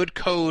be a good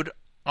code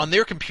on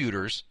their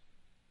computers,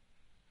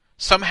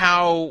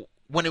 somehow,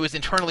 when it was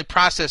internally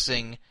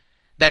processing,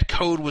 that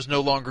code was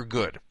no longer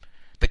good.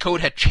 The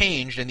code had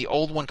changed, and the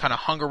old one kind of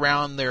hung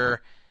around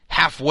there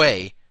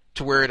halfway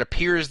to where it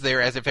appears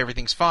there as if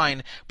everything's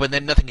fine, but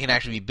then nothing can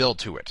actually be billed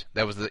to it.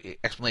 That was the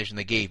explanation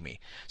they gave me.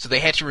 So they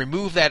had to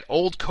remove that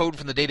old code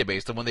from the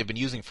database, the one they've been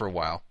using for a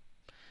while,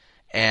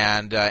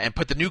 and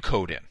put the new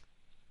code in.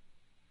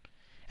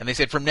 And they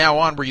said from now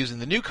on we're using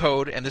the new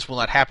code, and this will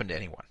not happen to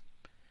anyone.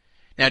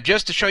 Now,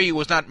 just to show you it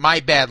was not my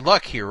bad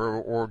luck here,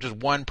 or just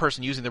one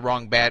person using the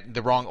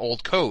wrong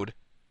old code,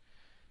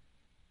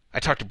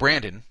 I talked to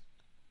Brandon.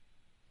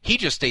 He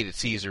just stayed at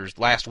Caesars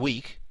last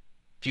week,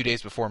 a few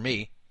days before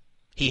me.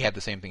 He had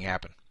the same thing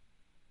happen.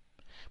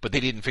 But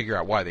they didn't figure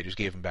out why. They just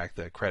gave him back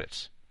the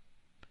credits.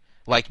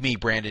 Like me,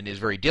 Brandon is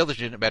very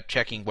diligent about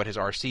checking what his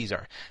RCs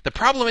are. The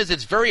problem is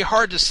it's very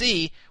hard to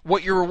see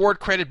what your reward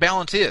credit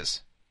balance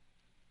is.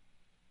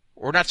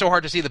 Or not so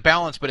hard to see the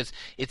balance, but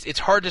it's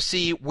hard to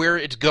see where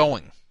it's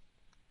going.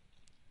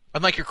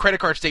 Unlike your credit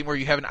card statement where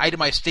you have an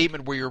itemized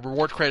statement where your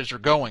reward credits are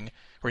going,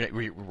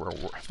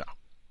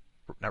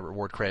 not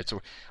reward credits.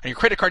 On your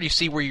credit card, you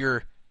see where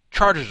your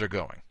charges are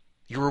going.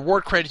 Your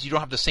reward credits, you don't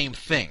have the same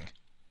thing,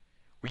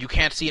 where you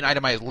can't see an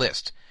itemized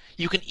list.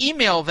 You can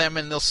email them,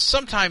 and they'll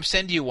sometimes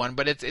send you one,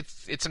 but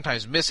it's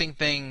sometimes missing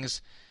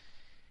things.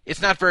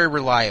 It's not very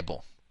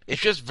reliable.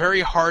 It's just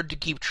very hard to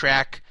keep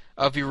track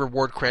of your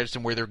reward credits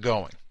and where they're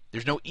going.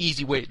 There's no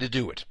easy way to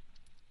do it.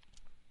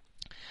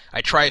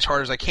 I try as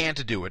hard as I can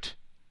to do it,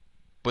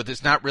 but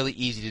it's not really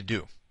easy to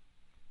do.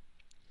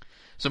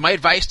 So my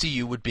advice to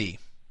you would be,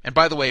 and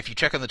by the way, if you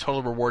check on the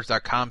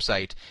TotalRewards.com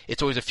site,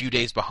 it's always a few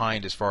days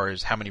behind as far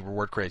as how many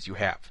reward credits you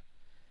have.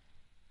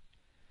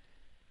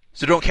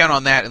 So don't count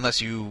on that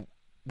unless you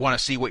want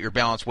to see what your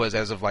balance was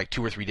as of like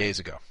 2 or 3 days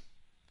ago.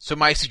 So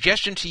my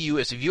suggestion to you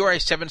is if you are a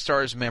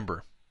 7-stars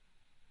member,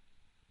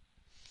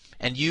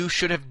 and you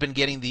should have been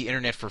getting the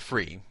internet for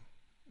free,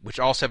 which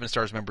all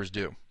 7-stars members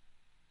do,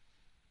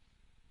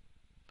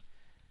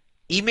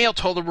 email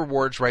Total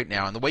Rewards right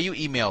now, and the way you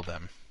email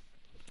them,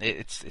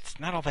 it's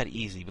not all that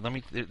easy, but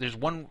there's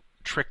one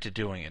trick to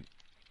doing it.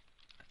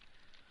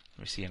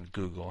 Let me see in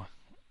Google.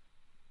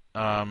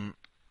 Go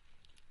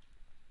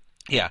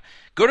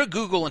to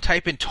Google and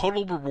type in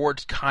Total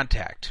Rewards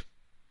Contact.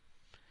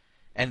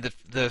 And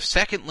the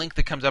second link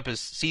that comes up is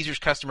Caesars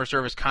Customer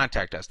Service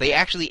Contact Us. They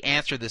actually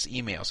answer this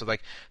email. So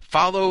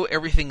follow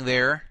everything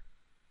there,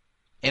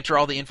 enter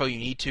all the info you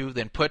need to,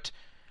 then put,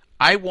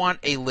 I want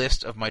a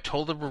list of my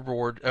Total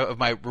Reward of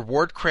my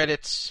reward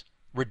credits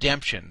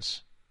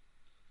redemptions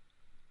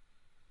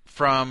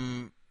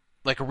from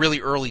a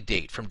really early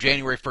date, from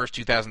January 1st,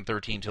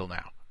 2013 till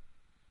now.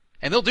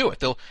 And they'll do it.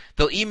 They'll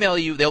email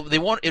you.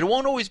 It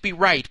won't always be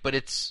right, but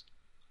it's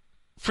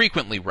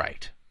frequently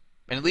right.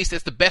 And at least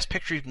that's the best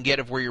picture you can get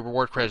of where your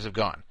reward credits have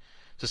gone.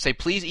 So say,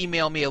 please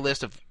email me a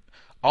list of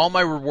all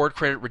my reward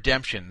credit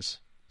redemptions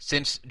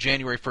since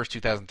January 1st,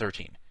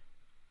 2013.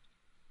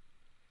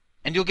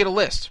 And you'll get a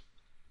list.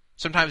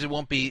 Sometimes it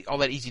won't be all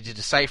that easy to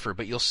decipher,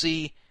 but you'll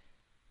see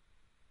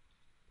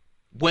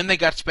when they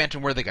got spent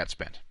and where they got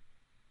spent.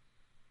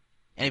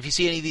 And if you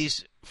see any of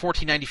these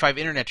 $14.95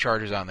 internet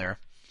charges on there,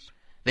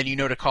 then you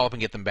know to call up and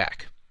get them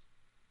back.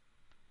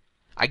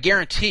 I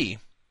guarantee,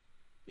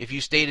 if you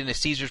stayed in a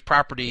Caesars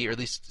property, or at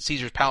least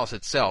Caesars Palace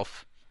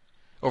itself,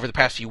 over the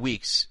past few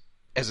weeks,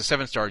 as a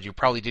 7-star, you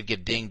probably did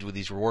get dinged with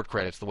these reward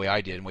credits the way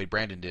I did and Wade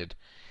Brandon did.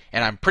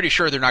 And I'm pretty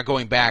sure they're not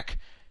going back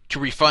to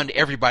refund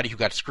everybody who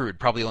got screwed,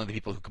 probably only the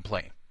people who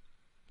complain.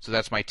 So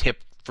that's my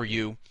tip for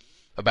you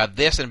about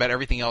this and about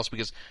everything else,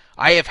 because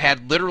I have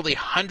had literally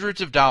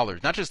hundreds of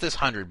dollars, not just this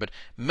 100, but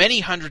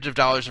many hundreds of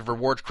dollars of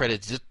reward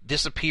credits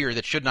disappear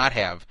that should not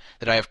have,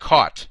 that I have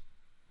caught.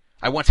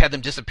 I once had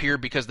them disappear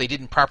because they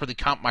didn't properly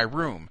comp my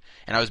room,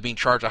 and I was being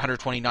charged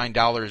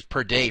 $129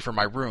 per day for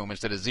my room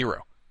instead of $0.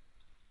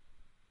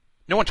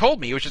 No one told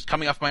me. It was just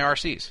coming off my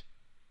RCs.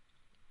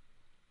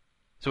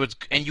 So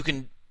and you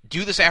can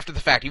do this after the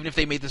fact. Even if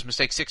they made this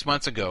mistake 6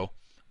 months ago,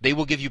 they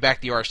will give you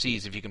back the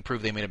RCs if you can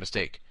prove they made a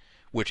mistake.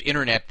 Which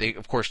internet, they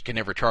of course can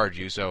never charge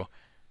you, so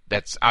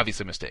that's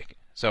obviously a mistake.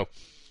 So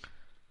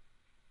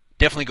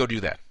definitely go do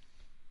that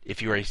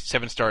if you're a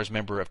 7-stars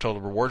member of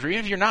Total Rewards, or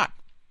even if you're not.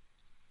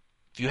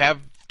 If you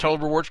have Total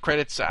Rewards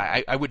credits,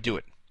 I would do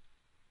it.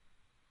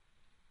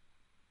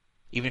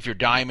 Even if you're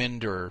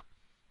Diamond or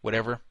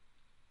whatever.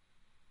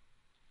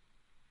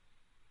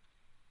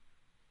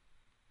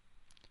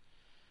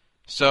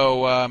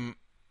 So,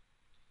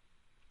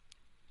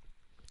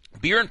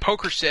 Beer and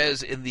Poker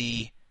says in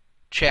the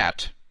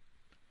chat,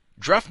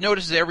 Druff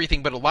notices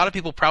everything, but a lot of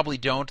people probably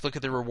don't look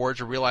at their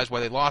rewards or realize why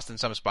they lost in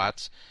some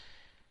spots.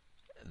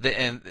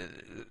 And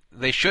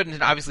they shouldn't,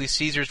 and obviously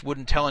Caesars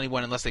wouldn't tell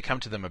anyone unless they come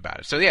to them about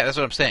it. So yeah, that's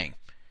what I'm saying.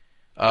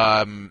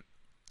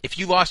 If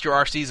you lost your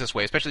RCs this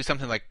way, especially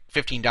something like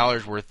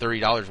 $15 worth,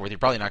 $30 worth, you're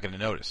probably not going to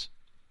notice.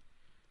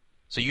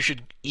 So you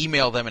should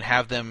email them and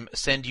have them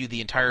send you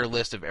the entire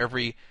list of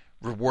every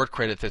reward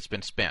credit that's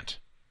been spent.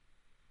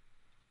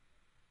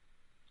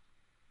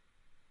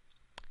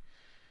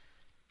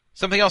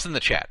 Something else in the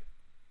chat.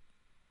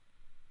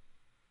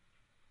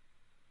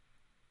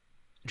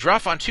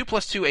 Druff on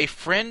 2+2, a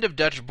friend of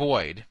Dutch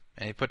Boyd,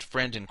 and he put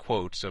friend in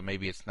quotes, so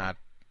maybe it's not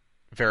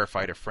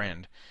verified a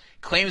friend,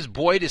 claims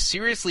Boyd is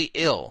seriously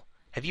ill.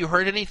 Have you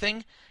heard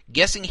anything?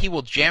 Guessing he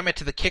will jam it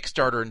to the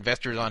Kickstarter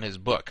investors on his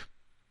book.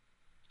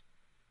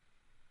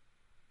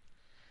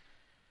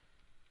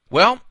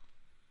 Well,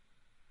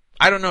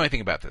 I don't know anything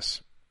about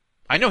this.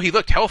 I know he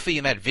looked healthy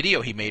in that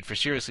video he made for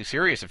Seriously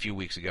Serious a few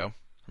weeks ago, or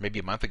maybe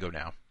a month ago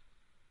now.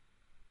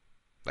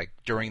 Like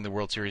during the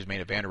World Series main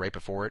event or right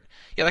before it.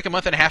 Yeah, like a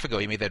month and a half ago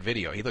he made that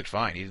video. He looked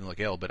fine. He didn't look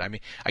ill. But I mean,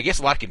 I guess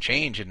a lot can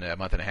change in a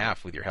month and a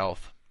half with your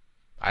health.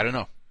 I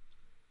don't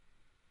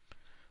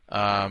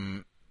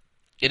know.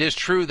 It is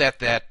true that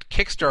that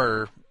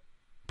Kickstarter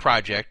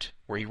project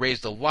where he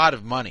raised a lot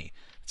of money.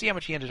 Let's see how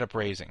much he ended up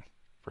raising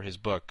for his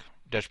book,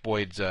 Dutch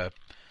Boyd's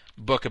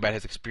book about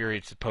his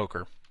experience at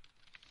poker.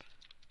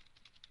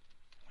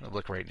 I'm going to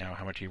look right now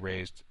how much he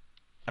raised.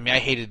 I mean, I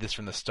hated this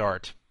from the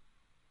start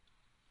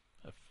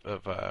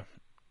of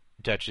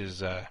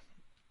Dutch's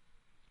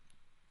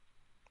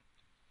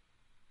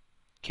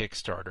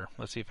Kickstarter.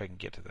 Let's see if I can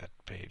get to that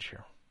page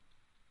here.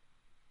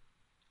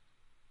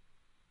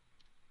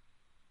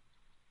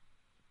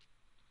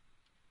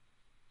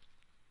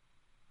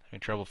 Having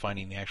trouble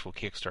finding the actual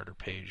Kickstarter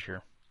page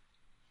here.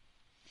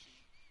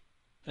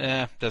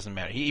 Doesn't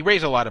matter. He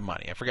raised a lot of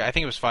money. I forgot. I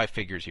think it was 5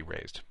 figures he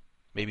raised.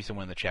 Maybe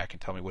someone in the chat can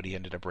tell me what he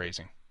ended up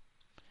raising.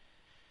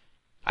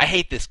 I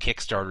hate this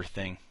Kickstarter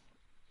thing.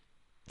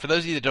 For those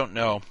of you that don't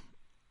know,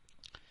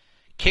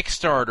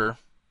 Kickstarter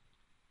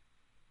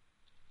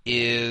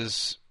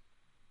is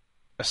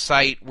a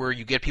site where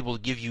you get people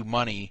to give you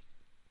money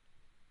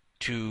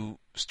to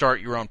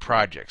start your own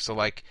project. So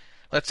like,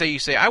 let's say you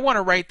say, I want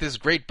to write this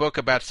great book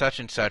about such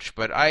and such,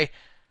 but I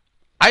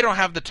don't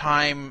have the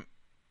time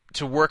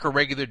to work a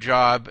regular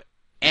job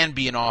and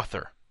be an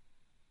author.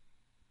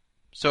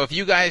 So if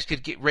you guys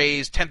could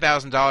raise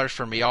 $10,000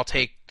 for me, I'll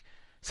take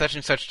such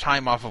and such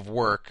time off of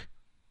work,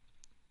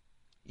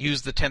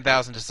 use the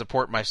 $10,000 to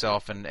support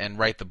myself and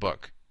write the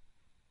book.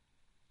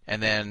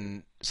 And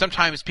then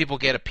sometimes people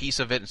get a piece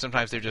of it, and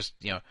sometimes they're just,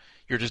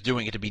 you're just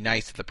doing it to be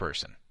nice to the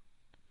person.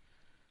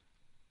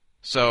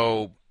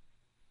 So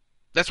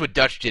that's what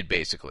Dutch did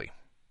basically.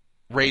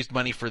 Raised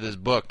money for this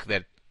book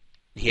that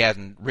he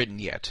hasn't written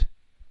yet,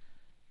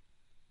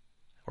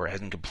 or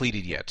hasn't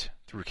completed yet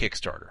through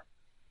Kickstarter.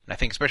 And I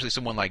think especially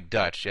someone like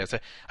Dutch,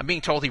 I'm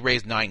being told he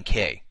raised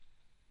 $9,000.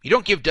 You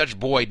don't give Dutch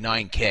Boyd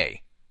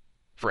 $9,000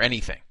 for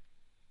anything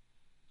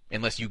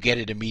unless you get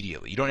it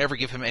immediately. You don't ever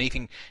give him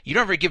anything. You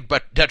don't ever give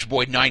Dutch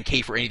Boyd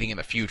 $9,000 for anything in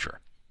the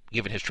future,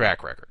 given his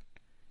track record.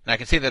 And I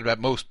can say that about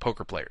most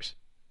poker players.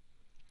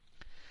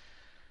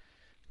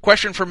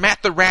 Question from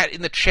Matt the Rat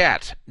in the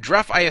chat.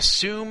 Druff, I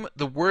assume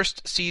the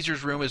worst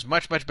Caesars room is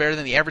much, much better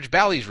than the average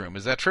Bally's room.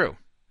 Is that true?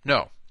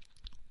 No.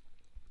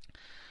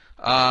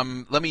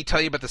 Let me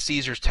tell you about the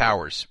Caesars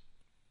Towers.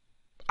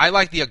 I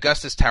like the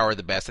Augustus Tower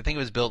the best. I think it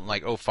was built in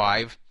like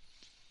 2005.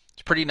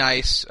 It's pretty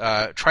nice.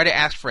 Try to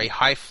ask for a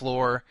high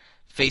floor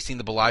facing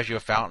the Bellagio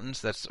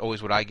fountains. That's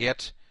always what I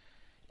get.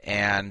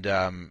 And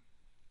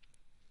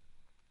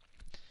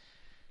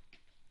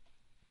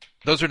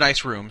those are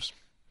nice rooms.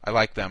 I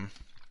like them.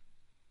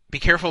 Be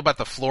careful about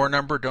the floor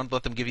number. Don't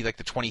let them give you like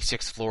the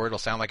 26th floor. It'll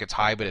sound like it's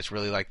high, but it's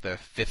really like the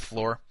 5th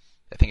floor.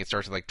 I think it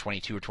starts at like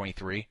 22 or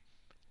 23.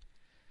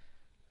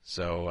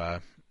 So,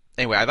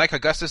 anyway, I like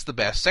Augustus the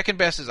best. Second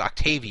best is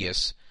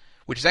Octavius,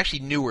 which is actually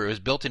newer. It was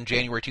built in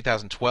January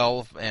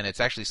 2012, and it's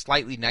actually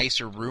slightly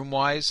nicer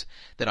room-wise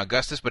than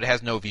Augustus, but it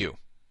has no view.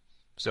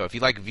 So if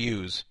you like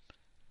views,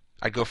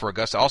 I'd go for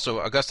Augustus. Also,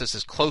 Augustus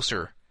is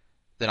closer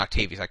than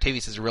Octavius.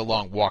 Octavius is a real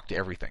long walk to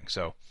everything.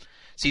 So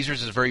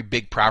Caesars is a very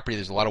big property.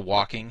 There's a lot of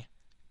walking.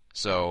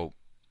 So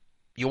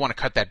you'll want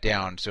to cut that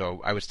down.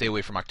 So I would stay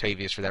away from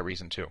Octavius for that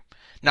reason, too.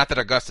 Not that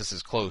Augustus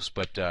is close,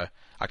 but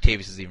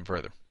Octavius is even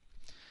further.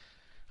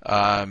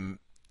 So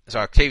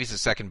Octavius is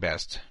second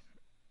best,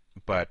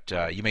 but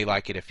you may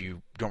like it if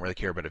you don't really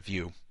care about a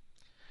view.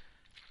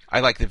 I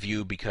like the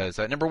view because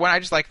number one, I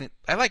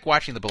like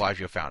watching the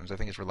Bellagio fountains. I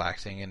think it's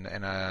relaxing,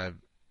 and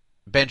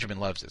Benjamin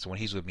loves it. So when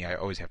he's with me, I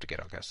always have to get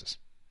Augustus.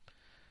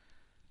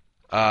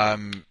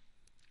 Then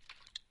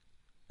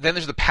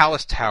there's the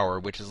Palace Tower,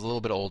 which is a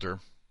little bit older.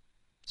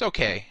 It's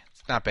okay.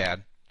 It's not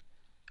bad.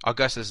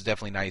 Augustus is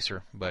definitely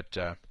nicer, but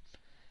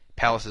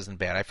Palace isn't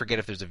bad. I forget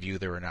if there's a view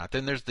there or not.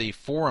 Then there's the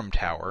Forum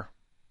Tower,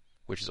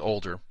 which is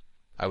older.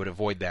 I would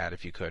avoid that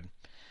if you could.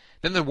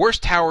 Then the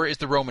worst tower is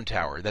the Roman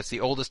Tower. That's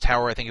the oldest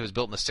tower. I think it was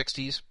built in the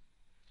 60s.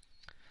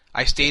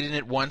 I stayed in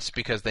it once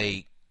because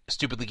they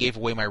stupidly gave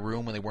away my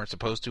room when they weren't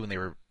supposed to, and they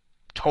were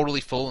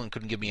totally full and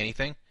couldn't give me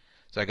anything.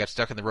 So I got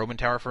stuck in the Roman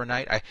Tower for a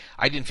night.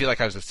 I didn't feel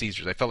like I was at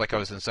Caesars. I felt like I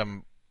was in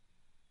some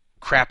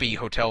crappy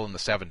hotel in the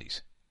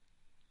 70s.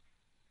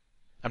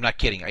 I'm not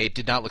kidding. It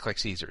did not look like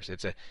Caesars.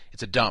 It's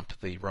a dump,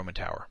 the Roman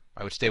Tower.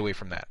 I would stay away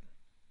from that.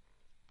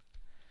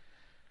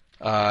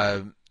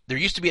 There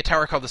used to be a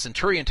tower called the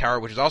Centurion Tower,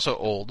 which is also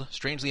old.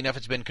 Strangely enough,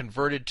 it's been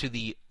converted to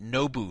the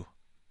Nobu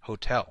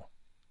Hotel.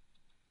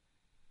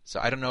 So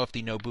I don't know if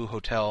the Nobu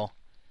Hotel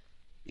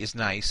is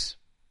nice,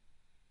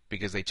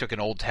 because they took an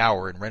old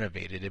tower and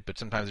renovated it, but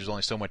sometimes there's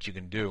only so much you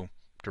can do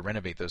to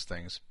renovate those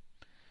things.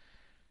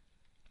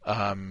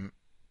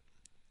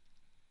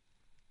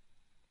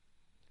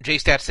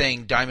 JStat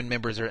saying Diamond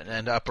members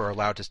and up are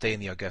allowed to stay in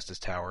the Augustus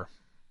Tower.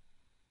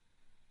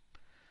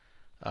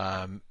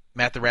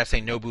 Matt the Rat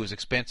saying Nobu is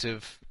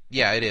expensive.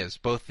 Yeah, it is.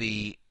 Both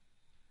the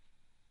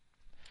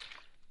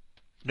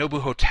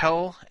Nobu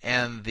Hotel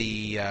and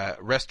the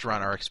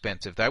restaurant are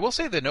expensive. I will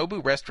say the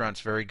Nobu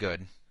restaurant's very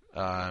good.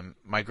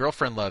 My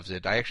girlfriend loves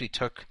it. I actually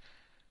took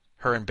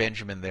her and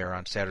Benjamin there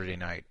on Saturday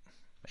night,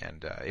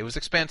 and it was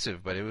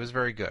expensive, but it was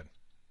very good.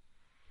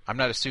 I'm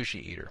not a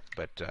sushi eater,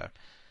 but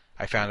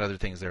I found other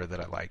things there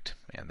that I liked,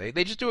 and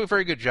they just do a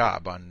very good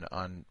job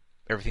on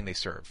everything they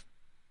serve,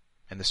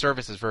 and the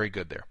service is very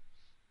good there.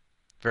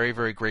 Very,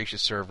 very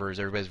gracious servers.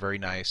 Everybody's very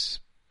nice.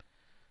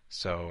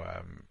 So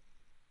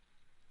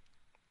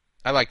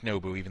I like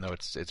Nobu, even though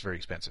it's very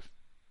expensive.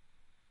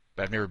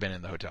 But I've never been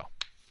in the hotel.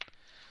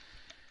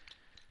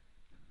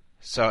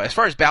 So as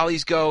far as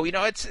Bally's go,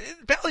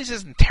 Bally's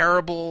isn't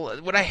terrible.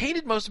 What I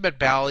hated most about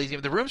Bally's,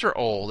 the rooms are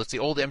old. It's the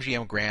old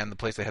MGM Grand, the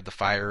place that had the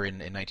fire in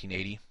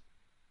 1980.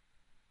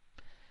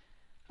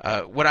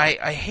 What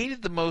I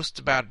hated the most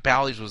about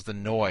Bally's was the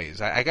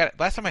noise.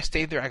 Last time I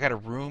stayed there, I got a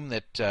room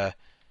that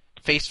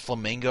faced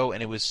Flamingo,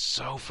 and it was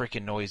so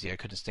freaking noisy. I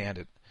couldn't stand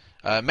it.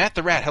 Matt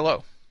the Rat,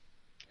 hello.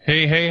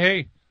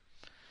 Hey.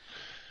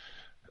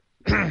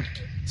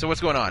 So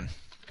what's going on?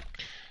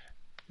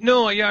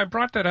 No, yeah, I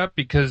brought that up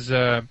because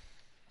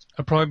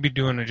I'll probably be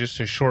doing just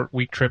a short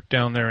week trip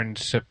down there in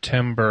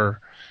September,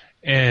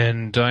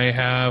 and I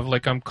have,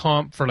 I'm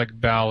comp for,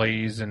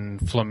 Bally's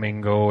and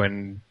Flamingo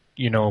and,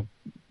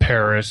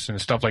 Paris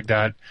and stuff like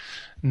that.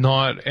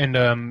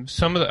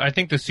 I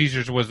think the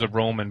Caesars was the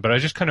Roman, but I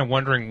was just kind of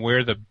wondering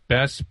where the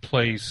best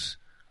place,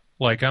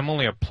 I'm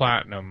only a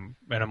platinum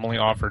and I'm only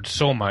offered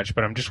so much,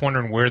 but I'm just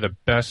wondering where the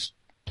best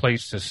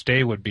place to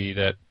stay would be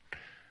that,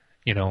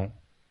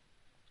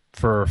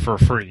 for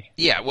free.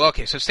 Yeah, well,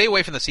 okay, so stay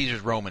away from the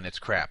Caesars Roman. It's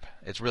crap.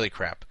 It's really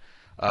crap.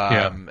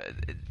 Yeah.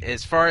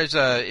 As far as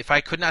if I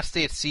could not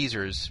stay at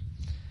Caesars,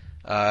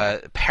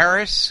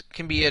 Paris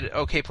can be an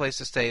okay place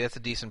to stay. That's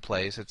a decent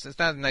place. It's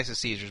not as nice as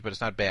Caesars, but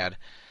it's not bad.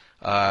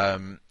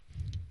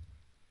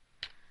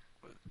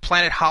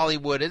 Planet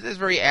Hollywood is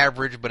very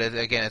average, but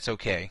again, it's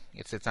okay.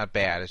 It's not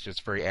bad. It's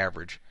just very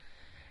average.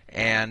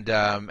 And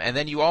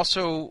then you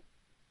also,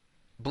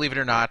 believe it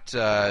or not,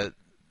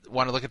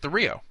 want to look at the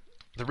Rio.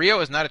 The Rio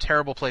is not a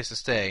terrible place to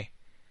stay,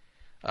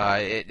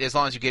 as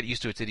long as you get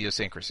used to its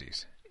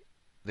idiosyncrasies.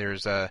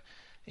 There's there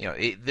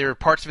are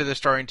parts of it that are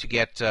starting to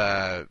get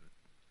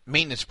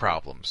maintenance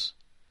problems,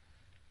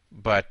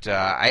 but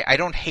I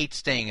don't hate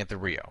staying at the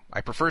Rio.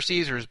 I prefer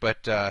Caesars,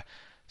 but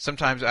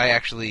sometimes I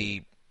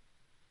actually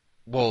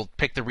will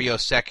pick the Rio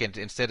second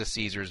instead of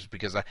Caesars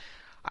because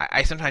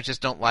I sometimes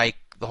just don't like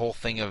the whole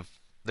thing of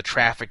the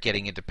traffic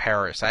getting into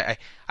Paris. I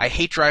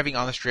hate driving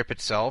on the Strip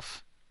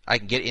itself. I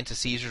can get into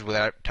Caesars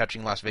without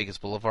touching Las Vegas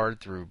Boulevard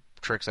through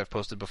tricks I've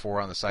posted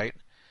before on the site.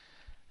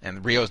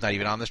 And Rio's not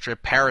even on the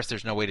Strip. Paris,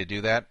 there's no way to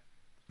do that.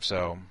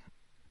 So...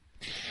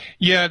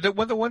 Yeah, the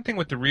one thing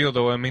with the Rio,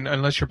 though, I mean,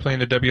 unless you're playing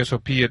the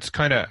WSOP, it's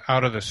kind of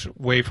out of the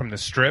way from the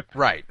Strip.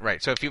 Right.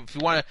 So if you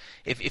want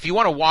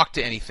to walk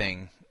to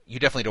anything, you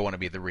definitely don't want to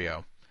be at the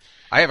Rio.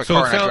 I have a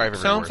car and I drive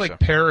everywhere. Sounds like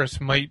Paris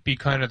might be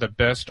kind of the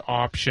best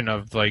option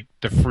of like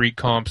the free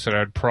comps that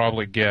I'd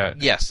probably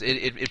get. Yes,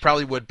 it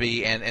probably would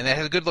be, and it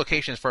has a good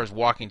location as far as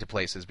walking to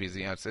places because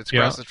it's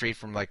across the street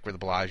from like where the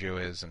Bellagio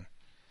is and.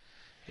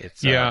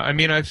 I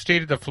mean, I've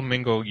stayed at the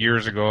Flamingo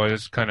years ago.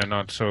 It's kind of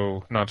not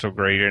so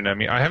great, and I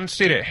mean, I haven't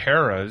stayed at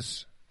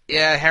Harrah's.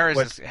 Yeah,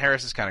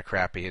 Harrah's is kind of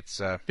crappy.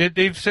 It's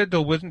they've said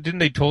though, didn't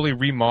they totally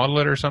remodel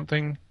it or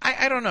something?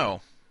 I don't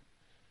know.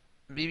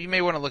 You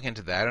may want to look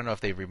into that. I don't know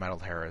if they've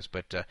remodeled Harrah's,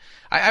 but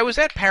I was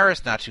at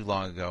Paris not too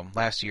long ago,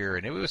 last year,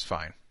 and it was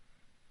fine.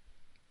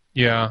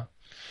 Yeah,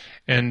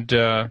 and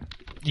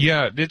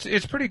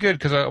it's pretty good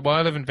because I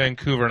live in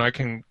Vancouver and I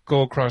can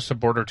go across the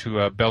border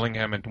to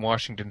Bellingham and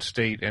Washington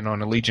State, and on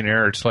Allegiant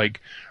Air it's like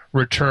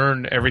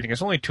return everything.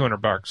 It's only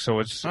 $200, so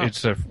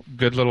it's a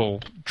good little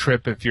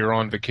trip if you're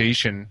on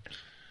vacation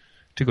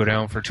to go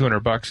down for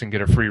 $200 and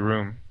get a free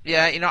room.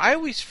 Yeah, I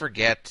always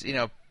forget.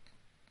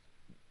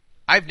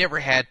 I've never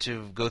had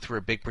to go through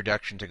a big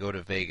production to go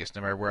to Vegas,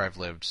 no matter where I've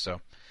lived.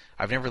 So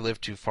I've never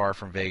lived too far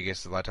from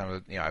Vegas. A lot of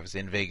times, I was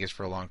in Vegas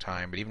for a long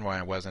time, but even when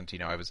I wasn't, it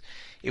was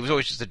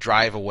always just a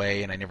drive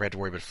away, and I never had to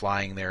worry about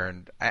flying there.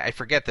 And I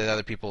forget that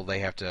other people, they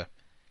have to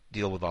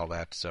deal with all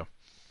that. So,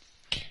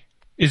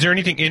 is there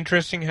anything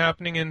interesting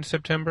happening in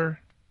September?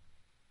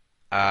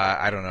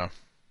 I don't know.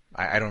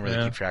 I don't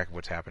really keep track of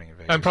what's happening in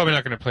Vegas. I'm probably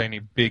not going to play any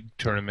big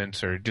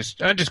tournaments, or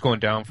I'm just going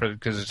down for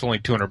because it's only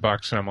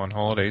 $200 and I'm on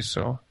holidays.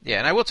 So yeah,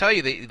 and I will tell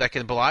you, like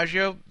in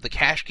Bellagio, the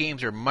cash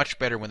games are much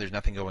better when there's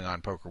nothing going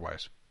on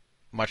poker-wise.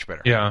 Much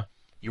better. Yeah.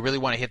 You really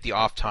want to hit the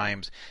off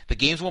times. The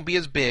games won't be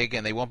as big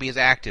and they won't be as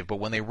active, but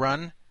when they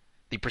run,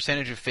 the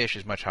percentage of fish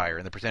is much higher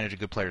and the percentage of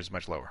good players is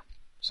much lower.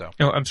 So.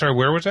 Oh, I'm sorry.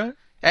 Where was that?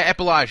 At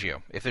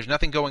Bellagio. If there's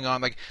nothing going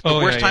on, like the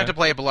worst time to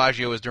play at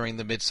Bellagio is during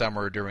the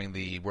midsummer or during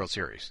the World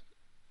Series.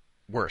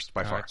 Worst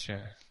by far.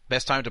 Gotcha.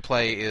 Best time to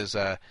play is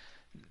the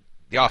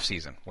off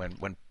season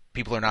when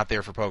people are not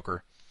there for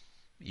poker.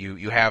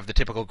 You have the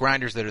typical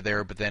grinders that are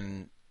there, but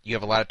then you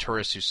have a lot of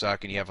tourists who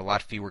suck and you have a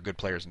lot fewer good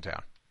players in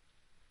town.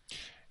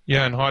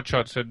 Yeah, and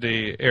Hotshot said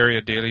the area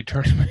daily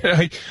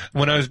tournament.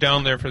 When I was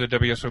down there for the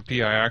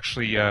WSOP, I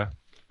actually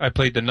I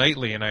played the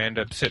nightly, and I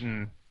ended up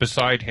sitting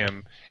beside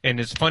him. And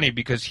it's funny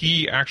because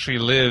he actually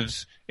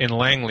lives in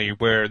Langley,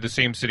 where the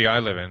same city I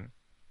live in,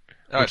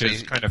 which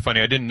is kind of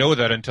funny. I didn't know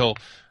that until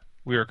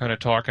we were kind of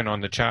talking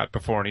on the chat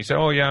before, and he said,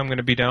 "Oh yeah, I'm going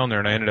to be down there,"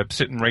 and I ended up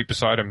sitting right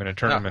beside him in a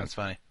tournament. Oh, that's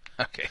funny.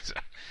 Okay. So.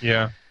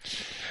 Yeah.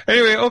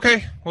 Anyway,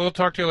 okay, we'll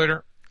talk to you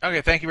later.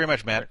 Okay, thank you very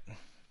much, Matt.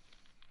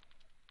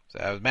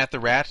 So, Matt the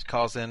Rat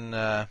calls in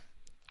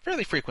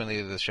fairly frequently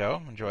to the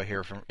show. Enjoy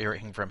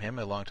hearing from him,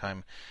 a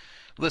long-time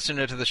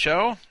listener to the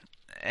show.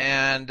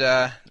 And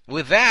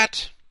with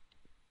that,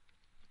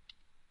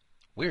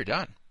 we're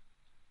done.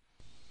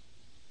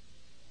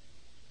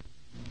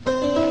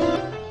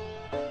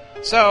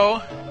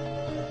 So,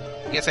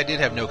 I guess I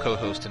did have no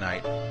co-host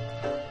tonight.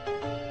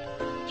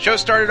 Show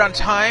started on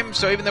time,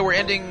 so even though we're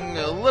ending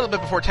a little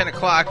bit before 10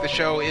 o'clock, the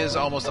show is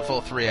almost a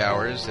full 3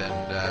 hours,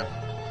 and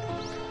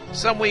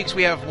some weeks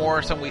we have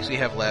more, some weeks we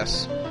have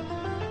less.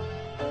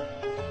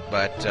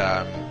 But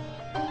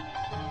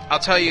I'll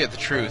tell you the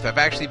truth. I've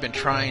actually been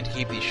trying to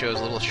keep these shows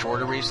a little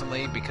shorter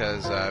recently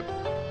because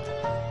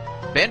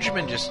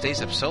Benjamin just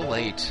stays up so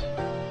late.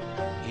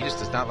 He just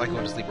does not like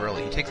going to sleep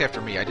early. He takes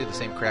after me. I did the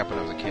same crap when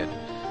I was a kid.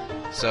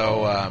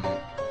 So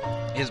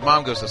his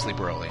mom goes to sleep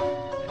early,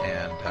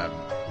 and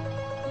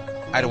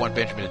I don't want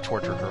Benjamin to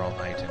torture her all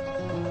night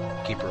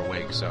and keep her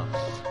awake. So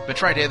I've been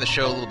trying to end the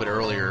show a little bit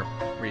earlier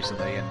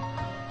recently, and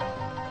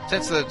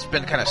since it's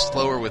been kind of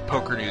slower with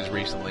poker news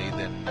recently,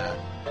 then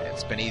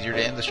it's been easier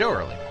to end the show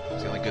early.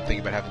 It's the only good thing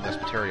about having less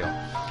material.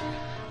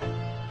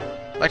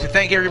 I'd like to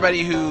thank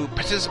everybody who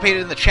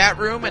participated in the chat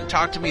room and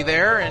talked to me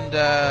there, and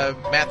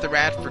Matt the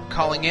Rat for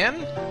calling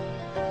in.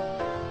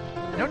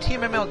 No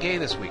Team ML Gay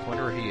this week.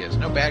 Wonder where he is.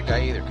 No bad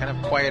guy either. Kind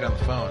of quiet on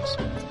the phones.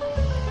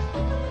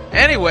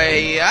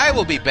 Anyway, I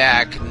will be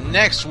back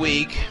next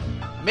week.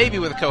 Maybe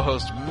with a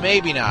co-host,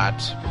 maybe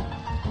not.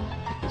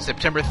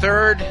 September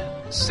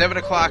 3rd, 7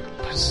 o'clock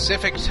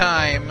Pacific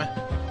time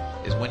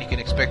is when you can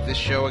expect this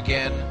show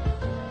again.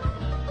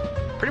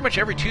 Pretty much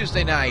every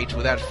Tuesday night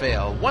without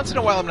fail. Once in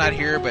a while I'm not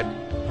here, but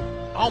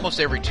almost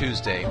every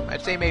Tuesday.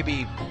 I'd say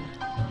maybe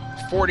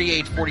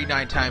 48,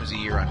 49 times a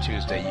year on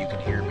Tuesday you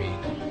can hear me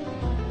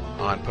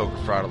on Poker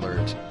Fraud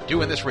Alert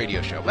doing this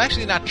radio show. Well,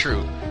 actually not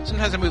true.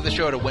 Sometimes I move the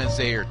show to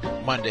Wednesday or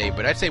Monday,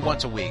 but I'd say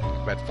once a week,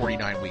 about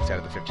 49 weeks out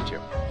of the 52.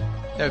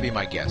 That would be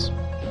my guess.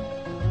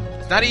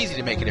 It's not easy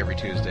to make it every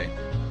Tuesday,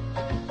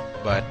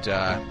 but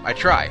I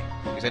try,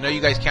 because I know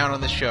you guys count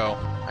on this show.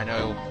 I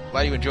know a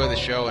lot of you enjoy the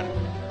show, and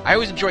I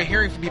always enjoy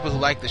hearing from people who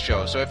like the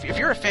show. So if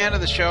you're a fan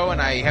of the show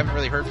and I haven't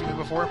really heard from you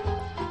before,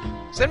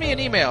 send me an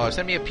email or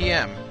send me a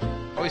PM.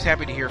 Always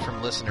happy to hear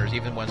from listeners,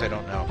 even ones I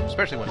don't know,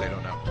 especially ones I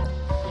don't know.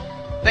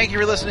 Thank you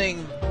for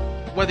listening,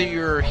 whether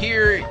you're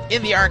here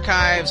in the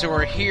archives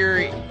or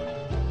here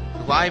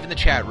live in the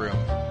chat room.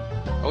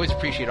 Always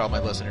appreciate all my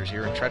listeners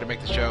here and try to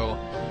make the show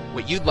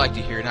what you'd like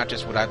to hear, not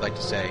just what I'd like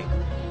to say.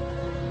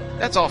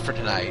 That's all for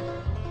tonight.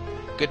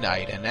 Good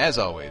night, and as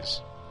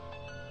always,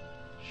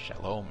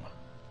 Shalom.